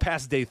 We'll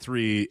pass day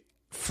 3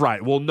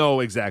 Friday. We'll know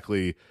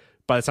exactly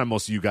by the time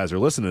most of you guys are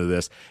listening to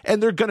this,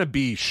 and they're going to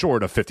be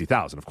short of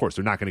 50,000. Of course,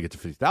 they're not going to get to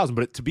 50,000,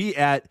 but to be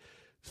at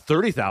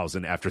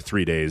 30,000 after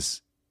 3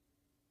 days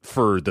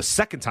for the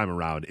second time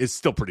around is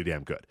still pretty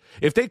damn good.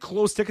 If they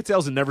close ticket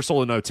sales and never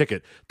sold another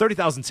ticket,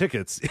 30,000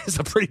 tickets is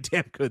a pretty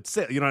damn good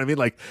sale. You know what I mean?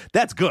 Like,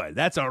 that's good.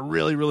 That's a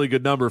really, really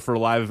good number for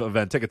live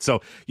event tickets.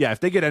 So, yeah, if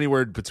they get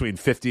anywhere between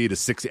 50 to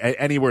 60,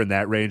 anywhere in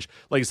that range,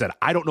 like I said,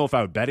 I don't know if I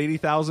would bet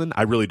 80,000.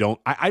 I really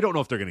don't. I don't know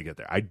if they're going to get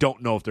there. I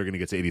don't know if they're going to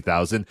get to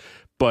 80,000,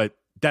 but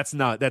that's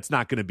not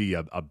going to be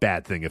a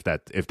bad thing if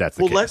that's the case.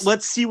 Well,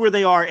 let's see where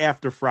they are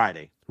after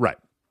Friday. Right.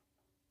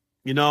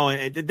 You know,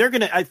 they're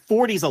going to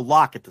 40 is a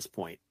lock at this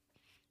point.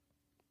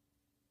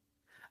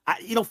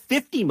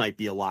 50 might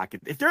be a lock.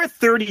 If they're at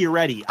 30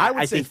 already,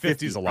 I think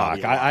 50 is a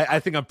lock. I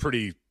think I'm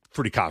pretty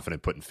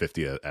confident putting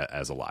 50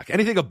 as a lock.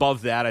 Anything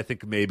above that, I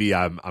think maybe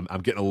I'm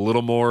getting a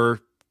little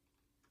more.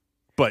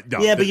 But no,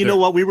 yeah, but you know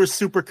what? We were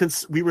super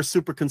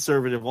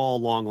conservative all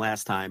along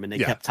last time, and they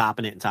kept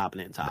topping it and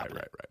topping it and topping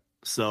it. Right.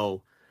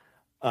 So,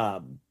 I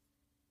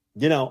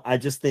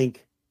just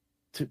think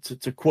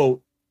to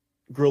quote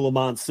Gorilla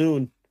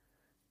Monsoon,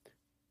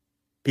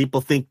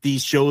 people think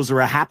these shows are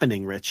a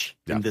happening, Rich,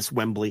 in this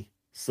Wembley.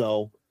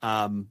 So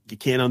you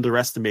can't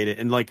underestimate it.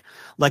 And like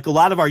a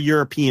lot of our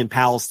European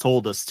pals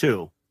told us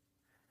too,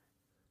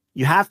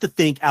 you have to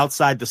think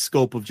outside the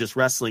scope of just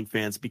wrestling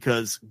fans,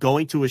 because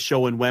going to a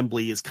show in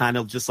Wembley is kind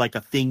of just like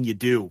a thing you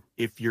do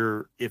if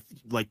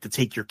like to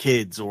take your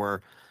kids,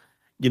 or,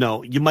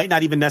 you might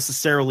not even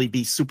necessarily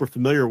be super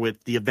familiar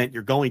with the event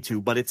you're going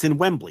to, but it's in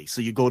Wembley.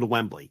 So you go to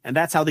Wembley, and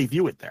that's how they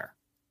view it there.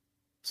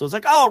 So it's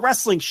like, oh, a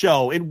wrestling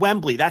show in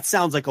Wembley. That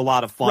sounds like a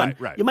lot of fun.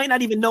 Right. You might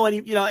not even know any,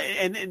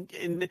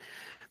 and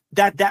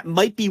that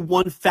might be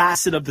one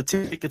facet of the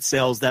ticket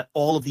sales that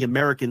all of the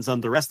Americans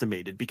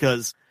underestimated,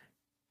 because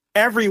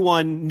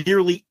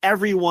nearly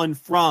everyone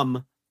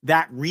from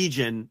that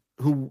region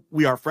who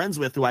we are friends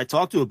with, who I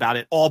talked to about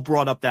it, all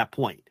brought up that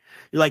point.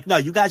 You're like, no,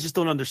 you guys just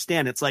don't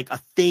understand. It's like a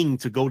thing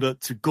to go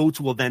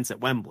to events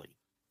at Wembley.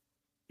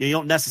 You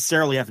don't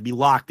necessarily have to be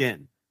locked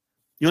in.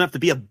 You don't have to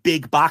be a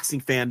big boxing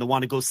fan to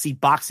want to go see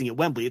boxing at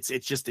Wembley. It's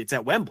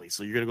at Wembley.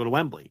 So you're going to go to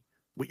Wembley.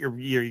 You're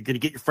going to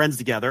get your friends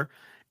together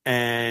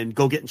and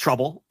go get in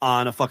trouble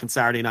on a fucking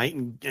Saturday night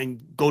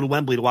and go to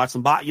Wembley to watch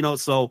some boxing.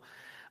 So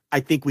I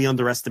think we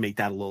underestimate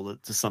that a little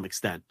to some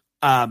extent.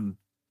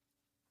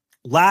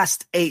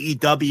 Last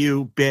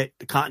AEW bit,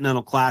 the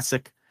Continental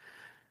Classic.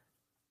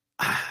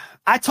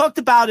 I talked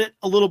about it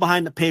a little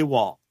behind the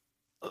paywall.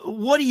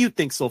 What do you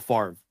think so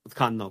far of the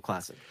Continental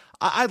Classic?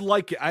 I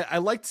like it. I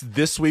liked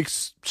this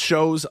week's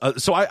shows.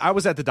 So I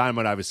was at the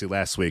Dynamite obviously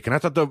last week, and I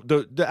thought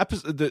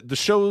the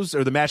shows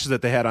or the matches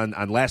that they had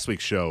on last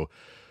week's show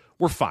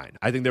were fine.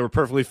 I think they were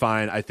perfectly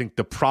fine. I think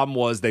the problem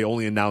was they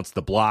only announced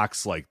the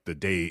blocks like the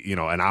day,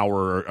 an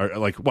hour or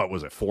like, what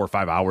was it, 4 or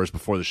 5 hours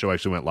before the show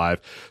actually went live.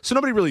 So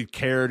nobody really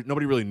cared.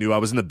 Nobody really knew. I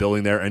was in the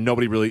building there, and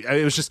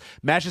it was just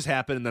matches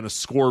happened, and then a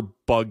score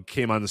bug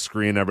came on the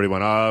screen, and everybody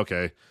went, oh,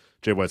 okay,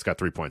 Jay White's got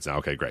 3 points now.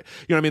 Okay, great.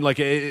 You know what I mean? Like,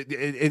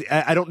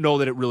 I don't know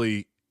that it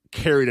really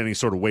carried any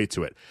sort of weight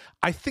to it.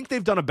 I think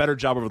they've done a better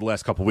job over the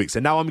last couple of weeks,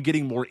 and now I'm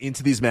getting more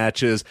into these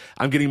matches.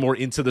 I'm getting more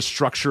into the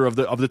structure of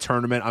the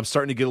tournament. I'm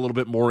starting to get a little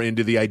bit more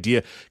into the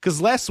idea, because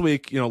last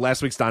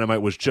week's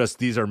Dynamite was just,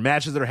 these are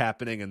matches that are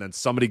happening, and then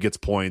somebody gets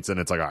points, and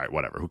it's like, all right,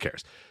 whatever, who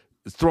cares?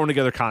 It's thrown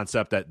together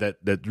concept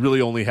that really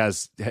only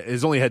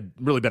had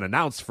really been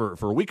announced for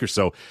a week or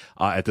so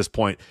at this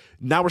point.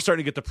 Now we're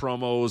starting to get the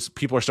promos.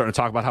 People are starting to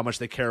talk about how much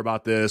they care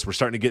about this. We're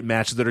starting to get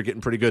matches that are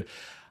getting pretty good.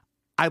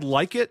 I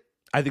like it.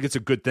 I think it's a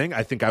good thing.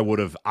 I think I would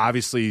have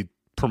obviously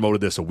promoted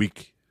this a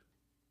week,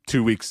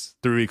 2 weeks,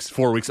 3 weeks,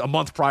 4 weeks, a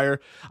month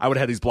prior. I would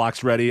have had these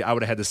blocks ready. I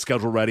would have had the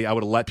schedule ready. I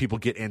would have let people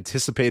get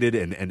anticipated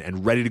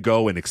and ready to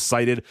go and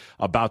excited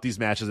about these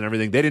matches and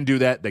everything. They didn't do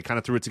that. They kind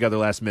of threw it together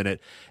last minute.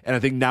 And I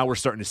think now we're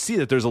starting to see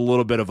that there's a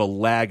little bit of a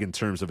lag in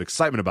terms of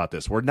excitement about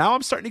this, where now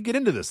I'm starting to get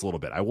into this a little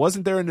bit. I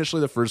wasn't there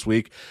initially the first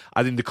week.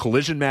 I think the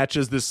Collision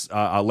matches this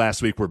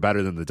last week were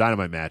better than the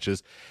Dynamite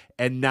matches.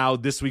 And now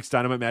this week's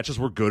Dynamite matches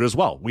were good as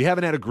well. We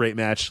haven't had a great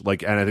match, and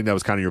I think that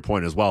was kind of your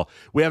point as well.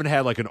 We haven't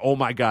had like an, oh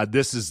my God,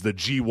 this is the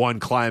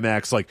G1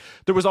 climax. Like,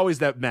 there was always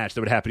that match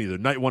that would happen either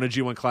night 1 of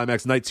G1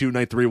 climax, night 2,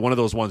 night 3, one of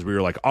those ones where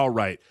you're like, all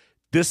right,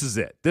 this is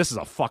it. This is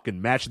a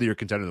fucking match of the year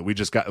contender that we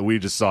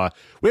just saw.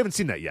 We haven't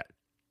seen that yet.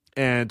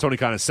 And Tony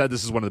Khan has said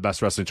this is one of the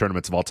best wrestling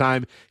tournaments of all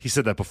time. He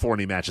said that before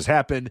any matches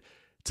happened.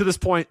 To this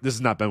point, this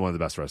has not been one of the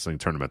best wrestling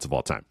tournaments of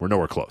all time. We're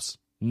nowhere close.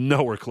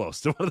 Nowhere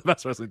close to one of the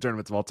best wrestling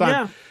tournaments of all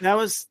time.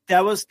 Yeah,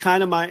 that was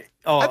kind of my.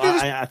 Oh,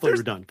 I thought you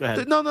were done. Go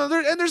ahead. No,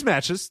 there's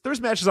matches. There's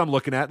matches I'm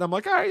looking at, and I'm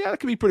like, all right, yeah, that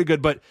could be pretty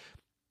good. But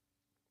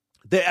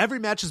every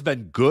match has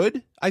been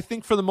good, I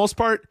think, for the most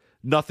part.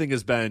 Nothing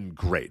has been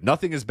great.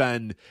 Nothing has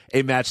been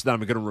a match that I'm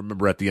going to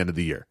remember at the end of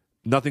the year.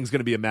 Nothing's going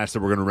to be a match that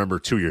we're going to remember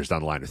 2 years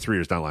down the line, or 3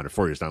 years down the line, or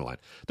 4 years down the line.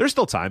 There's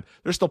still time.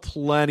 There's still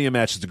plenty of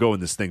matches to go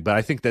in this thing, but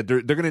I think that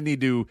they're going to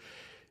need to,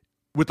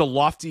 with the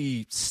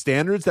lofty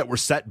standards that were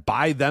set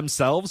by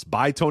themselves,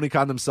 by Tony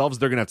Khan themselves,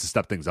 they're going to have to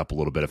step things up a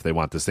little bit if they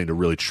want this thing to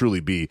really truly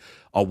be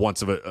a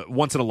once in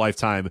a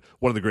lifetime,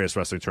 one of the greatest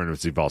wrestling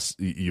tournaments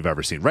you've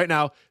ever seen. Right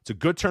now, it's a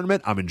good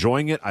tournament. I'm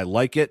enjoying it. I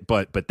like it,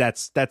 but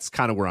that's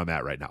kind of where I'm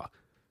at right now.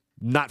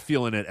 Not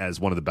feeling it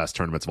as one of the best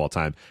tournaments of all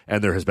time,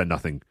 and there has been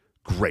nothing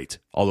great,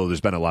 although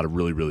there's been a lot of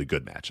really, really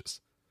good matches.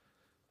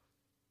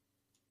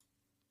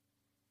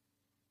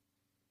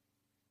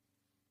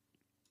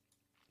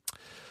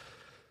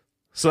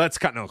 So that's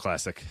Continental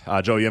Classic.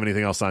 Joe, you have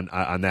anything else on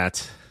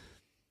that?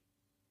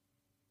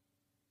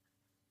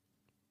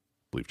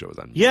 I believe Joe was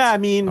on. Yeah, I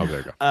mean, oh, there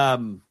you go.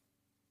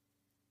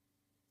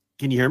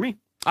 Can you hear me?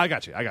 I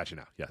got you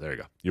now. Yeah, there you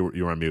go.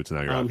 You were on mute, so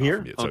now you're on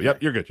here. Mute. So okay.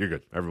 Yep, you're good. You're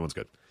good. Everyone's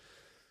good.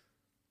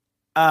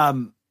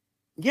 Yeah,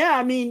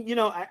 I mean,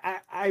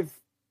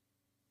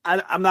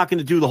 I'm not going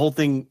to do the whole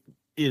thing.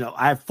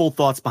 I have full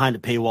thoughts behind the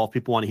paywall. If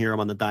people want to hear them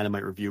on the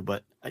Dynamite review,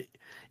 but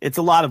it's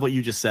a lot of what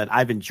you just said.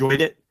 I've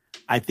enjoyed it.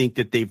 I think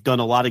that they've done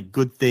a lot of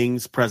good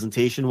things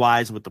presentation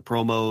wise with the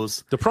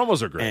promos. The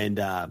promos are great.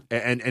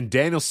 And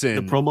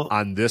Danielson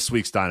on this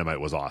week's Dynamite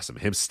was awesome.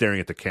 Him staring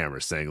at the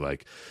camera saying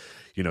like,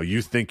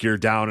 you think you're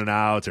down and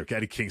out, or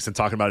Eddie Kingston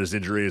talking about his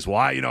injuries. Well,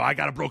 I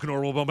got a broken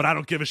orbital bone, but I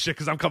don't give a shit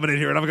because I'm coming in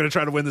here and I'm going to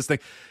try to win this thing.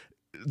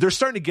 They're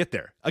starting to get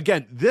there.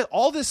 Again,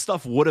 all this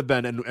stuff would have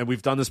been, and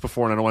we've done this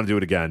before and I don't want to do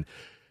it again,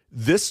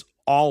 this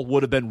all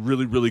would have been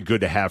really, really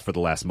good to have for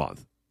the last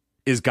month.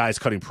 Is guys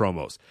cutting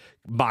promos.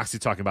 Moxley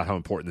talking about how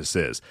important this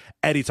is.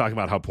 Eddie talking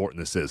about how important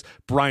this is.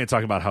 Brian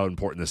talking about how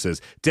important this is.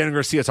 Daniel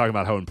Garcia talking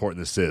about how important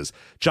this is.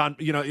 John,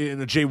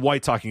 Jay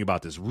White talking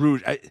about this.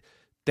 Rude.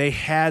 They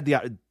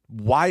had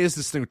why is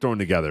this thing thrown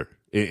together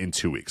in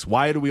 2 weeks?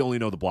 Why do we only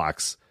know the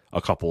blocks a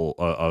couple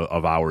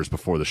of hours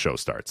before the show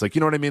starts? Like,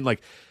 you know what I mean?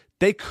 Like,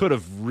 they could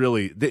have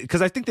really,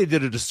 because I think they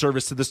did a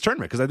disservice to this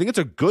tournament, because I think it's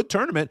a good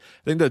tournament.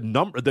 I think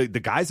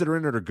the guys that are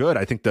in it are good.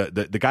 I think the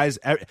guys,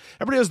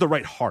 everybody has the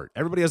right heart.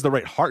 Everybody has the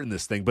right heart in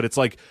this thing, but it's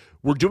like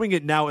we're doing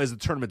it now as the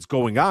tournament's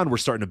going on. We're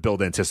starting to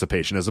build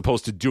anticipation as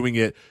opposed to doing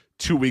it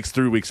 2 weeks,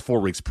 3 weeks, 4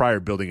 weeks prior,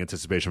 building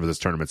anticipation for this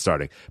tournament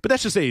starting. But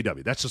that's just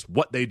AEW. That's just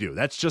what they do.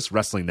 That's just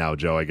wrestling now,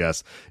 Joe, I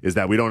guess, is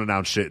that we don't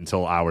announce shit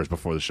until hours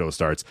before the show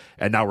starts.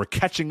 And now we're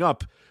catching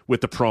up with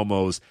the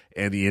promos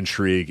and the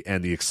intrigue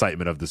and the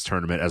excitement of this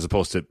tournament, as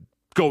opposed to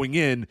going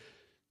in,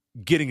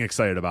 getting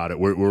excited about it,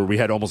 where we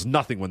had almost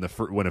nothing when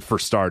it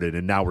first started,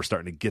 and now we're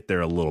starting to get there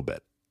a little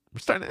bit. We're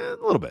starting a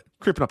little bit,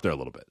 creeping up there a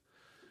little bit.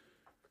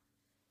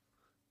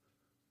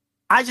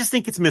 I just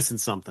think it's missing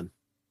something.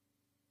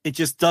 It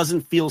just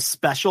doesn't feel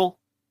special,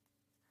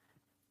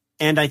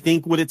 and I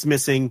think what it's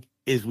missing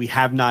is we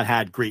have not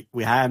had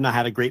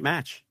a great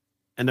match,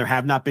 and there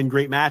have not been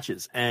great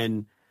matches,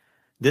 and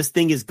this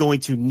thing is going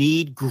to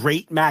need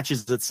great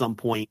matches at some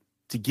point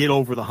to get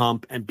over the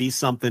hump and be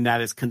something that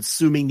is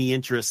consuming the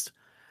interest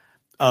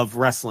of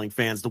wrestling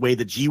fans, the way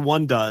the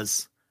G1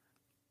 does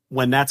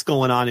when that's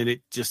going on, and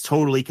it just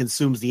totally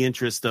consumes the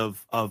interest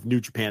of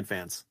New Japan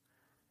fans.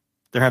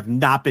 There've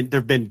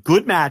been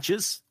good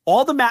matches.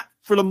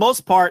 For the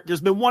most part,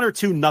 there's been one or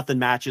two nothing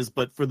matches,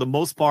 but for the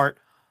most part,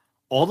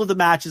 all of the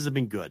matches have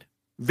been good.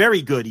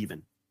 Very good,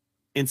 even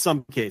in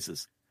some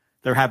cases.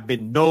 There have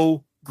been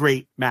no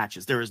great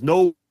matches. There is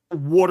no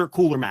water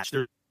cooler match.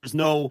 There's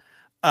no,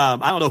 I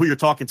don't know who you're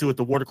talking to at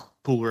the water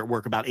cooler at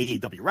work about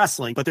AEW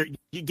wrestling, but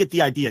you get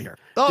the idea here.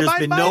 Well,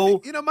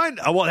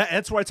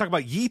 that's where I talk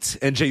about Yeet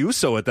and Jey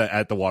Uso at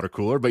the water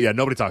cooler, but yeah,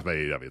 nobody talks about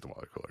AEW at the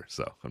water cooler.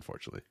 So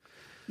unfortunately.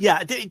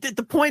 Yeah,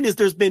 the point is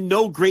there's been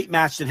no great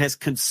match that has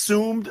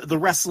consumed the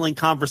wrestling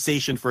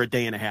conversation for a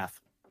day and a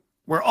half.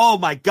 Where, oh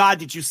my God,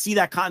 did you see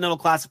that Continental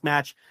Classic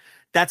match?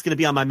 That's going to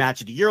be on my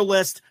match of the year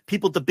list.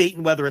 People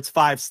debating whether it's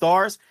 5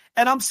 stars.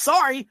 And I'm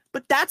sorry,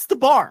 but that's the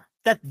bar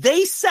that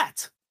they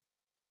set.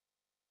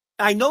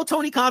 I know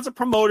Tony Khan's a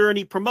promoter and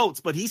he promotes,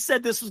 but he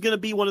said this was going to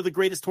be one of the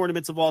greatest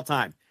tournaments of all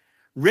time.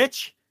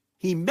 Rich,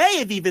 he may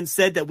have even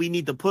said that we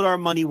need to put our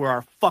money where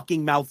our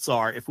fucking mouths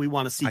are if we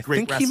want to see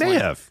great wrestling. He may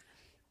have.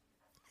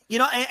 You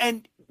know,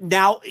 and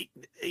now,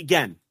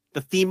 again,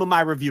 the theme of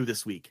my review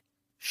this week,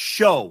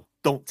 show,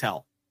 don't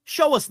tell.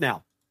 Show us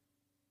now.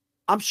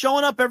 I'm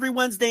showing up every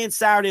Wednesday and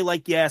Saturday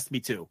like you asked me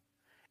to.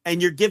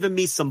 And you're giving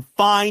me some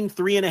fine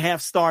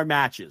 3.5-star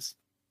matches.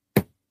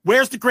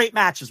 Where's the great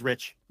matches,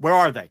 Rich? Where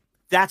are they?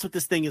 That's what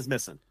this thing is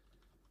missing.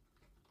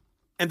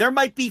 And there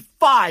might be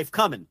 5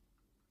 coming.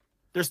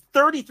 There's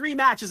 33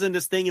 matches in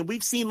this thing, and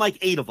we've seen like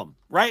 8 of them,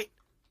 right?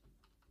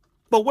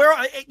 But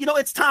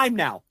it's time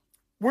now.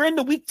 We're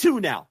into week 2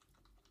 now.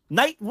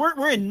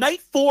 We're in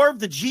night 4 of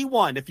the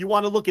G1, if you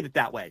want to look at it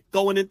that way.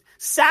 Going in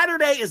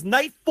Saturday is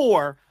night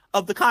 4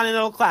 of the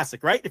Continental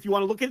Classic, right? If you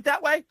want to look at it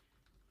that way,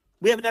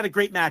 we haven't had a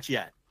great match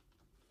yet.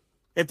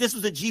 If this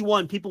was a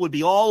G1, people would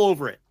be all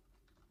over it.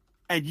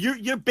 And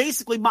you're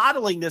basically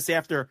modeling this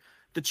after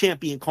the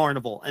Champion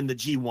Carnival and the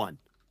G1.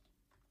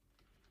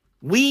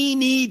 We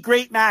need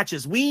great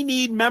matches. We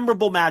need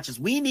memorable matches.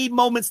 We need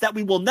moments that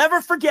we will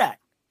never forget.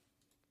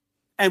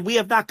 And we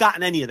have not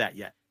gotten any of that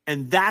yet.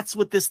 And that's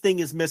what this thing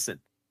is missing.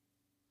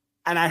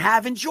 And I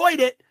have enjoyed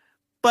it,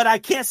 but I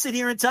can't sit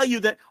here and tell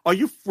you that, are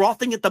you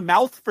frothing at the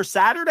mouth for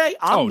Saturday?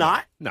 I'm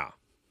not. No.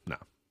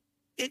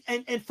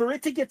 And for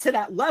it to get to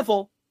that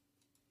level,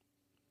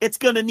 it's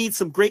going to need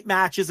some great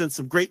matches and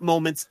some great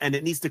moments, and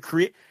it needs to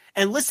create.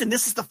 And listen,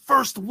 this is the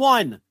first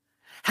one.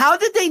 How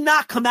did they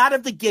not come out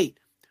of the gate?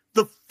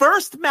 The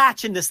first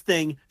match in this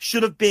thing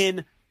should have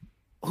been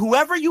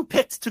whoever you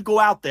picked to go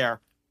out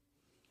there.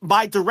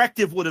 My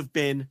directive would have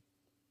been,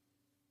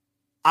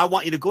 I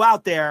want you to go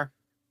out there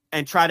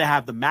and try to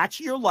have the match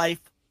of your life,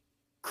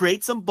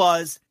 create some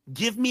buzz,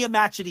 give me a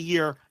match of the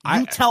year.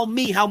 You tell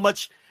me how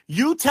much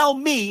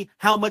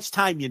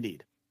time you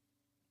need.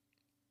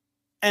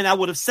 And I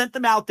would have sent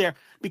them out there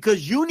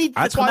because you need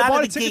to That's come why I out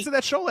bought of a the ticket gate. to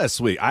that show last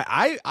week.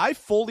 I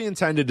fully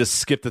intended to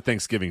skip the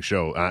Thanksgiving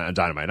show on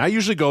Dynamite. And I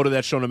usually go to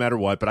that show no matter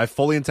what, but I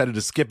fully intended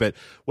to skip it.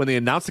 When they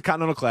announced the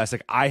Continental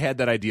Classic, I had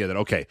that idea that,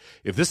 okay,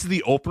 if this is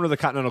the opener of the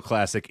Continental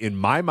Classic, in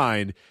my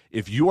mind,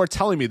 if you are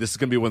telling me this is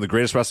going to be one of the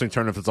greatest wrestling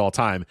tournaments of all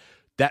time,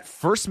 that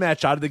first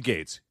match out of the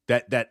gates,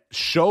 that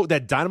show,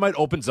 that Dynamite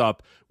opens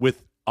up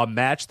with a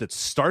match that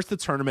starts the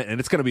tournament, and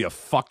it's going to be a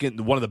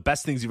fucking one of the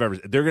best things you've ever.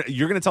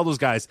 You're going to tell those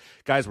guys,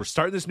 we're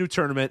starting this new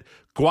tournament.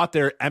 Go out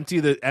there, empty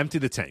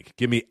the tank.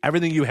 Give me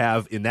everything you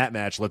have in that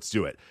match. Let's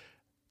do it.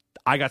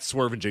 I got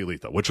Swerve and Jay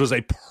Lethal, which was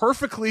a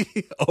perfectly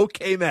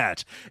okay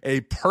match,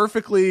 a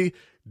perfectly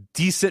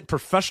decent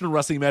professional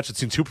wrestling match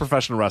between 2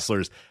 professional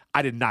wrestlers.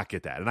 I did not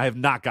get that, and I have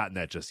not gotten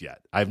that just yet.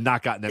 I have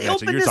not gotten that match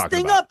that you're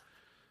talking about.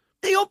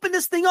 They opened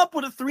this thing up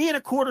with a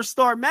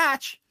 3.25-star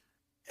match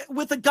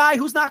with a guy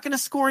who's not going to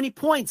score any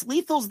points.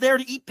 Lethal's there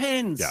to eat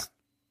pins. Yeah.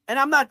 And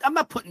I'm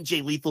not putting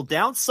Jay Lethal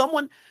down.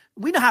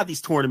 We know how these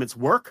tournaments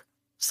work.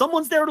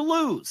 Someone's there to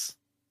lose.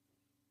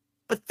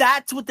 But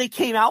that's what they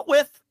came out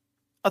with,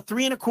 a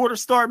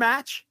 3.25-star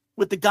match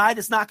with the guy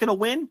that's not going to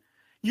win.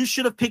 You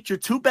should have picked your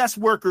 2 best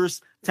workers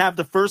to have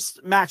the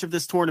first match of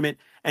this tournament,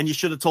 and you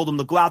should have told them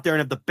to go out there and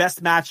have the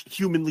best match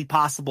humanly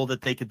possible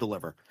that they could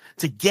deliver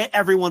to get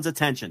everyone's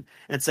attention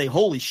and say,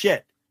 holy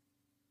shit,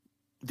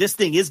 this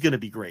thing is going to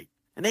be great.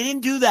 And they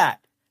didn't do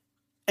that.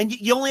 And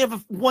you only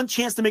have one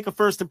chance to make a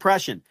first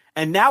impression.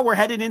 And now we're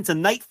headed into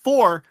night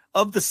 4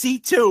 of the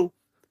C2,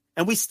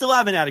 and we still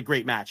haven't had a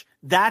great match.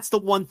 That's the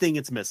one thing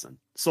it's missing.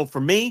 So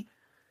for me,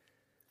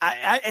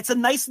 it's a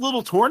nice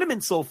little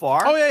tournament so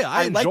far. Oh, yeah,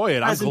 I enjoy like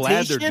it. I'm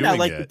glad they're doing it. I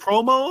like the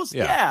promos.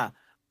 Yeah.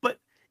 But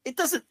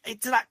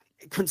it's not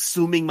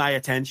consuming my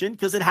attention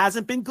because it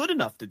hasn't been good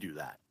enough to do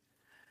that.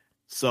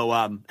 So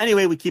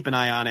anyway, we keep an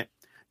eye on it.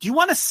 Do you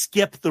want to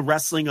skip the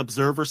Wrestling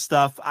Observer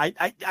stuff?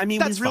 I mean,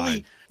 that's we really,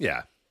 fine.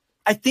 Yeah.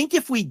 I think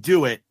if we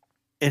do it,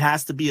 it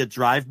has to be a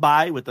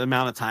drive-by with the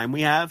amount of time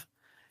we have.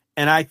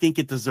 And I think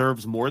it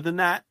deserves more than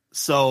that.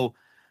 So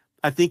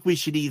I think we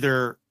should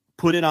either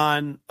put it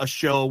on a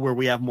show where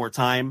we have more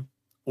time,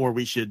 or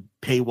we should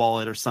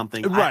paywall it or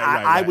something. Right.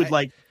 I would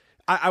like.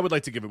 I would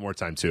like to give it more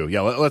time too.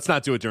 Yeah, let's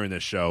not do it during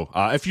this show.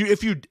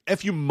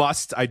 If you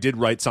must, I did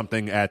write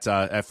something at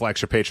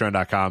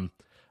flagshippatreon.com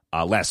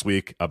last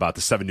week about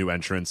the 7 new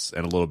entrants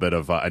and a little bit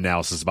of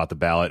analysis about the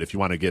ballot. If you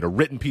want to get a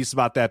written piece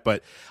about that,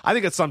 but I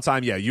think at some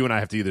time, you and I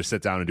have to either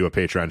sit down and do a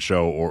Patreon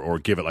show or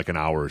give it like an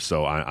hour or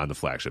so on the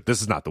flagship.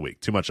 This is not the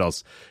week. Too much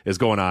else is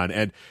going on.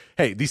 And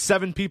hey, these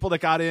 7 people that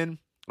got in,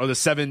 or the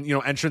 7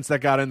 entrants that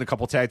got in, the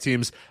couple tag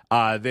teams,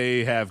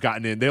 they have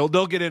gotten in.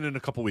 They'll get in a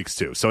couple weeks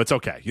too, so it's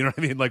okay. You know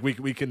what I mean? Like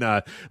we can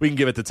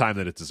give it the time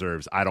that it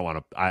deserves. I don't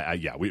want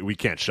to. We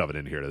can't shove it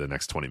in here to the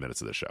next 20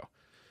 minutes of the show.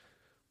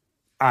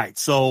 All right,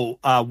 so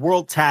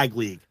World Tag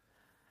League.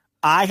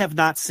 I have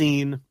not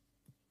seen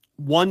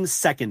 1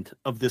 second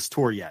of this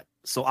tour yet,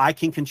 so I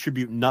can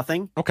contribute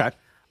nothing. Okay.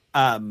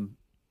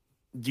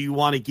 Do you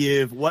want to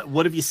give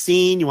what have you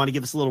seen? You want to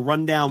give us a little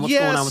rundown? What's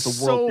going on with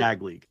the World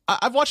Tag League?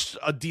 I've watched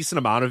a decent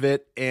amount of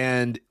it,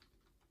 and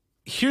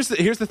here's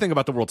the thing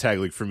about the World Tag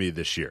League for me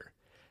this year.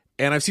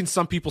 And I've seen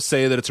some people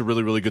say that it's a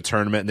really, really good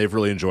tournament and they've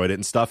really enjoyed it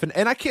and stuff.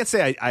 And I can't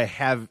say I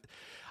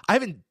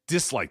haven't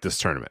disliked this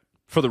tournament,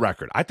 for the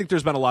record. I think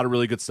there's been a lot of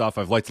really good stuff.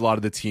 I've liked a lot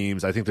of the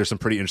teams. I think there's some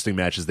pretty interesting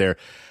matches there.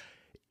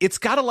 It's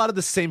got a lot of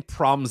the same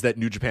problems that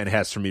New Japan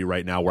has for me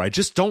right now, where I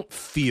just don't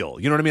feel,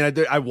 you know what I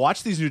mean? I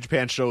watch these New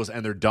Japan shows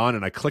and they're done,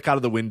 and I click out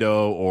of the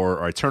window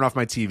or I turn off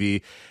my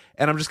TV,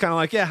 and I'm just kind of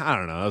like, yeah, I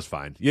don't know, that's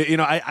fine.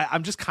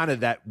 I'm just kind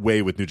of that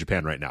way with New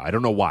Japan right now. I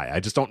don't know why.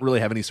 I just don't really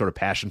have any sort of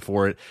passion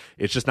for it.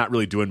 It's just not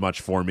really doing much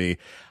for me.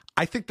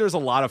 I think there's a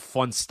lot of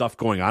fun stuff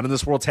going on in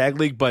this World Tag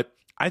League, but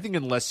I think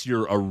unless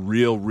you're a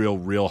real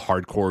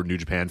hardcore New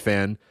Japan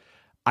fan,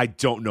 I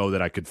don't know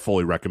that I could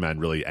fully recommend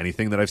really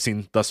anything that I've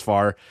seen thus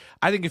far.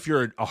 I think if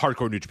you're a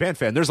hardcore New Japan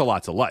fan, there's a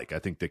lot to like. I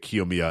think the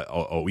Kiyomiya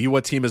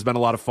Oiwa team has been a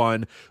lot of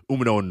fun.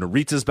 Umino and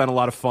Narita has been a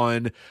lot of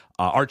fun.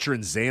 Archer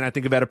and Zayn, I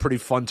think, have had a pretty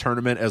fun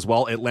tournament as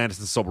well. Atlantis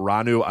and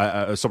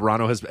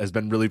Soberano has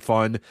been really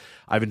fun.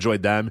 I've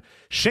enjoyed them.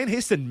 Shane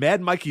Haston, Mad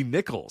Mikey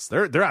Nichols,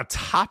 they're on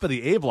top of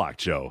the A block,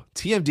 Joe.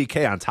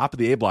 TMDK on top of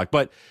the A block.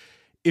 But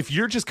if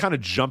you're just kind of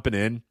jumping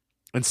in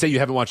and say you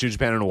haven't watched New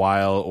Japan in a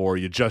while, or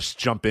you just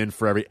jump in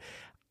for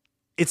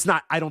it's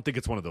not, I don't think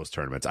it's one of those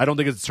tournaments. I don't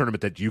think it's a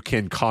tournament that you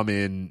can come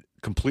in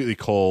completely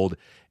cold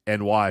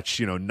and watch,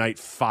 night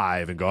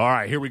 5 and go, all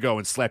right, here we go,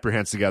 and slap your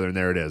hands together, and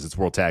there it is. It's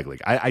World Tag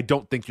League. I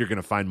don't think you're going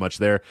to find much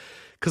there,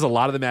 because a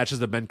lot of the matches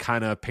have been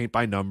kind of paint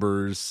by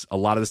numbers. A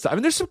lot of the stuff, I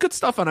mean, there's some good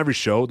stuff on every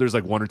show. There's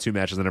like 1 or 2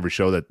 matches on every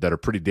show that are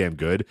pretty damn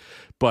good,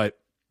 but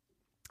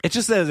it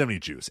just doesn't have any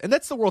juice. And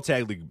that's the World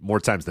Tag League more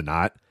times than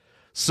not.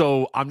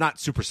 So I'm not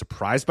super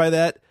surprised by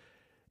that.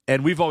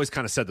 And we've always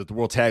kind of said that the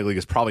World Tag League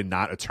is probably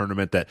not a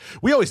tournament that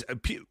we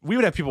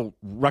would have people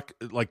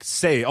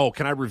say, oh,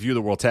 can I review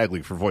the World Tag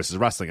League for Voices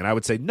of Wrestling? And I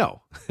would say,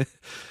 no,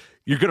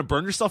 you're going to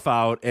burn yourself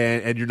out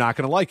and you're not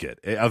going to like it.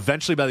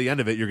 Eventually, by the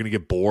end of it, you're going to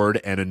get bored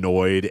and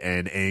annoyed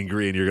and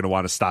angry, and you're going to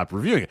want to stop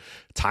reviewing it.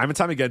 Time and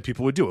time again,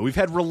 people would do it. We've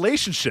had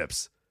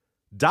relationships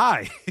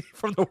die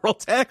from the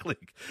World Tag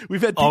League.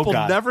 We've had people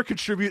never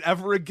contribute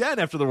ever again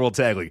after the World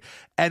Tag League.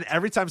 And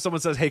every time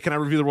someone says, hey, can I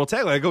review the World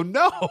Tag League? I go,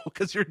 no,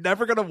 because you're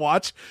never going to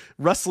watch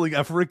wrestling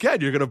ever again.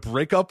 You're going to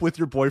break up with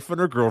your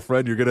boyfriend or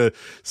girlfriend. You're going to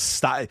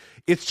stop.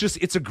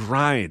 It's a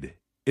grind.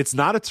 It's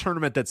not a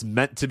tournament that's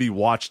meant to be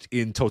watched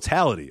in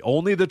totality.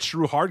 Only the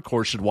true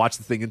hardcore should watch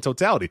the thing in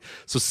totality.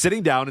 So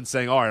sitting down and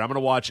saying, all right, I'm going to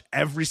watch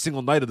every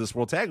single night of this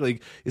World Tag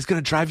League is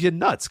going to drive you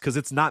nuts, because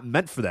it's not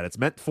meant for that. It's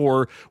meant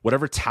for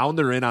whatever town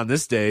they're in on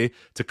this day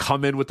to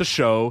come in with the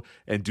show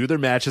and do their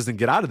matches and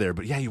get out of there.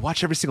 But yeah, you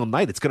watch every single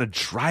night, it's going to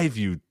drive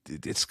you.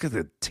 It's going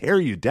to tear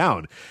you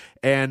down.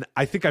 And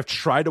I think I've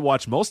tried to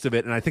watch most of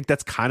it, and I think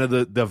that's kind of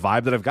the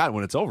vibe that I've gotten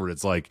when it's over.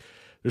 It's like,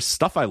 there's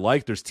stuff I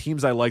like, there's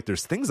teams I like,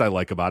 there's things I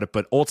like about it,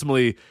 but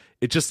ultimately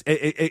it just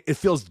it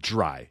feels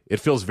dry. It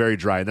feels very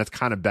dry, and that's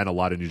kind of been a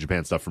lot of New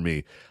Japan stuff for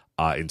me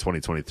in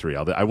 2023.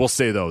 I will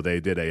say though, they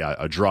did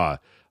a draw,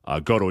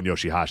 Goto and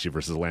Yoshihashi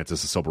versus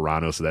Atlantis and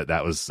Soberano, so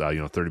that was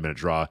 30-minute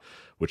draw,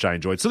 which I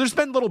enjoyed. So there's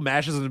been little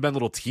matches and there's been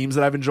little teams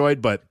that I've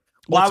enjoyed, but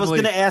I was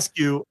going to ask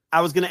you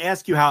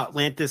how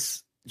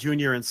Atlantis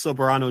Jr. and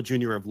Soberano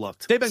Jr. have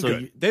looked. They've been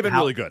good. They've been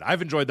really good.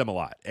 I've enjoyed them a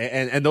lot,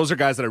 and those are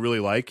guys that I really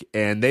like.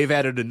 And they've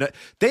added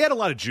they add a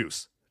lot of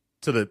juice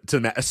to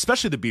the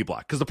especially the B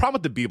block, because the problem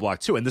with the B block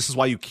too, and this is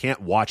why you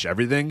can't watch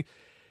everything,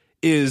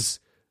 is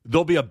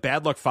there'll be a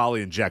Bad Luck Fale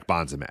and Jack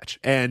Bonza match.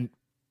 And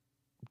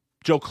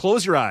Joe,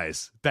 close your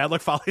eyes. Bad Luck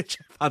Fale and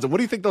Jack Bonza. What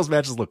do you think those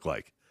matches look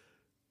like?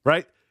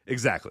 Right?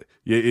 Exactly.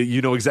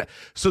 You know exactly.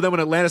 So then when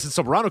Atlantis and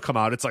Soberano come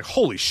out, it's like,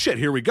 holy shit,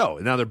 here we go.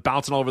 And now they're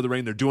bouncing all over the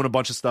ring. They're doing a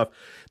bunch of stuff.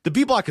 The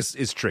B block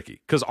is tricky,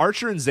 because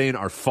Archer and Zayn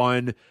are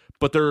fun,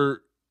 but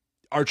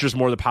Archer's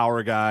more the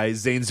power guy.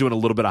 Zayn's doing a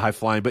little bit of high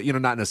flying, but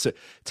not necessarily.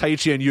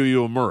 Taichi and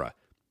Yuya Uemura.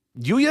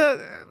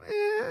 Yuya,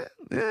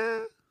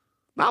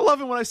 not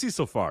loving what I see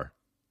so far.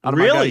 Out of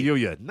my guy,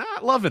 Yuya,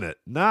 not loving it.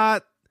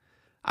 Not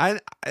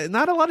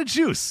a lot of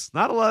juice,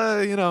 not a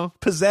lot of,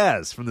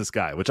 pizzazz from this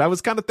guy, which I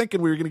was kind of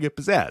thinking we were going to get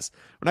pizzazz.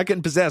 We're not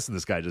getting pizzazz from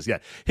this guy just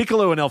yet.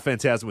 Hikuleo and El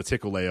Phantasmo with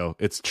Hikuleo,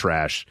 it's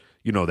trash.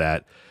 You know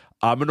that.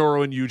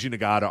 Minoru and Yuji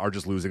Nagata are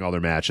just losing all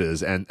their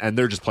matches, and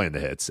they're just playing the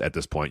hits at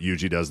this point.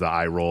 Yuji does the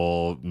eye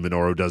roll,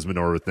 Minoru does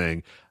Minoru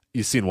thing.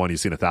 You've seen one, you've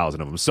seen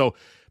 1,000 of them. So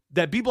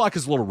that B block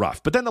is a little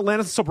rough. But then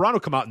Atlantis and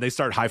Soberano come out and they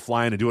start high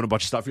flying and doing a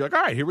bunch of stuff. You're like,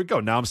 all right, here we go.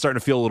 Now I'm starting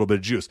to feel a little bit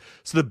of juice.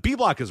 So the B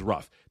block is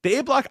rough. The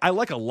A block, I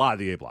like a lot of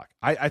the A block.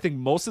 I think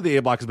most of the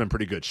A block has been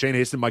pretty good. Shane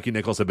Haston and Mikey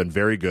Nichols have been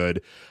very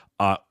good.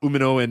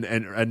 Umino and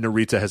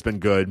Narita has been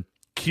good.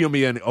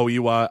 Kiyomiya and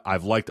Oiwa,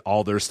 I've liked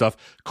all their stuff.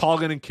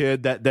 Colgan and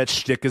Kid, that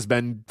shtick has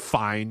been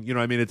fine. You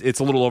know what I mean? It's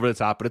a little over the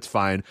top, but it's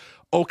fine.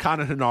 Okan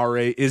and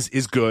Hinare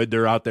is good.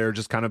 They're out there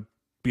just kind of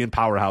being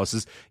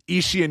powerhouses.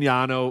 Ishii and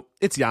Yano,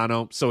 it's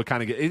Yano, so it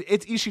kind of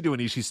it's Ishii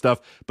doing Ishii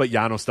stuff, but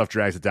Yano stuff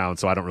drags it down,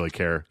 so I don't really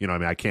care. You know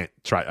what I mean? I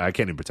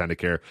can't even pretend to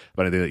care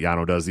about anything that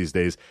Yano does these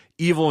days.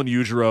 Evil and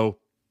Yujiro,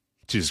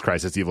 Jesus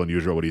Christ, it's Evil and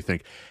Yujiro. What do you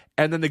think?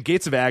 And then the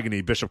Gates of Agony,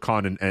 Bishop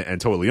Khan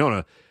and Toa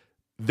Leona,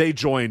 they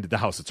joined the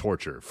House of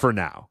Torture for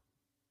now.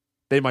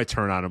 They might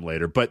turn on them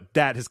later, but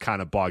that has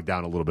kind of bogged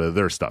down a little bit of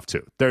their stuff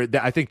too.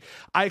 I think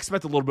I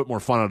expect a little bit more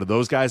fun out of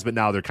those guys, but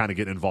now they're kind of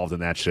getting involved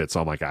in that shit.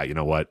 So I'm like, you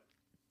know what?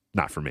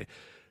 Not for me.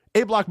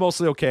 A block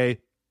mostly okay.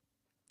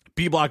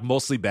 B block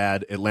mostly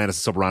bad.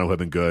 Atlantis and Soberano have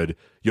been good.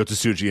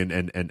 Yotsuji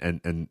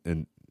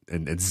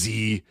and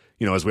Z,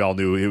 you know, as we all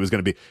knew it was going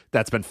to be.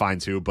 That's been fine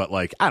too. But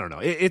like, I don't know.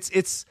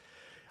 It's.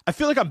 I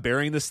feel like I'm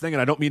burying this thing,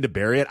 and I don't mean to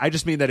bury it. I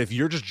just mean that if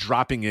you're just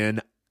dropping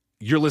in,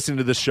 you're listening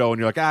to this show, and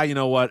you're like, you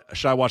know what?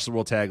 Should I watch the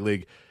World Tag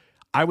League?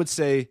 I would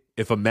say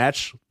if a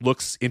match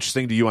looks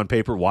interesting to you on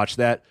paper, watch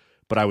that.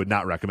 But I would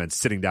not recommend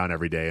sitting down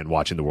every day and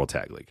watching the World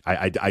Tag League.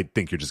 I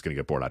think you're just going to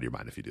get bored out of your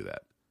mind if you do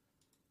that.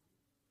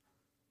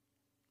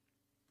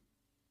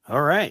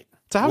 All right.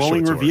 It's a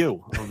glowing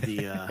review of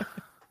the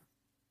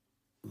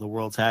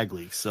World Tag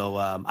League. So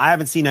I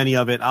haven't seen any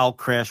of it. I'll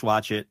crash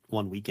watch it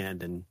one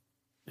weekend and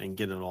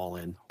get it all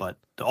in. But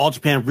the All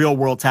Japan Real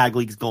World Tag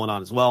League is going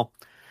on as well.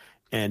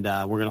 And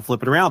we're going to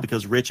flip it around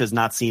because Rich has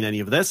not seen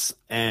any of this.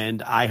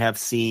 And I have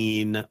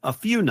seen a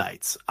few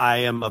nights.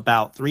 I am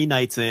about 3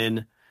 nights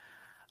in.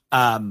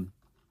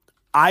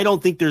 I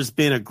don't think there's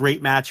been a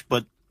great match,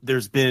 but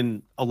there's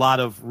been a lot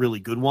of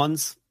really good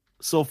ones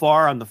so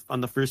far on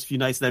the first few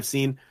nights that I've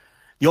seen.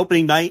 The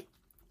opening night,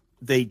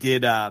 they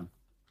did Kento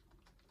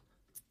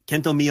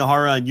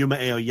Miyahara and Yuma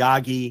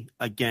Aoyagi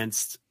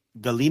against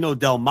Galeno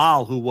Del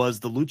Mal, who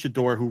was the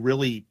luchador who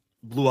really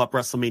blew up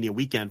WrestleMania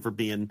weekend for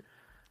being,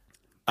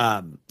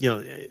 the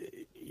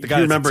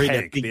guy remember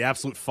the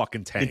absolute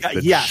fucking tank,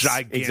 the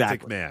gigantic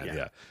exactly. Man,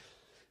 yeah.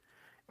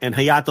 And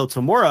Hayato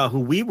Tamura, who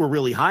we were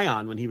really high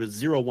on when he was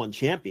 0-1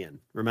 champion.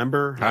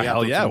 Remember?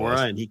 Hayato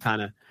Tamura,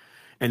 and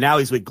and now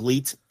he's with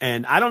Gleet.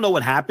 And I don't know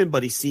what happened,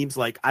 but he seems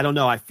like, I don't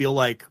know. I feel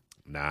like.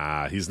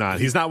 Nah, he's not.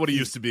 He's not what he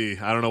used to be.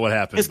 I don't know what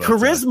happened. His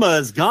charisma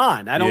is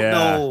gone. I don't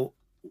know.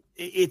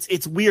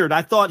 It's weird.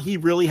 I thought he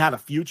really had a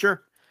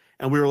future.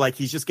 And we were like,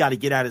 he's just got to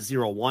get out of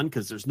 0-1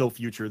 because there's no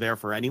future there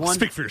for anyone.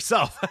 Speak for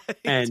yourself.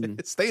 And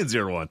stay in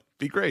 0-1.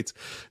 Be great.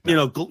 No. You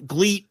know,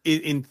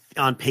 Gleet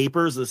on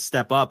paper is a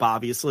step up,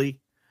 obviously.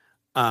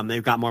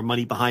 They've got more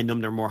money behind them.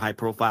 They're more high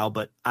profile,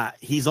 but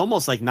he's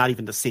almost like not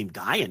even the same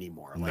guy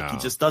anymore. Like he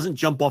just doesn't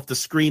jump off the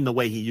screen the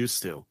way he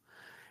used to.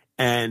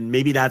 And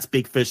maybe that's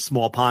big fish,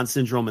 small pond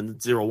syndrome and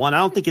 0-1. I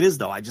don't think it is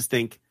though. I just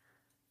think,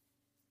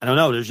 I don't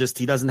know.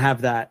 He doesn't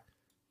have that.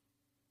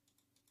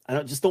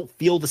 I don't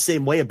feel the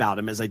same way about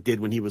him as I did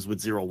when he was with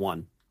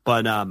 0-1.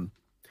 But,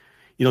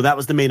 that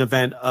was the main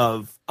event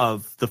of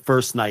the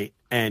first night.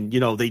 And,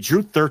 they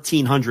drew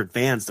 1,300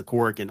 fans to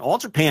Korakuen. All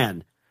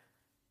Japan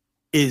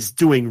is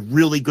doing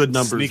really good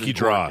numbers. Sneaky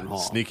draw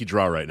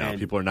right now. And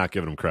people are not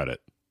giving him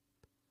credit.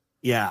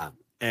 Yeah.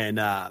 And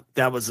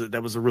that was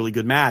a really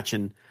good match.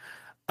 And,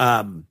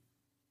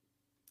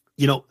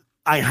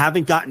 I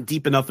haven't gotten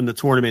deep enough in the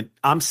tournament.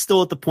 I'm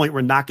still at the point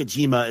where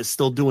Nakajima is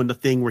still doing the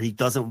thing where he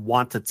doesn't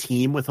want to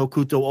team with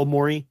Hokuto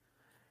Omori.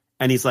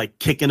 And he's like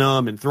kicking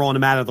him and throwing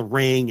him out of the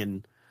ring.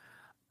 And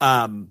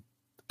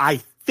I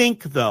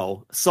think,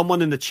 though,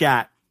 someone in the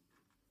chat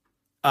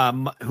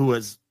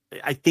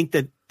I think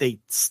that they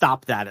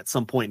stopped that at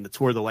some point in the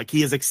tour, though. Like,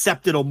 he has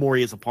accepted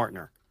Omori as a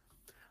partner.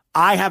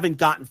 I haven't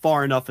gotten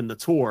far enough in the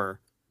tour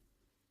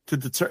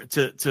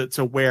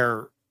to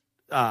where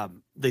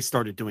they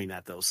started doing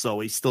that, though.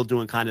 So he's still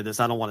doing kind of this,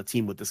 I don't want to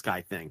team with this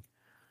guy thing.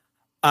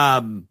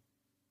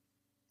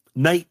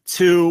 Night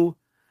 2,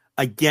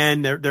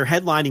 again, they're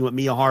headlining with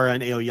Miyahara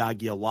and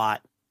Aoyagi a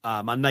lot.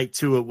 On night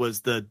 2, it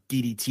was the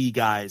DDT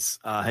guys,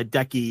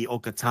 Hideki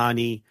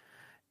Okatani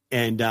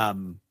and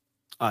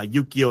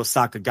Yukio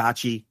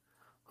Sakagachi,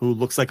 who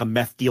looks like a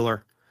meth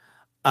dealer.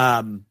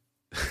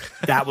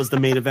 That was the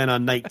main event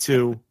on night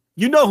 2.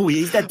 You know who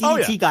he is, that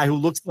DDT guy who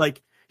looks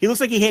like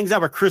he hangs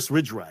out with Chris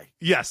Ridgway.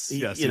 Yes,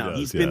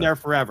 he's been there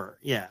forever.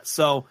 Yeah.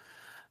 So,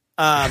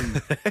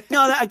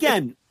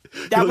 again,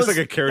 that looks like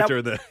a character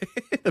in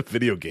a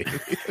video game.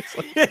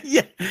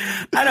 Yeah,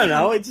 I don't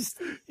know. It just,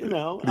 I'm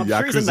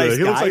sure he's a nice guy.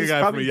 He looks like a He's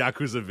guy probably, from a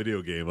Yakuza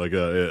video game, like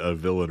a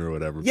villain or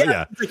whatever. Yeah, but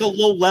yeah. it's like a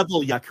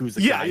low-level Yakuza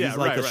guy. Yeah, He's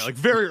like right. Like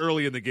very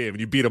early in the game, and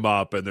you beat him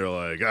up, and they're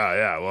like, "Oh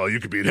yeah, well you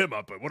could beat him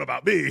up, but what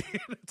about me?"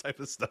 type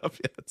of stuff.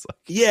 Yeah, it's like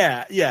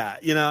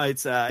yeah.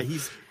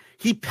 It's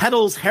he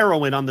peddles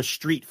heroin on the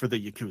street for the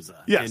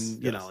Yakuza. Yes,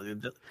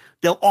 and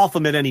they'll off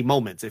him at any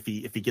moment if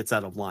he gets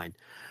out of line.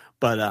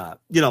 But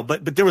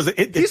but there was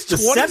he's the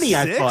 26? semi.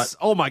 I thought,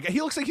 oh my god,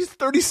 he looks like he's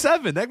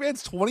 37. That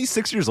man's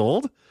 26 years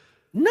old.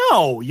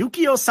 No,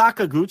 Yukio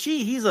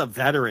Sakaguchi, he's a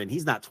veteran.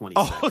 He's not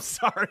 26. Oh,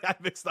 sorry, I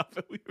mixed up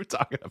what we were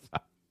talking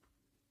about.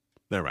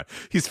 Never mind.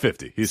 He's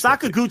 50.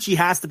 Sakaguchi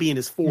has to be in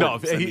his 40s. No,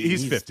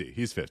 he's 50.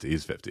 He's 50.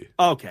 He's 50.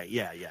 Okay,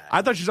 yeah.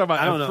 I thought you were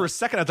talking about. For a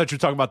second, I thought you were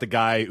talking about the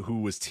guy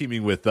who was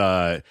teaming with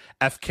FKA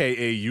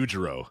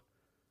Yujiro.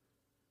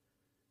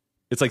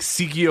 It's like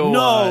Sigio.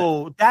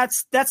 No,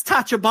 that's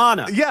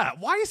Tachibana. Yeah,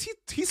 why is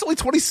he's only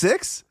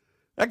 26?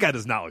 That guy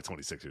does not look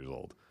 26 years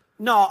old.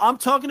 No, I'm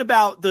talking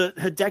about the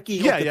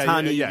Hideki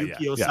Okatani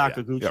Yukio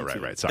Sakaguchi. Yeah,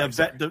 right. Sorry.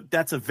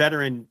 That's a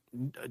veteran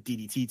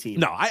DDT team.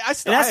 No, I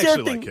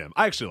actually like him.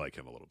 I actually like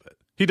him a little bit.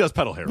 He does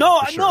pedal heroin.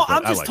 No, sure,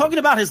 I'm just talking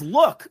about his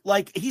look.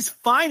 Like, he's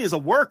fine as a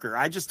worker.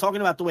 I'm just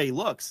talking about the way he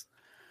looks.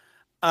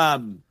 I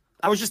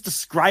was just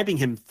describing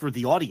him for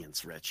the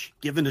audience, Rich,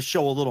 giving the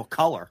show a little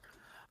color.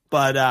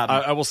 But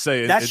I will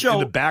say, that in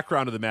the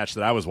background of the match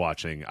that I was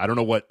watching, I don't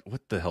know what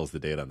the hell's the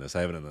date on this.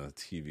 I have it on the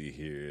TV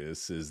here.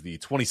 This is the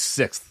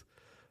 26th,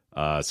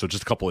 so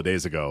just a couple of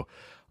days ago.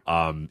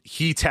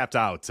 He tapped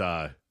out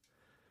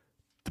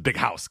the Big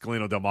House,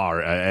 Galeno Del Mar,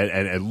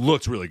 and it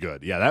looked really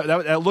good. Yeah,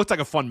 that looked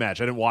like a fun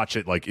match. I didn't watch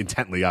it like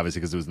intently,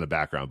 obviously, because it was in the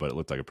background, but it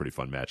looked like a pretty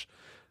fun match.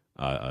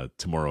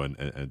 Tomorrow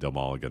and Del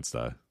Mar against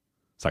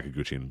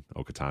Sakaguchi and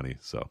Okatani.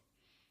 So,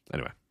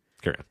 anyway,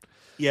 carry on.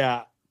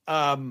 Yeah.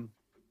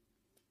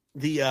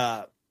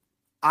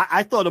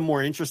 I thought a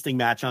more interesting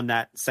match on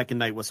that second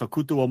night was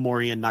Hokuto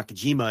Omori and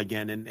Nakajima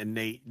again, and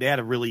they had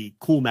a really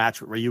cool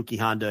match with Ryuki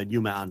Honda and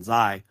Yuma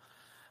Anzai.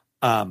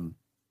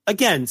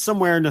 Again,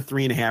 somewhere in the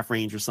 3.5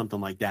 range or something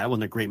like that. It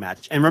wasn't a great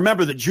match. And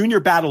remember, the Junior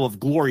Battle of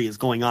Glory is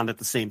going on at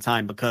the same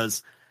time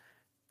because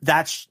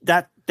that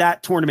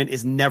tournament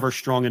is never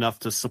strong enough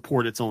to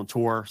support its own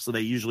tour, so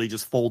they usually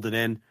just fold it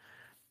in.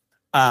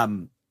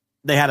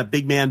 They had a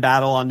big man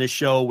battle on this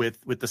show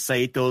with the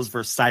Saitos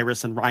versus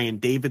Cyrus and Ryan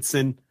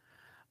Davidson.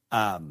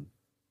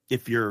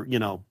 If you're,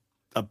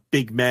 a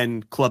big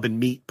men club and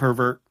meat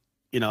pervert,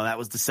 that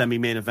was the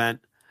semi-main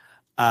event.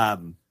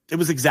 It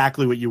was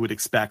exactly what you would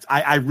expect.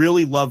 I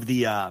really love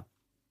the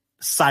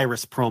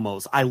Cyrus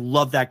promos. I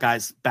love that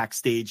guy's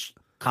backstage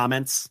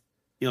comments.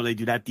 They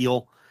do that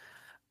deal.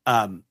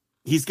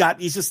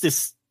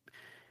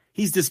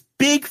 He's this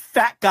big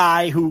fat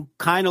guy who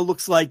kind of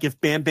looks like if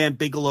Bam Bam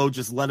Bigelow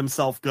just let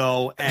himself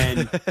go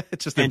and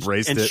just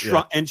embraced it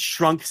and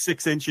shrunk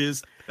 6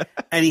 inches.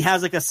 And he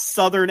has like a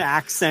Southern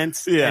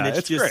accent. Yeah, and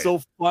it's just great.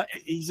 so fun.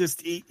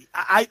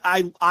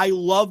 I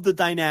love the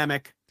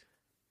dynamic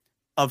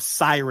of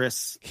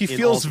Cyrus. He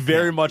feels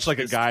very much like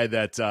a guy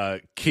that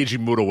Keiji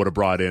Muto would have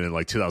brought in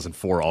like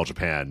 2004 All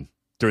Japan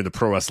during the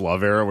Pro Wrest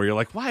Love era, where you're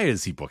like, why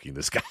is he booking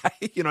this guy?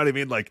 You know what I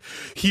mean? Like,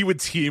 he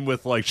would team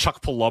with like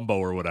Chuck Palumbo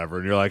or whatever,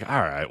 and you're like,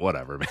 all right,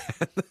 whatever, man.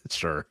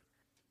 Sure.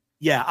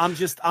 Yeah, I'm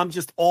just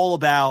all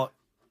about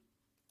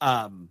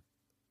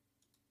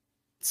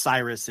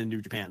Cyrus in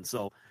New Japan.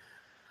 So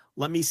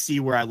let me see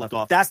where I left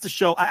off. That's the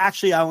show. I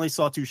only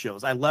saw 2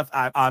 shows. I'm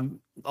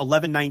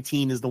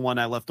 11/19 is the one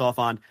I left off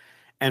on,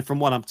 and from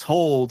what I'm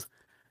told,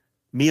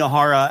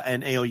 Miyahara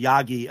and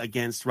Aoyagi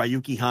against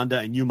Ryuki Honda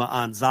and Yuma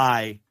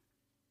Anzai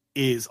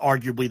is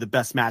arguably the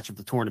best match of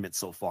the tournament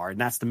so far. And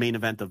that's the main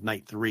event of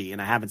night 3.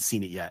 And I haven't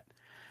seen it yet.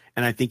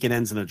 And I think it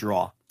ends in a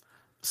draw.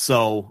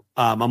 So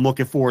I'm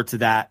looking forward to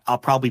that. I'll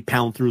probably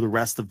pound through the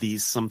rest of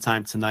these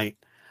sometime tonight.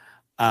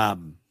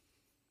 For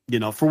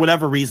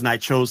whatever reason, I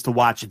chose to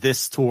watch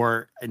this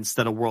tour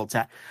instead of World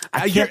Tag.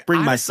 I can't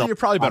bring myself. You're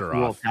probably better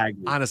off.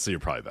 Honestly, you're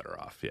probably better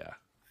off. Yeah.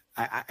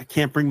 I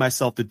can't bring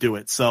myself to do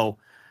it. So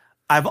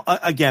I've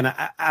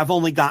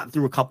only gotten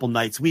through a couple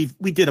nights. We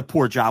did a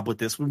poor job with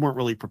this. We weren't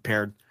really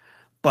prepared.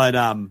 But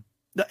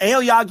the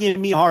Aoyagi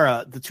and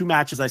Miyahara, the 2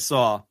 matches I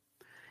saw,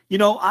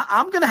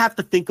 I'm going to have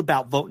to think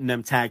about voting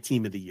them tag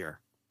team of the year,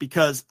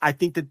 because I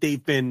think that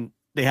they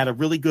had a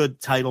really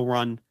good title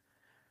run.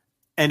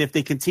 And if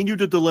they continue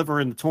to deliver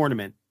in the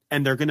tournament,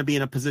 and they're going to be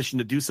in a position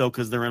to do so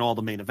because they're in all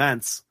the main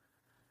events,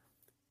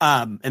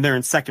 and they're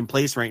in second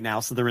place right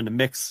now, so they're in the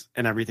mix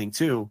and everything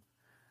too.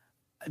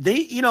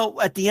 They,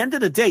 at the end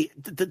of the day,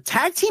 the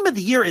tag team of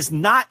the year it's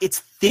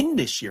thin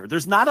this year.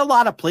 There's not a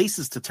lot of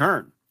places to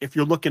turn if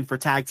you're looking for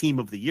tag team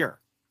of the year.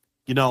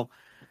 The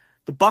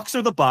Bucks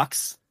are the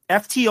Bucks.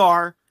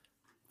 FTR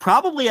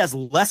probably has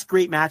less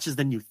great matches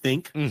than you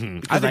think. Mm-hmm.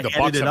 I think the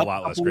Bucks have a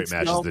lot less great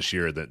matches this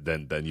year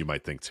than you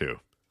might think too.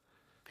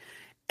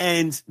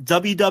 And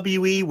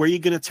WWE, where are you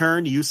going to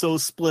turn? The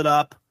Usos split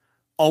up.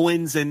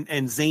 Owens and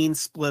Zayn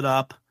split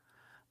up.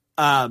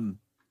 And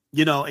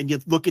you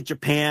look at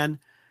Japan.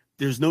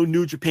 There's no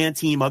New Japan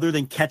team other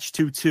than Catch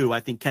 2-2. I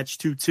think Catch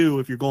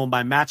 2-2, if you're going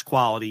by match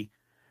quality,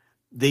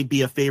 they'd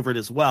be a favorite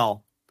as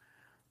well.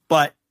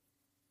 But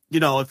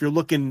if you're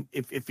looking,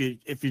 if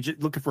you're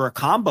just looking for a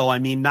combo, I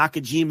mean,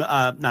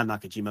 Miyahara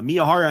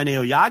and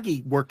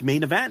Aoyagi worked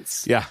main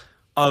events. Yeah.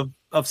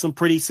 Of some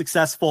pretty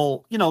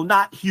successful,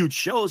 not huge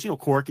shows,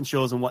 Korakuen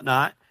shows and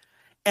whatnot,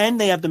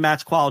 and they have the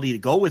match quality to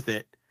go with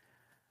it.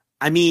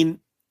 I mean,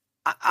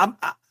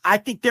 I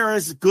think they're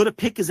as good a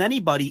pick as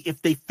anybody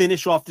if they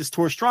finish off this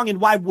tour strong. And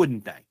why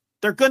wouldn't they?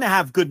 They're going to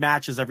have good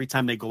matches every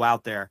time they go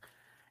out there,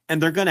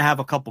 and they're going to have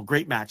a couple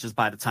great matches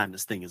by the time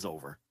this thing is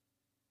over.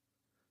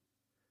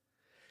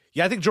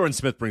 Yeah, I think Jordan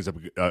Smith brings up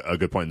a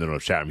good point in the middle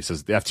of chat. He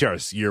says the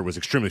FTR's year was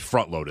extremely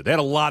front-loaded. They had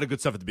a lot of good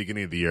stuff at the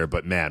beginning of the year,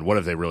 but man, what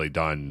have they really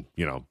done,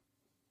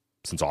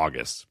 since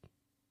August?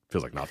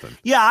 Feels like nothing.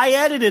 Yeah, I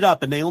added it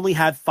up, and they only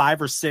had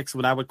 5 or 6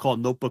 what I would call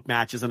notebook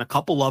matches, and a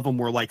couple of them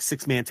were like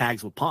 6-man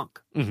tags with Punk.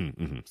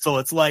 So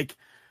it's like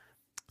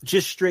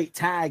just straight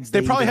tags.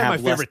 They probably had my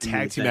favorite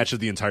tag team match of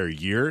the entire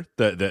year,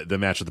 the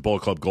match with the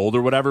Bullet Club Gold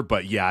or whatever.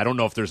 But yeah, I don't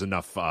know if there's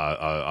enough.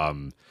 I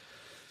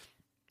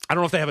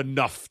don't know if they have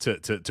enough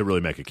to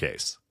really make a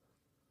case.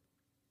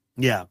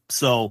 Yeah.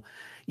 So,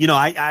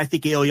 I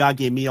think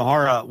Aoyagi and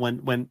Miyahara,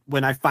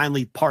 when I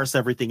finally parse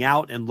everything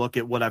out and look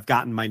at what I've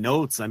got in my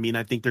notes, I mean,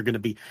 I think they're going to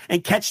be,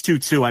 and Catch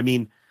 2-2. I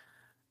mean,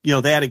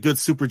 they had a good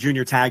Super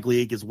Junior Tag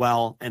League as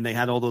well, and they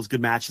had all those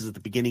good matches at the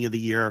beginning of the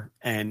year.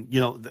 And,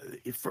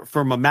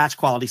 from a match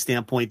quality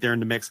standpoint, they're in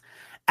the mix.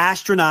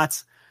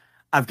 Astronauts,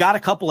 I've got a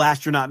couple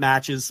astronaut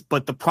matches,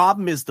 but the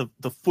problem is the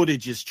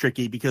footage is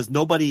tricky because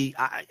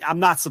I'm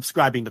not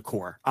subscribing to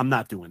Core. I'm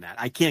not doing that.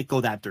 I can't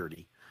go that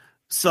dirty.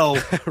 So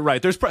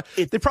right,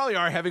 they probably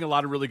are having a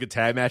lot of really good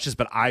tag matches,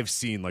 but I've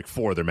seen like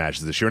 4 of their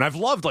matches this year, and I've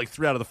loved like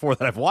 3 out of the 4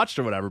 that I've watched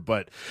or whatever.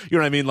 But you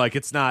know what I mean? Like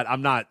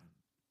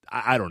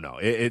I don't know.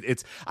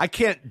 I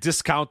can't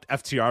discount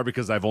FTR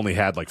because I've only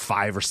had like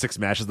 5 or 6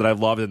 matches that I've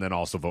loved, and then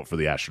also vote for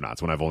the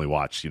Astronauts when I've only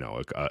watched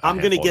I'm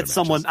gonna get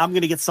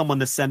someone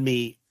to send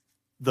me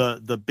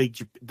the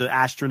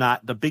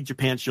Big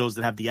Japan shows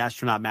that have the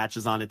astronaut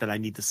matches on it that I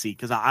need to see,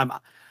 because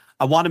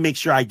I want to make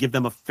sure I give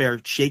them a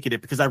fair shake at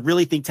it, because I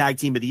really think Tag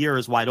Team of the Year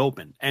is wide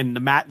open. And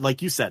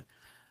like you said,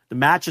 the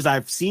matches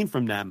I've seen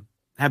from them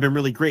have been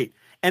really great.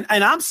 And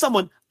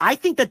I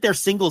think that their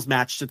singles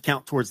match should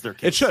count towards their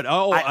case. It should.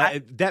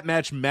 That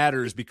match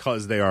matters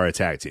because they are a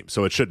tag team,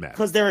 so it should matter.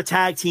 Because they're a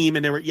tag team,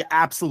 and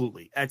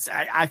absolutely.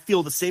 I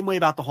feel the same way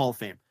about the Hall of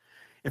Fame.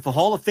 If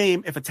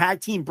a tag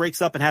team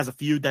breaks up and has a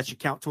feud, that should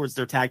count towards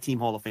their tag team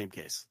Hall of Fame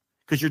case,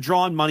 because you're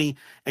drawing money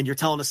and you're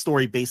telling a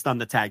story based on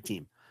the tag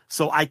team.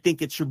 So I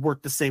think it should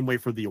work the same way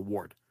for the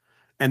award.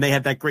 And they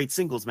had that great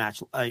singles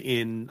match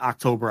in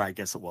October, I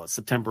guess it was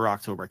September,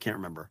 October. I can't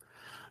remember.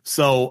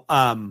 So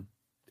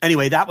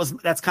anyway,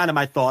 that's kind of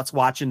my thoughts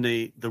watching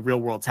the Real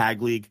World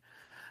Tag League.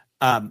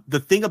 The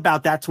thing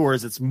about that tour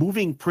is it's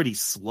moving pretty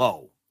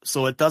slow,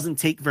 so it doesn't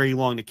take very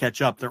long to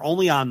catch up. They're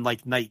only on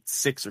like night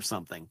 6 or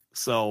something.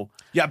 So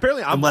yeah,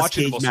 apparently I'm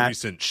watching the most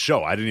recent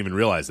show. I didn't even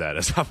realize that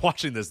as I'm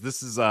watching this.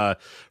 This is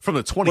from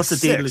the 26th. What's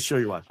the date of the show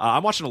you watch?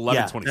 I'm watching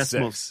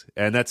 11/26,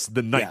 and that's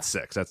the night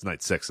 6. That's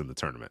night 6 in the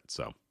tournament.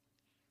 So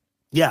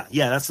yeah,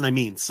 that's what I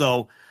mean.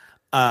 So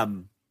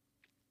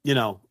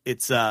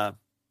it's not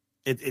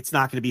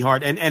going to be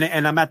hard.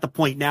 And I'm at the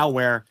point now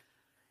where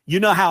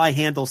how I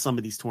handle some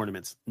of these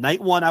tournaments.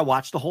 Night 1, I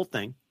watch the whole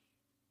thing,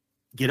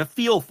 get a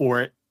feel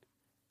for it.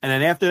 And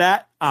then after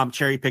that, I'm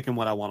cherry picking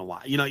what I want to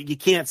watch. You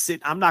can't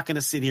I'm not going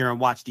to sit here and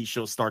watch these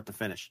shows start to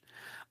finish.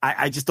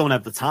 I just don't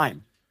have the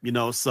time,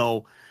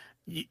 so,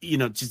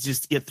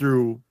 just get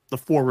through the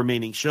 4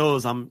 remaining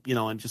shows. And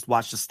just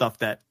watch the stuff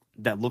that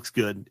looks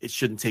good. It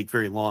shouldn't take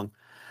very long.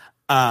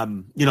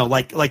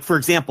 Like for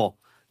example,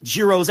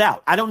 Jiro's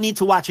out. I don't need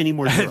to watch any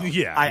more Jiro.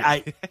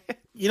 Yeah.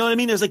 You know what I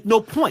mean? There's like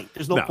no point.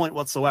 There's no point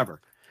whatsoever.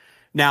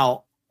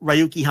 Now,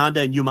 Ryuki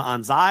Honda and Yuma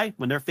Anzai,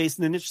 when they're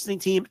facing an interesting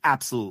team,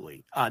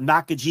 absolutely.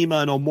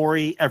 Nakajima and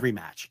Omori, every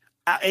match.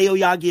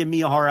 Aoyagi and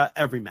Miyahara,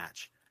 every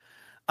match.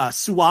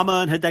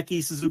 Suwama and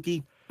Hideki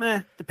Suzuki,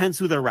 depends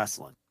who they're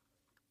wrestling.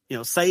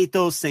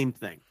 Saito, same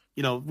thing.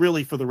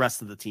 Really for the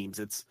rest of the teams,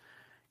 it's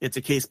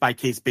a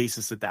case-by-case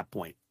basis at that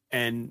point.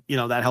 And,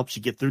 that helps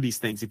you get through these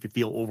things if you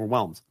feel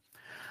overwhelmed.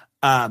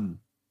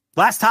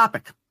 Last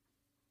topic.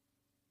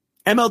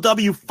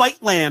 MLW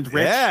Fightland,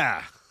 Rich.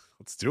 Yeah,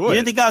 let's do it. You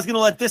didn't think I was going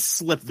to let this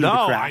slip through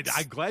the cracks?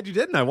 I'm glad you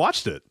didn't. I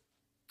watched it.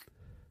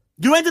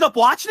 You ended up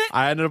watching it?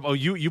 I ended up.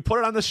 You put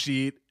it on the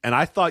sheet, and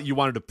I thought you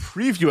wanted to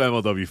preview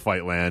MLW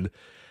Fightland,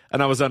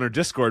 and I was on our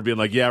Discord being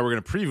like, "Yeah, we're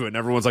going to preview it," and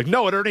everyone's like,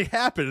 "No, it already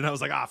happened," and I was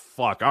like, "Ah,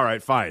 fuck. All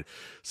right, fine."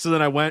 So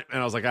then I went,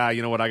 and I was like,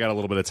 you know what? I got a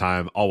little bit of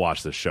time. I'll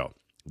watch this show.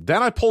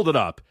 Then I pulled it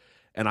up,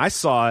 and I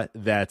saw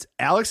that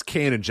Alex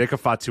Kane and Jacob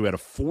Fatu had a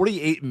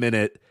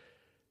 48-minute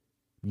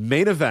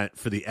main event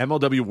for the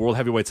MLW World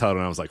Heavyweight title,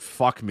 and I was like,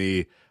 fuck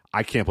me.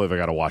 I can't believe I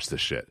got to watch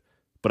this shit.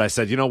 But I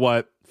said, you know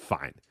what?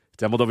 Fine.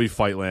 It's MLW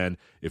Fightland.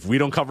 If we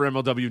don't cover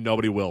MLW,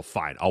 nobody will.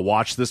 Fine. I'll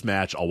watch this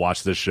match. I'll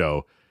watch this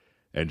show.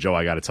 And Joe,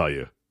 I got to tell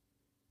you,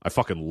 I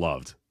fucking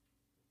loved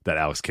that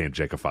Alex Kane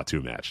Jacob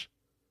Fatu match.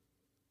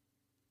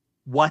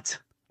 What?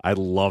 I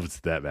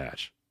loved that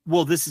match.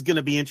 Well, this is going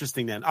to be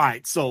interesting then. All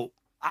right. So,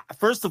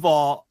 first of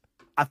all,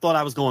 I thought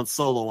I was going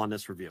solo on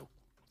this review.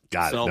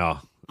 Got it. No.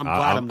 I'm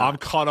glad I'm not. I'm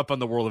caught up on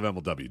the world of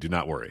MLW. Do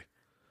not worry.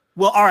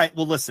 Well, all right.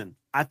 Well, listen,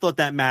 I thought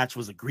that match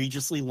was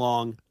egregiously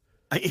long.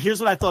 Here's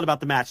what I thought about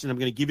the match, and I'm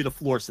going to give you the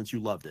floor since you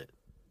loved it.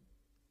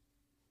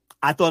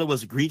 I thought it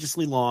was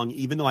egregiously long,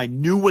 even though I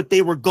knew what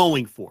they were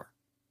going for.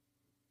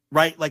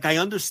 Right? Like, I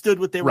understood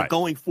what they were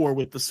going for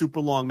with the super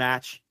long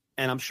match,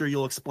 and I'm sure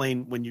you'll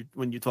explain when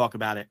you talk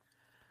about it.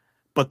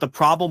 But the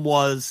problem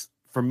was,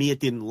 for me, it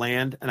didn't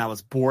land, and I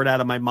was bored out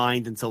of my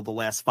mind until the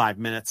last 5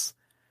 minutes.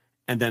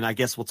 And then I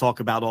guess we'll talk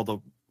about all the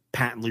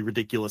patently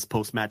ridiculous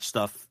post-match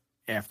stuff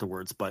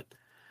afterwards. But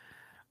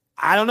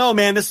I don't know,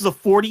 man. This is a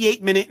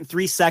 48-minute and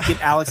 3-second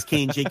Alex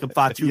Kane Jacob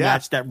Fatu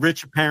match that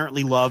Rich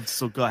apparently loved.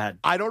 So go ahead.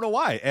 I don't know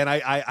why, and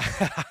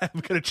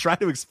I'm going to try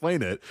to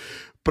explain it,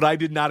 but I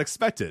did not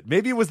expect it.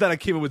 Maybe it was that I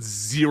came in with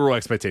zero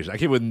expectation. I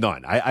came with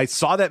none. I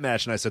saw that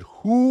match and I said,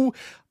 who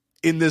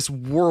in this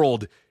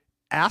world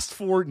asked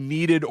for,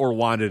 needed, or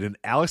wanted an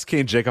Alex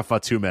Kane Jacob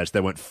Fatu match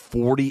that went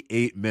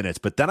 48 minutes?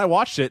 But then I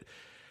watched it.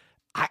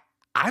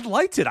 I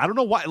liked it. I don't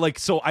know why. Like,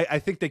 so I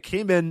think they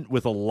came in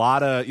with a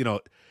lot of,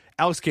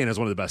 Alex Kane has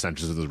one of the best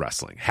entrances in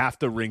wrestling. Half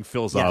the ring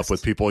fills up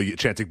with people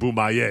chanting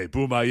 "Boomaye,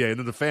 Boomaye," and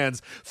then the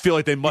fans feel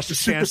like they must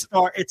chant.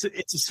 It's a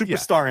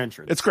superstar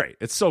entrance. It's great.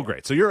 It's so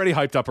great. So you're already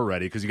hyped up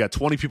already because you got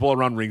 20 people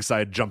around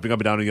ringside jumping up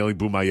and down and yelling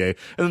 "Boomaye," and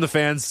then the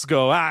fans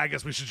go, I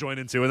guess we should join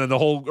in too, and then the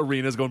whole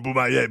arena is going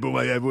 "Boomaye,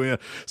 Boomaye, Boomaye."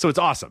 So it's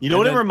awesome. You know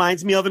what it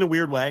reminds me of in a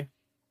weird way?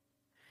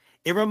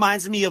 It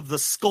reminds me of the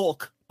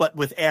Skulk, but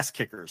with ass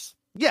kickers.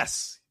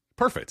 Yes.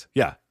 Perfect.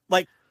 Yeah.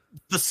 Like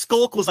the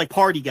Skulk was like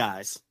party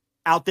guys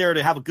out there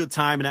to have a good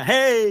time, and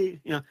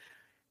hey,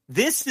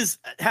 this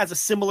has a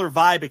similar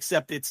vibe,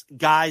 except it's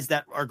guys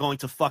that are going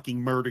to fucking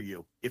murder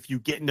you if you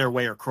get in their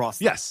way or cross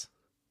them. Yes.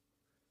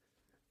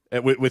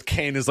 With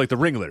Kane as like the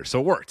ringleader, so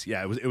it worked.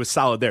 Yeah, it was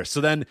solid there.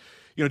 So then,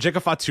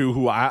 Jacob Fatu,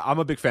 who I'm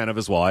a big fan of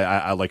as well.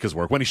 I like his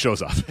work when he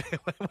shows up,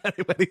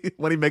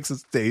 when he makes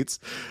his dates.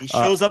 He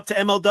shows up to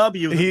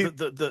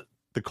MLW.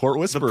 The court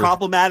whisperer. The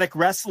problematic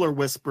wrestler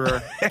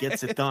whisperer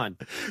gets it done.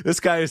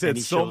 This guy has had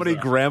so many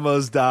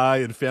grandmas die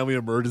and family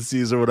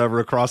emergencies or whatever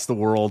across the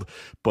world.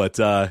 But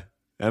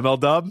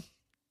MLW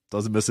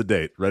doesn't miss a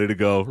date. Ready to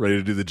go. Ready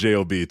to do the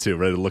JOB too.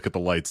 Ready to look at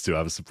the lights too.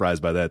 I was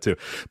surprised by that too.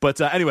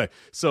 But anyway,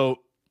 so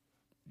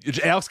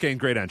Alex Kane,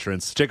 great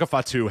entrance. Jacob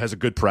Fatu has a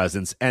good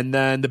presence. And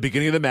then the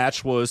beginning of the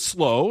match was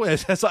slow,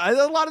 as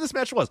a lot of this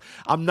match was.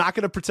 I'm not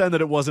going to pretend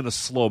that it wasn't a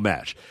slow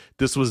match.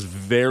 This was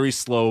very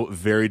slow,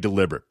 very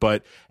deliberate.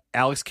 But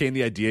Alex Kane,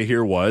 the idea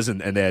here was,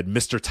 and they had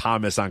Mr.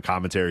 Thomas on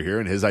commentary here,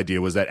 and his idea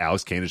was that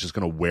Alex Kane is just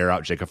going to wear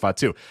out Jacob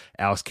Fatu.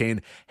 Alex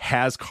Kane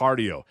has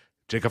cardio.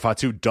 Jacob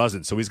Fatu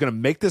doesn't. So he's going to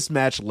make this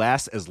match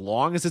last as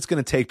long as it's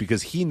going to take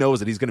because he knows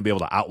that he's going to be able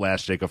to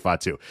outlast Jacob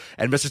Fatu.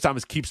 And Mr.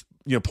 Thomas keeps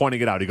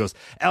pointing it out. He goes,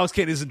 Alex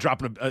Kane isn't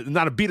dropping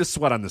not a beat of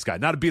sweat on this guy.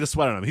 Not a beat of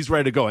sweat on him. He's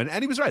ready to go. And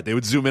he was right. They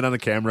would zoom in on the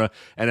camera,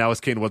 and Alex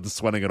Kane wasn't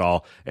sweating at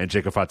all, and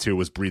Jacob Fatu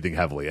was breathing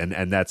heavily.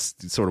 And that's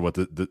sort of what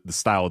the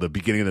style of the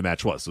beginning of the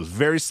match was. So it was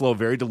very slow,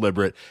 very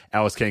deliberate.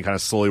 Alex Kane kind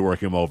of slowly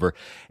working him over.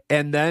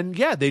 And then,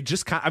 they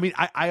just kind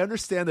of, I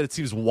understand that it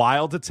seems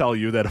wild to tell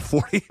you that a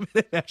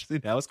 40-minute match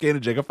between Alex Kane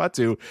and Jacob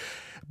Fatu,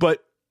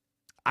 but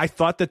I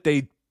thought that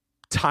they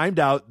timed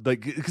out,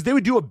 because they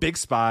would do a big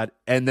spot,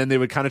 and then they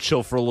would kind of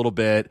chill for a little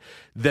bit,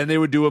 then they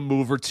would do a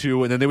move or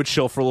two, and then they would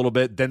chill for a little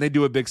bit, then they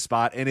do a big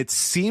spot, and it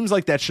seems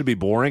like that should be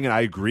boring, and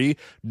I agree.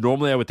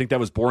 Normally, I would think that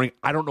was boring.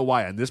 I don't know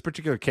why. In this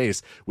particular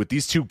case, with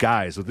these two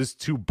guys, with these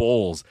two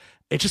bulls,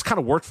 it just kind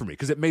of worked for me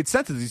because it made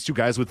sense that these two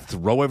guys would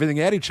throw everything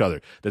at each other,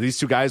 that these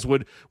two guys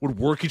would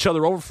work each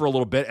other over for a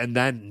little bit and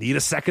then need a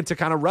second to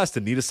kind of rest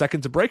and need a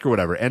second to break or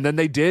whatever. And then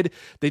they did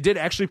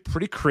actually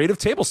pretty creative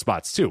table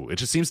spots too. It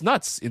just seems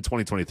nuts in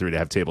 2023 to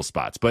have table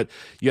spots. But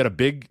you had a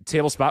big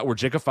table spot where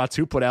Jacob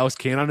Fatu put Alex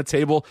Kane on a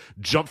table,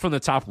 jumped from the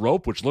top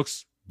rope, which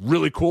looks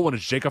really cool when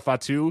it's Jacob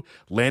Fatu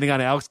landing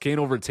on Alex Kane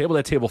over a table.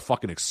 That table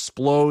fucking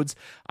explodes.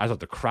 I thought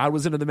the crowd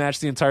was into the match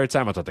the entire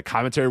time. I thought the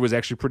commentary was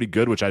actually pretty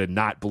good, which I did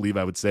not believe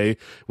I would say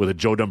with a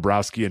Joe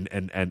Dombrowski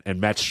and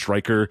Matt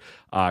Stryker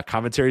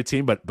commentary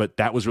team. But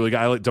that was really good.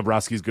 I like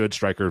Dombrowski's good.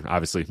 Stryker,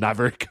 obviously not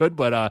very good.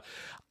 But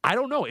I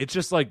don't know. It's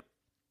just like,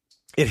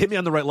 it hit me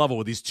on the right level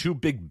with these two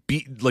big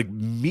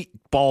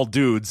meatball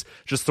dudes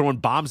just throwing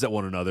bombs at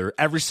one another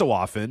every so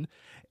often.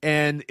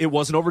 And it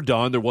wasn't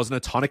overdone. There wasn't a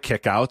ton of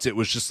kickouts. It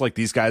was just like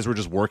these guys were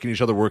just working each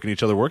other.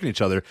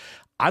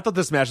 I thought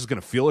this match was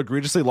going to feel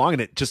egregiously long,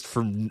 and it just,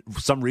 for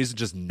some reason,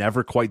 just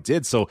never quite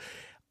did. So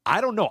I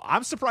don't know.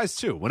 I'm surprised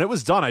too. When it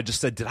was done, I just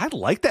said, did I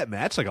like that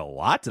match like a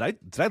lot? Did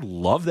I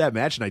love that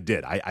match? And I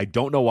did. I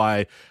don't know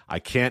why. I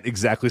can't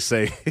exactly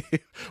say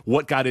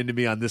what got into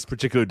me on this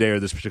particular day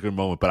or this particular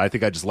moment, but I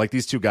think I just like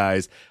these two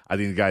guys. I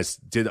think the guys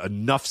did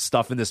enough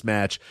stuff in this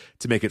match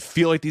to make it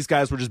feel like these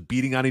guys were just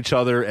beating on each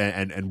other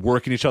and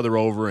working each other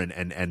over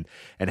and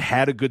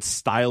had a good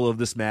style of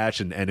this match.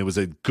 And it was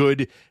a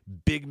good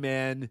big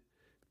man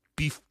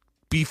beef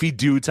beefy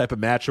dude type of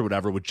match or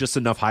whatever, with just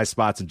enough high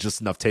spots and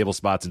just enough table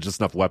spots and just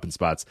enough weapon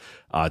spots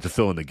to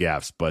fill in the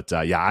gaps. But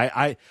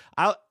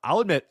I'll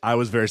admit I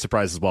was very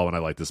surprised as well when I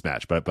liked this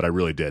match, but I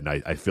really did,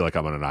 and I feel like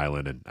I'm on an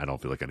island, and I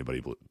don't feel like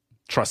anybody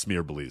trusts me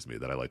or believes me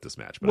that I like this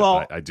match.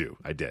 But I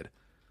did.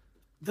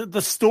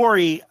 The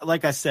story,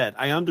 like I said,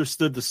 I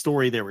understood the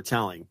story they were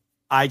telling.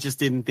 I just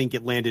didn't think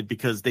it landed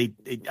because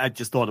I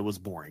just thought it was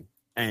boring.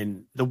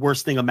 And the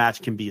worst thing a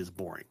match can be is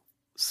boring.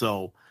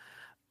 So,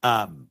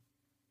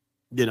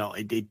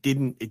 it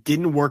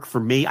didn't work for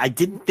me. I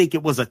didn't think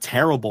it was a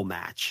terrible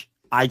match.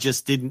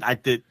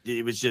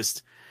 It was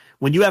just,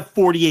 when you have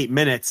 48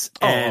 minutes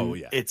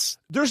and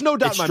there's no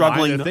doubt in my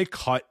mind that if they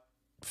cut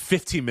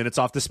 15 minutes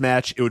off this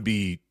match, it would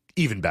be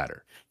even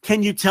better.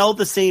 Can you tell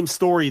the same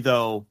story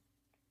though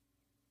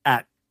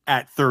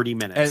at 30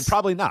 minutes? And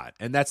probably not.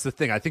 And that's the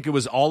thing. I think it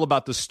was all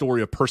about the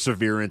story of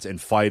perseverance and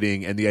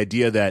fighting, and the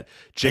idea that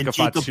Jacob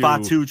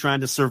Fatu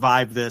trying to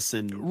survive this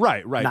and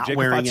right. Jacob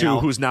Fatu,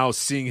 who's now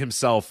seeing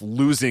himself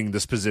losing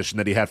this position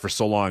that he had for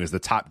so long as the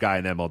top guy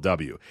in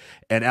MLW,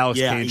 and Alex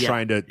Kane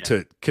trying to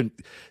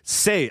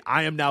say,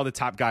 I am now the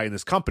top guy in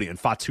this company, and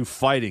Fatu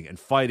fighting, and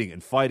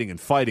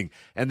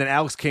then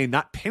Alex Kane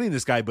not pinning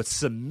this guy but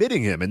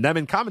submitting him, and them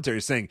in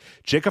commentary saying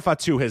Jacob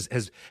Fatu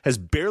has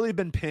barely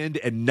been pinned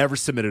and never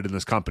submitted in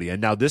this company. And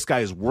now this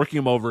guy is working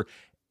him over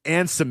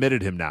and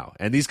submitted him now.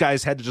 And these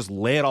guys had to just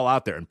lay it all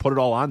out there and put it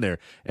all on there.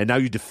 And now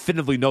you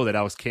definitively know that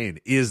Alex Kane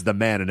is the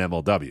man in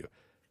MLW.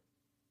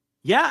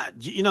 Yeah,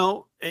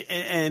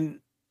 and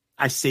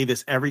I say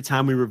this every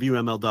time we review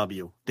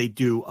MLW. They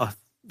do a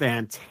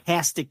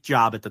fantastic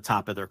job at the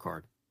top of their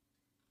card,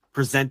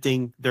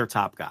 presenting their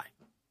top guy.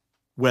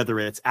 Whether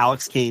it's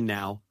Alex Kane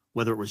now,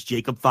 whether it was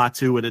Jacob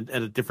Fatu at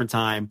a different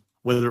time,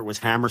 whether it was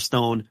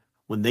Hammerstone,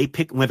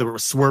 whether it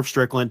was Swerve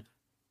Strickland,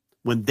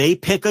 when they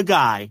pick a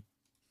guy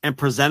and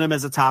present him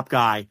as a top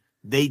guy,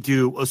 they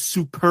do a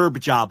superb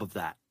job of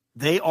that.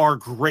 They are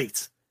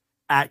great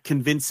at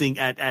convincing,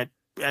 at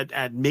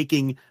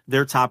making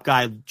their top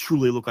guy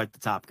truly look like the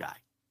top guy.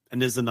 And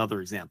there's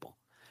another example.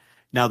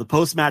 Now, the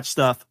post-match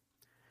stuff,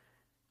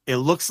 it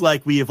looks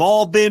like we have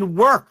all been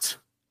worked,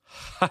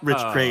 Rich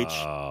Craich.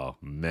 Oh,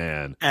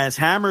 man. As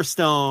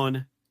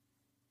Hammerstone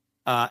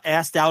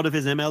asked out of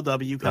his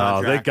MLW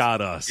contract. Oh, they got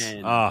us.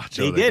 Joe,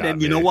 they did.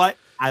 And you know what?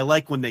 I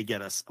like when they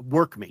get us.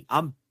 Work me.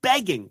 I'm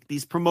begging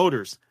these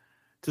promoters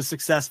to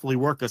successfully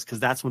work us because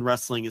that's when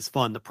wrestling is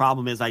fun. The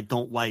problem is I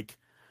don't like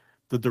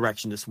the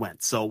direction this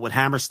went. So what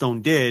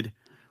Hammerstone did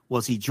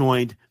was he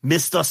joined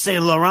Mr.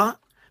 Saint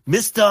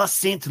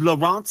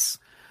Laurent's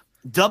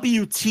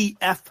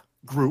WTF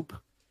group,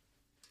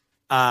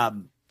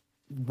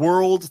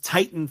 World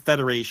Titan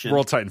Federation.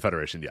 World Titan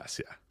Federation,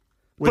 yes, yeah.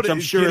 Which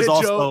I'm sure is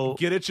also...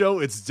 Get it, Joe?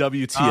 It's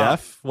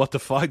WTF. What the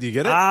fuck? Do you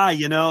get it?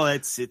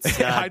 It's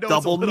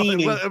double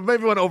meaning.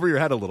 Maybe went over your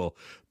head a little,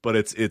 but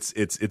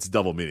it's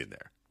double meaning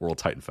there. World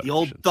Titan Federation. The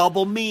old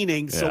double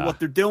meaning. Yeah. So what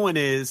they're doing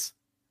is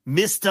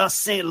Mr.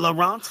 Saint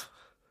Laurent,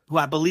 who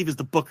I believe is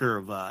the booker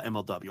of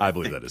MLW. I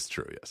believe that is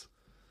true, yes.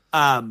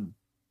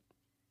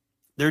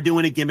 They're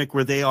doing a gimmick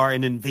where they are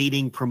an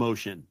invading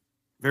promotion.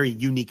 Very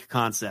unique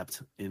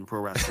concept in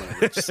pro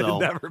wrestling. So,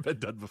 never been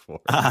done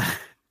before.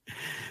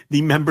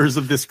 The members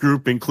of this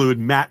group include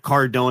Matt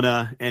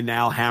Cardona and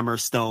now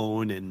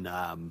Hammerstone and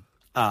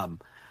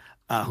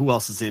who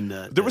else is in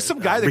the... There was some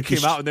guy that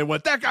came out and they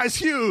went, that guy's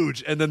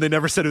huge! And then they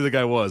never said who the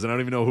guy was, and I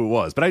don't even know who it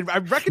was. But I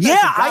recognized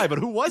the guy, but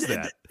who was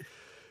that?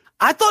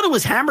 I thought it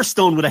was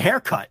Hammerstone with a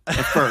haircut at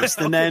first,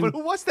 and then... But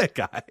who was that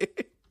guy?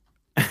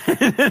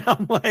 And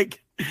I'm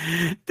like,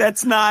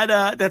 that's not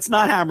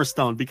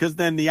Hammerstone, because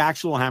then the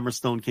actual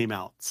Hammerstone came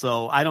out.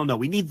 So I don't know.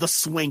 We need the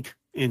Swink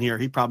in here.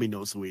 He probably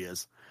knows who he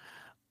is.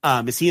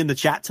 Is he in the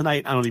chat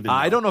tonight? I don't even know.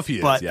 I don't know if he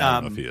is. But, I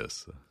don't know if he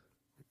is.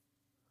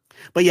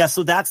 But yeah,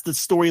 so that's the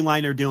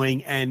storyline they're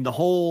doing. And the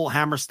whole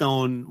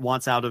Hammerstone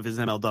wants out of his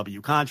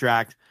MLW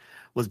contract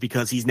was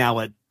because he's now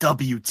a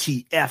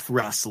WTF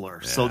wrestler.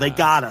 Yeah. So they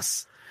got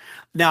us.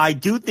 Now, I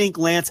do think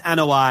Lance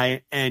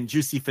Anoa'i and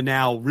Juicy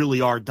Finau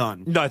really are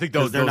done. No, I think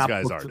those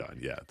guys are done.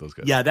 Yeah, those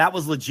guys. Yeah, that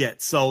was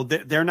legit. So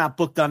they're not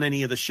booked on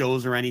any of the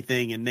shows or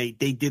anything. And they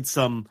did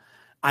some,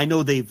 I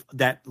know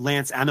that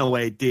Lance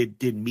Anoa'i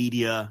did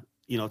media,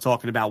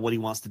 talking about what he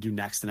wants to do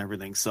next and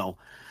everything. So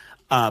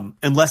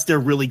unless they're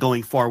really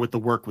going far with the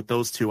work with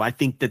those two, I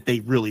think that they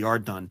really are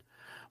done.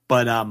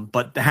 But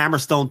the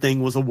Hammerstone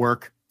thing was a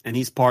work, and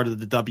he's part of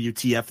the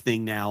WTF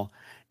thing now.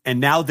 And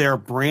now they're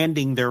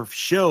branding their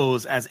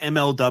shows as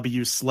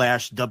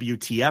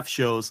MLW/WTF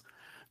shows,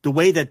 the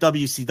way that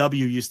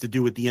WCW used to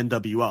do with the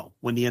NWO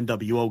when the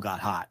NWO got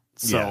hot.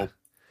 So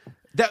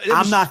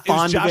I'm not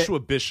fond of it. Joshua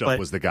Bishop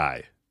was the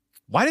guy.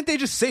 Why didn't they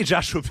just say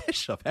Joshua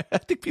Bishop? I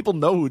think people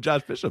know who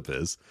Josh Bishop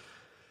is.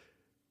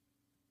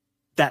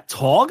 That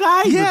tall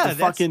guy? Yeah,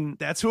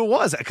 that's who it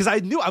was. Because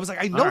I know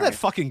that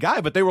fucking guy,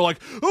 but they were like,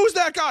 who's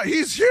that guy?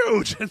 He's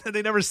huge. And then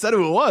they never said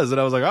who it was.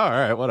 And I was like, oh, all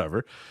right,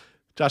 whatever.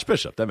 Josh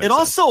Bishop. That makes sense.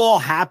 Also all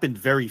happened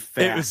very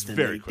fast. It was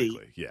very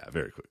quickly.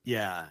 Very quickly.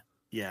 Yeah.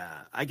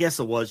 I guess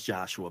it was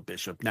Joshua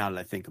Bishop now that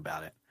I think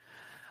about it.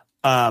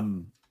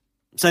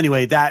 So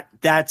anyway,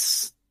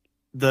 that's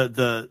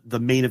the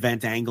main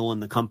event angle in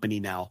the company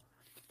now.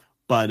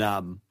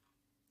 But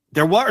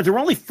there were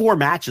only 4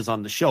 matches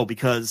on the show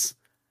because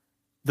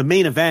the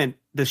main event,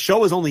 the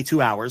show is only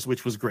 2 hours,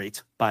 which was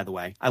great, by the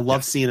way. I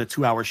love seeing a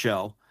 2-hour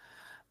show.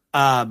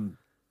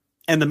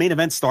 And the main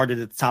event started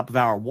at the top of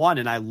hour 1,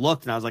 and I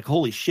looked and I was like,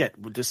 holy shit,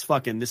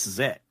 this is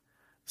it.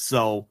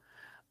 So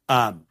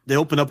they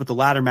opened up with the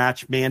ladder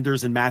match,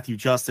 Manders and Matthew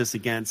Justice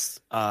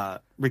against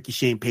Ricky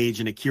Shane Page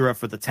and Akira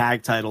for the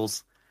tag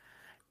titles.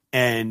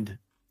 And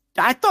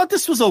I thought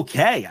this was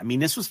okay. I mean,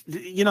 this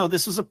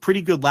was a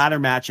pretty good ladder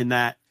match in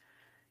that,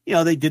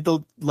 they did the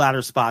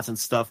ladder spots and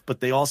stuff, but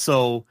they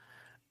also,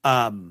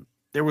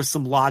 there was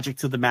some logic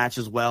to the match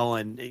as well.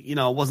 And, it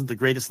wasn't the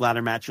greatest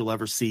ladder match you'll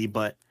ever see,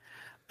 but,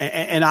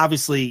 and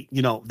obviously,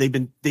 they've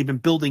been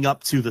building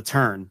up to the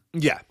turn.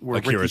 Yeah. Where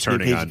Akira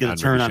turning on Ricky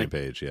Shane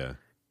Page. Yeah.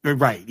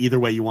 Right. Either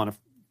way you want to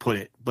put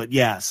it. But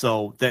yeah,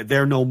 so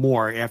they're no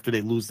more after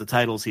they lose the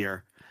titles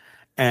here.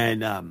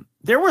 And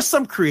there were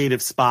some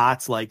creative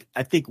spots. Like,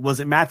 I think, was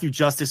it Matthew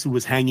Justice who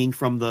was hanging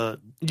from the...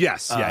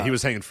 Yes. Yeah. He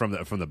was hanging from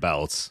the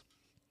belts.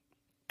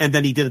 And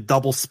then he did a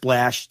double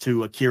splash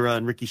to Akira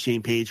and Ricky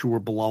Shane Page, who were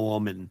below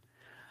him.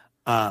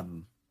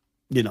 And,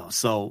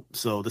 so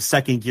the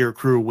Second Gear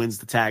crew wins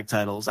the tag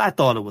titles. I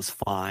thought it was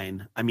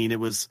fine. I mean, it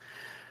was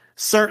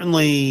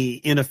certainly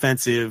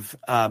inoffensive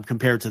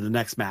compared to the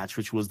next match,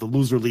 which was the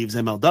Loser Leaves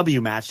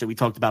MLW match that we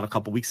talked about a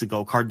couple weeks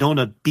ago.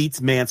 Cardona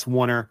beats Mance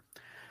Warner.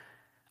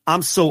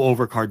 I'm so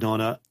over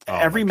Cardona.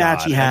 Every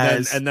match he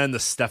has. And then the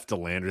Steph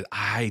DeLander.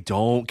 I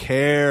don't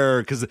care.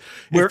 Because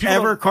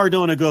wherever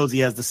Cardona goes, he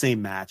has the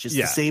same match. It's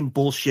the same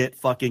bullshit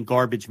fucking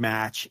garbage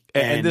match.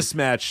 And this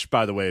match,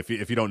 by the way, if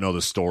you don't know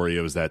the story,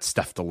 it was that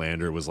Steph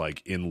DeLander was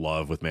like in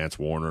love with Mance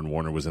Warner, and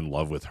Warner was in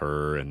love with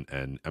her.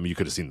 And I mean, you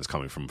could have seen this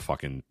coming from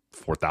fucking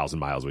 4,000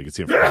 miles away. You could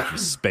see it from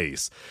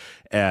space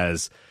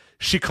as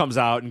she comes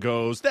out and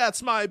goes,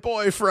 "That's my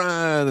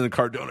boyfriend." And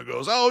Cardona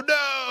goes, "Oh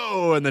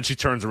no." And then she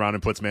turns around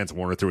and puts Mance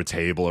Warner through a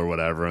table or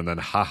whatever. And then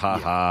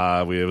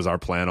it was our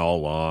plan all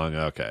along.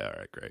 Okay. All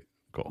right. Great.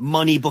 Cool.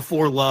 Money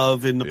before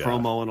love in the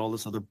promo and all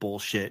this other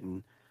bullshit.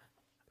 And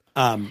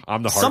I'm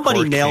the hardcore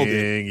somebody nailed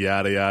king, it.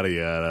 Yada, yada,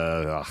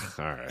 yada. Ugh,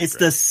 all right. It's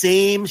the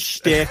same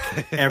shtick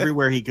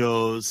everywhere he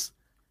goes.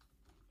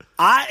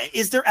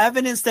 Is there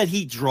evidence that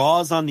he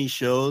draws on these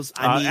shows?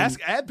 I mean,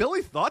 ask Ad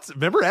Billy thoughts.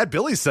 Remember, Ad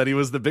Billy said he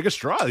was the biggest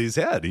draw he's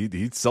had.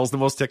 He sells the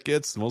most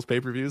tickets, the most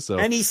pay-per-views. So,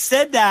 and he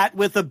said that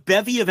with a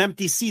bevy of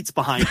empty seats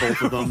behind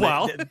both of them.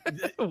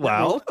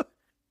 Wow.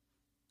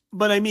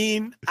 But I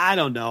mean, I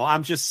don't know.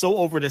 I'm just so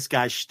over this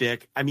guy's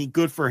shtick. I mean,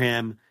 good for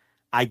him.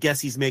 I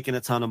guess he's making a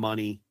ton of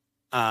money.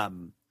 I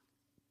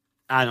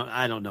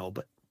don't know,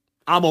 but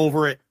I'm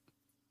over it.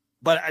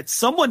 But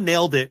someone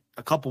nailed it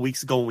a couple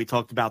weeks ago when we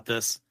talked about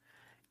this.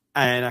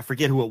 And I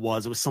forget who it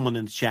was. It was someone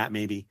in the chat,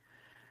 maybe.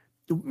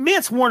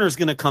 Mance Warner is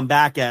going to come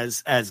back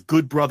as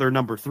good brother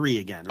number 3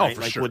 again, right?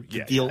 Oh, for sure.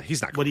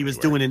 He's not what he was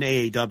doing in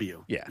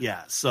AAW.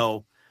 Yeah.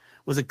 So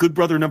was it good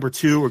brother number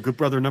 2 or good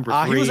brother number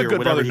 3? He was a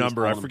good brother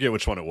number. I him. forget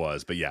which one it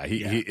was, but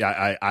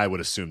I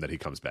would assume that he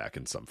comes back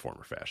in some form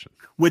or fashion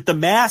with the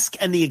mask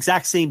and the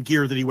exact same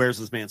gear that he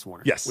wears as Mance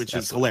Warner. Yes, which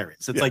is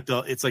hilarious. It's like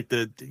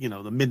the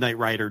the Midnight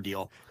Rider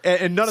deal.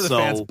 And none of the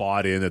fans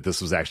bought in that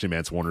this was actually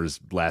Mance Warner's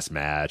last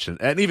match,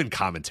 and even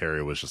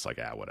commentary was just like,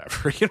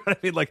 whatever. You know what I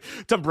mean? Like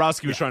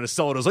Dombrowski was trying to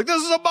sell it. It was like,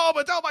 this is a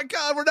moment. Oh my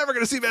god, we're never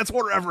going to see Mance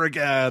Warner ever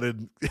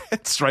again.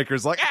 And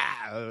Stryker's like,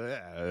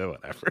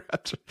 whatever.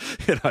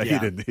 He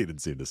didn't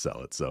seem to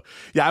sell it. So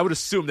yeah, I would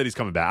assume that he's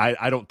coming back.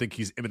 I don't think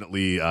he's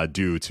imminently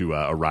due to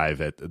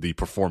arrive at the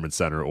Performance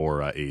Center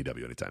or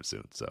AEW anytime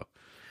soon.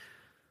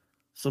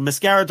 So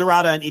Mascara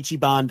Dorada and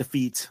Ichiban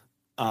defeat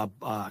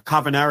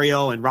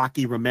Cavernario and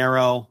Rocky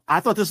Romero. I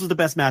thought this was the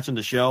best match on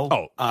the show.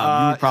 You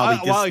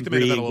probably I like the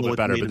main event a little bit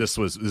better, but this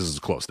is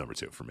close number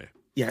 2 for me.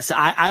 Yes,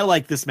 I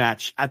like this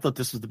match. I thought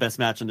this was the best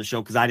match on the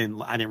show because I didn't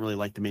really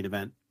like the main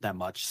event that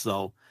much.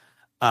 So,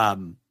 but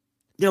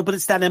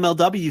it's that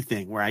MLW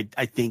thing where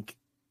I think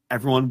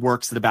everyone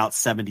works at about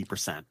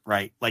 70%,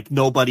 right? Like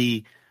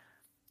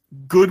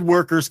good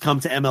workers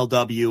come to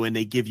MLW and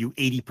they give you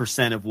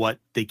 80% of what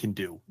they can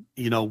do,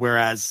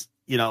 whereas,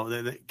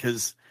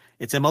 because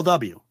it's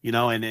MLW,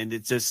 and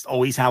it's just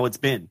always how it's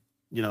been,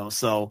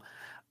 so,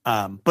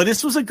 but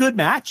this was a good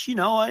match,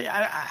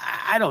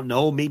 I don't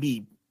know,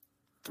 maybe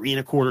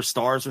 3.25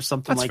 stars or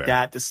something. That's like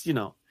fair. That. This,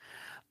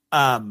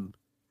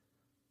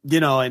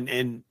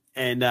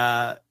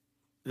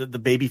 the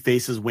baby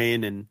faces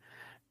win, and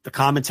the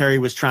commentary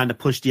was trying to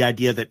push the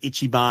idea that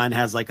Ichiban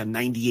has like a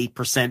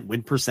 98%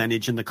 win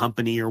percentage in the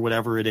company or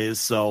whatever it is.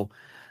 So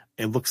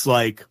it looks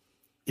like,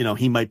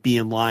 he might be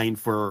in line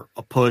for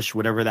a push,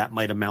 whatever that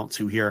might amount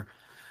to here.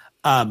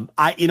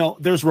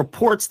 There's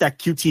reports that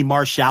QT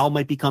Marshall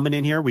might be coming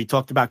in here. We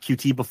talked about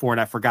QT before and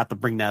I forgot to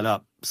bring that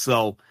up.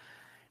 So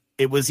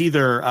it was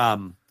either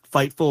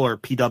Fightful or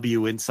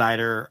PW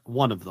Insider,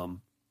 one of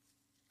them.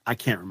 I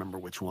can't remember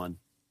which one.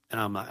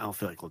 And I don't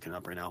feel like looking it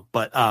up right now,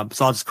 but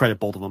so I'll just credit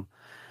both of them.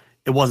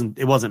 It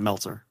wasn't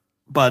Meltzer,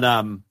 but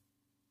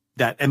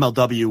that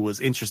MLW was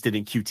interested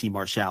in QT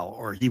Marshall,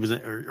 or he was,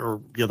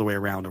 or the other way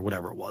around, or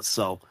whatever it was.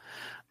 So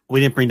we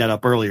didn't bring that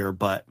up earlier,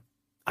 but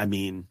I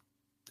mean,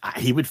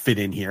 he would fit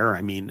in here.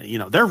 I mean,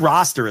 their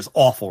roster is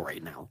awful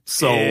right now.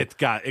 So it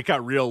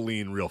got real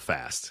lean, real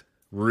fast.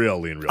 Real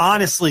lean, real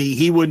honestly, fast.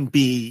 He wouldn't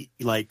be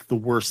like the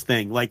worst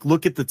thing. Like,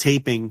 look at the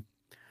taping.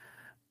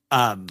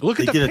 Look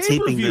at the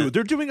pay-per-view.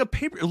 They're doing a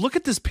paper. Look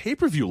at this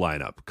pay-per-view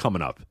lineup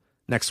coming up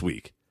next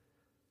week.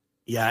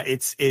 Yeah,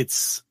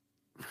 it's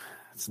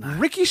not.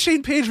 Ricky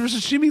Shane Page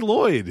versus Jimmy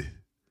Lloyd.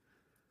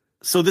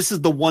 So this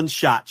is the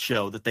one-shot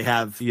show that they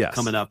have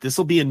coming up. This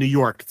will be in New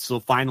York, so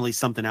finally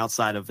something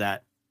outside of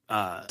that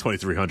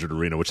 2300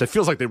 arena, which it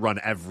feels like they run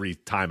every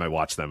time I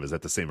watch them, is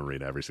at the same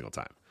arena every single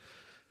time.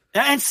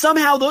 And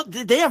somehow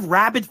they have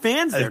rabid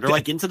fans there. They're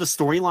like into the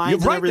storylines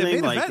and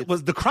everything.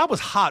 The crowd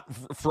was hot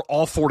for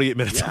all 48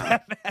 minutes of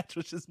that match,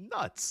 which is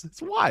nuts.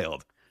 It's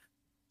wild.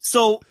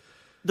 So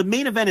the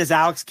main event is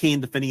Alex Kane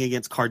defending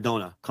against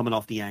Cardona, coming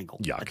off the angle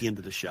at the end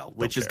of the show,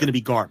 which is going to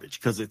be garbage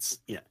because it's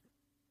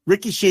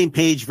Ricky Shane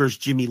Page versus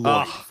Jimmy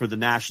Lloyd for the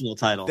national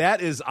title.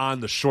 That is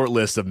on the short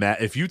list of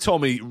if you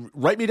told me,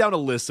 write me down a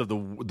list of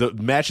the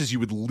matches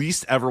you would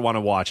least ever want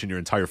to watch in your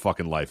entire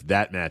fucking life,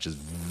 that match is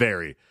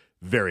very,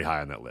 very high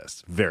on that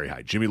list. Very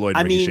high. Jimmy Lloyd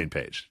and Ricky Shane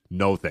Page.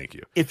 No, thank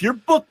you. If you're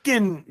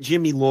booking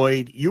Jimmy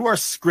Lloyd, you are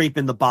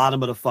scraping the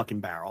bottom of the fucking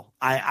barrel.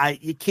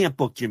 You can't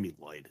book Jimmy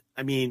Lloyd.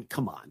 I mean,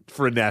 come on.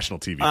 For a national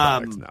TV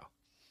product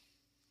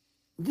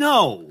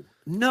No.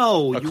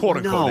 A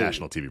quote-unquote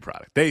national TV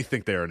product. They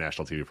think they're a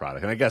national TV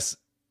product, and I guess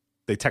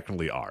they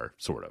technically are,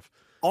 sort of.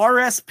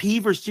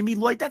 RSP versus Jimmy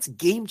Lloyd, that's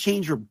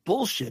game-changer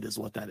bullshit is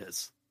what that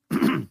is.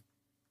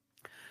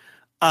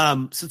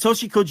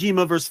 Satoshi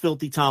Kojima versus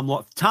Filthy Tom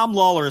Lawler. Tom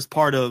Lawler is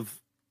part of...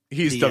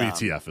 He's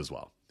WTF as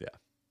well, yeah.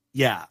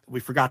 Yeah, we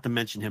forgot to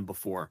mention him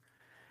before.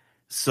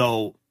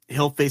 So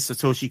he'll face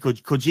Satoshi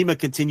Kojima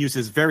continues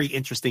his very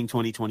interesting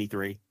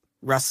 2023.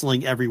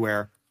 Wrestling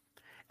everywhere.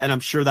 And I'm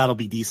sure that'll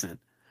be decent.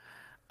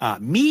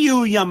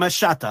 Miyu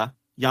Yamashita.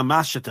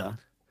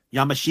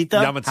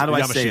 How do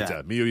I say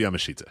that? Miyu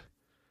Yamashita.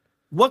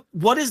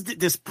 What is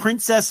this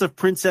Princess of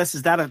Princess?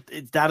 Is that a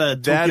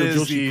Tokyo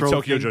Joshi Pro?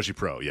 Tokyo Joshi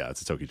Pro. Yeah,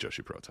 it's a Tokyo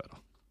Joshi Pro title.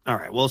 All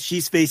right. Well,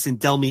 she's facing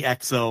Delmi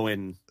Exo,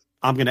 and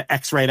I'm going to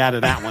X right out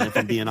of that one if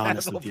I'm being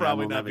honest with you.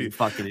 Probably not be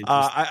fucking interest.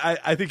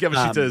 I think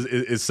Yamashita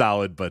is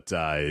solid, but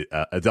Delmi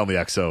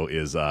Exo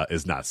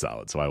is not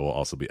solid. So I will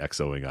also be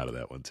Exoing out of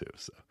that one too.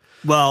 So.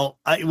 Well,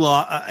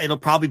 it'll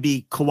probably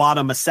be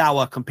Kawada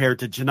Masawa compared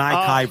to Janai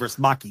Kai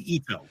versus Maki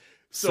Ito.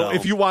 So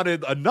if you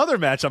wanted another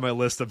match on my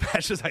list of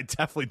matches I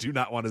definitely do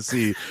not want to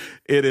see,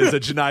 it is a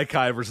Janai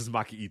Kai versus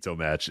Maki Ito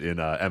match in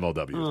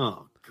MLW.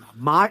 Oh,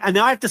 God. And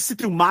now I have to sit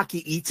through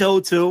Maki Ito,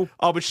 too?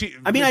 Oh, but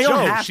I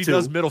don't have to. She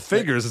does middle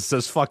fingers and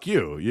says, fuck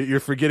you. You're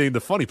forgetting the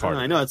funny part.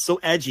 I know. It's so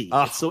edgy.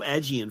 It's so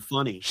edgy and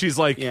funny. She's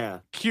like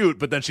cute,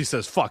 but then she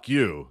says, fuck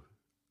you.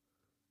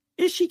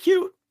 Is she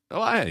cute?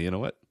 Oh, you know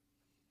what?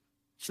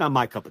 She's not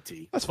my cup of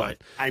tea. That's fine.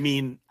 I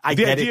mean,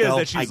 the idea is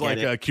that she's like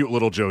a cute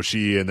little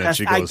Joshi, and then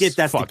she goes,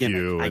 fuck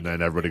you, and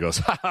then everybody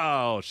goes,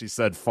 oh, she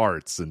said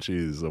farts, and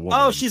she's a woman.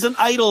 Oh, she's an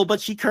idol,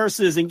 but she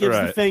curses and gives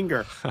the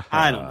finger.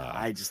 I don't know.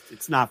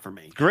 It's not for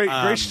me. Great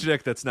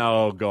shtick that's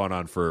now going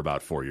on for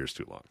about 4 years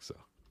too long. So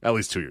at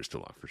least 2 years too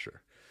long for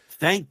sure.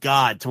 Thank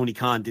God Tony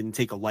Khan didn't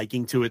take a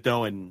liking to it,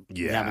 though, and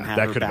haven't had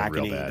her back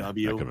in AEW. That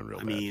could have been real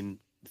bad. Mean,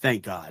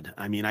 thank God.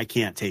 I mean, I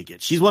can't take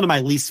it. She's one of my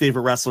least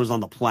favorite wrestlers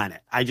on the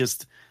planet.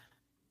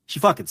 She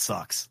fucking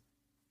sucks.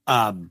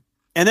 And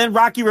then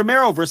Rocky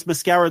Romero versus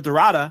Mascara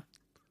Dorada.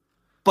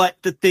 But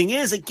the thing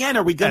is, again,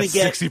 are we going to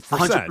get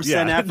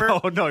 100%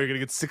 effort? No, you're going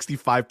to get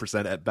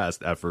 65% at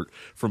best effort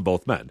from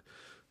both men.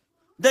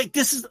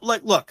 This is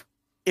like, look,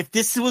 if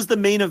this was the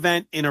main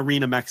event in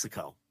Arena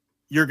Mexico,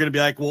 you're going to be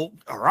like, well,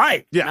 all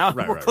right. Yeah, now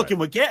we're cooking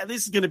with gas.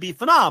 This is going to be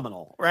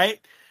phenomenal, right?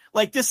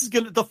 Like,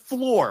 the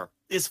floor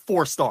is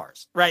 4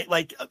 stars, right?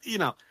 Like,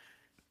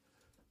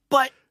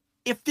 But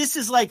if this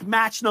is like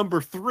match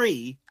number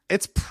 3,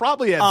 it's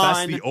probably at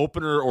best the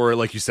opener, or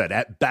like you said,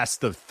 at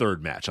best the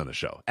third match on the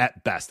show.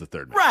 At best the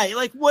third match. Right,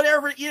 like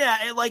whatever,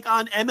 like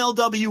on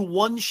MLW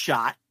One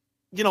Shot,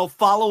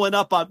 following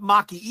up on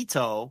Maki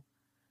Ito.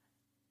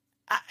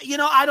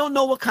 I don't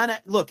know what kind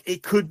of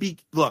it could be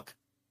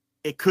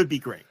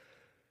great.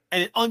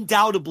 And it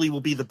undoubtedly will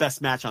be the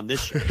best match on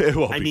this show. It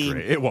won't be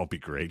great. It won't be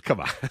great. Come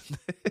on.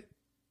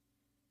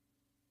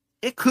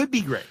 It could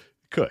be great.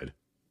 Could.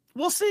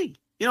 We'll see.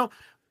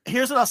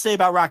 Here's what I'll say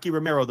about Rocky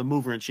Romero, the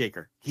mover and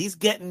shaker. He's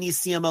getting these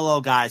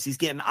CMLL guys. He's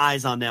getting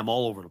eyes on them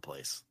all over the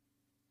place.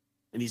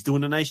 And he's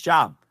doing a nice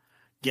job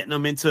getting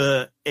them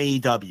into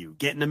AEW,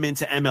 getting them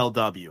into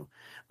MLW,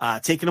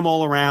 taking them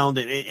all around.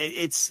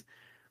 It's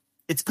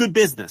good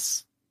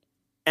business.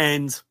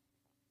 And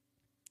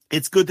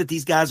it's good that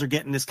these guys are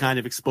getting this kind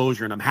of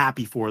exposure, and I'm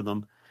happy for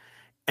them.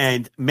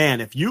 And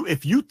man, if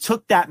you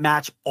took that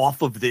match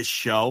off of this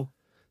show,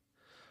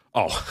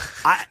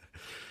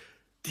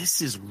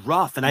 this is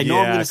rough, and I know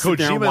I'm going to sit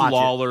there and watch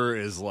Lawler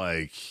is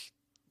like,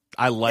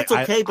 I like it's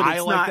okay, but I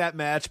it's like not that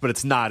match, but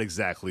it's not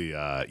exactly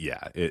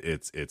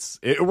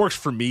it works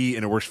for me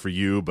and it works for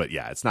you, but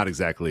yeah, it's not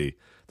exactly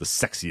the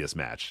sexiest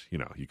match, you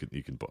know, you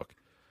can book.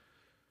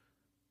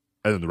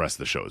 And then the rest of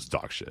the show is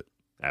dog shit.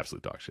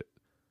 Absolute dog shit.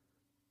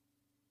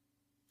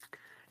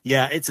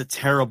 Yeah, it's a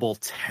terrible,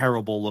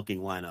 terrible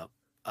looking lineup.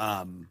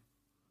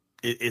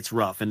 It's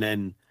rough. And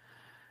then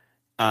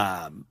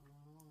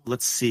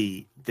let's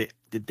see.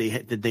 Did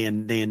they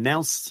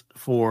announce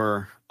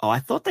for? Oh, I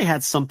thought they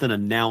had something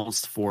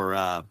announced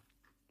for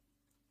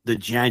the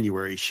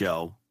January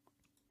show,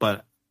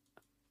 but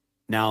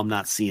now I'm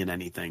not seeing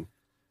anything.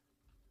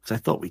 Because I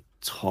thought we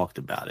talked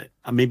about it.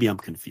 Maybe I'm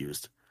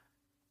confused.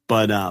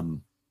 But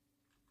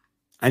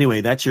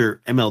anyway, that's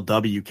your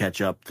MLW catch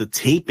up. The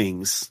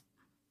tapings.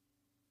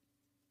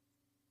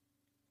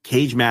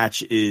 Cage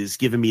Match is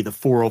giving me the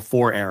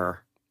 404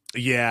 error.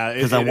 Yeah,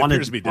 it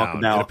appears to be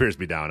down. It appears to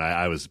be down.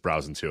 I was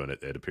browsing too, and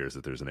it appears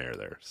that there's an error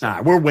there.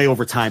 So. We're way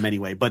over time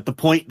anyway. But the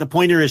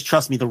pointer is,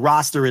 trust me, the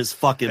roster is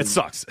fucking. It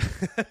sucks.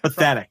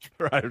 Pathetic.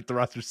 Right, the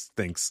roster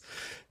stinks,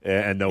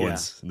 and no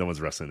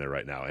one's wrestling there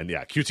right now. And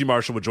yeah, QT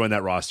Marshall would join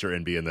that roster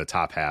and be in the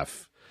top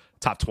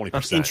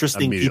 20%.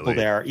 Interesting people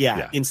there.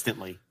 Yeah,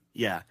 instantly.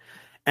 Yeah,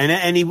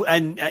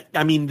 and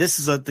I mean, this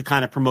is the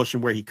kind of promotion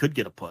where he could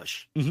get a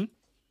push. Mm-hmm.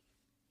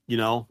 You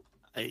know.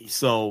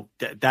 So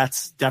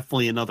that's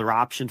definitely another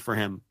option for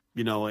him.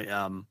 You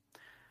know,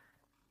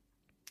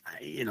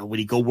 would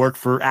he go work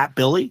for at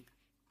Billy?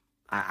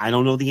 I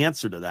don't know the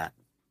answer to that.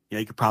 You know,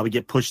 he could probably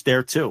get pushed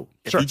there too.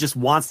 If he just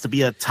wants to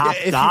be a top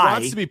guy. If he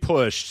wants to be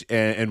pushed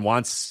and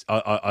wants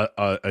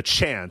a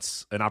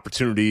chance, an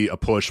opportunity, a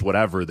push,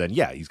 whatever, then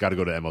yeah, he's got to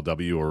go to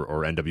MLW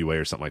or NWA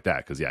or something like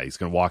that. Because yeah, he's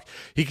going to walk.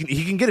 He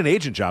can get an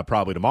agent job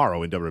probably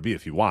tomorrow in WWE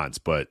if he wants,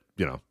 but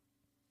you know.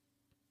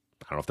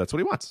 I don't know if that's what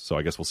he wants. So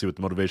I guess we'll see what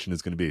the motivation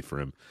is going to be for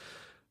him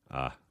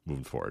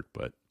moving forward.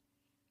 But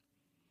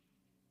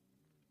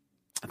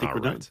I think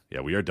we're done.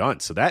 Yeah, we are done.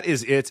 So that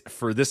is it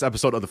for this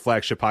episode of the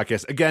Flagship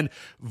Podcast. Again,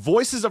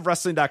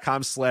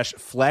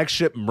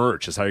 voicesofwrestling.com/flagship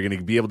merch is how you're going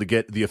to be able to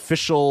get the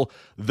official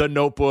The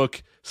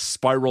Notebook,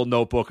 Spiral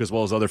Notebook, as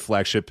well as other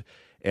Flagship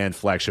and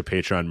Flagship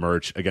Patreon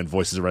merch. Again,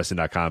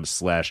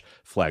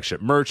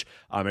 voicesofwrestling.com/flagship merch.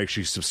 Make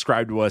sure you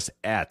subscribe to us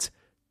at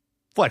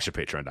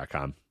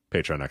flagshippatreon.com.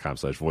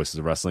 Patreon.com/Voices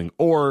of Wrestling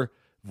or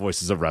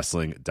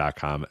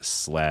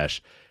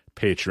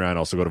voicesofwrestling.com/Patreon.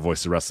 Also go to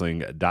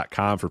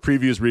voicesofwrestling.com for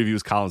previews,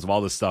 reviews, columns of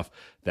all this stuff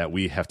that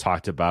we have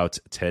talked about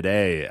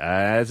today.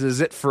 That is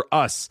it for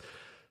us.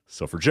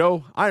 So for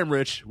Joe, I am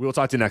Rich. We will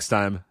talk to you next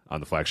time on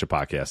the Flagship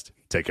Podcast.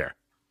 Take care.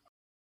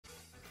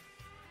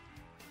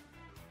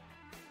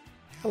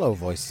 Hello,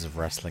 Voices of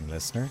Wrestling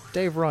listener.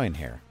 Dave Ryan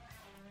here.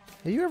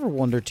 Have you ever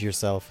wondered to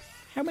yourself,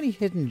 how many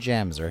hidden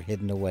gems are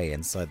hidden away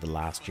inside the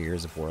last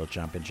years of World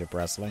Championship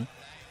Wrestling?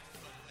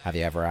 Have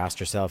you ever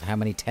asked yourself how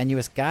many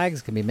tenuous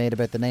gags can be made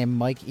about the name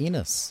Mike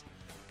Enos?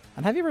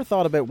 And have you ever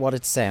thought about what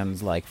it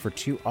sounds like for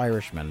two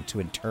Irishmen to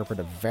interpret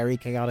a very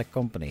chaotic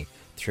company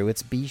through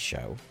its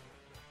B-show?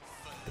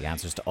 The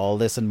answers to all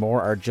this and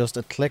more are just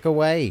a click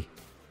away.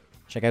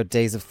 Check out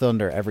Days of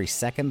Thunder every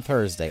second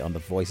Thursday on the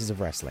Voices of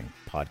Wrestling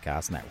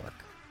Podcast Network.